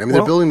this point. I mean,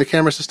 they're building the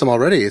camera system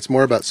already. It's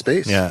more about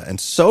space. Yeah, and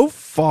so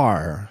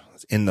far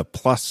in the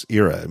Plus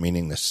era,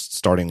 meaning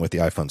starting with the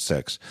iPhone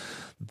 6,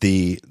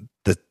 the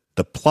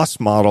Plus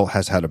model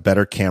has had a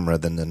better camera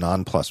than the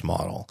non-Plus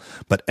model.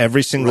 But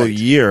every single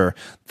year,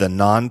 the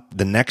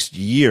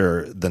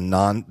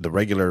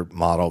regular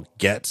model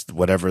gets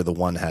whatever the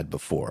one had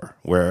before.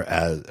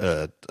 Whereas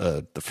the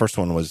first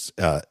one was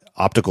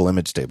optical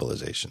image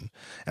stabilization,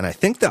 and I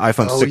think the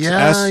iPhone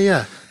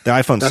 6S, the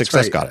iPhone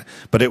 6S got it,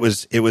 but it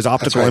was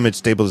optical image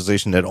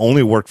stabilization that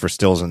only worked for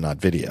stills and not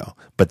video.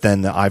 But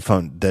then the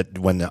iPhone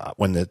when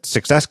the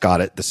 6S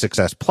got it, the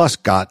 6S Plus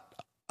got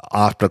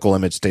optical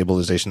image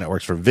stabilization that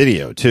works for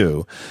video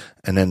too,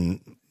 and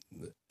then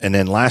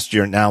last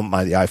year, now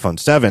the iPhone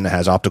 7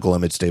 has optical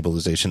image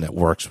stabilization that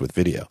works with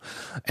video,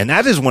 and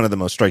that is one of the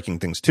most striking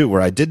things too.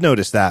 Where I did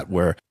notice that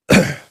where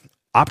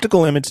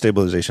optical image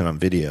stabilization on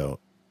video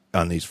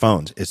on these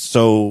phones is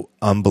so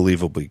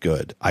unbelievably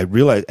good. I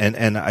realize,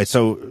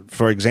 so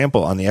for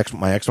example, on my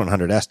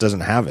X100S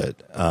doesn't have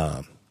it,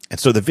 and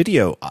so the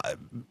video,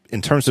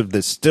 in terms of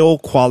the still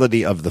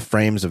quality of the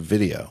frames of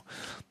video,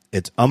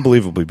 it's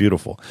unbelievably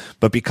beautiful.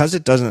 But because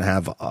it doesn't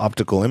have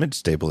optical image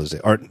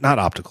stabilization, or not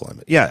optical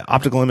image,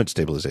 optical image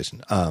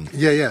stabilization.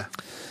 The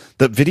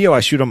video I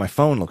shoot on my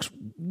phone looks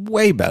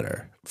way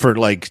better for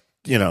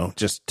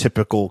just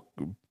typical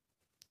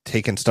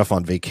taking stuff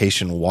on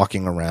vacation,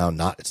 walking around.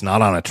 It's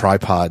not on a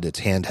tripod. It's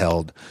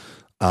handheld.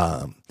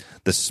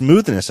 The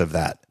smoothness of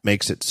that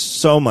makes it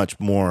so much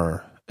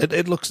more.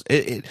 It looks.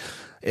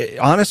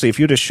 Honestly, if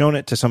you'd have shown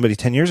it to somebody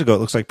 10 years ago, it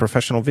looks like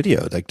professional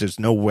video. Like, there's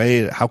no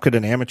way. How could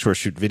an amateur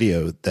shoot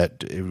video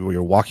that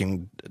you're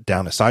walking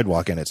down a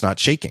sidewalk and it's not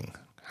shaking?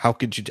 How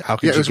could you?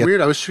 It was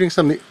weird. I was shooting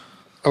something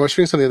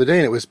the other day,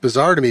 and it was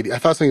bizarre to me. I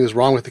thought something was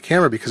wrong with the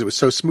camera because it was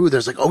so smooth. I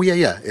was like, oh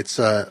yeah, it's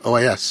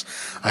OIS.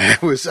 I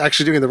was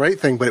actually doing the right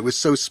thing, but it was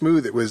so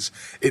smooth.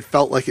 It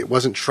felt like it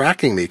wasn't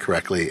tracking me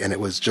correctly, and it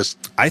was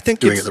just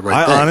doing it the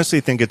right thing. I honestly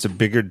think it's a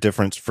bigger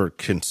difference for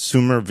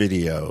consumer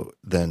video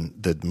than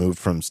the move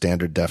from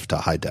standard def to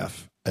high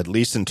def. At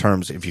least in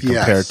terms, if you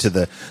compare to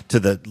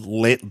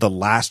the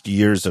last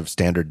years of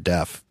standard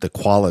def, the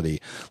quality.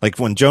 Like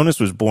when Jonas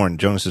was born,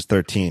 Jonas is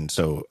 13,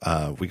 so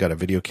we got a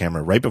video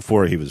camera right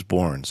before he was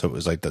born. So it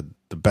was like the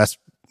best,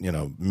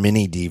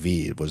 mini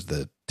DV was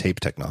the tape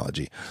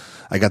technology.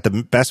 I got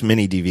the best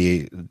mini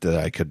DV that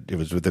I could. It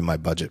was within my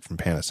budget from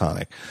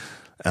Panasonic.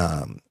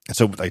 And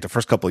so like the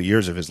first couple of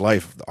years of his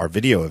life, our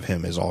video of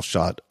him is all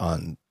shot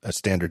on a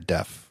standard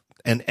def.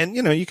 And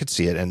you could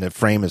see it. And the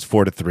frame is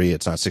 4:3.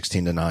 It's not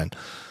 16:9.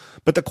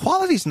 But the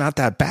quality's not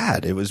that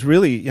bad. It was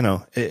really,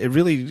 it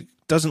really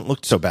doesn't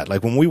look so bad.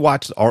 Like when we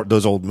watch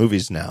those old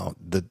movies now,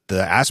 the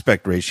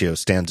aspect ratio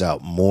stands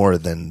out more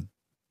than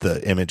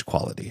the image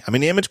quality. I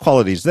mean, the image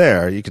quality is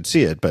there. You can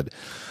see it. But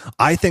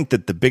I think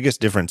that the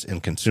biggest difference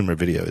in consumer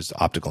video is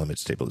optical image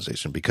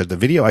stabilization, because the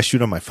video I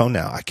shoot on my phone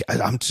now,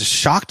 I'm just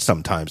shocked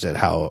sometimes at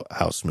how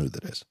smooth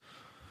it is.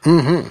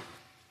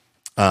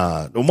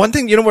 Mm-hmm. One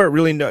thing,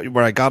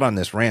 where I got on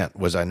this rant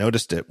was I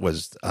noticed it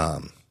was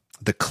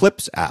the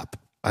Clips app.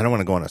 I don't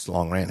want to go on a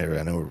long rant here.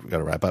 I know we've got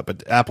to wrap up,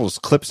 but Apple's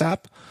Clips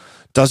app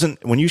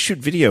when you shoot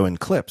video in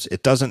Clips,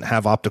 it doesn't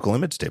have optical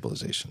image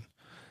stabilization.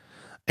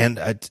 And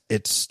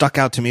it stuck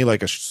out to me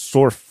like a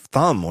sore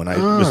thumb when I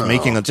was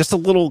making just a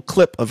little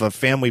clip of a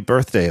family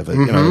birthday of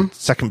a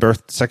second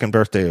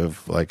birthday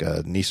of like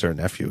a niece or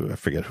nephew. I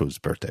forget whose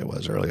birthday it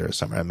was earlier this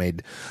summer.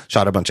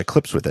 Shot a bunch of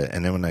clips with it,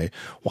 and then when I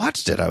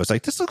watched it, I was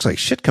like, this looks like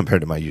shit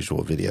compared to my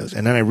usual videos.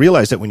 And then I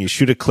realized that when you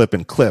shoot a clip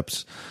in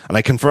Clips, and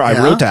I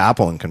wrote to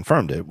Apple and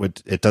confirmed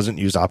it doesn't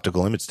use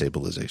optical image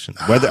stabilization.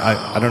 Whether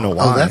I don't know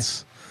why.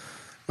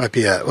 Might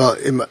be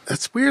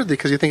it's weird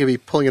because you think it'd be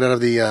pulling it out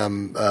of the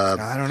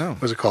I don't know.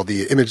 What's it called?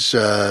 The image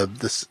the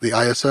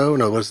ISO?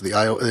 No, what is it? The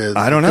I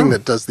don't know. Thing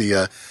that does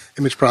the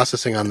image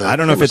processing on the I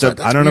don't know if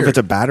it's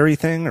a battery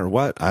thing or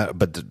what.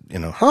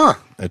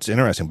 It's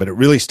interesting, but it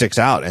really sticks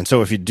out. And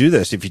so if you do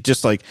this, if you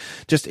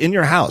just in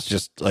your house,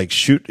 just like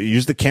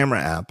use the camera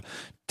app,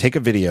 take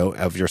a video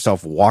of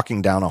yourself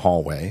walking down a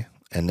hallway,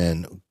 and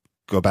then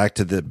go back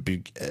to the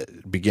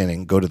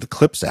beginning, go to the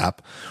Clips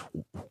app,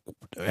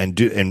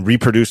 and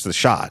reproduce the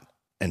shot,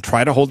 and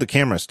try to hold the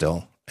camera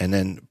still, and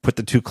then put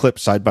the two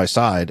clips side by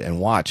side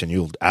and watch,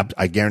 and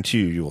I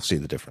guarantee you will see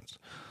the difference.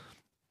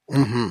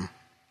 Mm-hmm.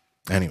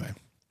 Anyway,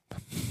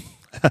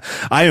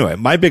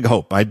 my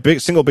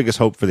single biggest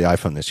hope for the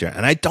iPhone this year,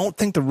 and I don't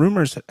think the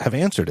rumors have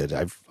answered it.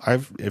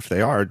 If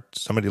they are,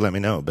 somebody let me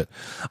know, but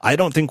I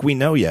don't think we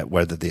know yet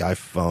whether the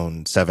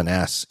iPhone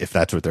 7S, if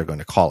that's what they're going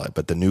to call it,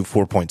 but the new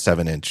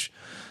 4.7 inch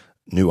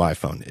new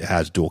iPhone, it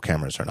has dual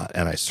cameras or not,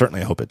 and I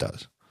certainly hope it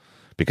does,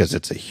 because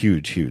it's a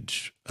huge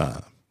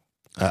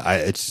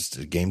it's just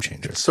a game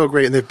changer. It's so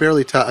great, and they've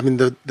barely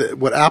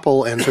what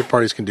Apple and third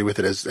parties can do with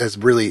it is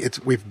really,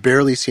 we've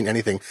barely seen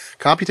anything.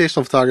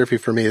 Computational photography,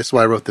 for me, this is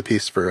why I wrote the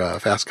piece for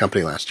Fast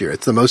Company last year.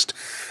 It's the most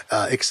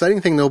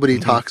exciting thing nobody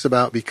talks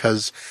about,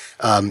 because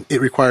it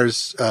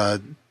requires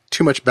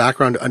too much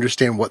background to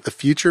understand what the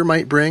future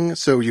might bring.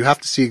 So you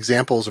have to see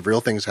examples of real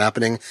things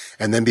happening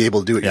and then be able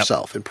to do it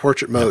yourself. And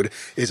portrait mode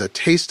is a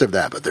taste of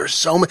that. But there's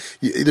so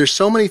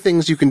many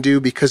things you can do,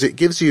 because it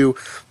gives you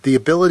the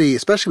ability,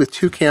 especially with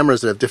two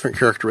cameras that have different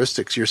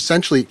characteristics, you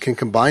essentially can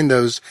combine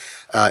those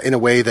in a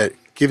way that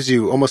gives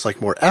you almost like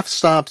more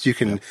f-stops. You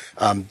can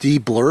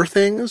de-blur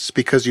things,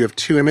 because you have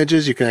two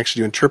images. You can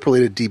actually do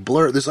interpolated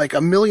de-blur. There's like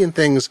a million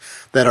things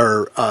that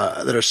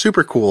are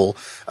super cool.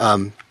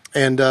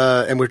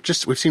 And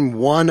we've seen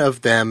one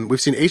of them. We've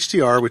seen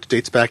HDR, which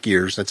dates back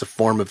years. That's a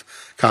form of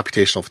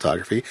computational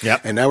photography.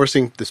 Yep. And now we're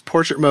seeing this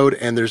portrait mode,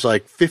 and there's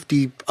like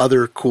 50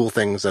 other cool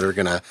things that are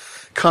going to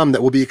come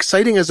that will be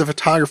exciting as a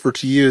photographer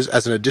to use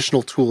as an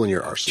additional tool in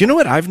your arsenal. Do you know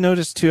what I've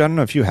noticed too? I don't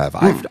know if you have.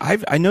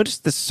 I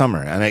noticed this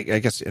summer, and I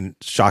guess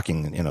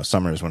shocking,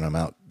 summer is when I'm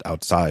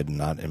outside and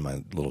not in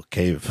my little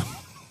cave.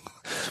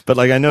 But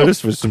like I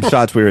noticed with some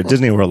shots, we were at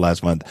Disney World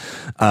last month.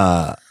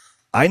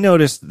 I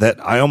noticed that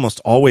I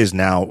almost always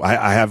now,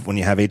 I have, when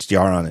you have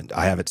HDR on it,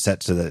 I have it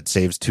set so that it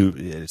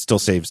still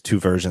saves two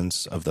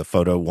versions of the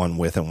photo, one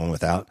with and one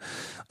without.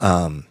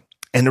 And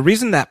the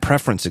reason that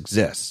preference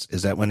exists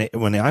is that when the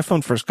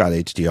iPhone first got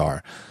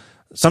HDR,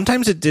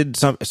 sometimes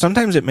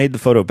it made the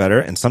photo better,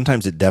 and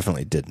sometimes it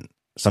definitely didn't.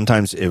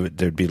 Sometimes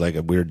there'd be like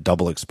a weird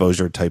double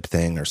exposure type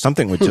thing, or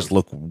something would just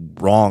look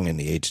wrong in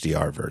the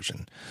HDR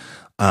version.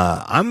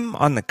 I'm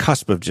on the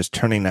cusp of just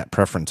turning that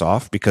preference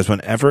off, because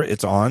whenever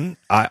it's on,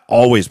 I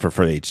always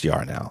prefer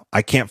HDR now.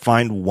 I can't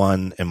find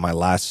one in my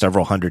last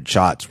several hundred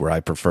shots where I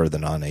prefer the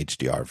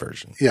non-HDR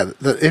version. Yeah,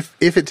 if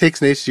it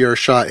takes an HDR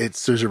shot,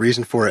 there's a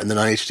reason for it, and the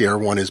non-HDR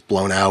one is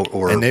blown out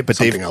or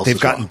something else. They've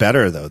gotten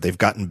better, though. They've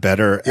gotten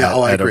better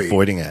at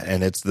avoiding it,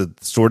 and it's the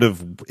sort of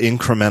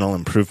incremental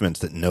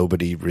improvements that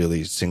nobody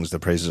really sings the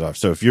praises of.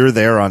 So if you're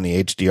there on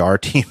the HDR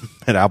team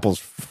at Apple's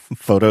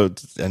photo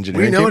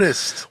engineering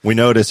we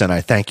noticed, and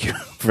I thank you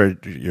for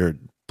your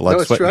blood,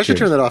 it's sweat, true. I should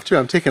turn that off too.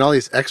 I'm taking all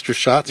these extra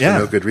shots for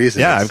no good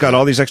reason. Yeah, I've got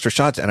all these extra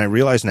shots, and I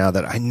realize now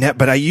that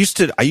but I used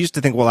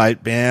to think, well,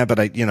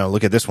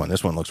 look at this one.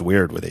 This one looks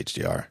weird with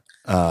HDR,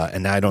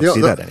 and now I don't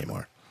see that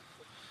anymore.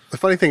 The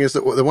funny thing is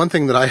that the one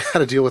thing that I had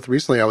to deal with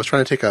recently, I was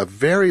trying to take I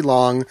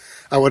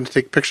wanted to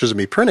take pictures of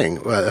me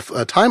printing,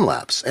 a time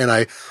lapse, and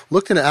I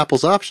looked into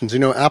Apple's options.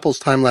 Apple's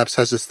time lapse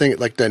has this thing, it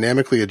like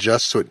dynamically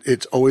adjusts, so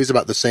it's always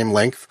about the same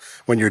length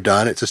when you're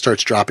done. It just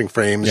starts dropping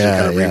frames and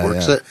kind of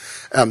reworks it.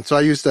 So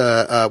I used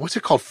what's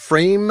it called?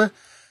 Frame,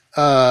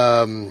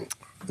 not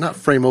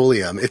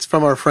Frameolium. It's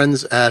from our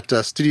friends at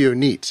Studio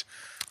Neat.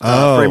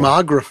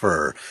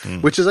 Framographer,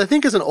 which is, I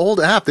think, is an old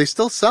app. They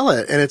still sell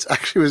it, and it's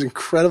actually was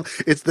incredible.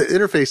 The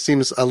interface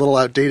seems a little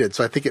outdated,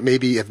 so I think it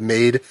maybe have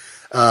made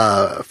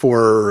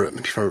for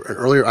an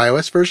earlier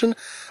iOS version.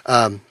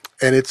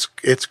 And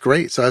it's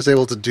great. So I was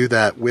able to do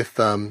that with,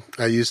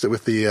 I used it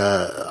with the,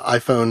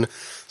 iPhone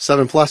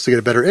 7 Plus to get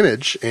a better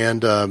image.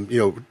 And,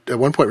 at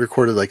one point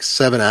recorded like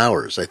 7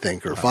 hours, I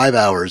think, or 5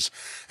 hours,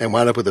 and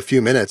wound up with a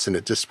few minutes. And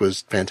it just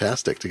was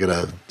fantastic to get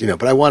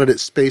but I wanted it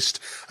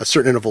spaced a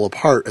certain interval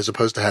apart as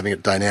opposed to having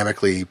it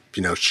dynamically,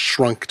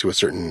 shrunk to a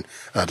certain,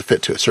 to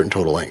fit to a certain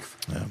total length.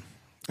 Yeah.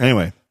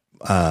 Anyway,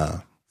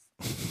 I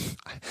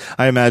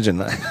imagine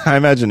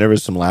there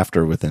was some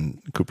laughter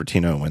within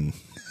Cupertino when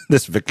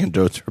this Vic and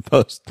Dozer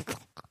post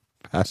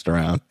passed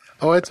around.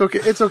 Oh, it's okay.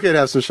 It's okay to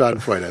have some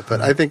schadenfreude,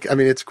 but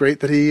it's great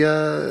that he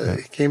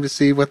came to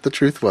see what the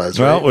truth was.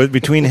 Well, right?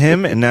 Between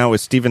him and now with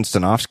Steven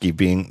Stanofsky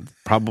being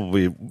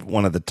probably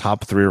one of the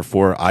top 3 or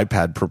 4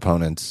 iPad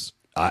proponents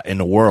in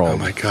the world. Oh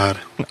my God.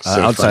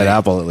 So outside funny.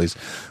 Apple, at least.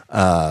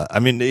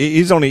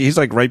 He's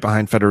like right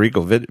behind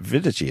Federico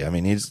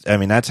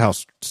Vidici. That's how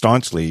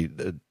staunchly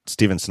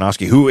Steven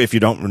Stanofsky, who, if you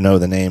don't know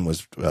the name,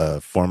 was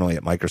formerly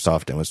at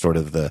Microsoft and was sort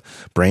of the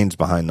brains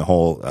behind the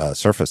whole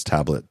Surface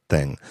tablet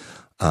thing,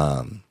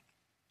 and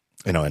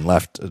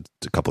left a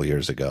couple of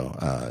years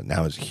ago.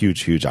 Now is a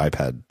huge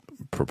iPad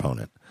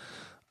proponent.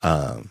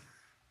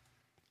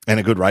 And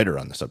a good writer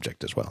on the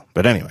subject as well.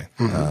 But anyway,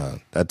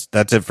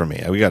 that's it for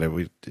me. We're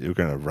going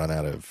to run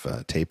out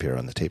of tape here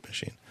on the tape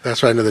machine.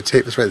 That's right. The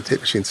tape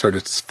machine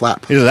started to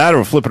flap. Either that or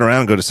we're flipping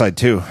around and go to side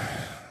 2.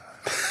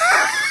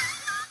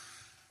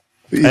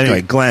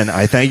 Anyway, Glenn,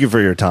 I thank you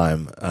for your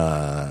time. It's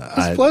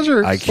a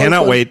pleasure. I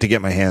cannot wait to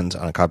get my hands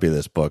on a copy of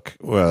this book.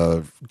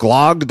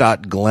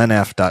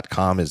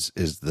 Glog.glennf.com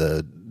is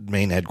the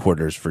main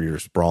headquarters for your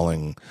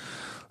sprawling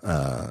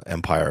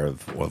empire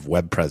of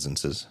web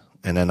presences.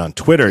 And then on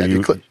Twitter,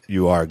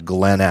 you are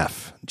Glenn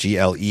F.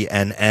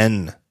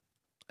 GLENNF.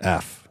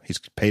 He's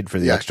paid for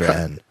the extra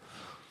N.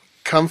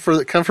 Come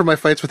for my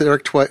fights with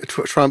Eric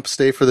Trump.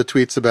 Stay for the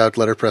tweets about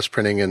letterpress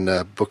printing and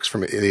books from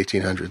the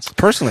 1800s.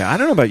 Personally, I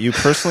don't know about you.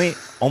 Personally,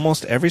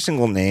 almost every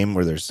single name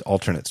where there's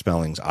alternate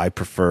spellings, I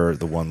prefer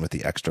the one with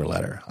the extra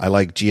letter. I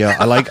like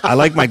I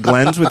like my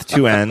Glens with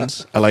 2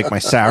 N's. I like my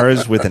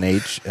Sarahs with an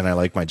H, and I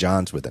like my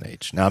Johns with an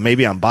H. Now,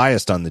 maybe I'm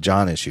biased on the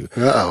John issue,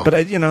 but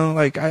I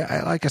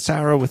like a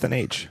Sarah with an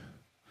H.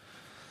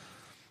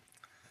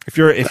 If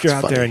you're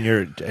out funny. there and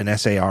you're an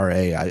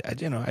SARA,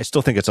 I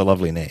still think it's a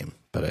lovely name,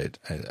 but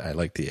I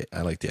like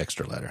the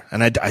extra letter.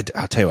 And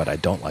I'll tell you what, I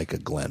don't like a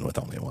Glenn with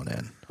only 1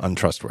 N.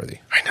 Untrustworthy.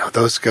 I know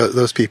those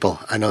people.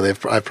 I know I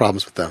have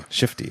problems with them.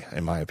 Shifty,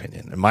 in my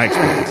opinion, in my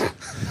experience.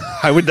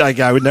 I would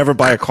never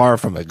buy a car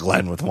from a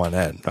Glenn with 1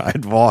 N.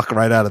 I'd walk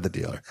right out of the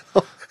dealer.